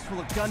 2 trucks full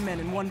of gunmen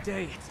in one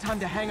day, it's time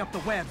to hang up the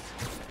webs.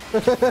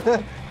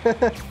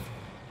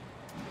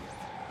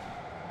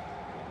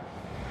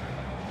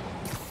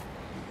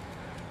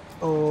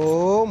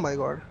 Oh my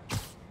god.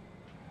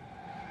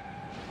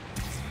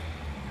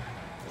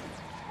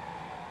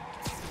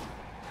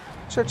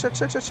 Shit.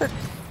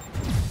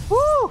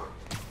 Woo!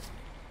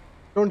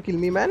 Don't kill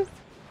me, man.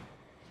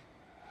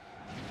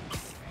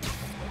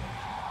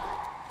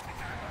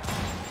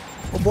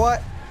 Oh boy.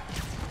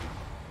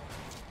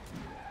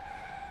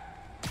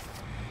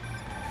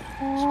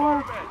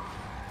 Spider-Man!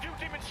 Few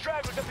demon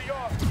stragglers at the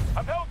yard.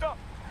 I'm held up.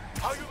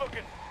 How you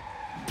looking?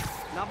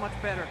 Not much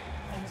better.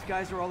 These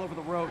guys are all over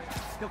the road.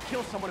 They'll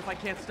kill someone if I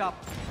can't stop.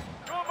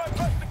 Doing my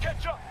best to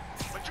catch up,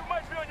 but you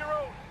might be on your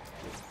own.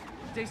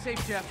 Stay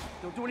safe, Jeff.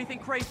 Don't do anything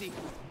crazy.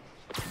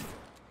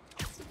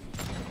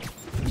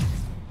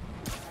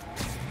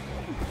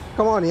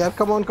 Come on, yaar.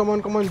 Come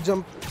on.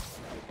 Jump.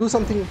 Do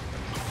something.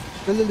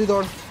 जल्दी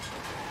दौड़.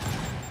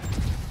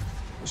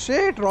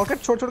 Shit,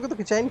 rocket छोड़ के तो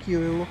खिंचाई नहीं की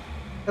हुई वो.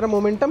 तेरा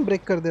मोमेंटम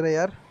ब्रेक कर दे रहा है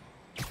यार.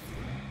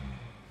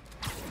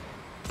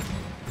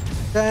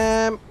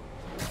 Damn.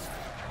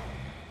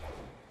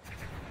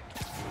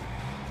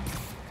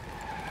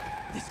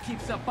 This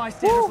keeps up,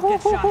 bystanders will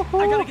get shot.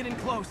 I gotta get in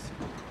close.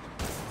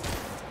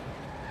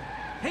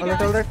 Hey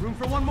guys, all right. room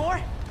for one more?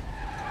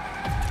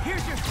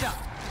 Here's your shot.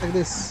 Like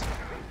this.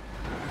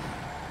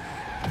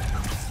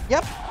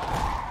 Yep.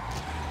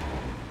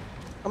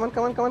 Come on,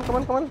 come on, come on, come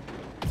on, come on.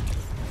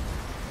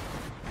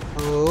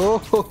 Oh,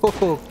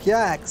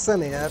 क्या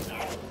action है यार.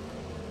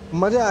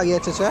 मजा आ गया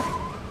चाचा.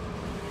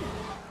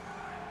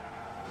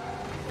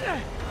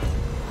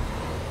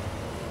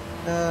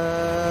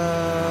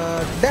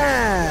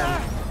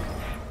 Damn.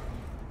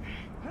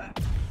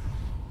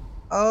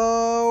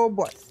 Oh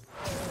boy.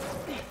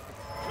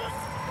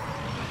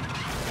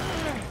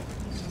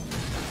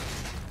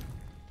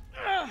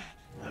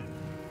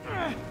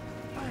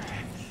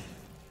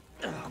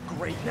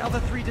 Great, now the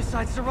 3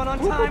 decides to run on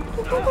time.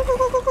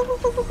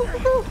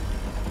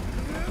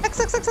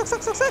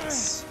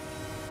 X.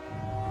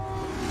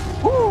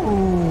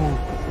 Ooh.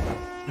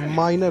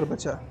 Minor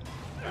बचा.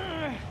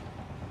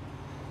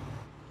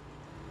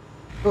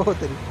 Oh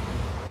तेरी.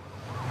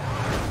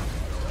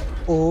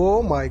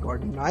 Oh my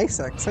god, nice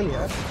action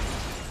यार.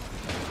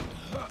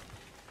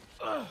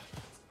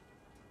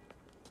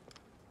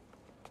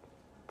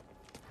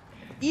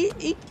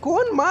 ये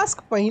कौन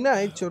मास्क पहना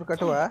है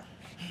चोरकटवा?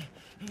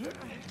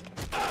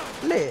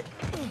 ले.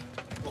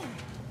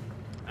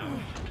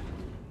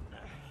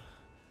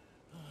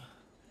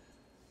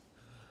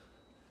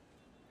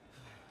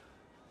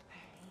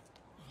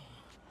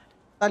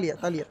 तालिया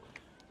तालिया.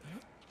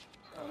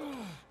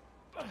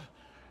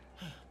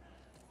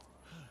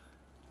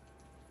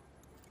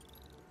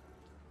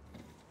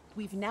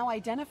 We've now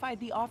identified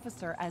the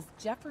officer as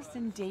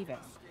Jefferson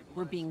Davis.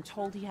 We're being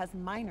told he has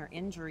minor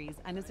injuries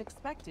and is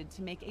expected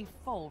to make a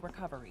full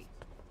recovery.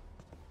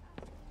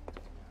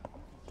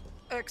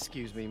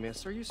 Excuse me,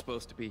 miss. Are you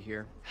supposed to be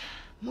here?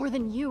 More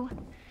than you.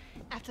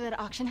 After that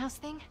auction house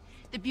thing,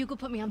 the Bugle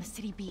put me on the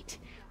city beat,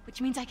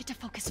 which means I get to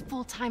focus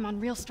full-time on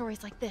real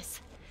stories like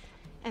this.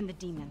 And the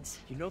demons.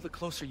 You know the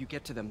closer you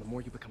get to them, the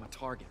more you become a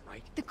target,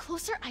 right? The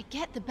closer I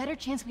get, the better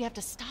chance we have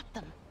to stop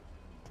them.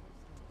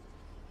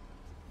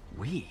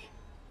 We?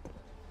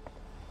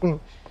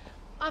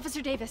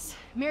 Officer Davis,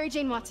 Mary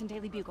Jane Watson,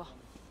 Daily Bugle.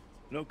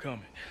 No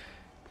comment.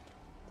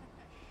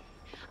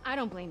 I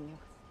don't blame you.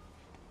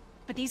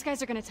 But these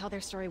guys are gonna tell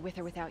their story with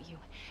or without you,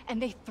 and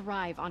they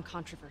thrive on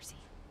controversy.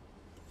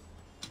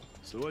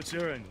 So what's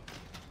your angle?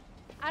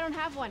 I don't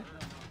have one.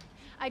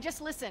 I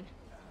just listen.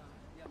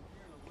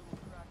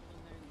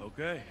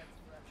 Okay.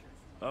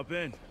 Hop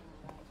in.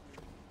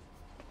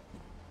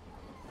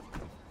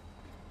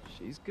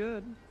 She's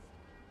good.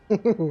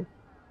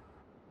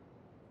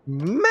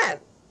 Man,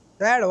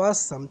 that was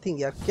something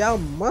यार. क्या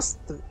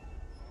मस्त.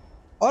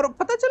 और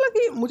पता चला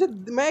कि मुझे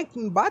मैं एक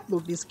बात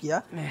नोटिस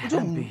किया जो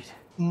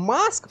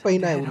मास्क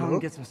पहना है उन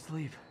लोग.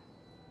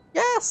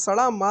 क्या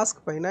सड़ा मास्क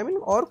पहना है.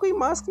 और कोई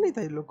मास्क नहीं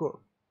था इन लोग को.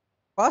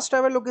 फास्ट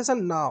ट्रैवल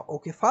लोकेशन ना.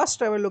 ओके, फास्ट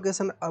ट्रैवल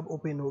लोकेशन अब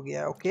ओपन हो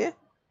गया. Okay.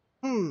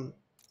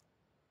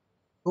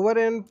 Over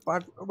and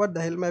part. What the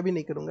hell. मैं अभी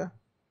नहीं करूंगा.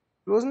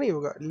 क्लोज नहीं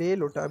होगा. ले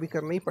लोटा अभी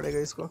करना ही पड़ेगा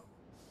इसको.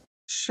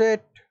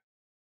 शिट.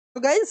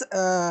 तो गाइज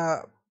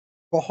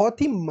बहुत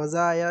ही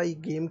मज़ा आया. ये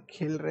गेम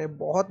खेल रहे हैं,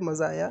 बहुत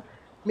मज़ा आया.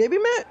 मे बी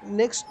मैं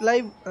नेक्स्ट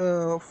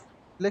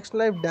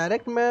लाइव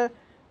डायरेक्ट मैं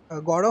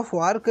गॉड ऑफ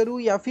वार करूँ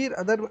या फिर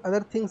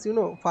other things, you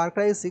know, far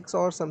cry 6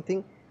 और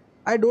something.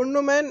 I don't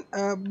know man,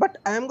 but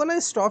I am gonna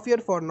stop here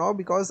for now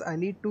because I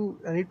need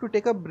to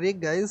take a break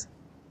guys.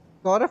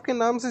 गौरव के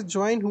नाम से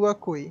join हुआ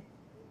कोई.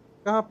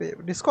 कहाँ पे?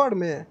 डिस्कॉर्ड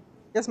में.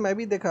 यस, मैं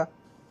भी देखा.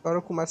 गौरव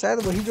कुमार शायद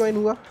वही ज्वाइन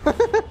हुआ.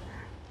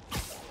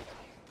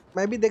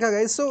 मैं भी देखा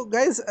guys. So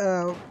guys,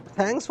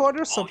 thanks for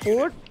your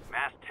support.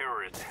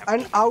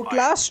 And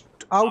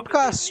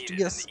outcast.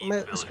 Yes,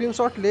 मैं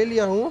स्क्रीनशॉट ले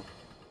लिया हूँ.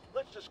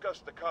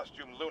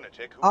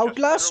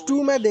 आउटलास्ट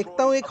 2 मैं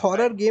देखता हूँ. एक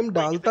हॉरर गेम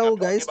डालता हूँ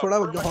गाइज. थोड़ा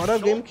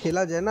हॉरर गेम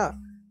खेला जाए ना.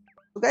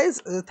 तो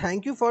guys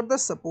thank you for the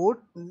support.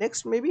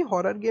 Next may be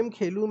horror game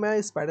खेलूँ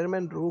मैं.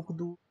 स्पाइडरमैन रोक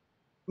दूँ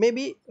मे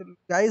बी.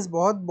 गाइज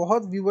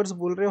बहुत व्यूवर्स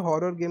बोल रहे हैं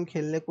हॉरर गेम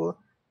खेलने को.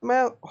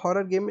 मैं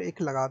हॉरर गेम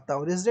एक लगाता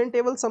हूँ. रेजिडेंट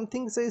एवल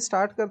समथिंग से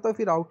स्टार्ट करता हूँ,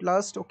 फिर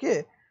Outlast.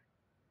 Okay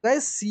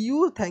guys, C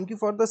you. Thank you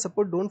for the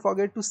support. Don't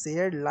forget to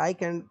share,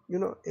 like and you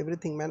know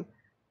everything man.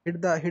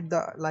 hit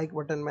the like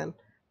button man.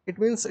 It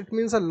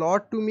means a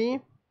lot to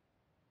me.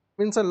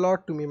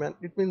 Man.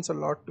 It means a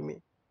lot to me.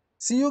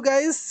 See you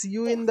guys. See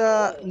you in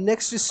the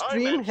next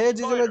stream. Hey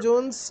Jijona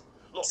Jones.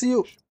 See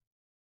you.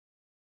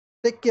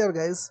 Take care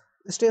guys.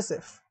 Stay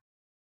safe.